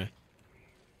 Okay.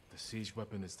 The siege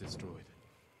weapon is destroyed.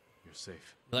 You're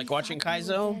safe. You like watching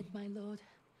Kaizo? Dead, my lord.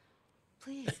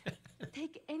 Please,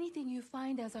 take anything you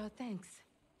find as our thanks.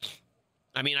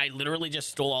 I mean, I literally just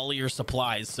stole all of your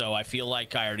supplies, so I feel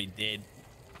like I already did.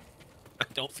 I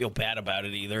don't feel bad about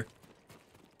it either.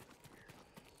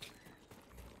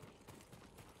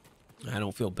 I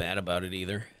don't feel bad about it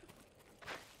either.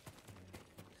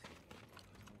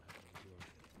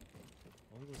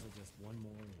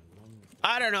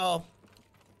 I don't know.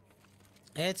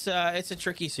 It's a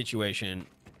tricky situation,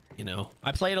 you know.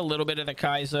 I played a little bit of the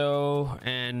Kaizo,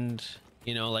 and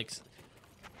you know, like,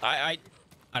 I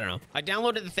don't know. I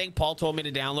downloaded the thing Paul told me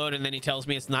to download, and then he tells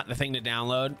me it's not the thing to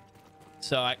download.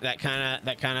 So that kind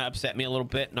of upset me a little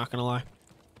bit. Not gonna lie.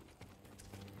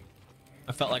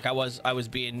 I felt like I was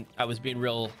being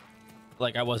real,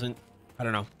 like I wasn't. I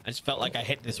don't know. I just felt like I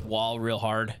hit this wall real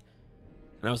hard,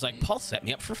 and I was like, Paul set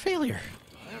me up for failure.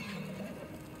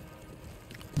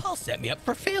 Paul set me up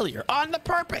for failure on the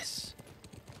purpose.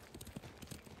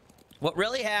 What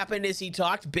really happened is he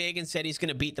talked big and said he's going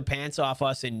to beat the pants off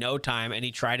us in no time, and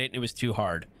he tried it and it was too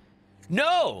hard.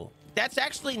 No, that's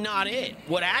actually not it.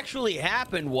 What actually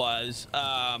happened was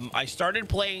I started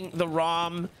playing the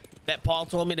ROM that Paul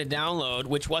told me to download,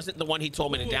 which wasn't the one he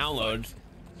told me to download,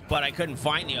 but I couldn't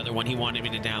find the other one he wanted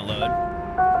me to download.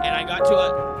 And I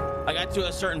got to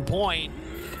a certain point,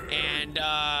 and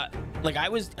like I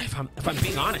was, if I'm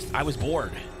being honest, I was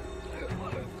bored.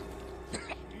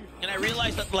 And I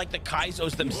realized that like the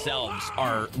Kaizos themselves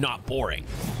are not boring,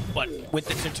 but with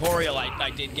the tutorial,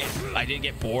 I did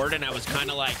get bored, and I was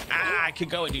kind of like, I could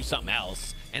go and do something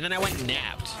else. And then I went and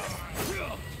napped.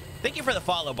 Thank you for the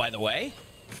follow, by the way.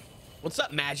 What's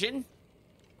up, Magin?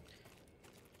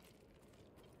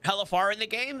 Hella far in the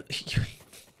game.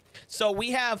 So we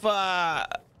have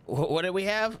what do we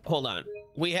have? Hold on.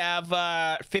 We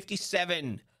have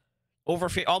 57.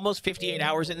 Almost 58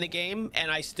 hours in the game, and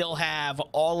I still have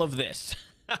all of this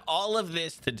all of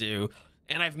this to do,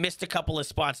 and I've missed a couple of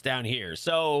spots down here.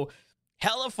 So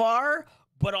hella far,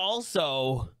 but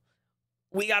also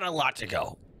we got a lot to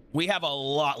go. We have a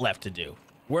lot left to do.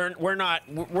 We're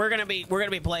gonna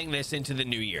be playing this into the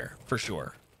new year for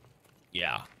sure.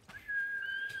 Yeah,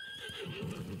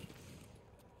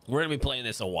 we're gonna be playing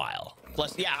this a while.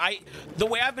 Plus, yeah, the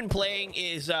way I've been playing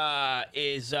is I've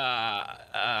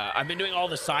been doing all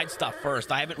the side stuff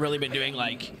first. I haven't really been doing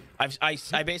like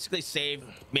I basically save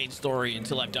main story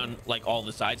until I've done like all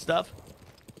the side stuff.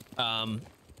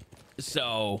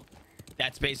 So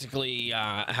that's basically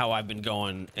how I've been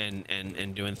going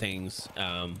and doing things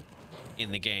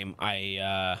in the game.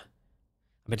 I've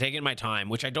been taking my time,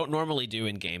 which I don't normally do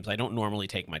in games. I don't normally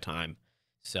take my time.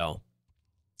 So,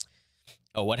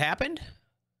 oh, what happened?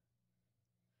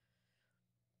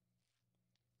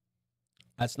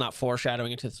 That's not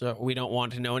foreshadowing into the, we don't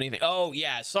want to know anything. Oh,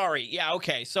 yeah, sorry. Yeah,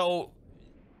 okay. So,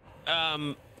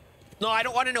 no, I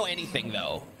don't want to know anything,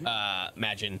 though,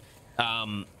 Magin.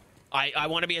 I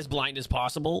want to be as blind as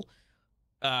possible,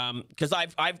 because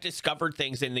I've discovered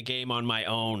things in the game on my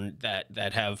own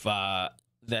that have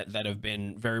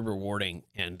been very rewarding,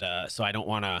 and so I don't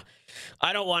want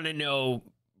to know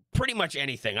pretty much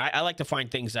anything. I like to find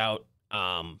things out.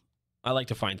 I like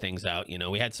to find things out. You know,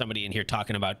 we had somebody in here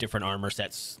talking about different armor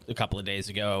sets a couple of days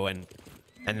ago, and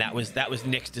that was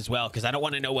nixed as well, because I don't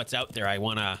want to know what's out there. I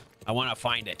wanna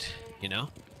find it. You know.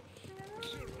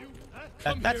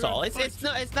 That's all.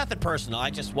 It's nothing personal.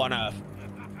 I just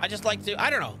like to.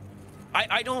 I don't know.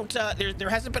 I don't. There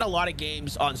hasn't been a lot of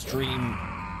games on stream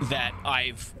that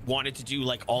I've wanted to do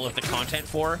like all of the content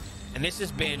for, and this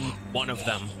has been one of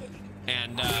them.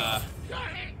 And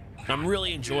I'm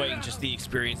really enjoying just the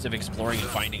experience of exploring and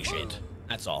finding shit.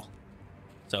 That's all.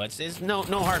 So it's no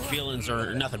hard feelings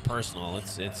or nothing personal.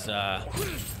 It's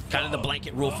kind of the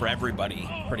blanket rule for everybody,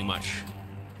 pretty much.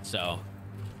 So,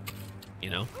 you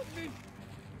know.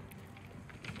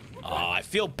 Oh, I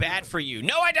feel bad for you.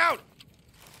 No, I don't.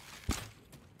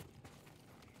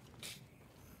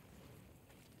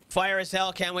 Fire as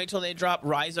hell. Can't wait till they drop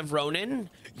Rise of Ronin.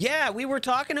 Yeah, we were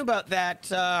talking about that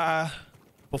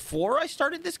before I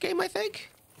started this game, I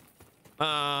think.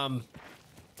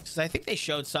 Because I think they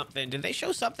showed something. Did they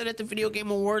show something at the Video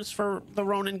Game Awards for the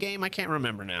Ronin game? I can't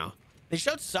remember now. They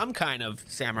showed some kind of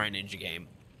Samurai Ninja game.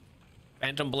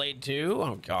 Phantom Blade 2?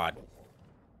 Oh, God.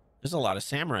 There's a lot of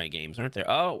samurai games, aren't there?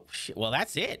 Oh, shit. Well,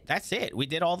 that's it. That's it. We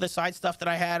did all the side stuff that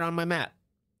I had on my map.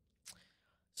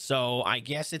 So I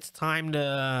guess it's time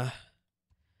to...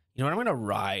 You know what? I'm going to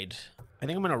ride. I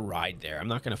think I'm going to ride there. I'm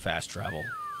not going to fast travel.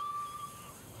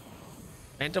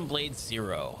 Phantom Blade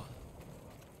 0.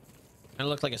 Kind of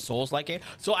look like a Souls-like game.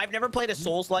 So I've never played a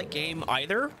Souls-like game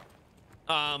either.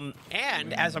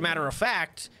 And as a matter of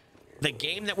fact, the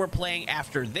game that we're playing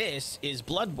after this is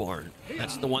Bloodborne.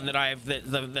 That's the one that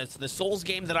that's the Souls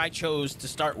game that I chose to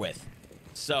start with.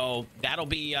 So that'll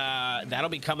be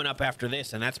coming up after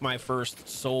this, and that's my first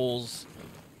Souls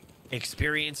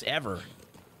experience ever.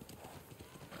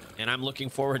 And I'm looking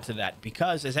forward to that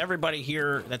because, as everybody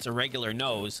here that's a regular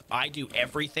knows, I do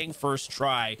everything first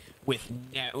try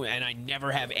and I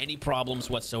never have any problems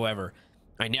whatsoever.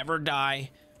 I never die.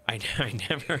 I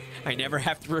never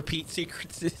have to repeat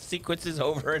sequences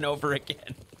over and over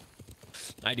again.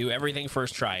 I do everything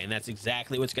first try, and that's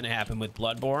exactly what's going to happen with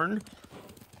Bloodborne.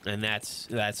 And that's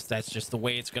just the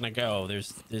way it's going to go.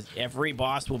 There's every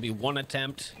boss will be one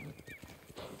attempt.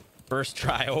 First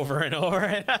try over and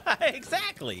over.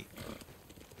 Exactly.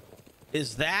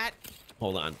 Is that...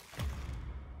 Hold on.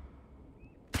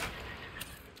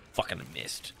 Fucking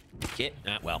missed. Get...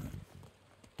 well.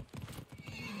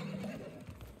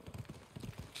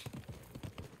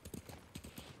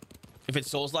 If it's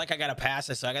Souls-like, I gotta pass.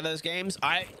 I suck at those games.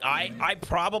 I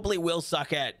probably will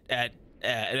suck at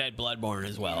Bloodborne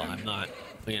as well. I'm not,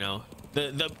 you know,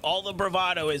 all the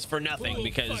bravado is for nothing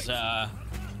because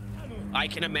I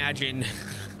can imagine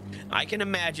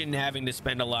having to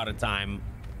spend a lot of time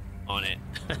on it.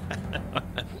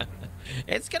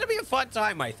 It's gonna be a fun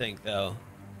time, I think, though.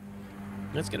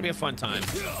 It's gonna be a fun time.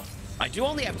 I do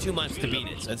only have 2 months to beat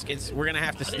it, so we're gonna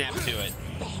have to snap to it.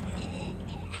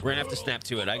 We're gonna have to snap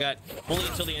to it. I got only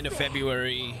until the end of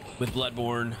February with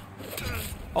Bloodborne.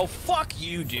 Oh, fuck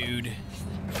you, dude.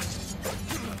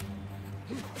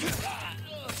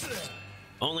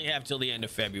 Only have till the end of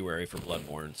February for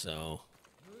Bloodborne, so...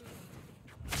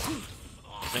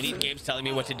 I need games telling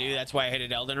me what to do. That's why I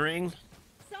hated Elden Ring.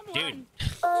 Dude.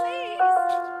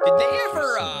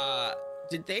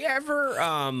 Did they ever,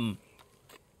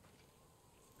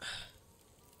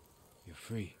 You're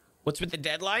free. What's with the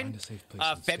deadline?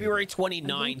 February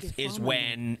 29th is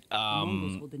when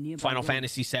Final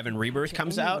Fantasy VII Rebirth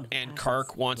comes out, and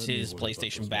Kark wants his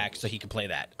PlayStation back so he can play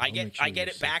that. I get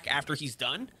it back after he's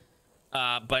done,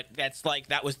 but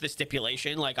that was the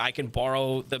stipulation. Like, I can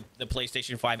borrow the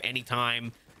PlayStation 5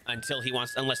 anytime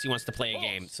unless he wants to play a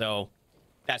game. So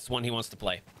that's the one he wants to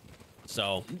play.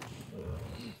 So,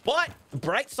 but the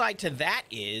bright side to that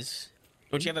is,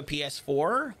 don't you have a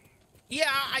PS4? Yeah,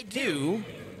 I do.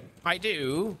 And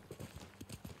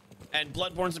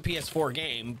Bloodborne's a PS4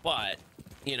 game, but,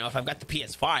 you know, if I've got the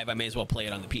PS5, I may as well play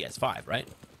it on the PS5, right?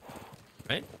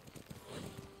 Right?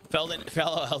 Fellow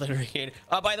Elden Ring.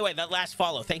 By the way, that last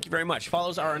follow, thank you very much.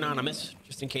 Follows are anonymous,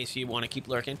 just in case you want to keep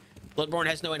lurking. Bloodborne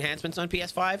has no enhancements on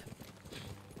PS5.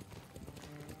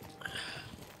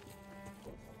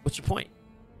 What's your point?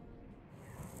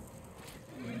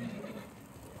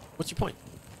 What's your point?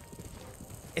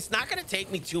 It's not going to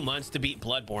take me 2 months to beat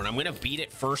Bloodborne. I'm going to beat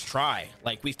it first try.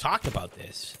 Like, we've talked about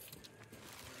this.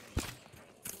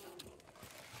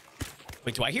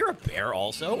 Wait, do I hear a bear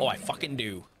also? Oh, I fucking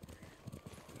do.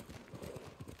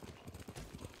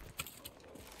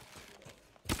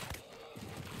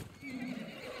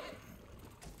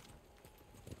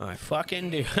 I fucking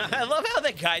do. I love how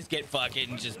the guys get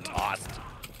fucking just tossed.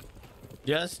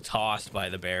 Just tossed by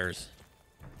the bears.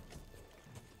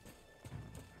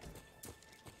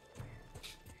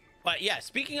 But yeah,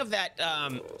 speaking of that,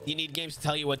 you need games to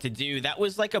tell you what to do. That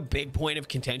was like a big point of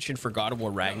contention for God of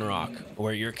War Ragnarok,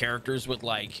 where your characters would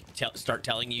like start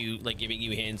telling you, like giving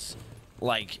you hints,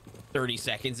 like 30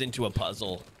 seconds into a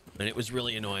puzzle, and it was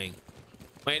really annoying.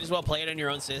 Might as well play it on your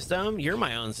own system. You're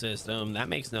my own system. That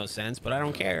makes no sense, but I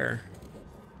don't care.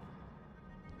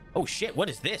 Oh shit! What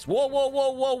is this? Whoa, whoa,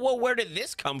 whoa, whoa, whoa! Where did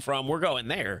this come from? We're going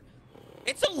there.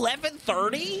 It's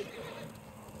 11:30.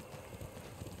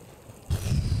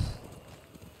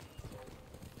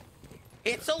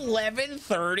 It's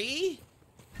 11:30.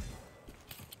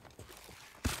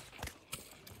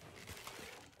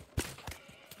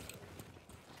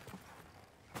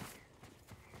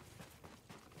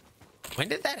 When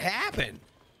did that happen?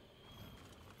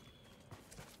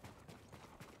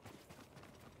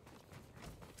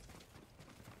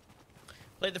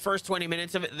 Played the first 20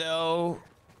 minutes of it though,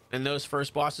 and those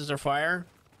first bosses are fire.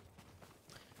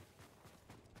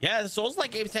 Yeah, the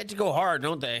Souls-like games tend to go hard,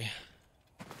 don't they?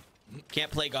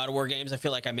 Can't play God of War games. I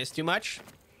feel like I miss too much.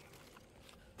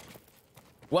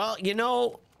 Well, you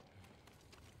know,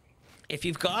 if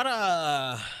you've got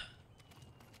a...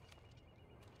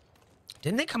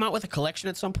 Didn't they come out with a collection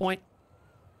at some point?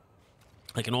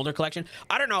 Like an older collection?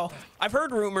 I don't know. I've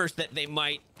heard rumors that they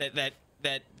might... That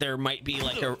there might be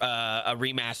like a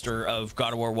remaster of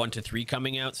God of War 1 to 3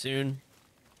 coming out soon.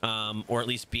 Or at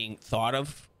least being thought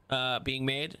of being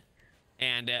made.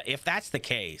 And if that's the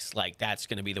case, like, that's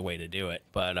going to be the way to do it.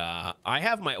 But I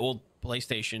have my old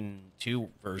PlayStation 2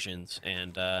 versions,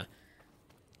 and,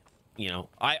 you know,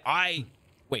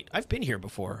 wait, I've been here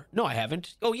before. No, I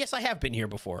haven't. Oh, yes, I have been here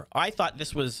before. I thought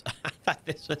this was,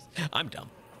 I'm dumb.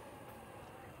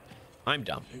 I'm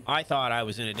dumb. I thought I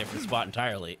was in a different spot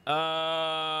entirely.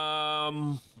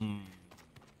 Nailed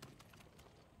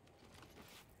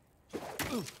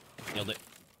it.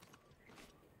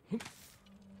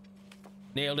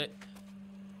 Nailed it.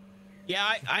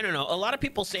 Yeah, I don't know. A lot of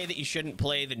people say that you shouldn't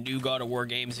play the new God of War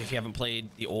games if you haven't played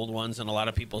the old ones, and a lot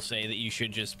of people say that you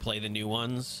should just play the new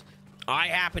ones. I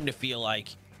happen to feel like,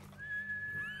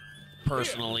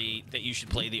 personally, that you should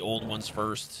play the old ones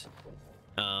first.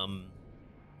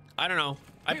 I don't know.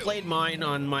 I played mine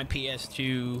on my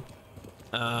PS2.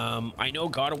 I know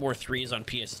God of War 3 is on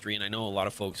PS3, and I know a lot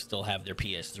of folks still have their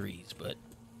PS3s, but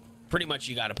pretty much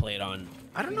you got to play it on...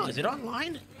 I don't know. Is it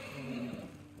online?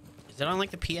 Is it on,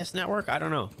 like, the PS Network? I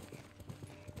don't know.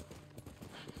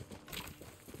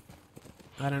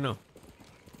 I don't know.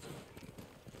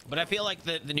 But I feel like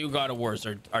the new God of Wars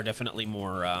are definitely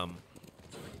more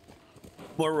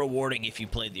rewarding if you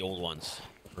played the old ones,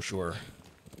 for sure.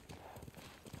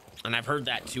 And I've heard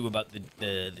that, too, about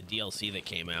the DLC that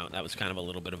came out. That was kind of a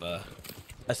little bit of a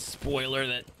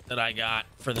spoiler that I got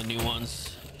for the new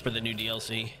ones, for the new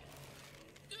DLC.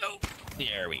 Oh,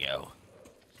 there we go.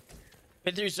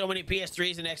 Been through so many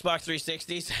PS3s and Xbox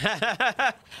 360s.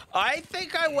 I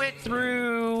think I went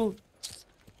through...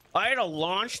 I had a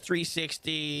launch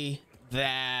 360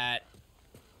 that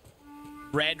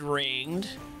red ringed,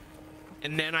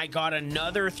 and then I got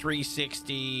another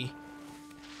 360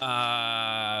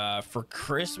 for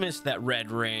Christmas that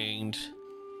red ringed,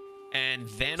 and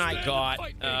then I got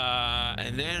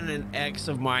and then an ex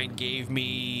of mine gave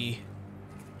me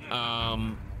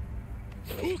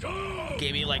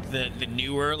like the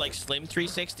newer, like, slim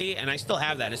 360, and I still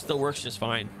have that. It still works just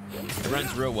fine. It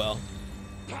runs real well.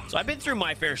 So I've been through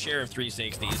my fair share of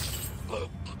 360s.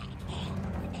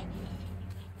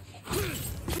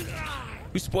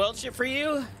 Who spoiled shit for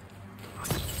you?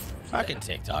 Fucking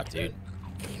TikTok, dude.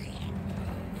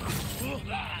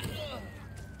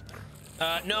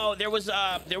 No, there was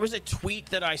a tweet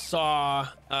that I saw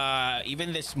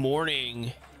even this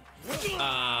morning,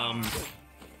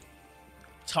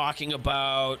 talking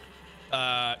about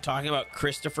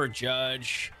Christopher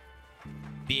Judge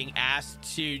being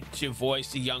asked to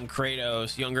voice a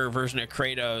younger version of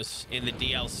Kratos in the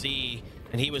DLC,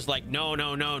 and he was like, no,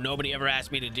 nobody ever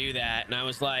asked me to do that. And I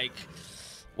was like,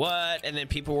 what? And then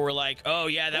people were like, oh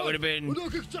yeah, that would have been,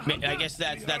 I guess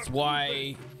that's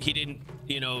why he didn't,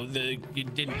 he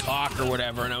didn't talk or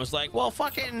whatever. And I was like, well,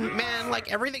 fucking man, like,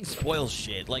 everything spoils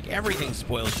shit. Like, everything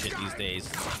spoils shit these days.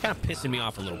 It's kind of pissing me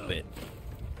off a little bit.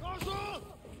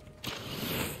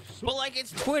 But, like,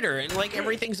 it's Twitter, and, like,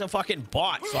 everything's a fucking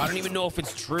bot, so I don't even know if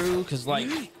it's true, because, like,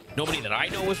 nobody that I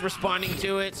know was responding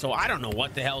to it, so I don't know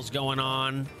what the hell's going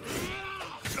on.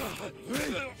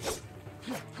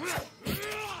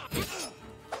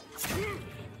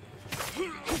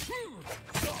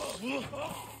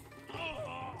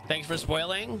 Thanks for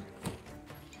spoiling.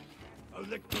 I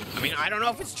mean, I don't know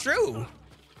if it's true.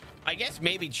 I guess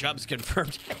maybe Chubbs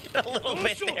confirmed it a little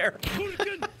bit there.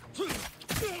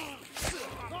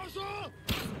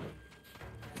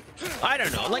 I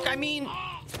don't know. Like, I mean,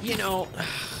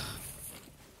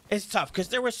 it's tough because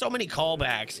there were so many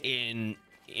callbacks in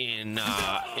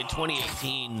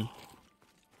 2018.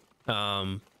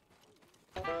 And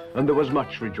there was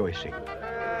much rejoicing.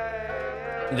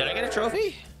 Did I get a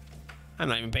trophy? I'm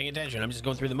not even paying attention. I'm just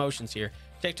going through the motions here.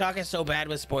 TikTok is so bad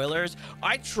with spoilers.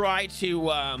 I try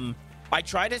to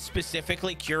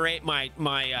specifically curate my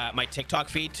TikTok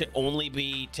feed to only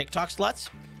be TikTok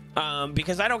sluts,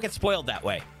 because I don't get spoiled that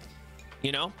way.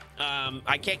 You know,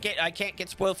 I can't get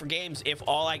spoiled for games if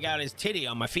all I got is titty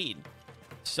on my feed.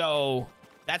 So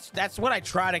that's what I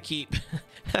try to keep.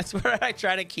 That's where I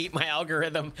try to keep my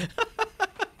algorithm.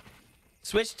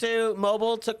 Switch to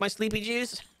mobile. Took my sleepy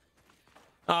juice.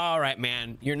 All right,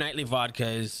 man. Your nightly vodka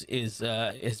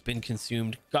has been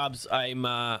consumed. Gobbs,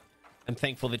 I'm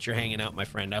thankful that you're hanging out, my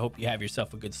friend. I hope you have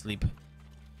yourself a good sleep.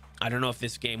 I don't know if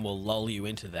this game will lull you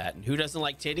into that. And who doesn't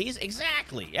like titties?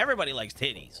 Exactly. Everybody likes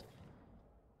titties.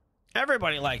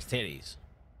 Everybody likes titties,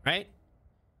 right?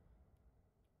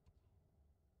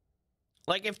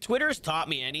 Like, if Twitter's taught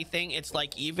me anything, it's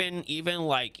like even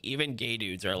gay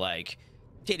dudes are like,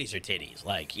 titties are titties.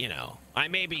 Like, you know, I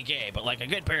may be gay, but like a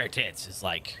good pair of tits is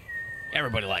like,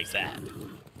 everybody likes that,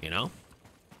 you know?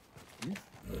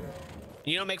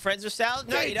 You don't make friends with salad?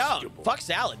 No, you don't. Fuck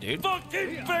salad, dude.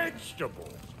 Fucking vegetable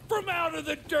from out of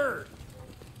the dirt.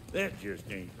 That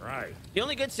just ain't right. The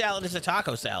only good salad is a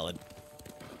taco salad.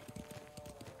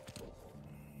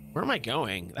 Where am I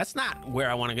going? That's not where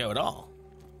I want to go at all.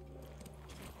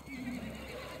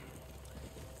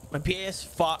 My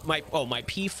PS5, my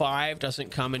P5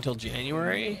 doesn't come until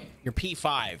January. Your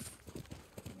P5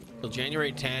 till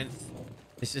January 10th.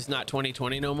 This is not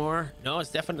 2020 no more. No,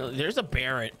 it's definitely, there's a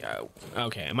bear.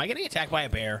 Okay, am I getting attacked by a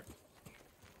bear?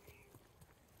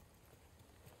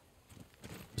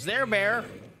 Was there a bear?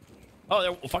 Oh,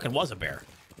 there fucking was a bear.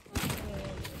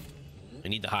 I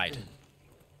need to hide.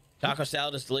 Taco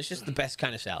salad is delicious. The best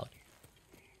kind of salad.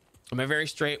 I'm a very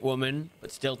straight woman,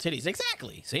 but still titties.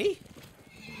 Exactly. See?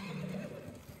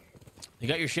 You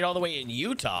got your shit all the way in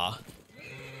Utah.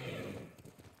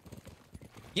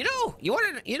 You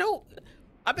know,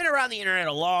 I've been around the internet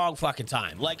a long fucking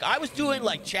time. Like, I was doing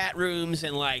like chat rooms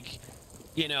and like,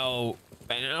 you know,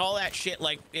 and all that shit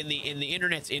like in the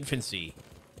internet's infancy.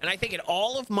 And I think in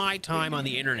all of my time on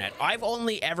the internet, I've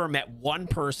only ever met one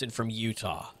person from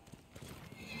Utah.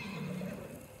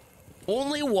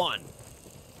 Only one.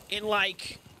 In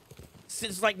like,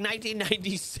 since like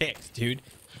 1996, dude.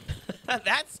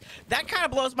 That kind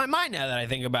of blows my mind now that I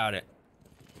think about it.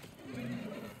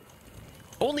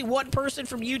 Only one person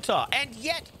from Utah, and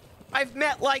yet I've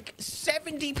met like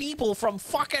 70 people from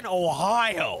fucking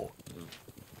Ohio.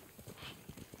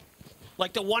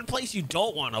 Like the one place you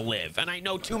don't want to live, and I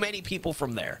know too many people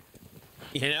from there.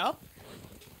 You know?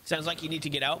 Sounds like you need to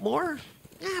get out more?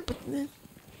 Yeah, but...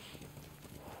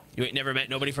 You ain't never met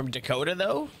nobody from Dakota,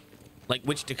 though? Like,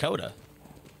 which Dakota?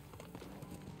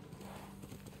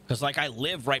 Because, like, I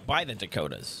live right by the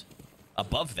Dakotas.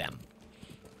 Above them.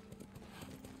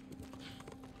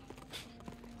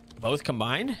 Both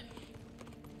combined?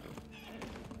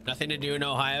 Nothing to do in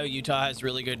Ohio. Utah has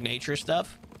really good nature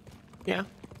stuff. Yeah.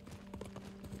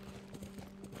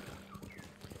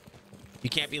 You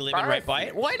can't be living right by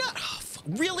it? Why not? Oh,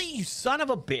 really? You son of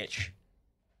a bitch.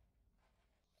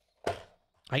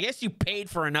 I guess you paid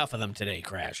for enough of them today,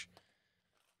 Crash.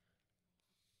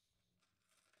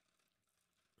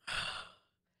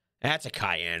 That's a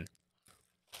cayenne.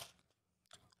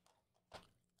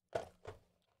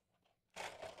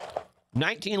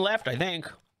 $19 left, I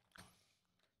think.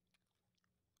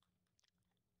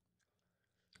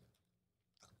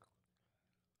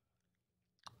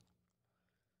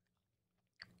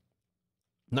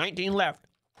 $19 left.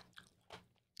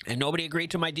 And nobody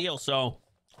agreed to my deal, so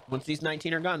once these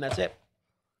 19 are gone, that's it.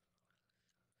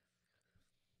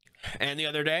 And the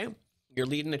other day, you're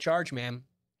leading the charge, man.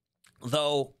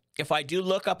 Though, if I do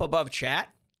look up above chat,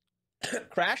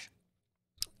 Crash,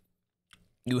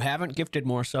 you haven't gifted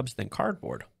more subs than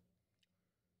Cardboard.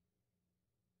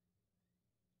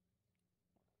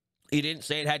 You didn't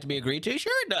say it had to be agreed to?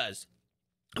 Sure it does.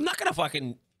 I'm not going to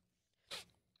fucking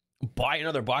buy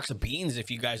another box of beans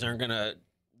if you guys aren't going to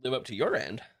live up to your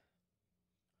end.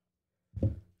 You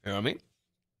know what I mean?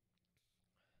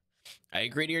 I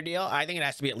agree to your deal. I think it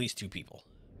has to be at least 2 people.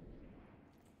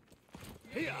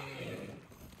 There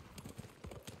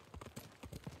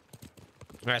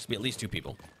has to be at least 2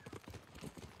 people.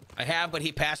 I have, but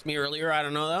he passed me earlier. I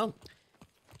don't know, though.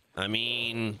 I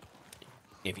mean,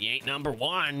 if you ain't number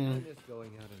 1,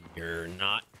 you're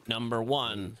not number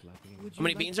 1. How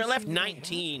many beans are left?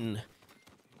 19.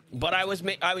 But I was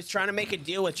trying to make a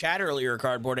deal with chat earlier,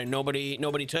 Cardboard, and nobody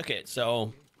took it.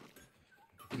 So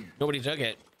nobody took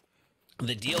it.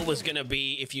 The deal was gonna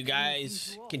be if you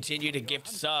guys continue to gift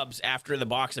subs after the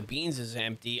box of beans is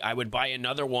empty, I would buy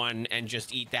another one and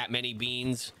just eat that many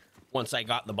beans once I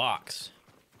got the box.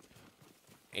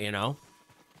 You know?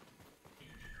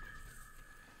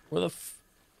 Where the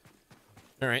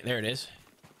all right, there it is.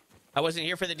 I wasn't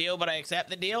here for the deal, but I accept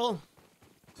the deal.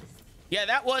 Yeah,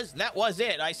 that was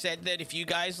it. I said that if you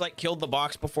guys like killed the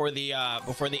box before the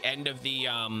end of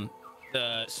the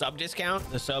sub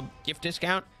discount, the sub gift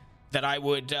discount, that I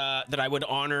would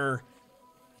honor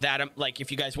that. Like if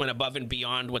you guys went above and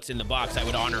beyond what's in the box, I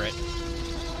would honor it.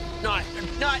 Not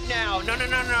now. No,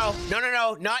 not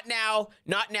now.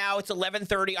 Not now. It's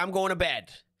 11:30. I'm going to bed.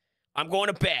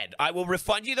 I will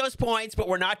refund you those points, but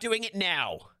we're not doing it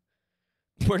now.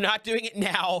 We're not doing it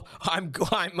now. I'm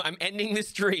ending the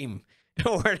stream.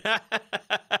 We're not.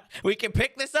 We can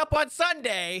pick this up on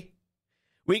Sunday.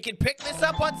 No.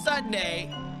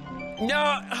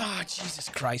 Oh, Jesus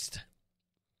Christ.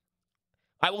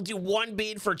 I will do 1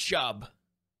 bead for Chubb.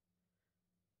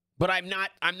 But I'm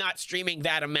not streaming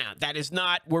that amount. That is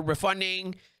not, we're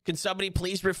refunding. Can somebody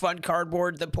please refund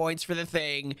Cardboard the points for the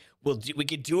thing? We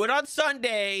could do it on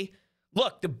Sunday.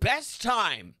 Look, the best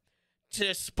time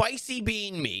to spicy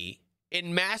bean me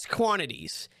in mass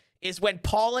quantities is when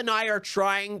Paul and I are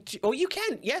trying to, oh, you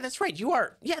can. Yeah, that's right. You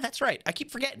are. Yeah, that's right. I keep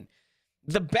forgetting.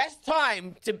 The best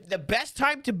time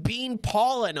to bean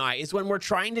Paul and I is when we're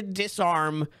trying to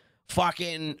disarm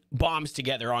fucking bombs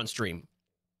together on stream.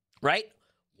 Right?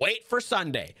 Wait for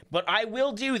Sunday, but I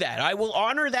will do that. I will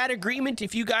honor that agreement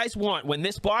if you guys want. When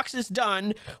this box is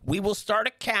done, we will start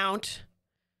a count.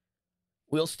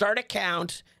 We'll start a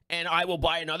count, and I will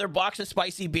buy another box of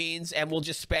spicy beans, and we'll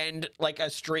just spend like a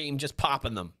stream just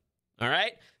popping them. All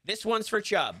right? This one's for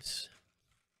Chubbs.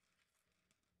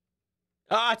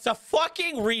 Ah, it's a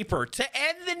fucking Reaper to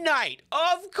end the night.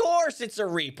 Of course it's a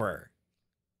Reaper.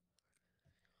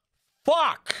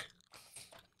 Fuck.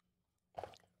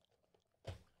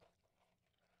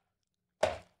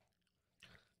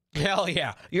 Hell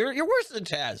yeah. You're worse than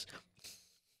Taz.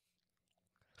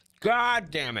 God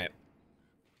damn it.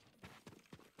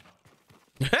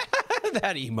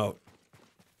 That emote.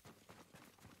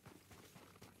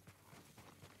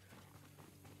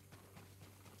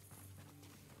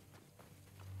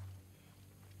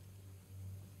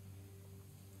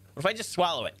 What if I just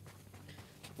swallow it?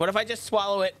 What if I just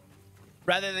swallow it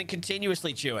rather than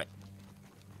continuously chew it?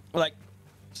 Like,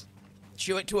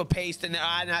 chew it to a paste and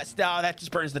that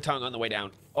just burns the tongue on the way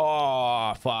down.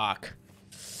 Oh, fuck.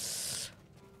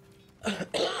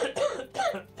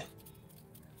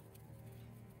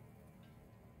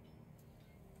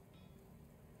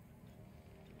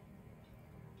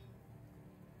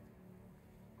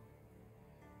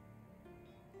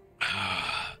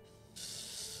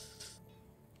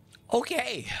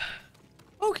 Okay.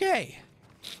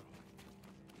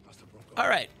 All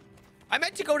right. I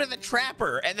meant to go to the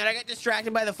trapper, and then I got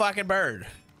distracted by the fucking bird.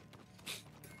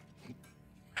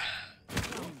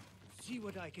 See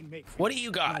what I can make. What do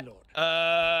you got?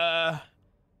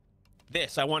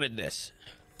 This. I wanted this.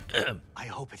 I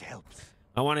hope it helps.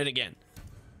 I want it again.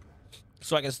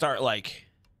 So I can start, like...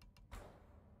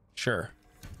 Sure.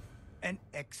 An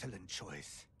excellent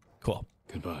choice. Cool.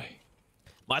 Goodbye.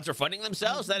 Mods are funding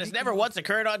themselves? That has never once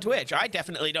occurred on Twitch. I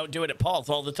definitely don't do it at Paul's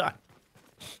all the time.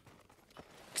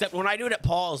 Except when I do it at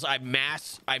Paul's, I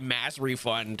mass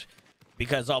refund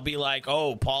because I'll be like,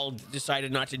 oh, Paul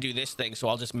decided not to do this thing, so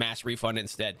I'll just mass refund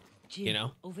instead. Jim, you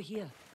know? Over here.